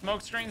throwing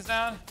smoke screens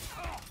down?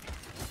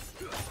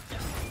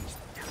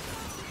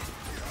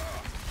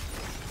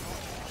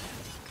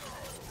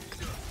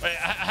 Wait,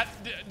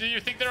 do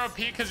you think they're OP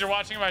because you're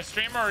watching my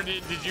stream, or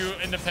did you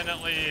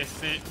independently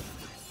see?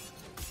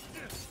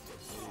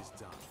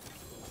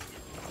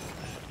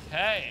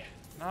 Okay,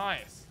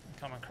 nice.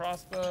 Common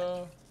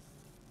crossbow.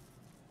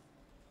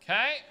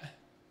 Okay.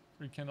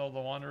 Rekindle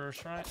the Wanderer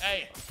Shrine.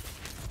 Hey,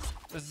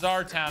 this is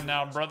our town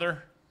now,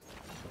 brother.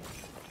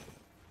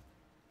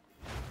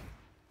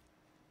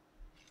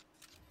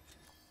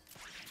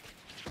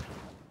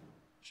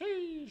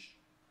 Sheesh.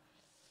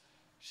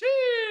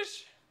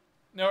 Sheesh.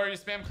 No, are you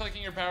spam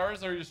clicking your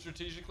powers, or are you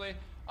strategically?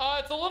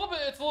 It's a little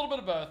bit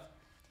of both.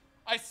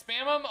 I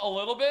spam them a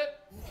little bit.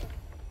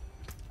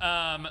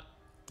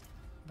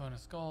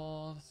 Bonus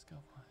gold,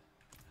 skill point.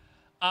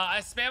 I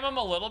spam them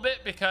a little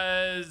bit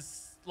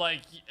because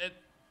like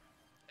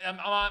I'm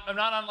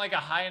not on like a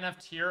high enough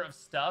tier of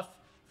stuff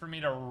for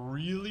me to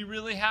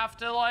really have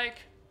to like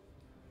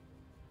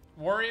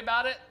worry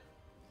about it.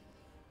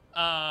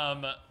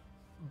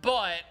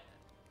 But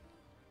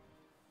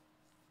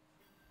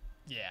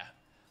yeah,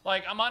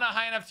 like I'm on a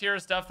high enough tier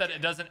of stuff that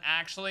it doesn't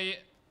actually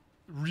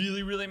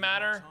really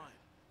matter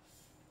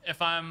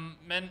if I'm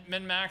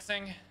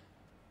min-maxing.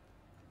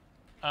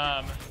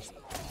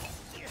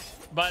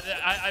 But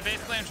I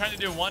basically am trying to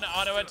do one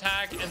auto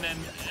attack and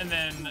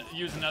then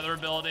use another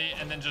ability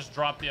and then just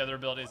drop the other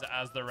abilities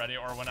as they're ready,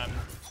 or when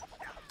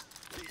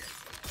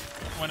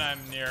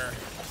I'm near.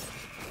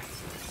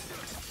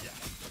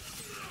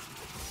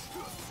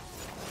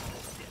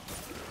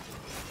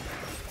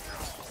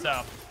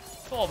 So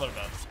it's a little bit of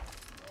both.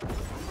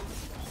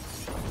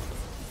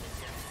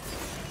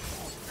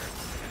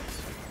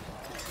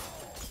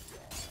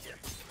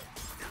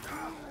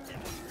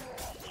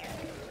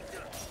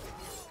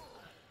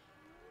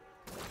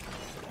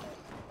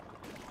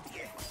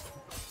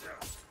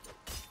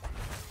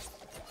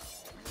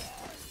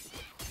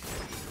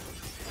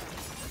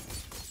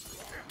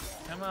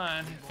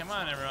 Come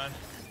on, everyone.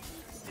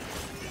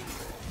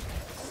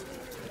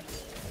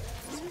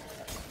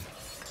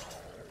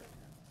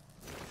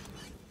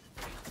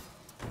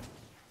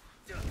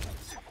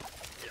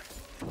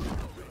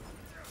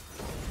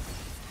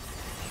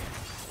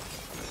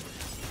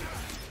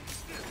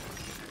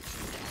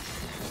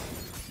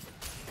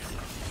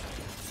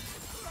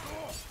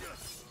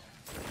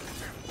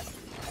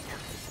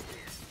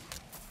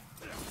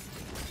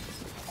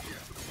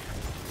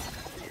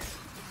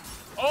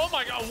 Oh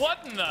my god, what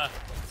in the?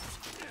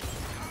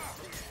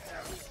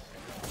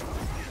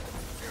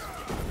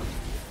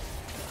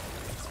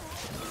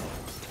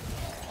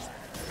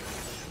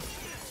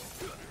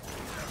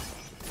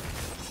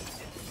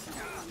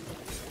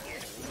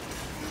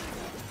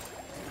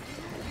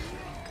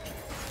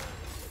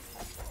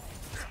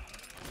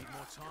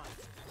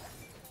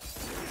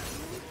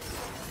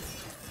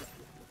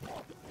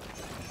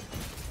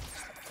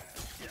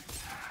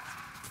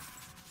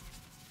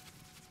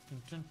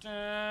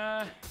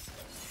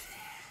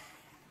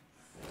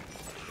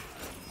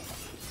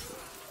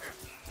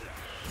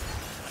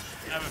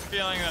 I have a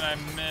feeling that I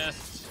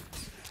missed.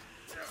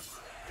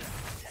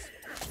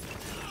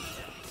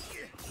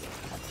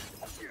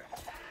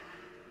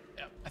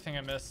 Yeah, I think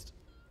I missed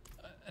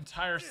an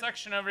entire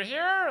section over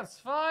here. It's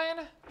fine.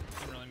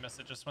 Didn't really miss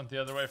it, just went the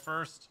other way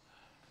first.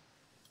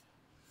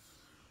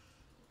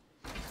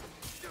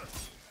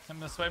 Come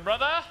this way,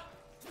 brother.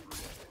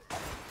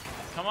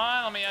 Come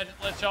on,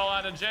 let y'all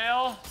out of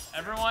jail.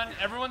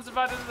 Everyone's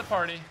invited to the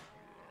party.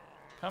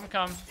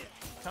 Come.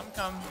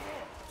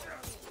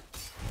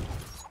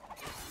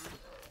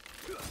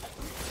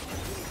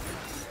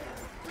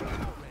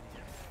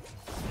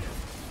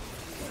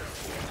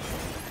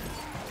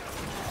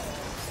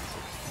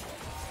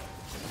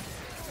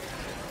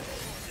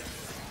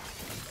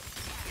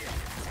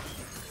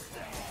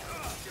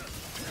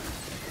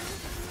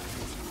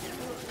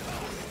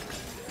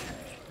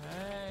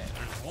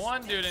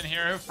 One dude in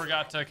here who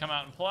forgot to come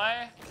out and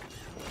play.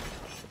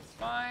 It's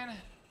fine.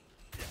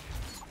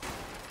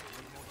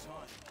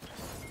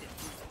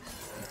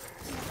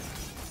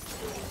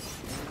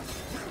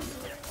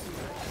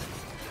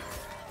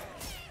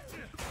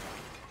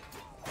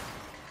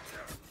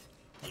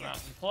 Come out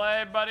and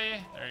play,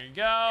 buddy. There you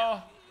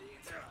go.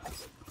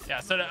 Yeah,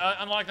 so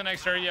to unlock the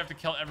next area, you have to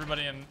kill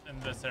everybody in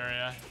this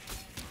area.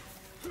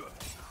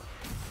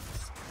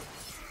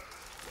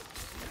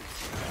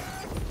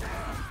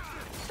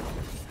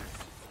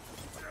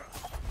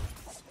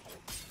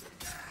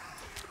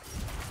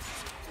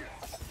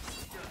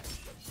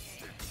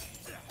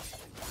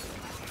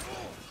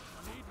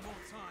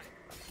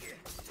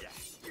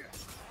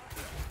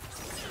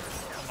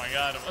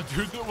 God,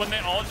 dude, when they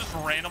all just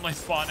randomly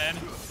spawn in,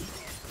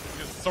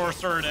 get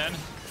sorcered in.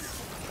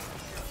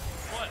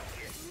 What?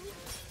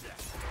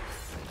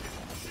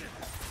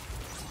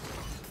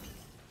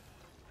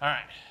 All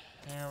right,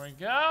 there we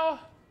go.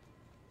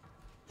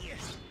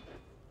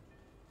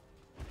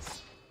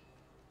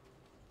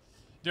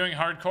 Doing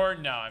hardcore?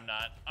 No, I'm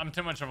not. I'm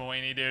too much of a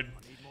weenie, dude.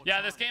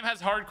 Yeah, this game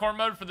has hardcore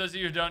mode. For those of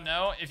you who don't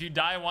know, if you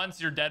die once,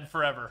 you're dead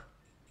forever.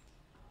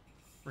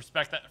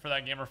 Respect that for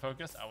that gamer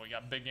focus. Oh, we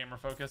got big gamer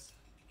focus.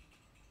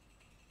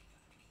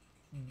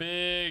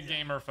 Big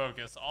gamer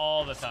focus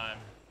all the time.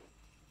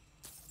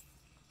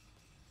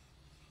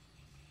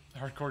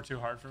 Hardcore too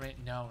hard for me?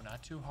 No,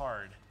 not too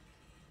hard.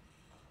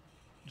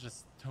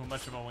 Just too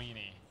much of a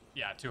weenie.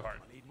 Yeah, too hard.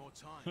 I need more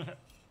time.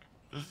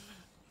 Need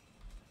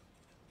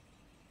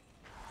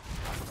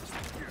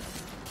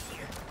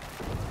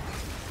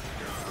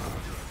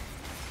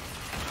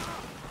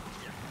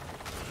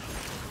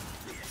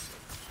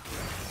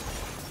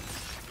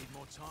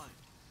more time.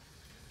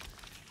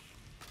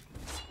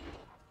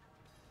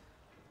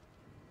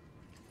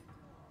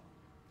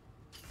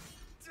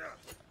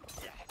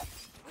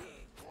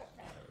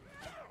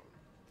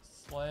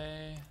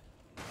 Slay.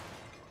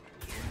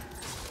 I'm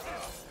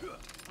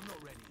not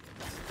ready.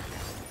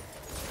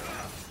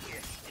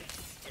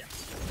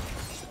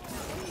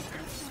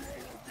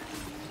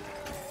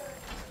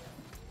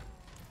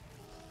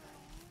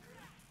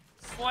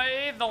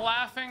 Slay the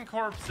laughing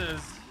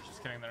corpses.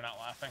 Just kidding, they're not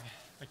laughing.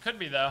 They could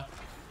be though,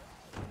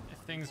 if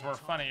things were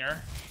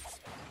funnier.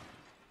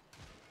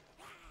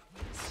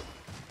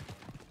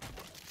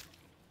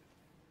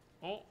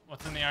 Oh,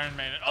 what's in the Iron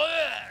Maiden? Oh,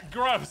 yeah,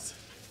 gross.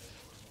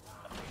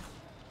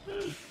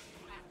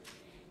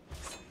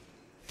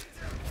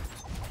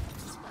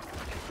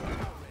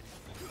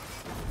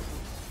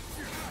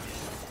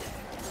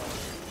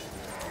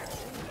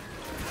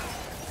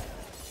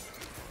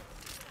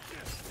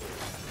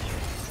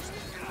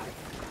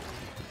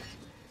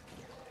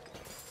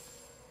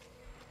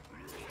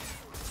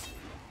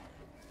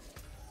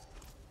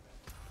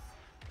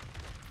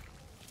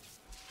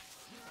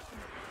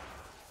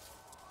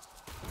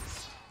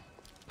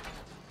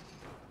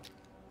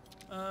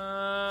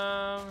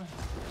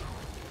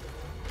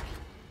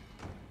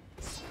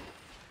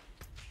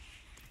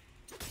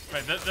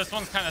 Wait, this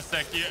one's kind of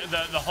sick.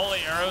 The Holy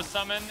Arrow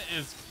summon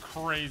is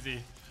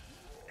crazy.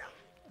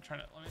 Let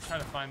me try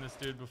to find this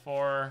dude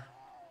before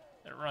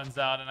it runs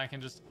out, and I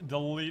can just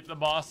delete the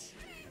boss.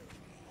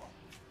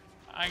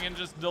 I can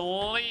just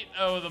delete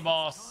the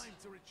boss.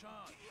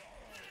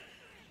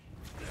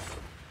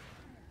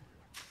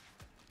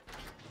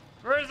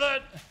 Where is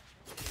it?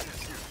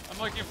 I'm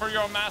looking for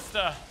your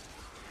master.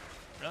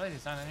 Really?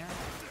 He's not in here?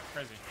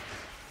 Crazy.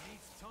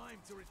 Needs time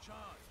to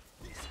recharge.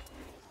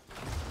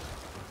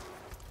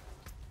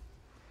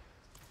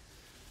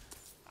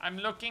 I'm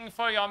looking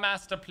for your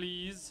master,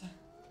 please.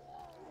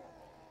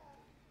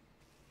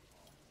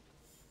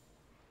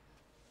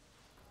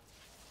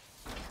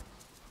 Oh,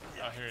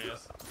 here he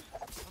is.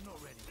 I'm not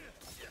ready.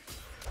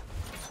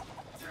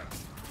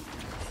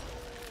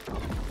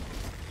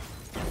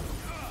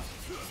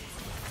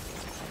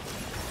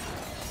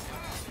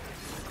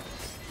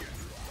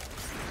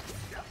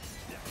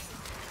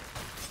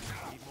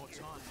 Need more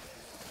time.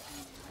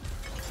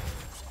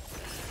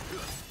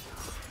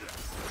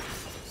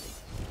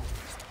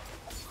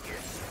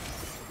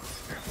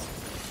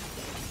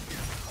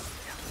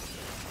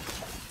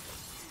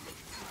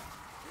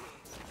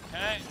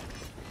 Okay.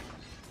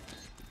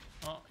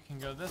 Well, we can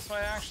go this way,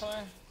 actually.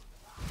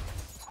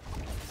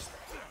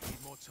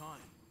 Need more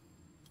time.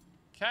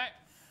 Okay.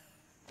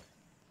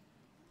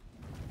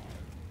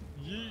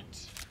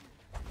 Yeet.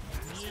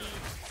 Yeet.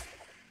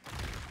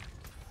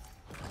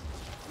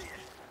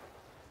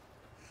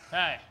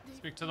 Hey,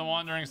 speak to the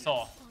wandering soul.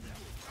 All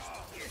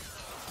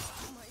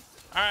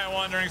right,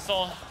 wandering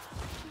soul.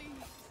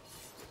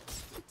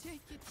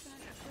 Take it back.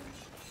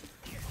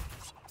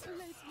 Let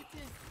it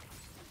in.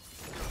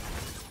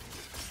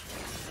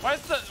 Why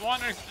is the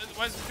wandering?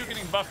 Why is the dude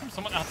getting buffed from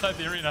someone outside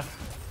the arena?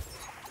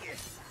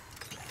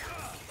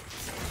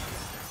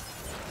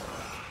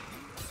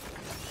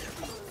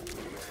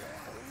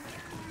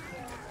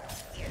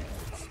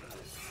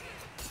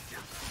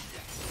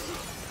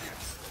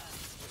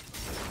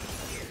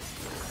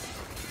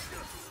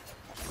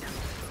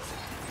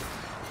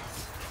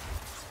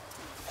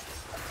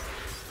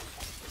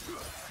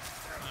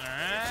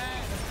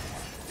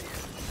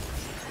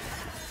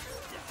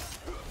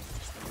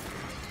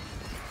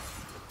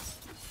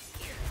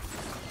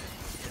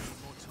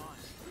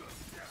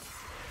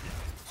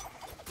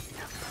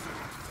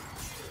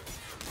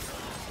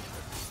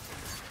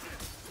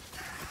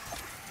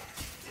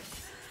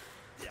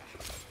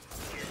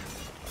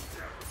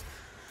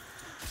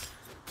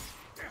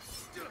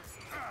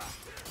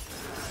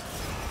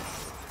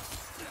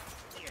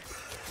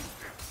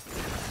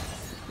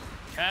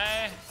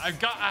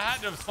 I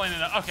had to explain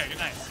it. Okay,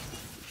 nice.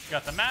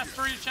 Got the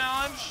mastery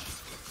challenge.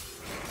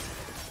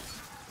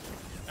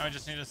 Now we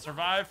just need to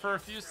survive for a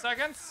few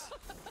seconds.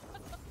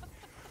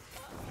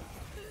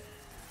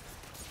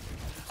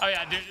 Oh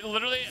yeah, dude,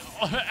 literally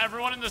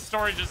everyone in the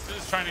story just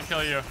is trying to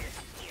kill you.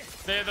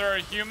 They either are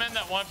a human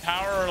that want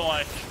power or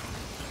like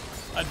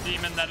a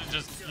demon that is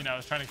just, you know,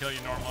 is trying to kill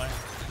you normally.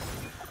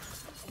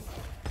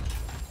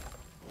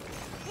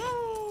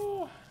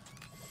 Woo!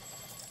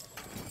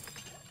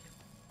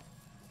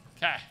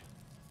 Okay.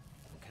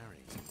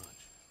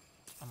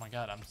 Oh my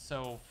god, I'm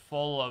so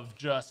full of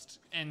just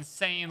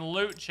insane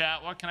loot,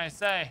 chat. What can I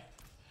say?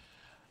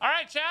 All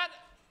right, chat.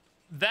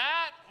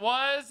 that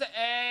was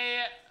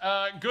a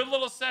good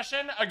little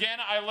session. Again,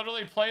 I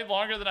literally played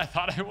longer than I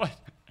thought I would.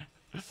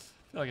 I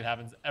feel like it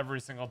happens every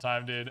single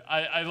time, dude.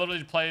 I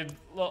literally played,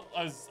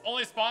 I was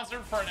only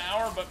sponsored for an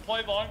hour, but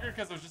played longer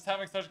because I was just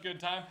having such a good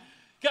time.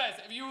 Guys,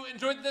 if you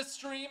enjoyed this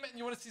stream and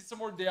you want to see some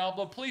more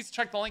Diablo, please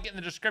check the link in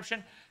the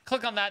description.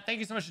 Click on that. Thank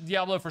you so much to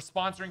Diablo for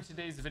sponsoring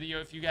today's video.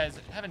 If you guys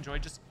have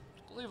enjoyed, just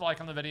leave a like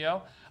on the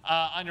video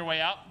on your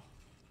way out.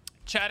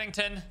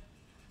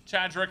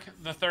 Chadrick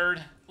the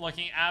third,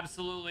 looking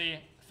absolutely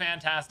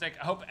fantastic.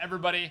 I hope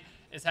everybody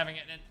is having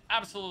an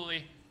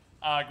absolutely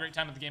great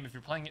time with the game. If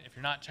you're playing it, if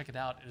you're not, check it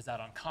out. It is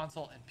out on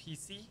console and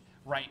PC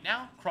right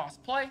now.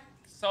 Cross-play,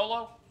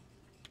 solo,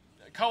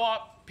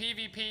 co-op,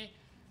 PvP,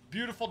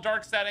 beautiful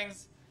dark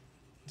settings.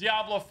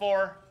 Diablo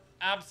 4,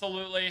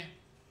 absolutely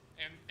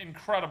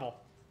incredible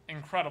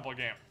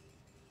game.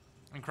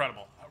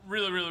 Incredible.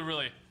 Really, really,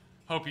 really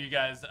hope you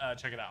guys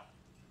check it out.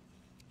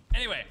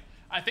 Anyway,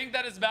 I think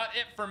that is about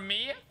it for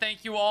me.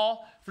 Thank you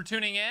all for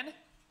tuning in.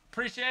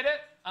 Appreciate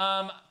it.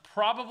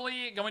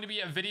 Probably going to be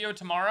a video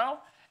tomorrow,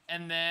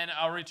 and then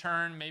I'll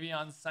return maybe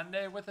on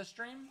Sunday with a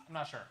stream. I'm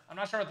not sure. I'm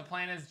not sure what the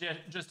plan is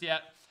just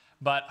yet,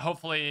 but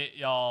hopefully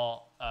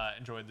y'all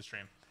enjoyed the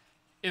stream.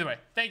 Either way,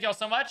 thank y'all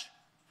so much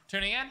for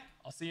tuning in.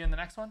 I'll see you in the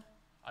next one.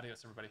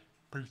 Adios, everybody.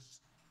 Peace.